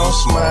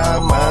lost my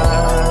mind.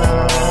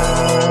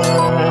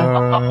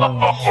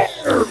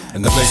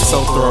 And the nigga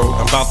so throwed,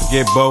 I'm about to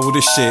get bold with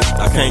this shit.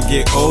 I can't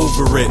get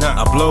over it.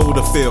 I blow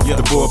the filth,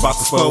 the boy about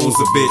to expose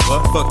a bitch.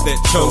 Fuck that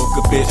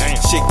choker, bitch.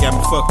 Shit got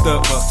me fucked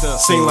up.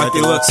 Seem like they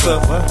looks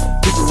up.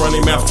 People run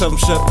their mouth, tell them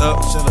shut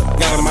up.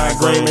 Got a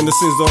migraine, and the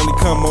sins only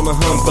come on a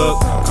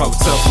humbug. Call it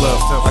tough love,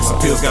 like some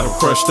pills got them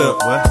crushed up.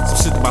 Some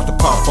shit about to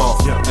pop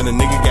off, and a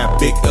nigga got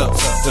big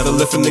ups. That'll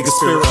lift a nigga's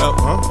spirit up.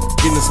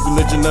 Getting this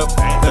religion up,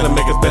 that'll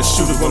make us best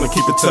shooters wanna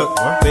keep it tucked.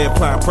 They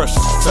applying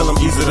pressure, tell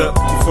them ease it up.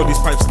 Before these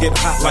pipes get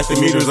hot like the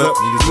meters up.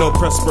 No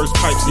press burst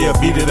pipes, yeah,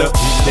 beat it up.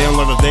 They don't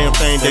learn a damn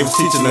thing they was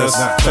teaching us.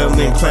 Failing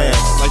in class,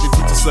 like the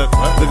teacher suck.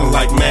 Looking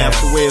like math,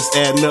 the way it's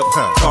adding up.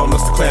 Calling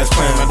us the class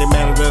clown, now they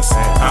mad at us.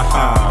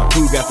 Ha,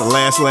 who got the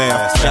last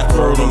laugh? Got the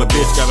word on the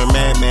bitch, got her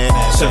mad.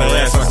 Shut her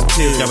ass like some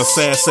tears, got a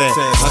sad.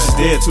 Now she's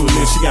dead to it,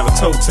 then she got a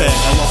toe tag.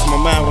 I lost my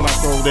mind when I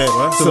throw that.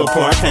 To the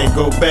point I can't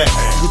go back.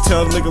 You can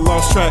tell the nigga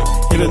lost track.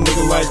 Hit a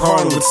nigga like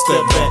Harlem with a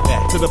step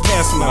back. To the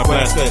past when I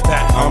blast that.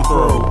 I'm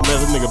pro,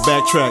 let a nigga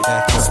backtrack.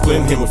 I'm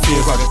splitting him with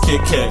fears like a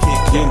Kit Kat.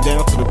 Getting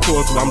down to the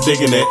chords what I'm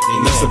digging at,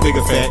 and that's a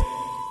bigger fact.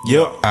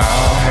 Yup. I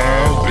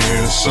have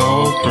been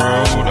so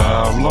thrilled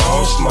I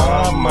lost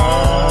my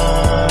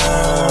mind.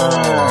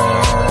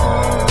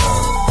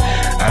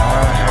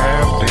 I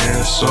have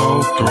been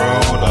so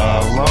thrilled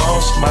I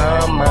lost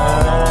my mind.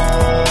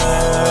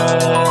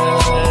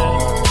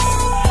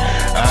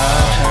 I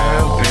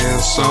have been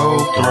so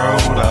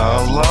thrilled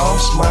I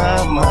lost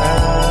my mind.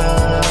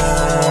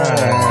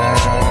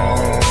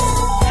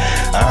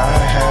 I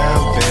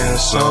have been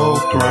so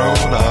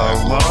thrilled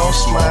I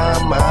lost my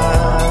mind.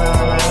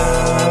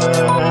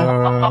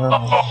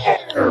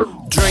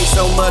 Drink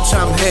so much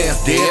I'm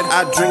half dead.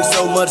 I drink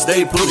so much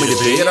they put me to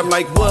bed. I'm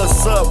like,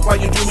 what's up? Why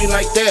you do me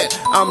like that?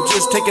 I'm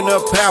just taking a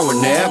power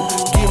nap.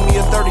 Give me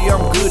a 30,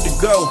 I'm good to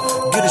go.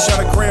 Get a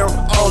shot of crown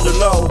on the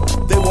low.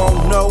 They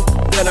won't know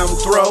that I'm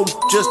throw.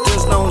 Just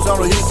as long as I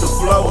don't hit the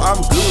flow.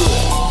 I'm good,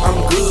 I'm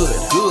good.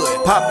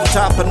 Pop the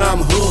top and I'm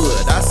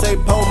hood. I say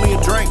pour me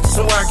a drink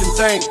so I can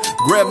think.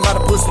 Grab my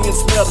pussy and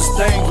smell the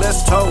stank.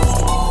 Let's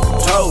toast.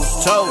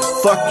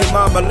 Fuck your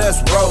mama, let's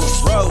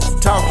roast.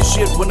 Talking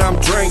shit when I'm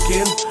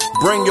drinking.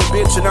 Bring your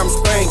bitch and I'm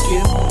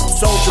spanking.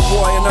 Soldier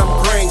boy and I'm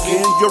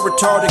cranking. You're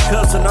retarded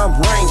cousin, I'm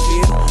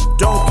ranking.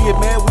 Don't get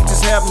mad, we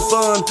just having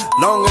fun.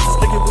 Long as it's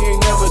liquor, we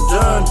ain't never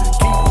done.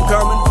 Keep them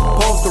coming,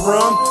 pump the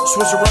rum.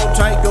 Switch a roll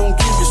tight, gon'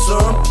 give you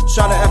some.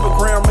 Shot of apple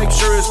crown, make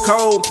sure it's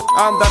cold.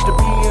 I'm about to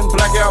be in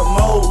blackout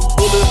mode.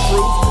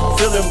 Bulletproof,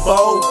 feeling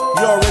bold.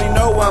 You already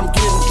know I'm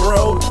getting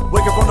throwed.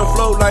 Wake up on the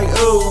floor like,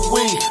 ooh,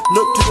 we.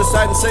 Look to the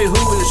side and say, who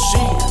is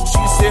she?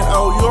 She said,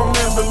 oh, you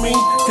remember me?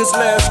 Cause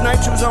last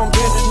night you was on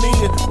bended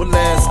knee. Well,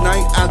 last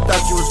night I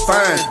thought you was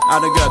fine. I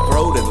done got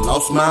throwed and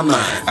lost my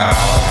mind.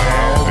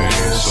 I've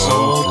been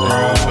so grown,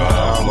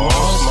 I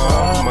lost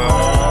my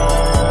mind.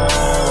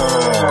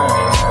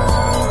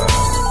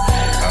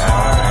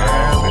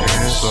 I've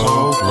been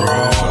so grown,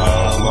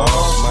 I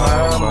lost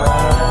my mind.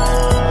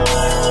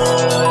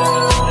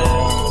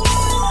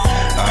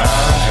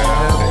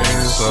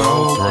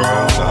 So grown,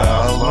 I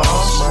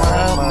lost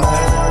my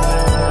mind.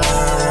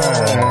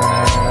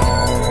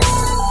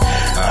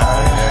 I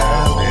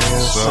have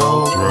been so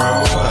grown,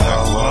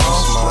 I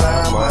lost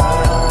my mind.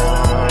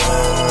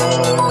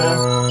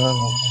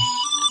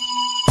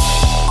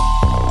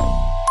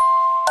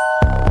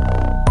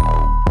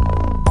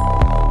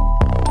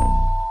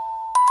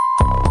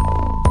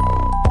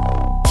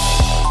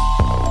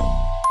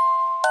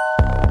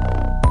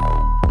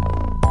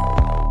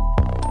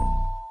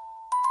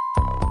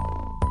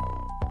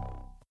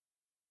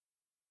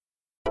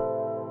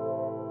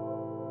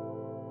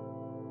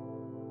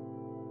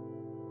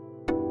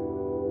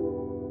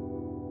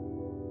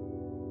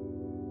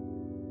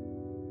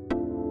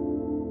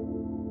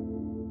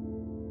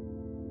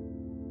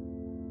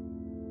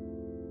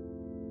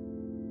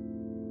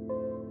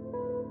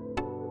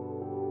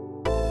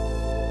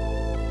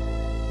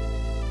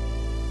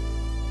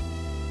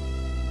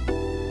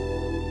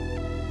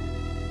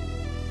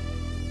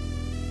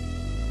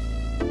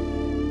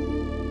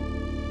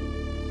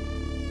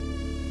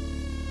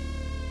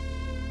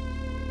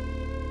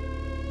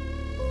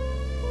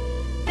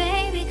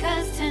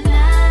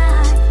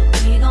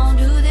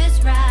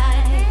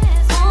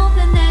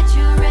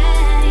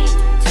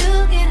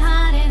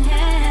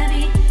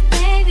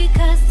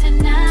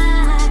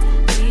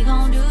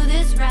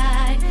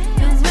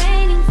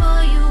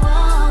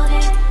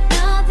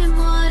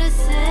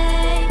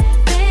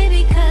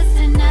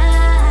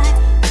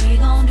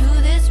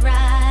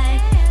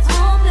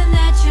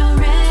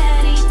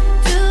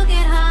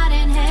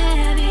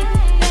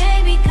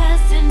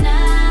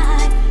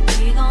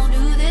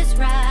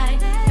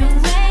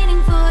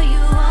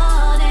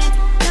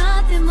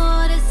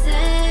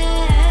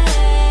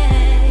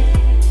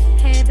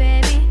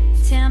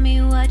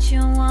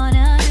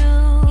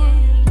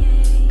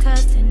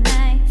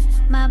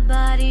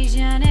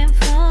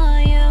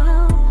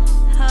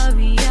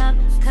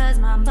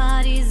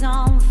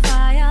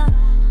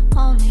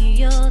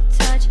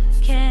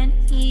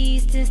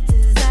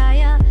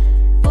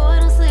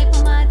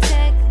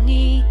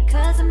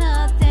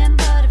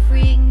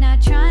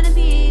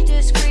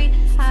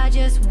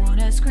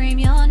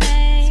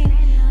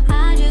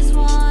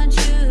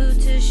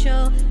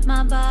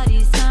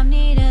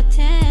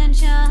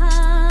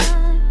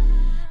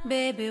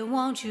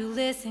 Won't you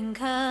listen,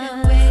 cause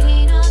been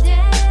waiting all day.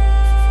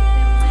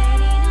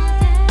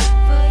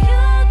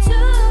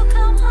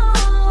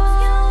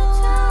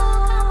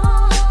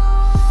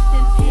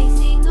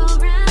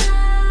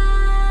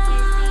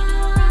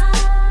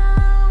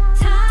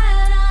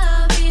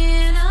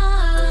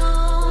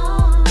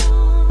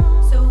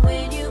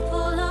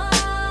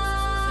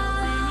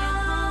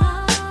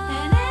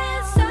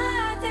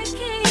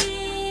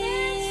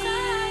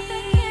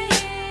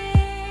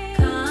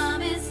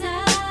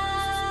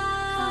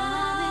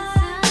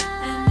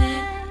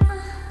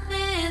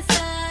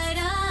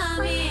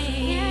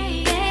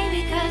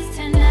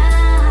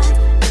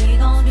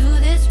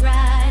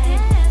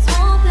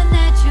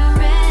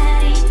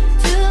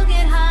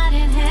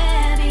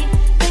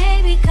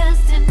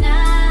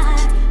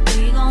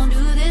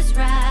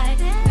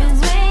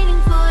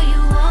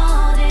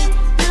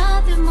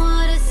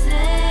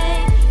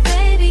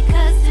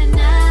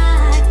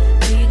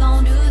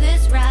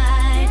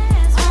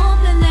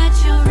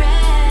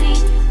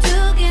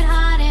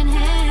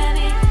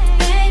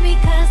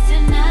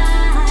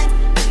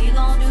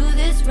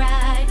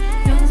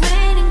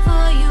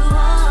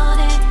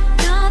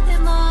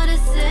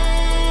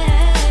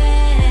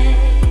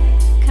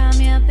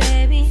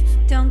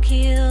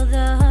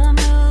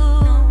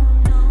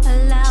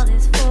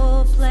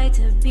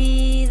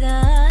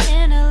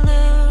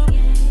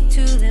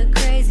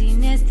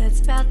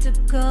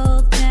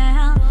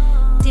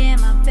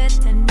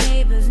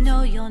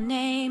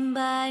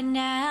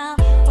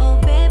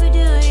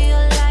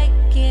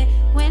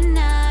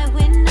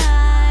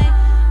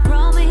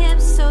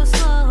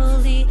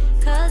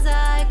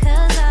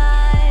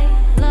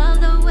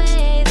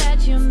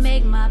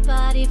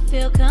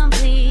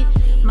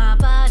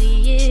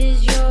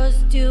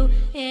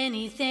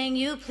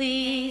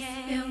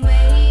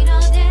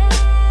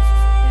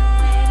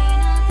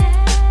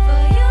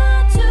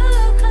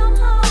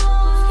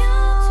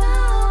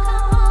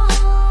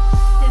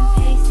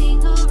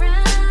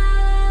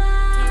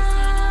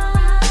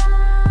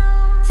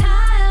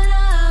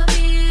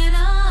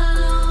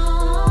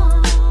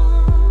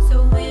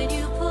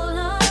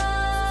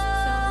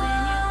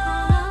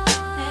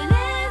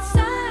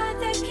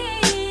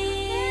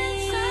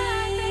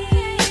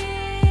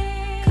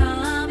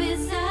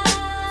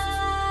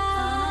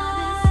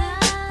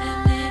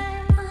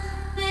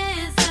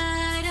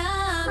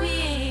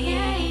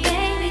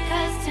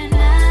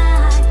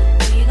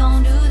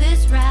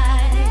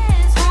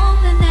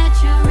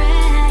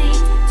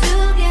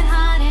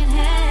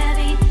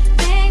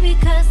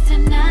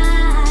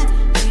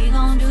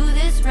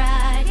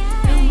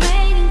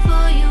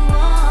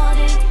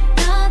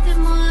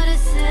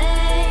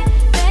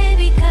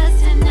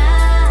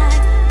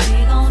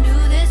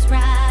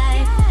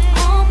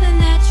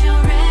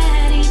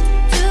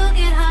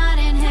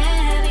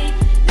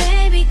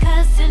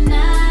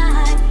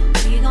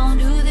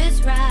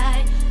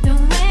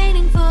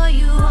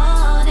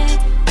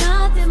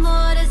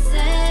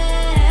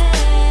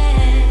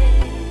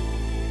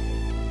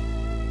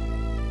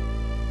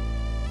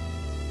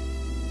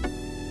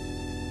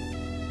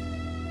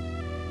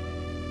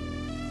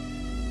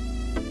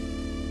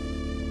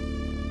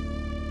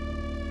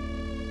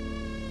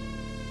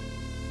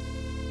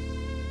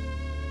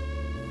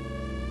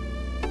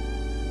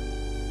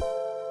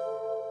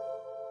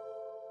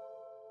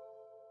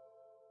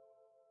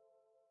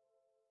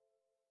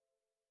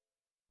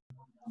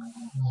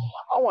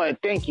 I want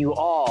to thank you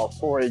all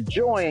for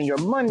enjoying your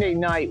Monday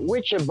night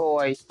with your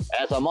boy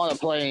as I'm on a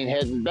plane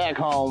heading back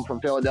home from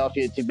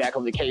Philadelphia to back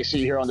home to KC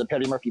here on the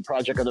Petty Murphy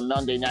Project of the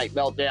Monday Night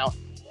Meltdown.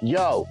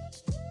 Yo,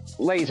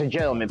 ladies and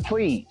gentlemen,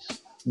 please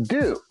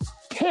do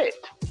hit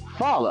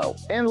follow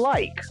and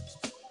like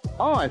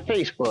on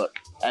Facebook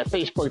at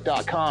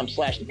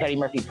facebook.com/the Petty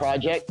Murphy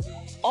Project.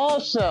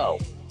 Also,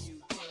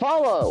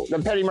 follow the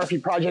Petty Murphy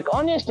Project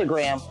on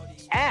Instagram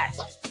at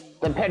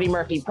the Petty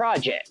Murphy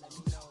Project.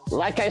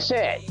 Like I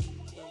said,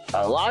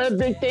 a lot of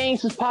big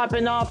things is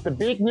popping off. The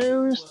big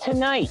news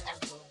tonight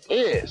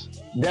is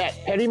that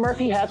Petty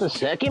Murphy has a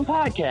second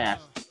podcast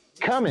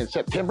coming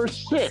September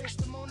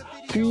 6th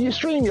to your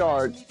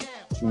StreamYard,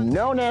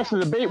 known as The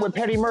Debate with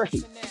Petty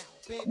Murphy.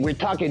 We're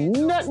talking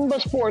nothing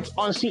but sports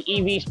on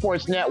CEV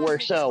Sports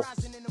Network, so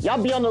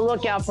y'all be on the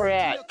lookout for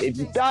that. If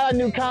you thought I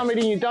knew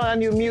comedy, you thought I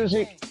knew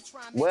music,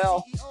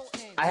 well,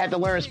 I had to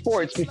learn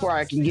sports before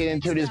I can get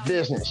into this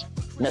business.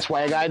 And that's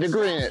why I got a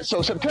degree in it.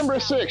 So September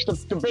 6th,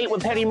 the Debate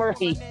with Petty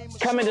Murphy,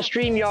 coming to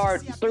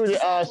StreamYard through the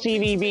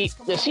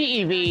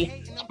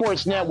CEV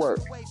Sports Network.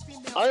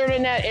 Other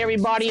than that,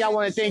 everybody, I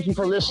want to thank you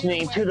for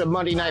listening to the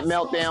Monday Night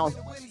Meltdown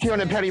here on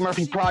the Petty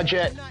Murphy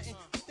Project.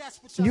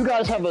 You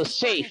guys have a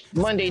safe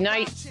Monday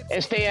night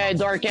and stay out of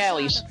dark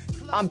alleys.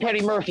 I'm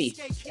Petty Murphy,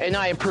 and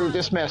I approve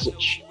this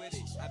message.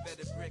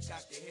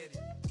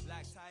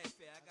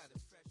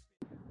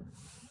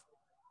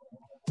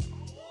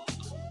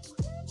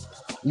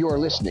 You are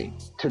listening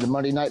to the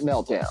Monday Night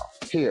Meltdown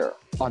here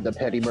on the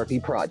Petty Murphy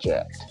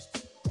Project.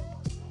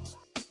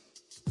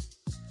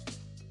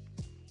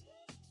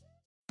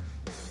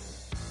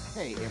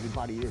 Hey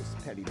everybody, it is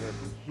Petty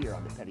Murphy here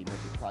on the Petty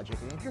Murphy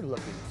Project, and if you're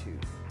looking to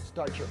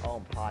start your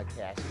own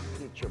podcast and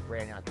get your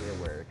brand out there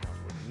where it comes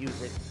with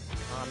music,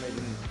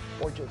 comedy,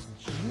 or just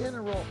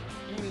general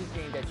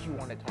anything that you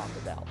want to talk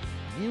about,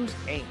 use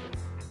Anchor.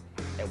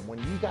 And when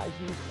you guys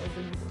use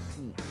Anchor, you will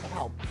see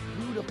how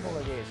beautiful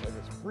it is, and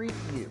it's free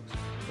to use.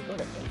 So go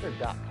to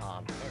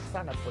anchor.com and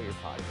sign up for your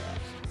podcast.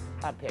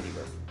 I'm Petty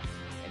Murphy,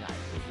 and I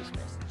approve this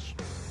message.